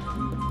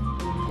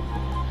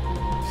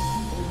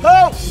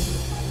 Help!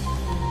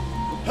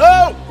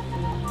 Help!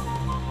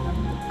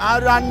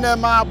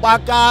 Aranema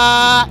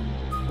Baka!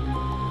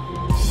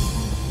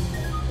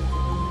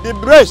 The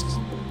breast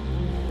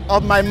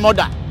of my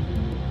mother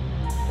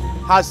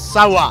has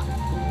soured.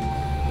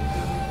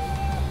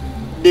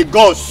 The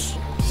gods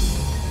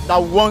that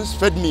once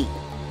fed me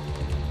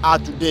are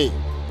today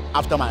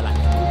after my life.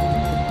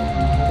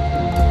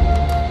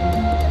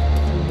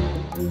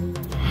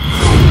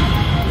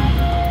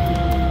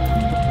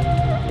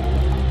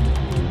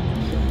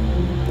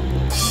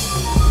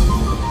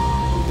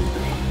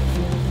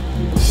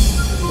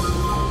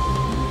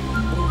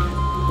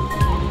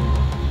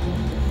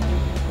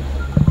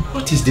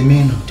 What is the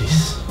meaning of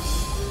this?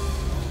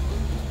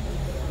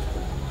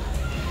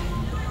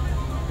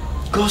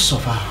 Gods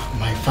of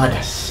my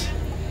fathers,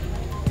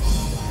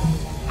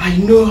 I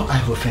know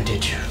I've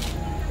offended you.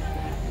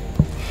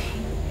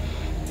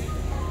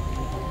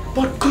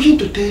 But going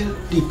to tell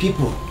the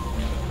people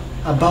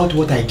about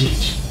what I did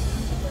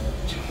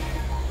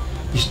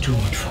is too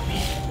much for me.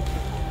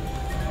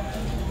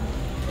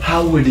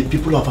 How will the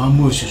people of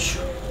Amosusu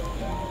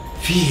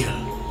feel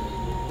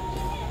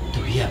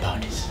to hear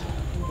about this?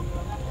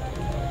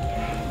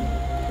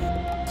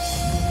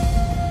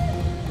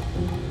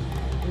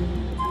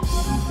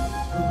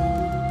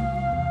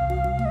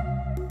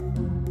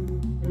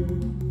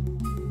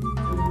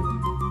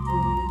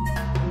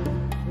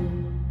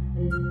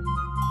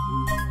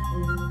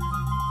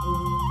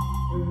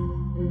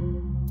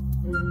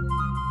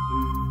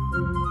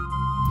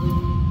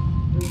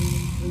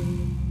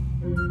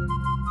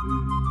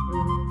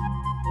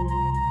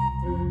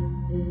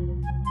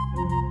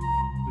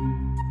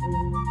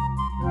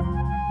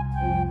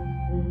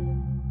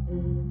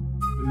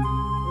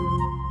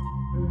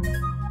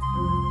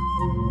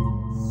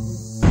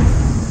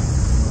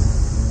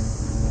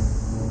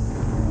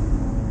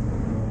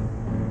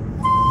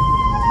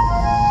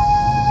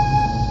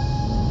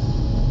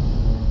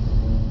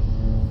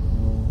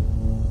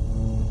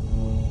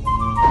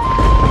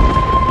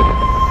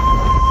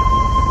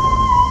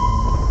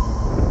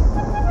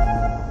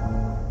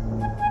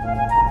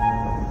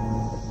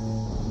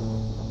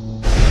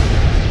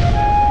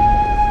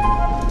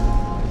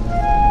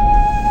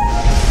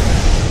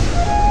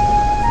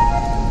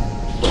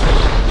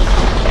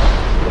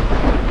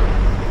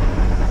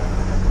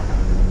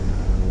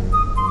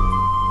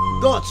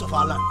 Of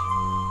our land.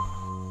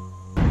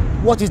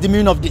 What is the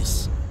meaning of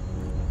this?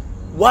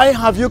 Why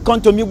have you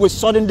come to me with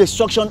sudden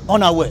destruction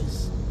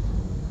unawares?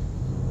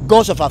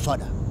 Gods of our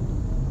father,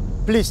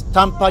 please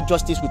tamper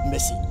justice with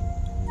mercy.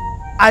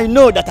 I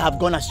know that I have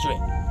gone astray,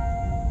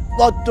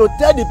 but to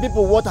tell the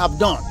people what I have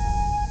done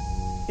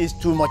is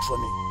too much for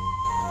me.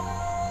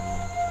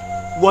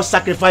 What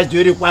sacrifice do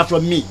you require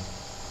from me?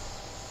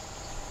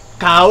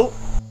 Cow,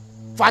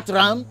 fat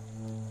ram,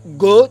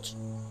 goat,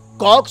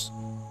 cocks,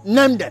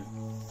 name them.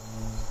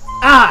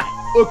 I,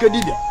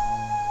 Okedide,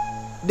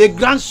 the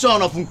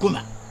grandson of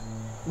Nkuma,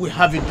 will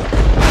have it done.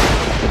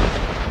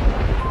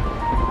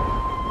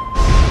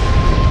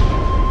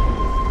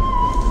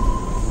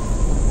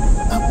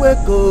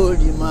 Akweko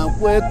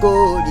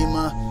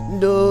lima,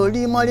 ndo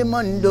lima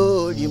lima,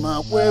 ndo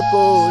lima,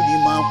 kweko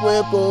lima,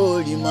 kweko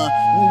lima,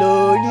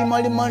 ndo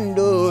lima lima,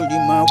 ndo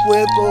lima,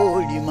 kweko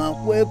lima,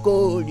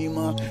 kweko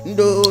lima,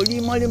 ndo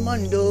lima lima,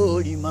 ndo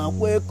lima,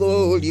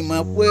 kweko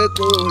lima,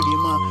 kweko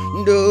lima,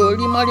 ndo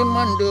lima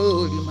lima,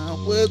 ndo lima,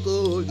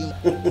 kweko lima.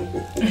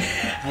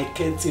 I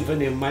can't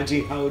even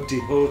imagine how the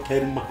whole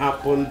thing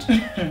happened.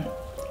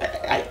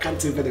 I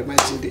can't even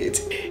imagine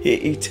it.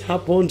 It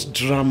happened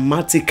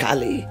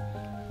dramatically.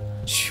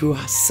 You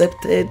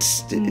accepted...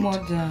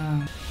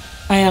 Mother,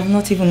 I have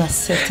not even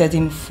accepted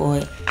him for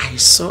it. I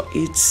saw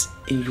it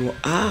in your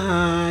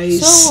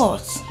eyes. So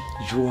what?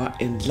 You are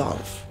in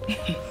love.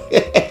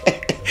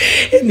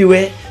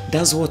 Anyway,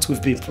 that's what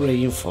we've been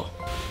praying for.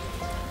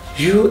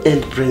 You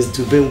and Prince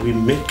Dubem will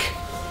make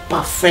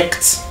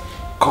perfect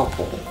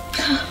couple.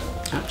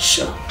 I'm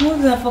sure.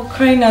 Mother, for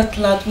crying out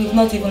loud, we've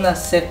not even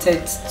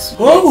accepted.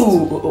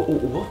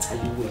 What are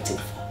you waiting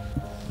for?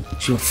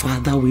 Your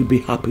father will be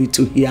happy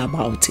to hear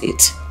about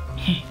it.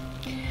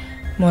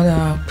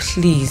 Mother,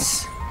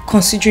 please,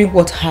 considering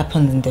what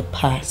happened in the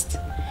past,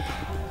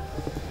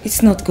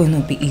 it's not going to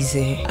be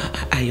easy.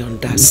 I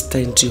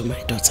understand you,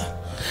 my daughter.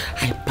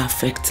 I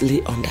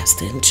perfectly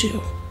understand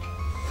you.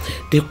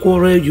 The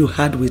quarrel you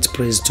had with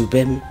Prince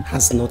Dubem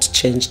has not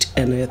changed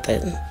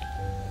anything.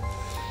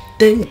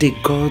 Thank the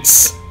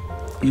gods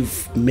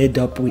you've made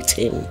up with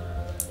him.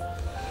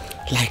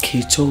 Like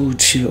he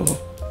told you,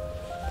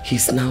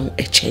 he's now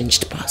a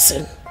changed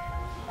person.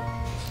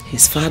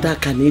 His father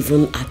can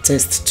even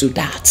attest to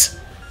that.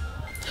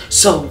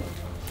 So,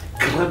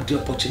 grab the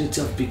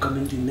opportunity of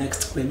becoming the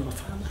next queen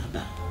of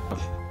Canada.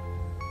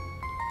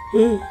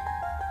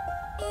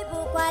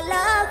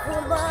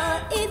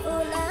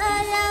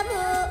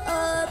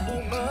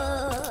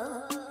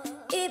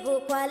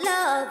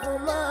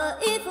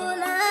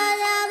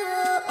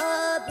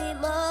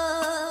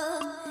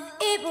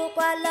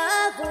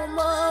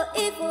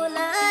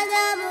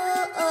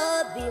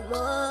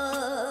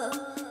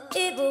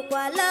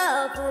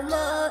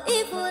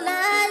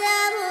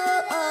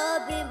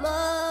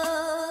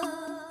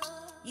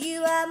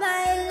 You are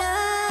my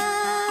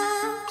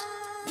love,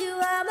 you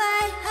are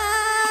my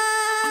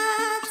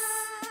heart.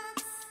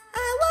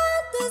 I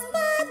want to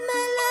spend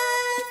my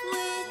life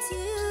with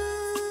you.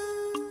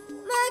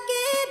 My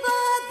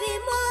keyboard be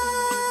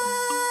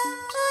more.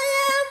 I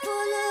am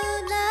full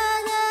of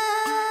nana.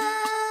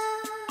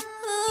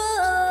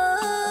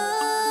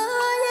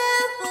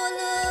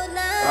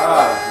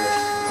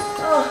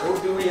 Who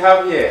do we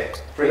have here?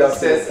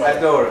 Princess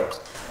Adora.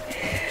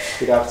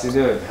 Good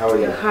afternoon. How are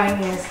you? Your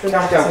Highness. Come. You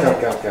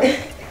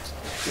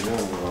know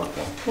you're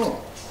welcome.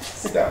 Oh,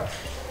 sit down.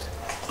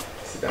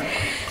 Sit down.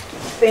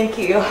 Thank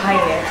you, Your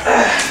Highness.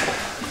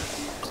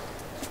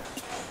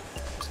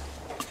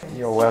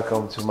 You're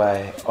welcome to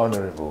my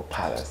honorable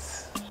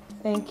palace.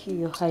 Thank you,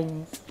 Your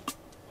Highness.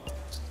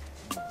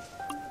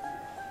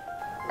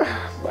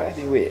 By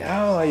the way,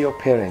 how are your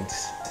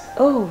parents?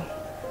 Oh,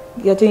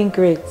 you're doing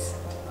great.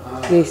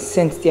 They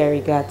sent their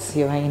regards,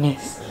 Your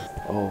Highness.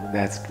 Oh,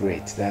 that's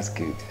great. That's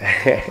good.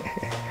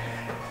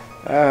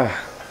 Oh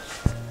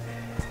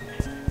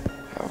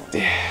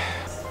dear.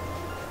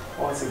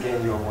 Once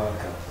again, you're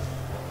welcome.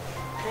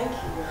 Thank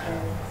you, Your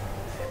Highness.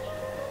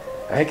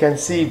 I can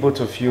see both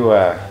of you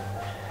are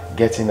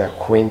getting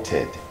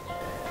acquainted.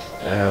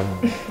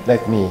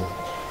 Let me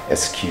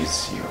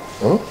excuse you.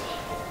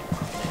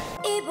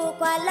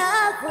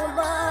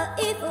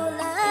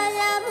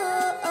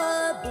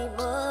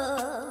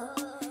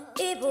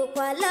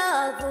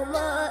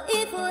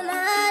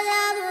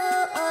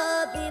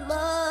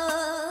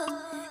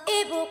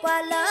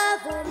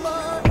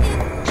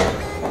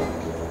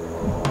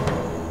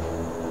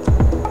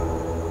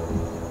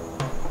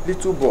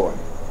 Little boy,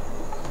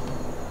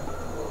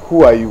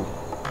 who are you?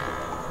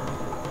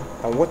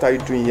 And what are you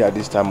doing here at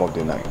this time of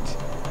the night?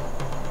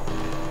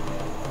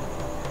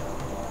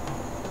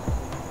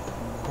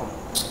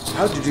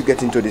 How did you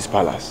get into this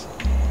palace?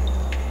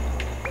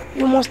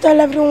 You must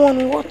tell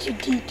everyone what you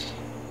did.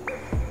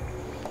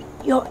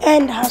 Your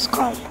end has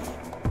come.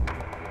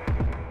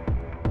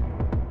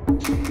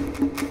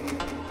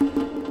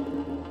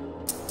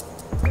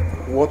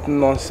 What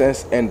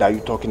nonsense end are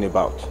you talking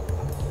about?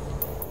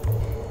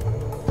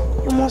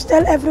 You must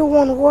tell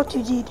everyone what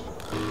you did.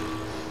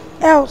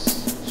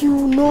 Else, you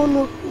will know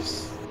no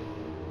peace.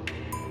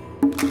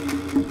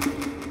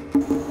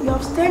 You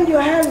have stained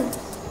your hands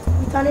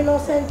with an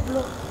innocent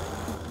blood.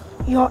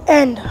 Your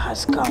end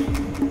has come.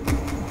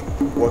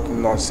 What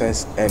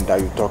nonsense end are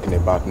you talking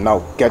about? Now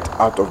get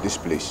out of this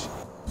place.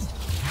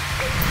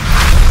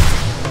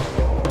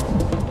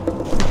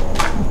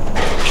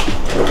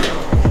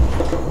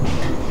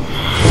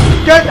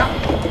 Get out!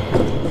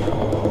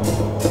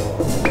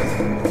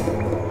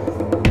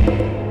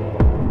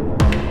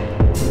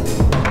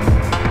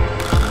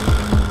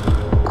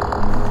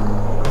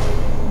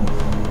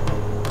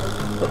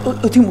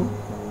 Otimo,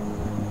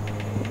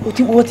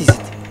 what is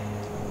it?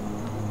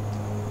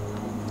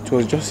 It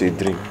was just a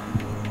dream.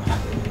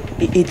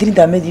 A dream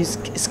that made you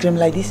scream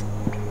like this?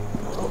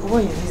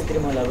 What is this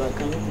dream all about?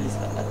 Can you please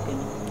tell me?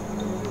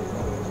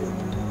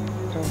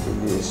 Can't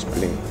really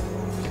explain.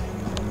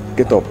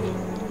 Get up.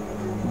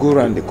 Go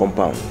around the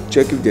compound.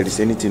 Check if there is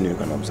anything you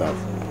can observe.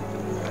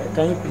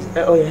 Can you please?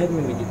 Oh, you help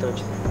me with the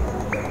torch.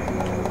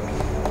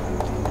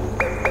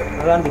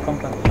 Around the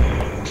compound.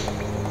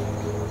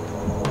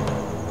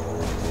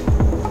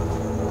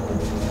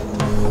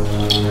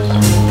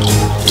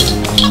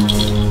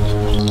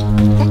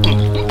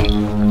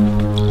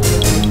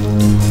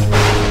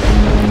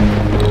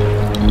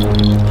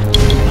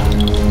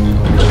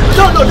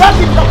 No, don't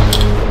give me.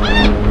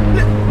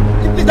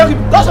 Please don't give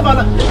me. Don't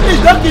Savannah.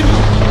 Please don't give me.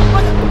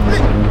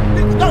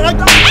 Please,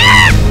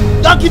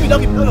 don't give me. No.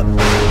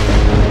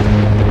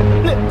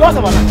 Please, don't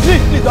Savannah.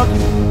 Please don't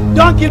give me.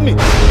 Don't kill me.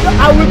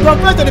 I will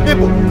confess to the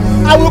people.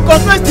 I will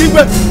confess to you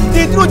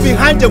the truth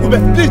behind Chekube.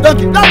 Please don't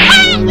kill me.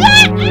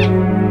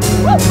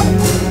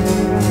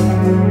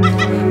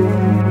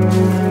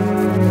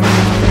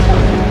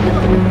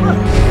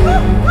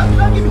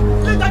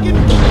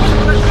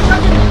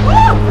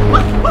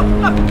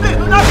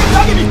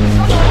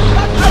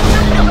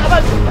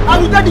 I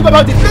will tell you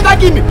about it. Please don't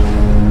kill me.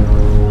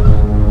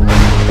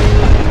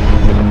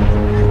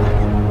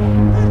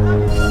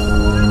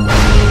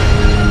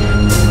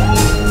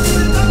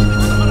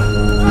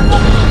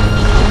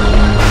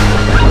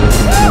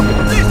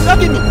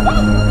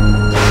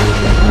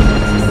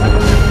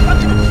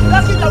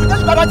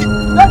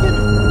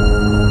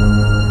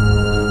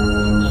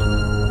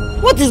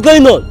 What is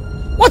going on?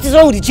 What is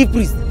wrong with the chief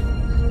priest?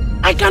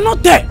 I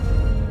cannot tell.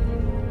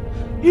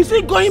 Is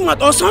he going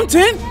mad or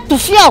something? To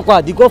fear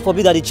Akwa, the God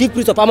forbid that the chief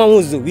priest of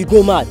Amamunzu will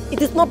go mad.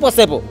 It is not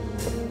possible.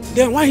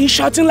 Then why is he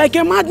shouting like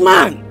a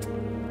madman?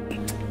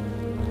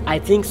 I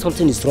think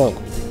something is wrong.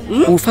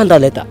 We'll find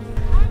out later.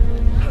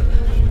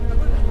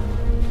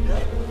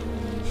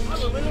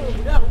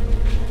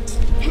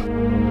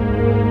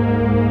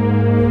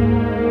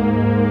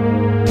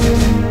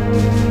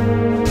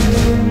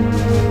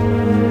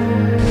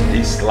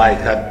 It's like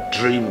a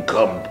dream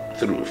come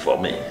through for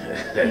me.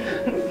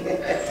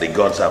 The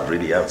gods have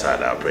really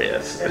answered our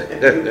prayers. You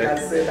can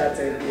say that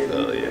again.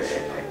 Oh, yes.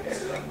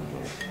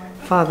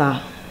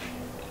 Father,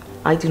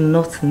 I do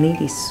not need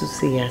a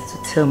soothsayer to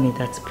tell me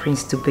that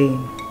Prince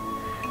Dubane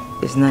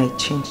is now a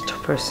changed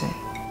person.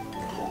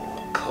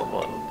 Oh, come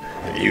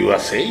on. You are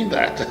saying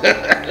that?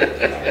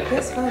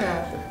 Yes,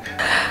 Father.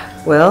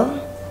 Well,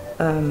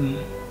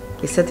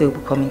 they said they will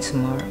be coming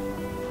tomorrow.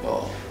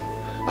 Oh,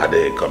 are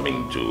they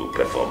coming to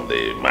perform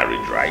the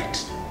marriage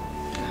rite?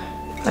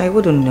 I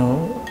wouldn't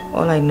know.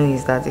 All I know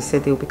is that they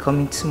said they will be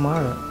coming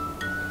tomorrow.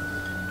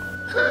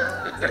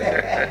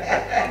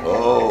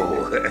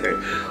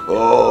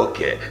 Oh,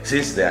 okay.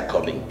 Since they are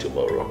coming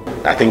tomorrow,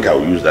 I think I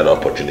will use that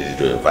opportunity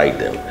to invite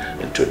them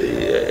into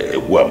the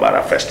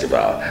Wamara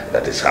festival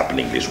that is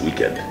happening this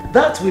weekend.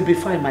 That will be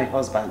fine, my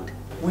husband.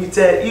 With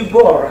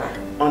Ibora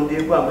on the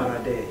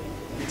Wamara day,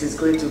 it is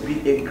going to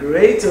be a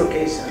great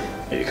occasion.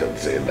 You can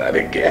say that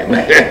again.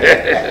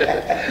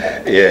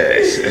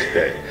 Yes,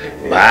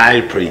 my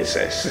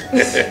princess.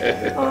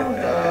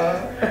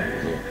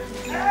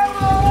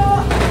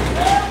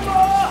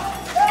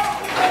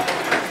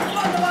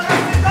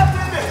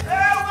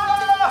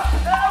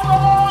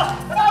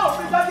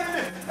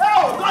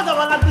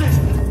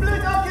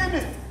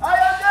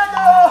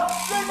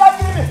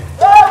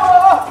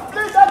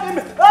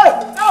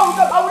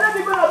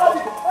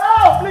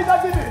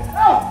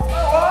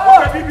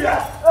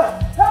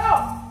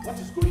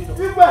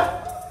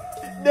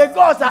 The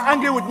gods are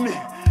angry with me.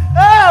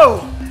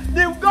 Oh!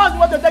 The gods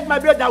want to take my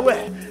bread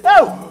away.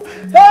 Oh!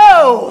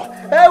 Oh!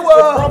 What's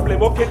the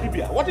problem, okay,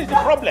 Libya? What is the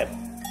problem?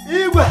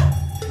 Igwe!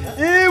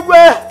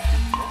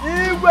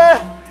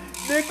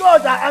 The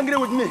gods are angry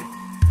with me.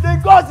 The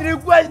gods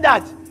request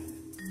that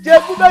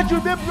Chekube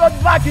should be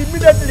brought back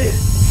immediately.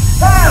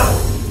 Oh!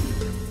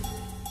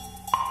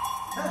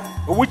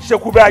 Which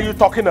Chekube are you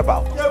talking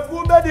about?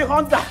 Chekube the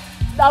hunter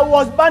that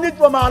was banished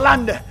from our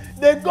land.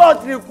 The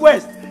gods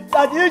request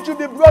that he should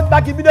be brought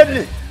back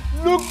immediately.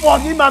 Look for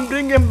him and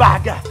bring him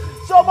back.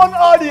 Summon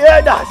all the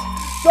elders.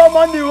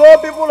 Summon the whole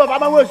people of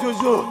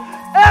Amawesuzu.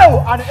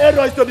 Oh, an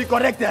error is to be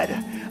corrected.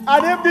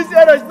 And if this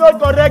error is not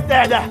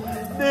corrected,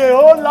 the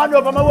whole land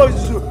of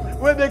Amawesuzu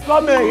will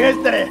become a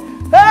history.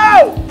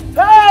 Oh!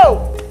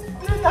 Oh!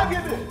 Please don't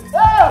give me.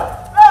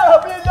 Oh! Oh,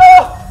 please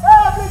don't.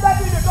 Oh, please don't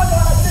give me.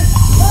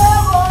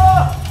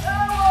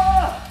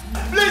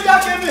 Please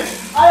don't give me.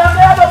 I am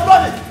the head of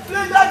body.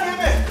 Please don't give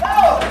me.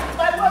 Oh!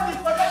 My body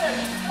is protected.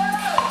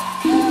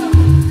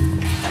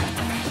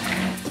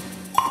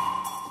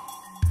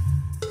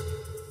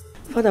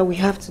 Father, we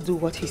have to do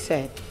what he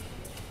said.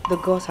 The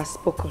gods have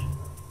spoken.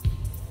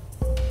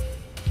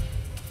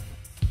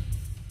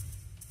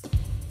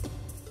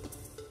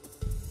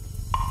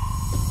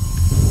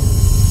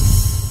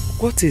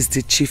 What is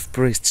the chief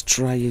priest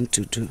trying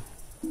to do?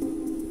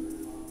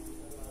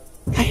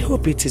 I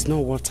hope it is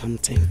not what I'm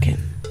thinking.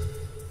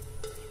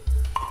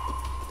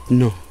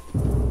 No,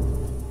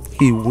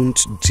 he won't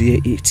dare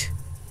it.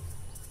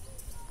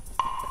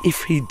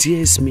 If he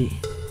dares me,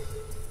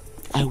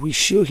 I will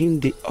show him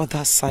the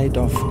other side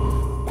of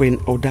Queen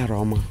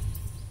Odaroma.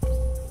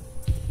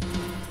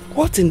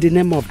 What in the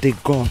name of the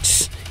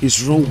gods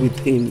is wrong with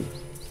him?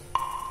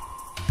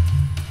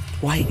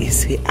 Why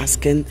is he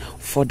asking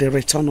for the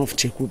return of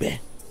Chekube?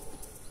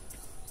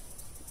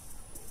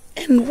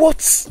 And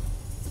what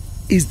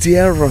is the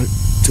error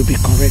to be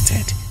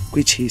corrected,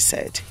 which he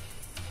said?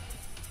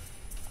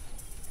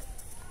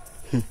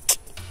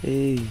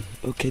 Hey,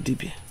 okay,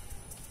 Dibia.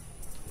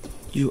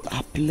 You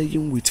are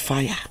playing with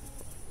fire.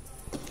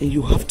 And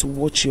you have to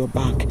watch your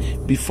back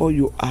before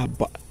you are...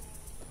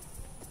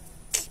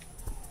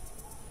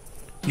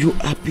 You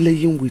are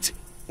playing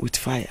with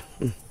fire.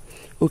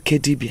 Okay,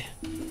 Dibia.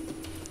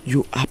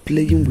 You are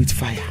playing with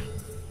fire.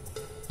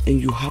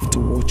 and you have to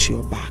watch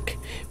your back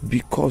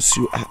because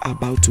you are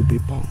about to be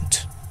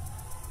burnt.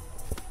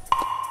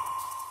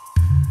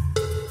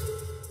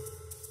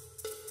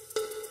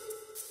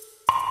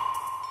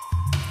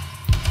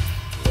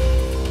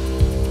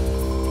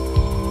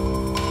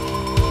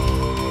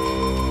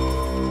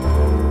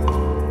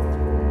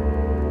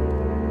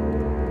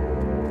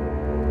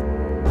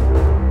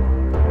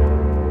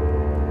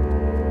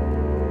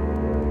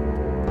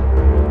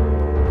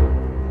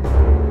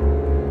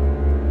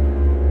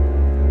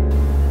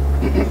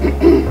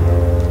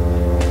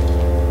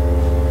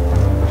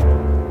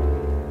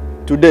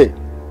 Today,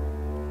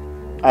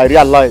 I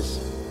realize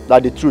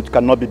that the truth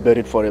cannot be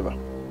buried forever.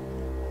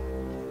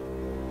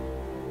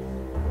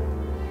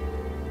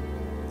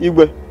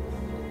 Igwe,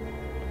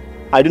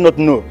 I do not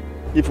know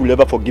if you will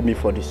ever forgive me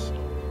for this.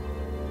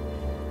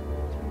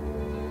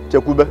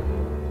 Chekube,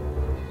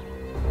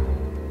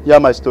 hear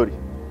my story.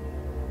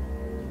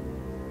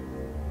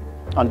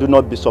 And do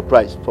not be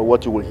surprised for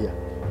what you will hear.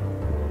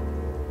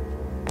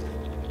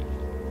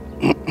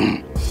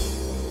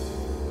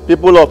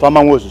 People of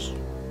Amanwozus,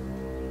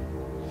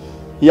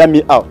 hear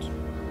me out.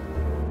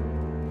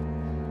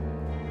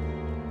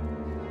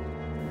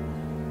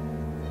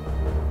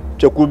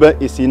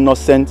 Chekube is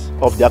innocent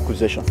of the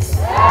accusation.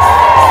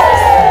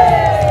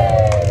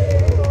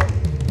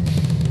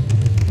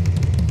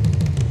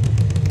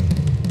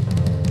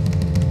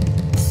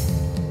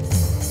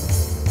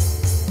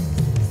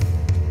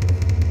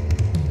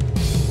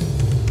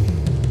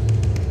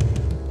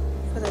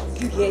 Father,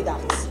 did you hear that?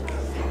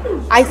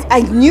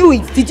 I knew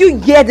it. Did you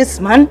hear this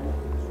man?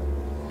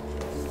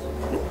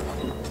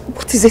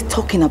 What is he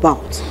talking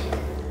about?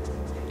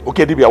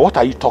 Okay, Dibia, what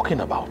are you talking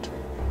about?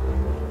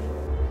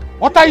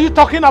 What are you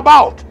talking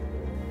about?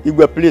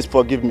 Igwe, please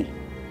forgive me.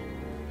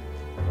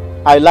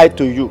 I lied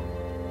to you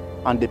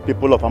and the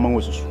people of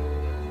Amanwozus.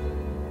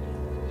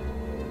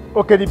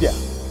 Okay, Dibia.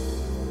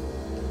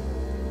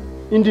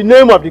 In the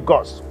name of the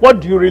gods, what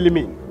do you really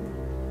mean?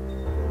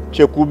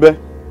 Chekube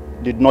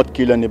did not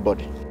kill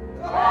anybody.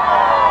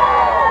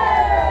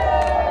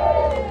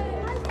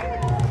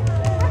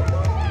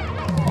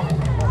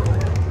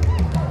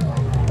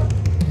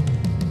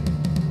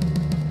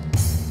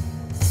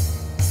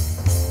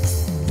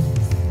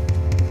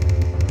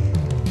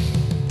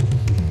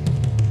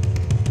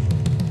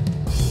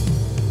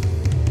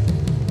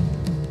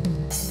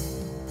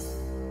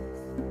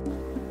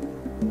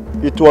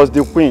 It was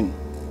the queen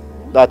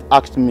that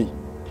asked me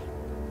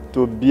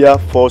to bear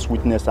false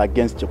witness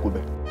against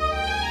Chekube.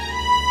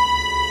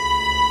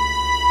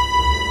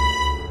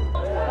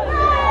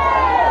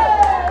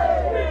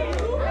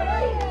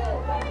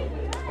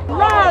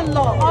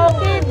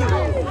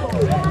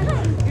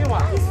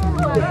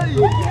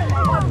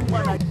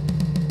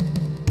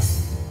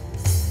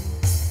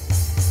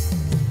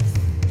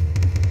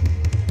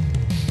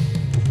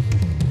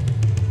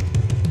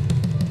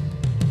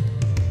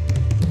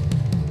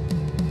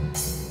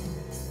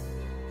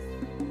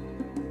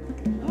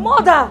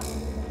 Mother!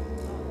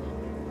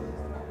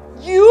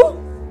 You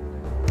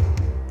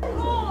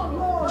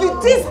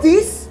did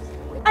this?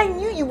 I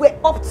knew you were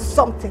up to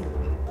something.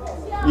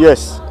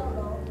 Yes,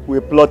 we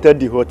plotted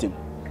the whole thing.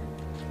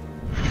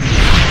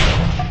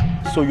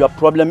 So your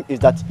problem is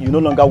that you no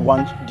longer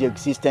want the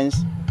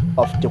existence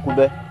of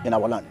Chekube in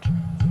our land?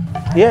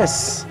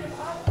 Yes.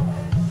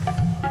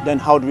 Then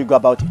how do we go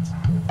about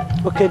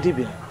it? Okay,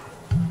 Dibia.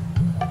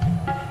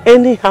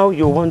 Anyhow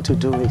you want to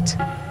do it,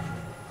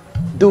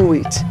 do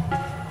it.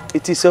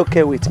 It is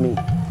okay with me.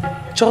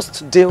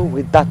 Just deal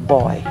with that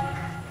boy.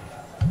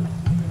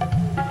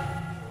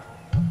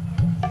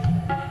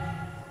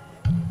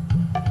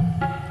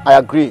 I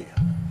agree.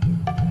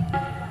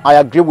 I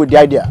agree with the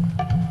idea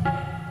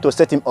to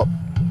set him up,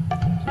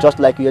 just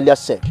like you earlier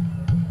said.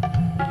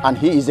 And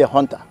he is a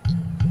hunter.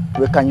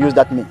 We can use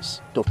that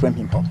means to frame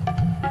him up.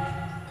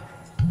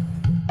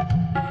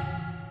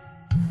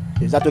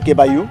 Is that okay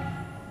by you?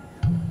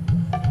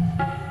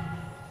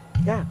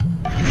 Yeah.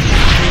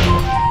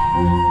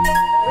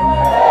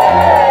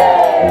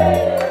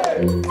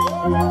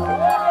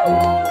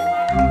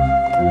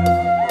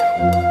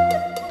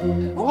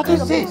 What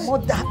is this?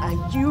 What mother are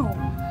you?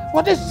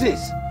 What is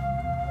this?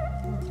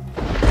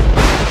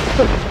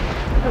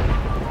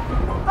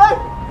 Hey!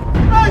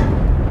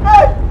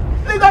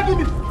 Please don't give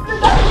me! Please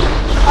don't give me!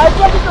 I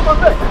promise to my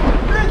face!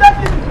 Please don't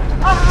give me!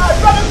 I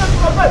promise to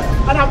my face!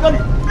 And I've done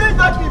it! Please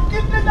don't give me!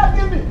 Please don't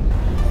give me!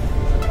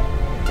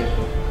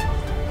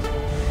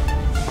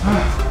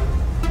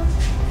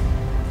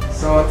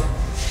 So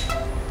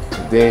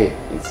today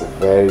is a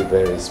very,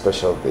 very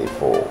special day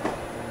for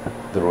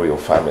the royal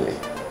family.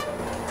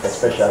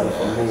 Especially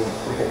for me.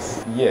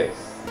 Yes. Yes.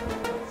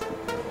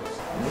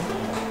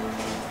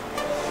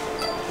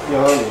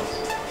 Your Highness,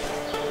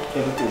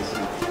 everything is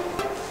ready.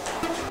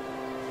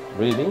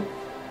 Really?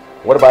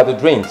 What about the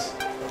drinks?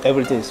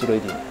 Everything is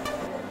ready.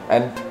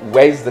 And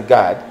where is the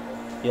guard?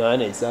 Your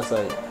Highness, that's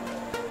why.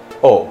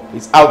 Oh,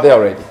 he's out there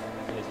already.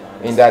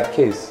 In that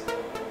case,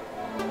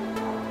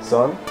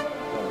 son,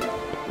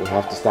 we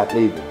have to start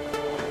leaving.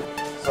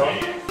 Son,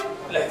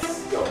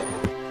 let's go.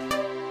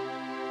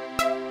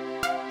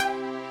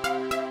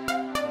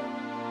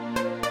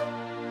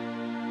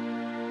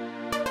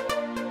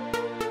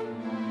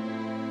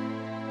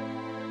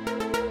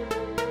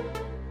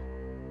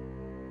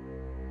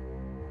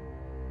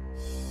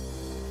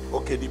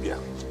 Okay, Dibia.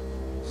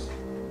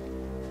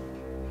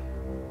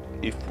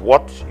 If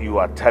what you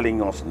are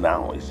telling us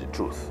now is the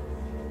truth,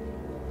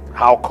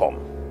 how come?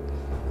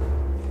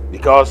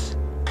 Because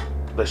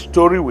the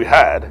story we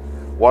had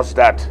was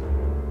that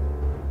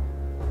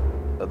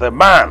the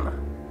man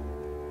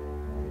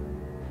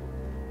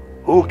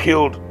who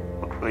killed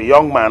the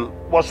young man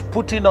was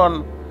putting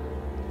on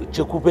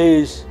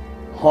Chekube's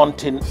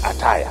hunting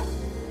attire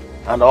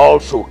and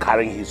also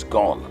carrying his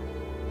gun.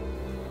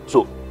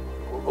 So,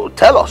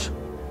 tell us,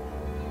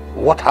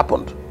 what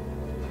happened?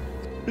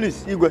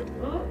 Please, Igwe,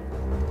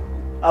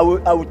 I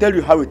will tell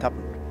you how it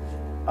happened.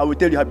 I will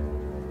tell you how.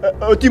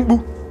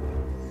 Otimbu,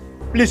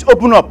 please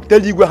open up. Tell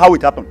Igwe how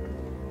it happened.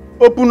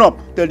 Open up.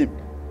 Tell him.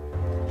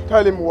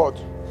 Tell him what?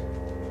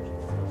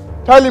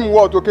 Tell him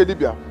what, okay,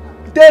 Dibia?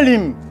 Tell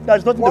him.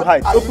 There's nothing to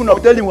hide. Open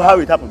up. Tell him how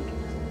it happened.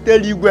 Tell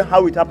Igwe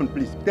how it happened,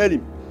 please. Tell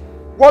him.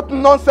 What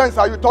nonsense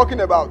are you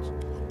talking about?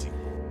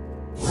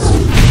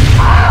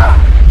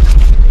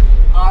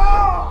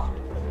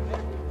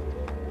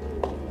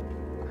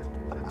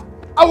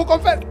 I will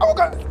confess. I will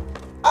confess.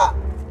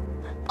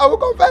 I will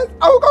confess.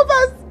 I will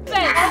confess.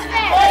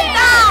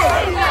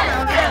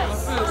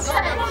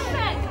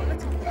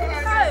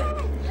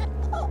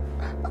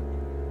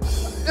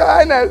 Your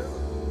Highness,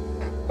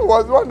 it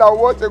was one that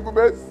wore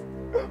Chekube's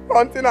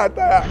hunting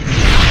attire.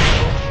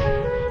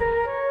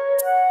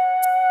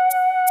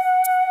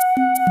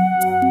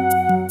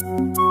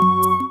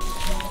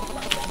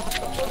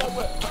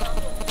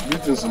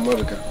 Greetings,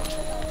 America.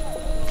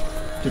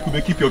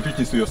 Chekube, keep your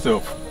greetings to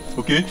yourself,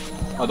 okay?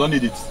 I don't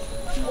need it.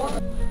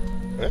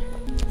 Eh?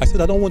 I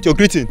said I don't want your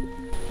greeting.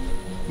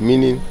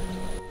 Meaning?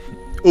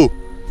 Oh,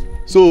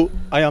 so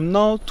I am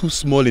now too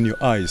small in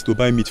your eyes to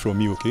buy meat from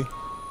you, okay?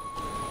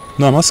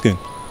 No, I'm asking.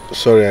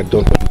 Sorry, I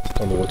don't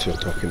understand what you're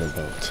talking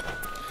about.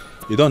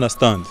 You don't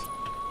understand?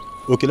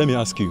 Okay, let me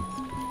ask you.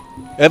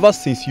 Ever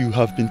since you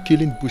have been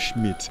killing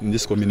bushmeat in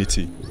this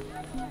community,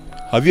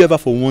 have you ever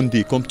for one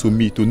day come to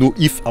me to know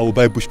if I will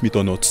buy bushmeat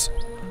or not?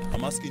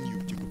 I'm asking you,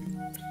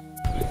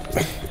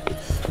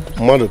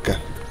 Madoka,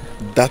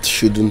 that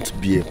shouldn't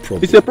be a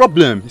problem. It's a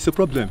problem. It's a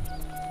problem.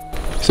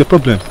 It's a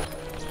problem.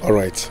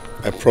 Alright,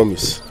 I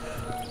promise.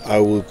 I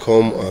will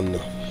come and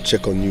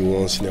check on you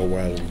once in a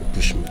while with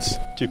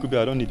bushmeat. Chekube,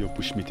 I don't need your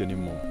bushmeat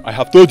anymore. I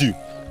have told you.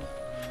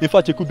 In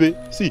fact, Chekube,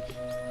 see,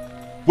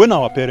 when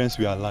our parents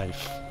were alive,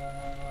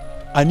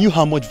 I knew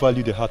how much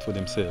value they had for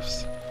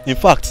themselves. In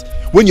fact,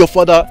 when your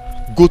father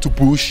go to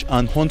bush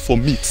and hunt for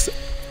meat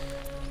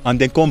and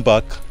then come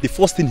back, the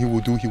first thing he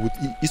would do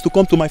is to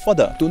come to my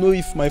father to know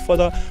if my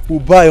father will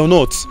buy or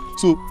not.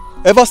 So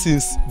ever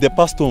since they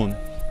passed on,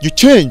 you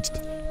changed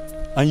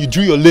and you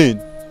drew your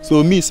lane.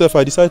 So me, self,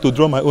 I decided to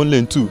draw my own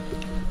lane too.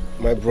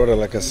 My brother,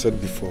 like I said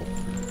before,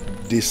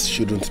 this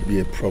shouldn't be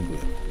a problem,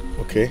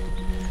 okay?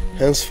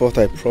 Henceforth,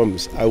 I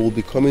promise, I will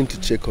be coming to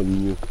check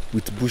on you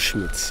with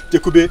bushmeat.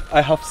 Chekube,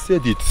 I have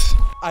said it.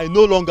 I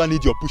no longer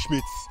need your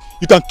bushmeat.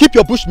 You can keep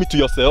your bushmeat to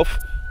yourself,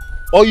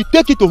 or you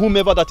take it to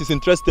whomever that is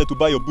interested to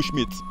buy your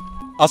bushmeat.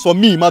 As for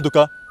me,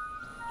 Madoka,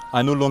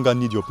 I no longer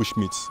need your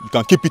bushmeat. You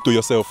can keep it to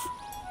yourself.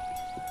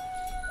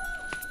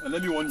 And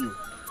let me warn you,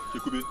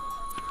 Chekube.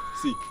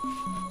 See,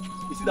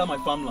 you see that my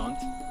farmland?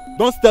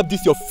 Don't step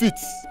this your feet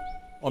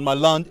on my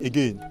land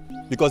again.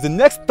 Because the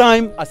next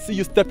time I see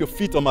you step your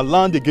feet on my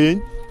land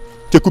again,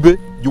 Chekube,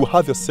 you will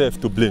have yourself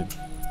to blame.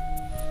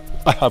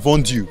 I have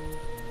warned you.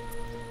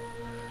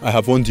 I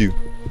have warned you.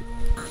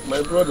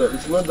 My brother,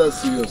 it's not that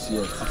serious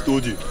yet. I've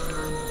told you.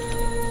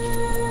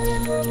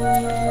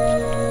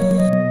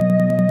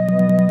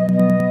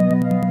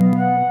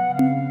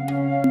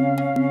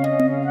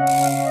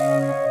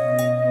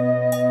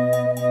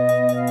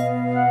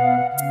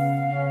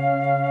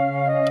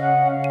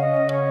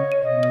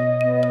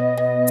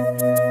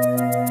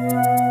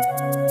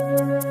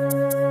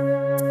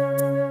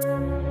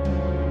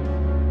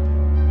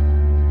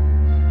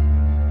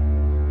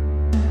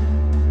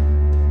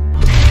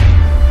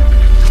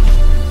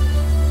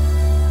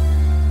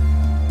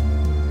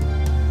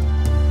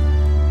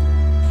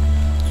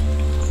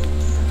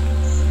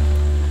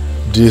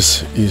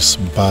 This is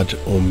bad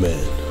omen.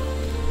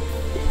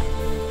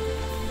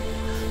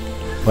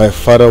 My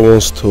father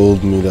once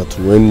told me that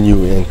when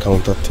you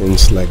encounter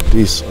things like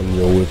this on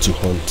your way to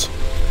hunt,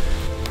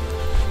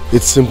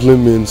 it simply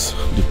means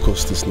the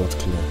coast is not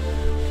clear.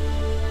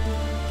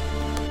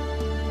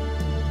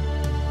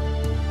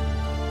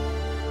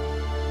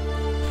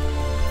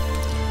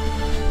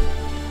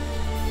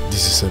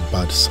 This is a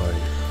bad sign.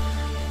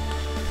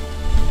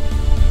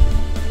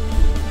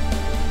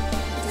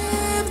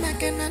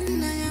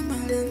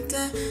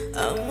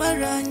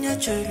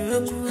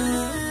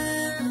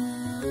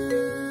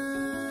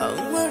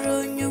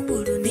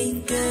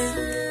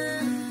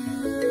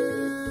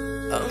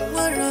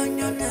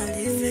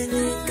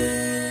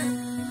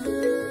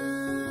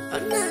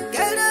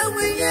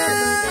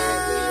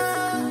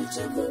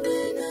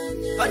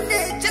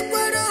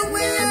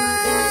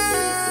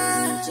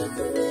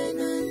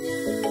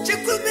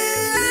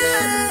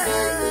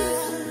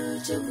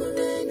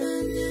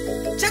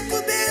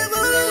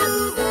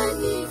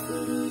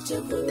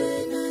 Chekube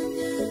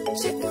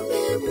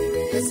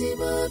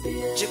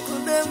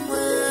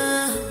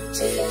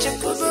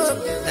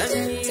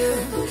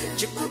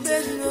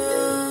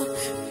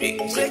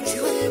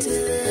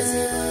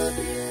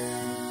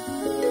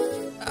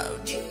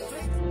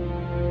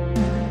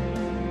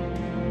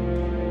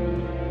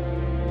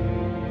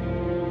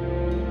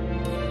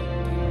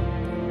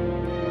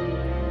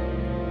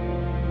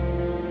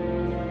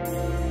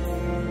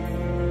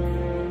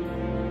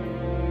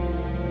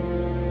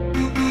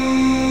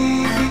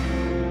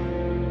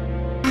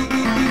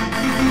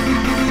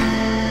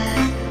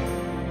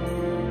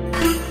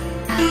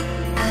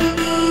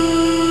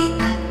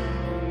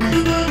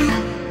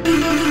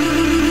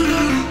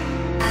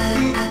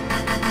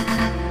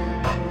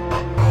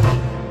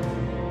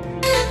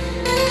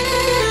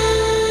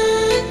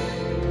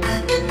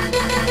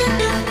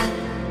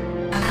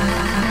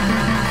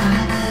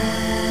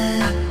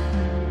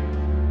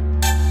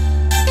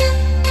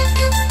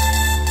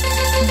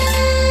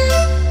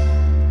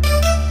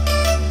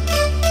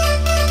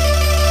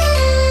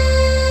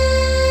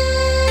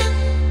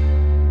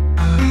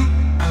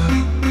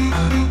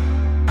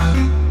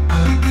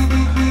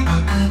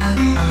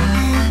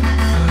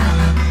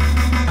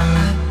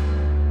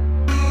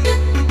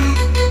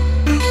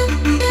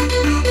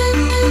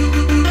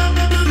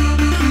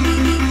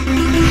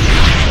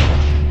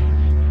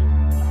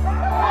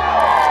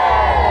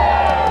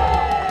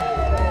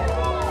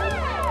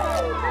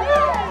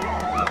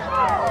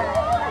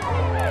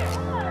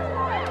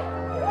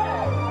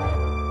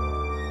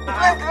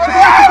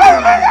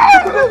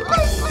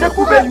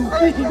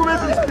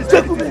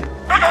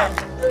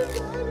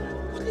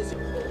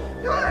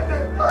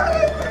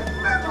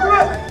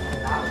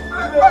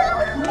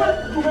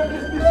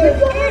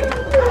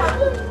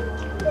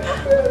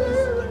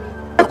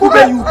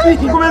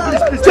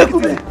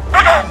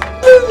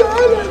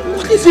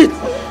What is it?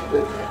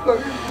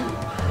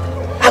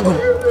 Ago,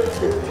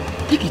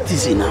 take it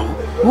easy now.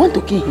 You want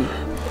to kill him?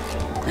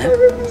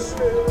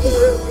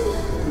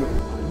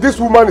 This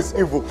woman is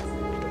evil.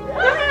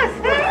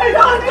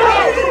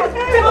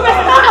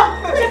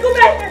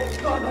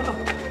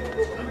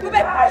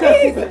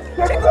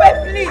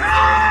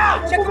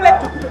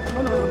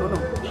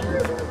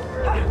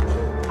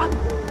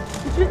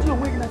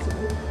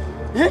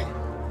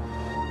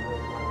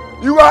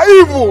 You are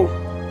evil!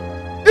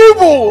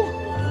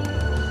 Evil!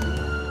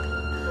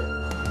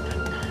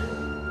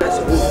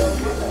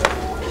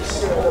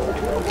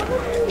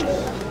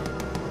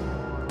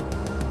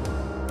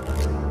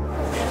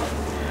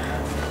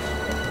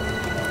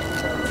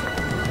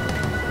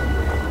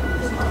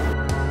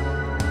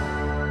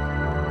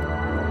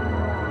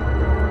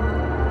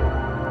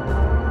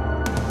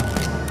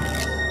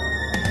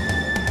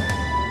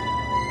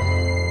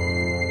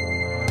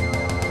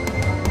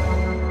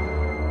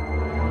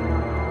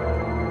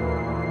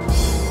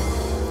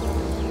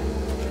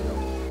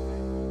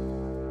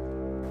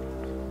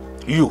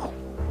 You,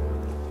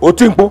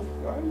 Otimpo,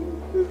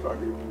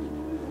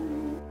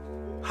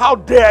 how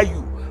dare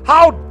you?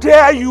 How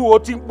dare you,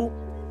 Otimpo,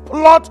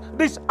 plot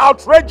this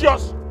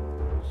outrageous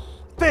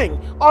thing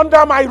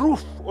under my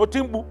roof,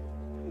 Otimpo?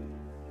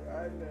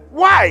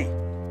 Why?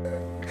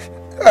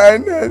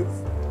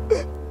 Highness,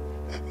 it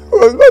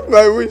was not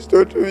my wish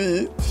to do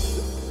it.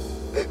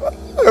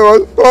 I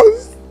was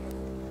forced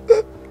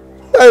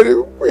by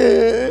the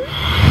queen.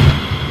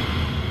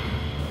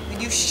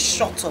 Will you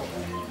shut up?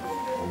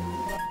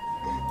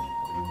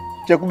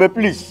 Chekube,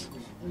 please,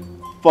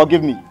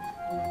 forgive me.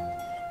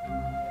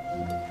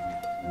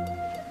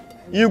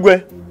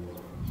 Igwe,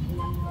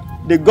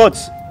 the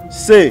gods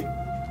say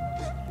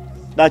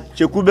that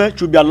Chekube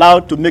should be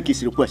allowed to make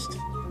his request.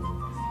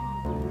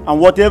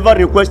 And whatever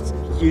request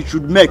he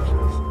should make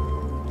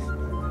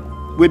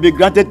will be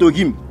granted to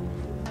him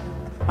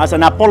as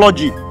an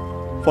apology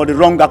for the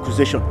wrong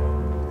accusation.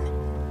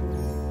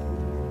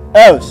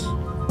 Else,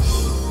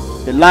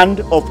 the land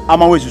of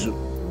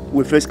Amawezuzu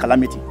will face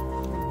calamity.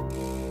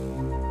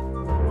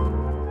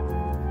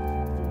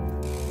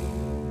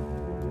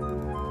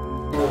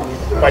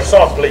 My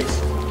son,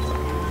 please.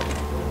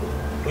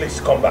 Please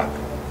come back.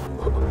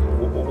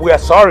 We are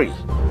sorry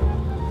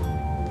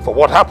for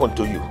what happened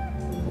to you.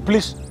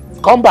 Please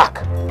come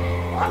back.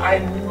 I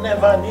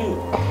never knew.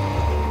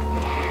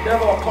 It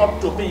never occurred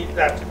to me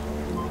that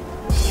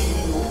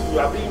you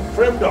are being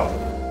framed up.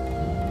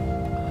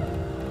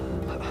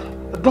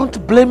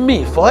 Don't blame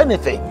me for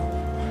anything.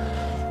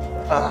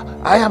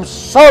 I am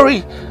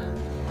sorry.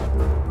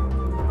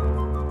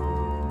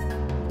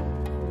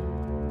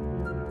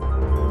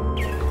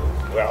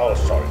 We are all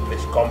sorry.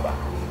 Please come back.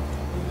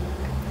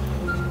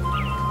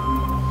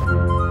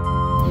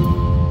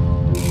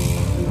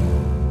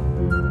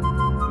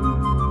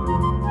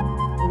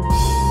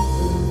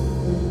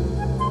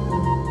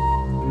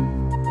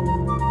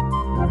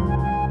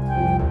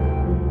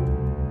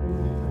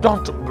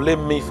 Don't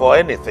blame me for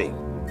anything.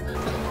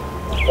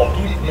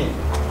 Forgive me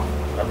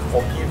and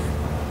forgive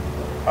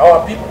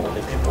our people,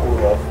 the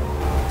people of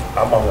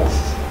Amamos.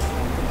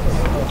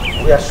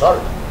 We are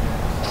sorry.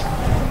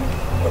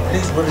 But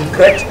please, we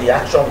regret the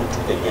action we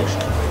took against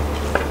you.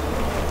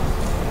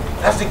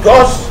 As the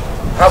gods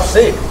have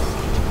said,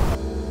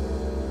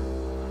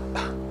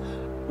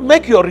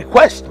 Make your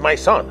request, my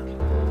son.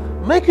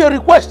 Make your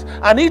request,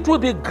 and it will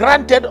be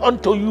granted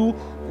unto you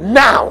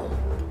now.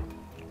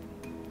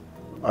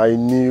 I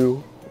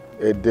knew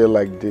a day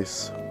like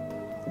this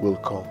will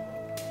come.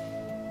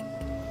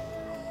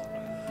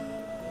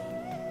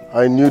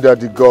 I knew that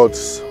the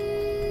gods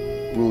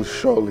will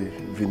surely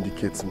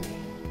vindicate me.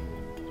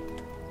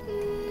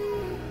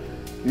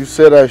 You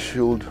said I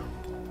should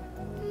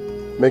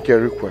make a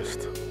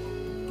request.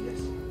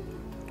 Yes.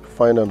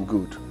 Fine and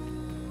good.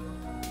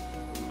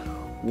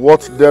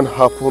 What then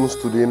happens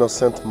to the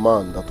innocent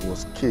man that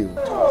was killed?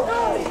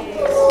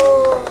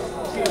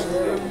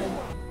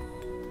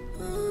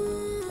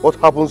 What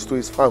happens to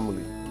his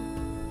family?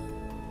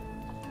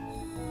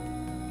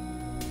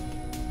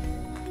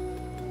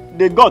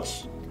 The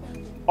gods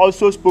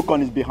also spoke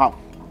on his behalf.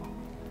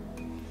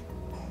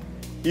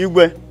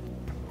 Igwe,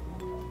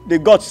 the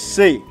gods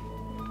say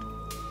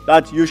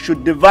that you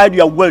should divide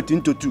your wealth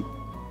into two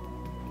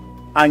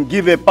and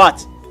give a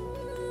part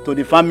to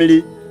the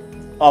family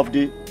of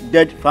the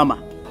dead farmer.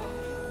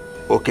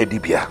 Okay,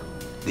 Dibia,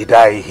 did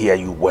I hear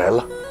you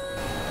well?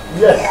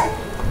 Yes,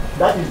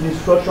 that is the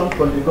instruction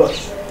from the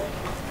gods.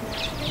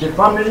 The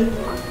family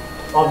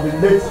of the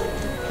late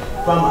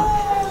farmer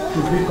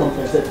should be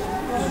compensated.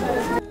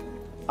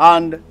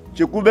 And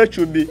Chikube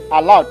should be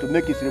allowed to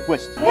make his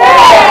request.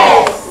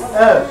 Yes!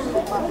 Yes.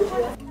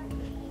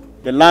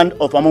 The land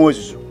of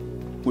Amawesu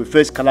will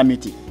face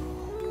calamity.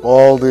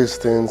 All these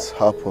things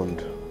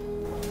happened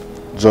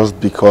just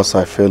because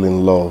I fell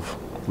in love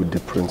with the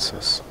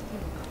princess.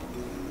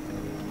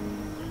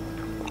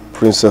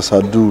 Princess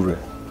Adure.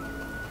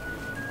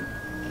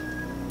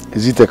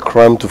 Is it a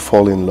crime to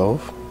fall in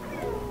love?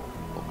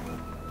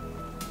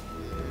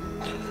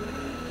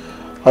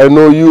 I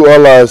know you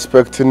all are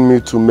expecting me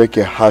to make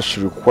a harsh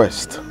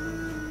request,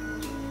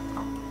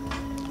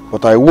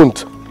 but I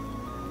won't,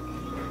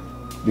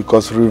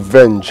 because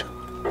revenge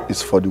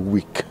is for the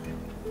weak.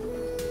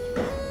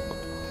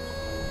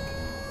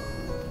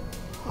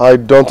 I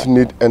don't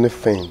need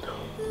anything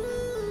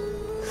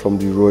from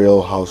the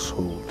royal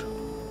household.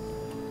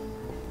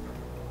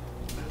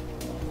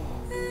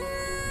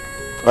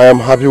 I am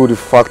happy with the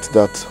fact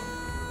that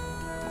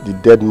the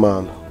dead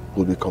man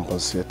will be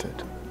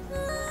compensated.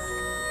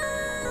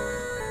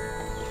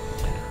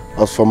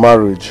 As for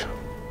marriage,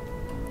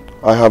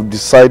 I have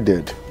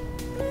decided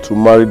to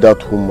marry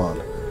that woman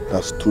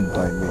that stood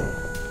by me.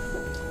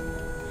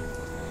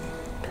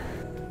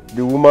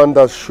 The woman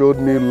that showed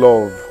me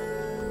love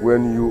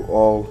when you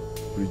all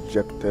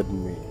rejected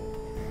me.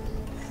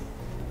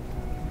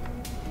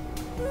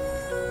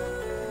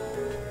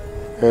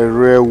 A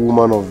rare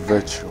woman of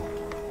virtue.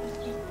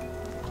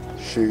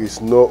 She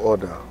is no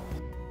other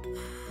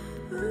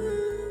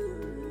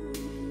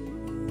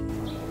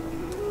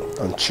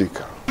than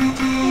Chika.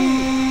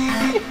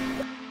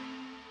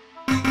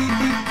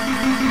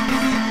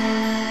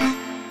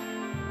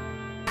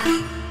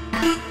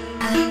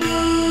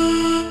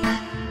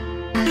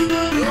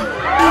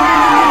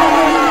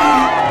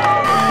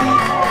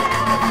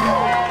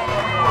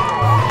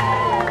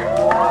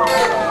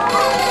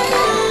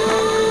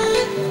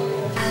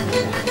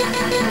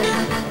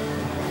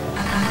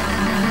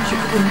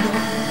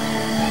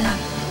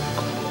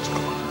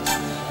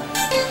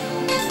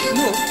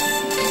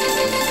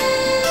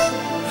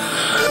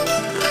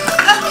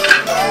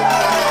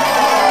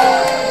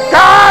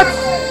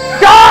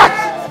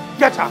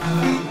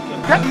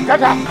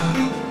 Get up!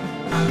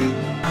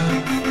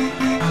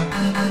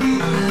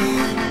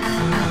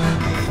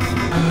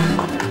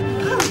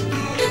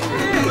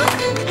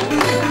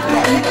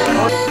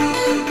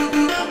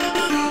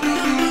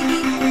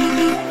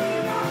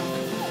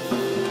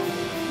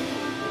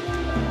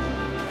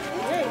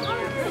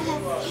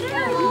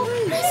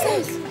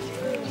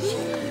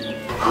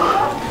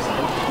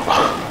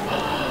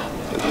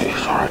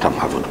 It's alright, I'm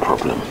having a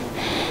problem.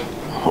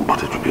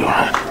 But it will be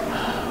alright.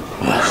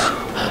 Yes.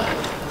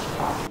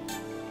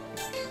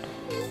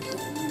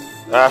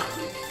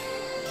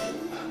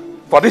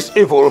 For this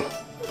evil,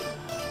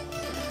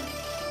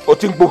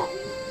 Otingbu,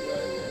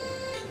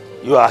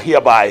 you are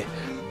hereby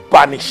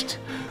banished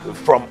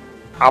from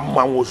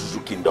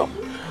Amawozuzu kingdom.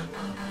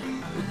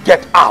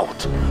 Get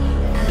out.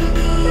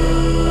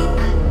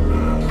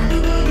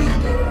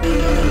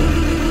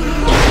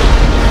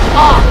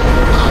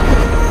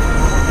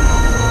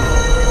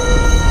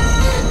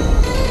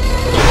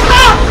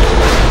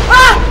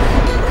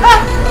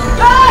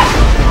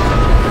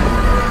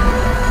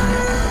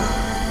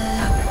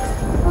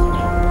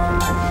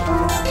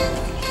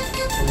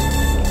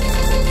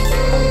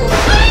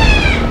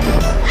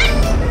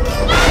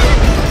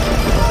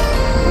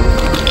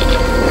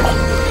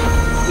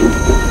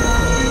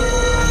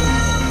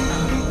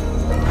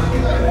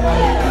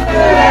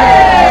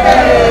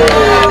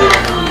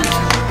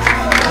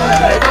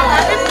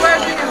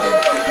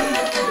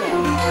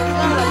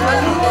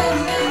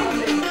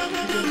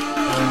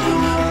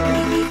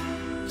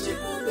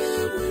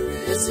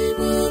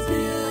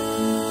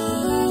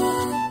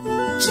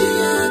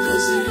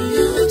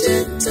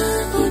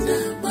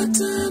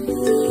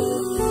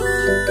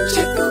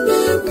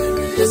 Chikube,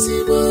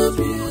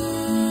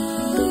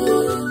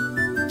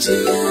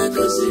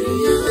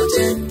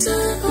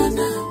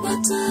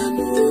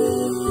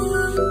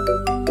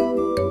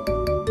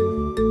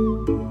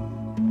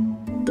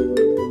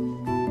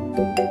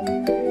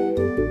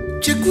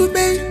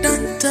 Chikube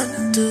don't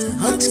turn to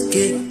hot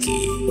cake.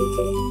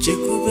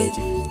 Chikube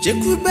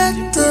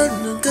turn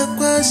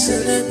to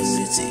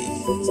celebrity.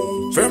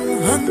 From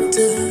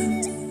hunter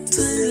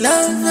to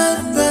lover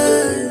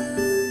bird.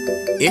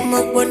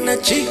 Imakwana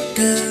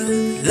chica,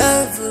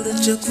 love the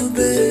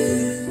Chikube.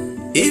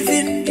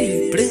 Even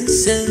the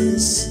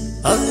princess,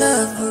 I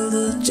love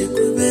the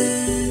Chikube.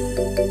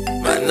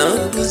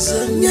 Manabuzo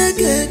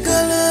nyage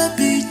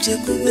galabi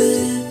Chikube.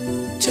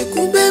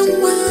 Chikube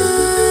wa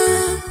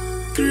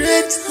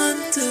great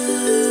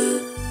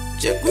hunter.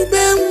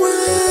 Chikube wa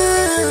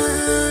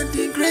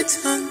the great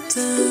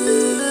hunter.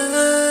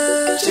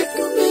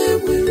 Chikube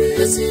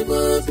wiri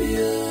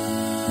bobia.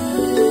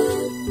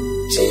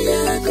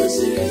 Chia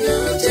kosiria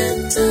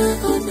jenta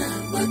ona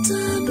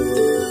matanu.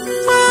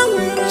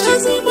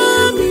 Chikube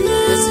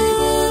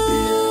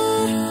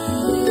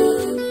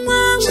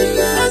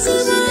Chia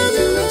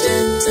kosiria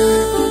jenta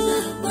ona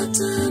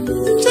matanu.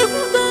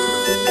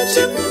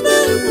 Chikube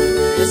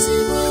wiri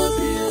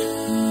bobia.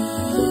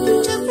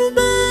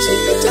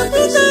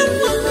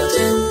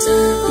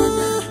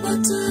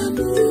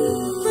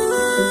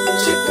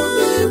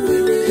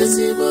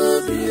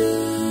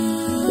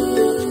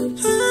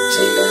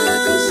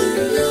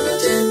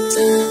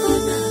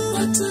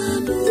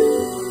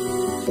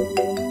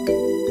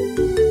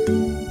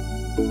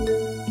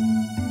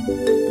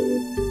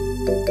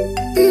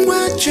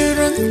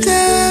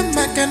 Churunta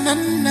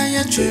makanana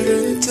ya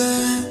churunta.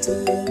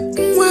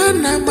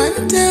 Mwana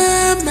mante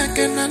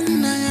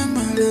makanana ya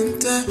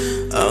malanta.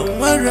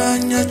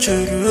 Amaranya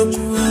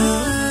churukwa.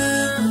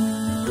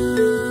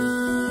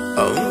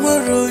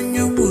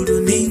 Amaronyo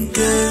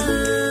buruninga.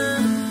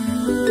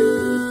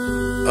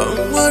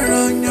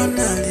 Amaronyo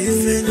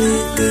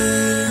nalifeninga.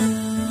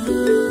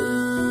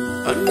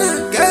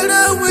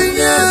 Anagara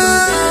wenya.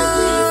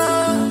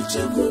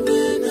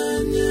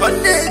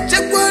 Ane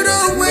chakwara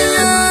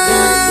wenya.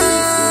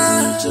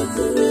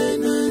 Chikube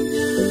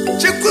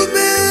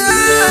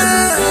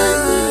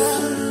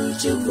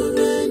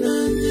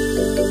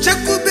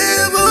Chikube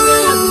bo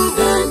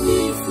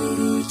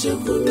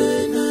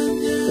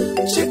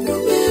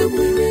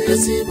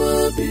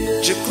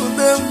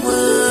Chikube mwa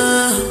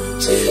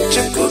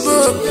Chikube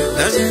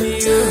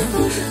nanya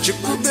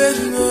Chikube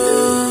no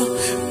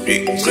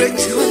regret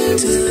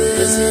hunter.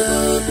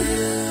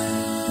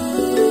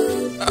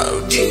 I'll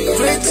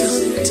regret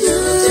hunter.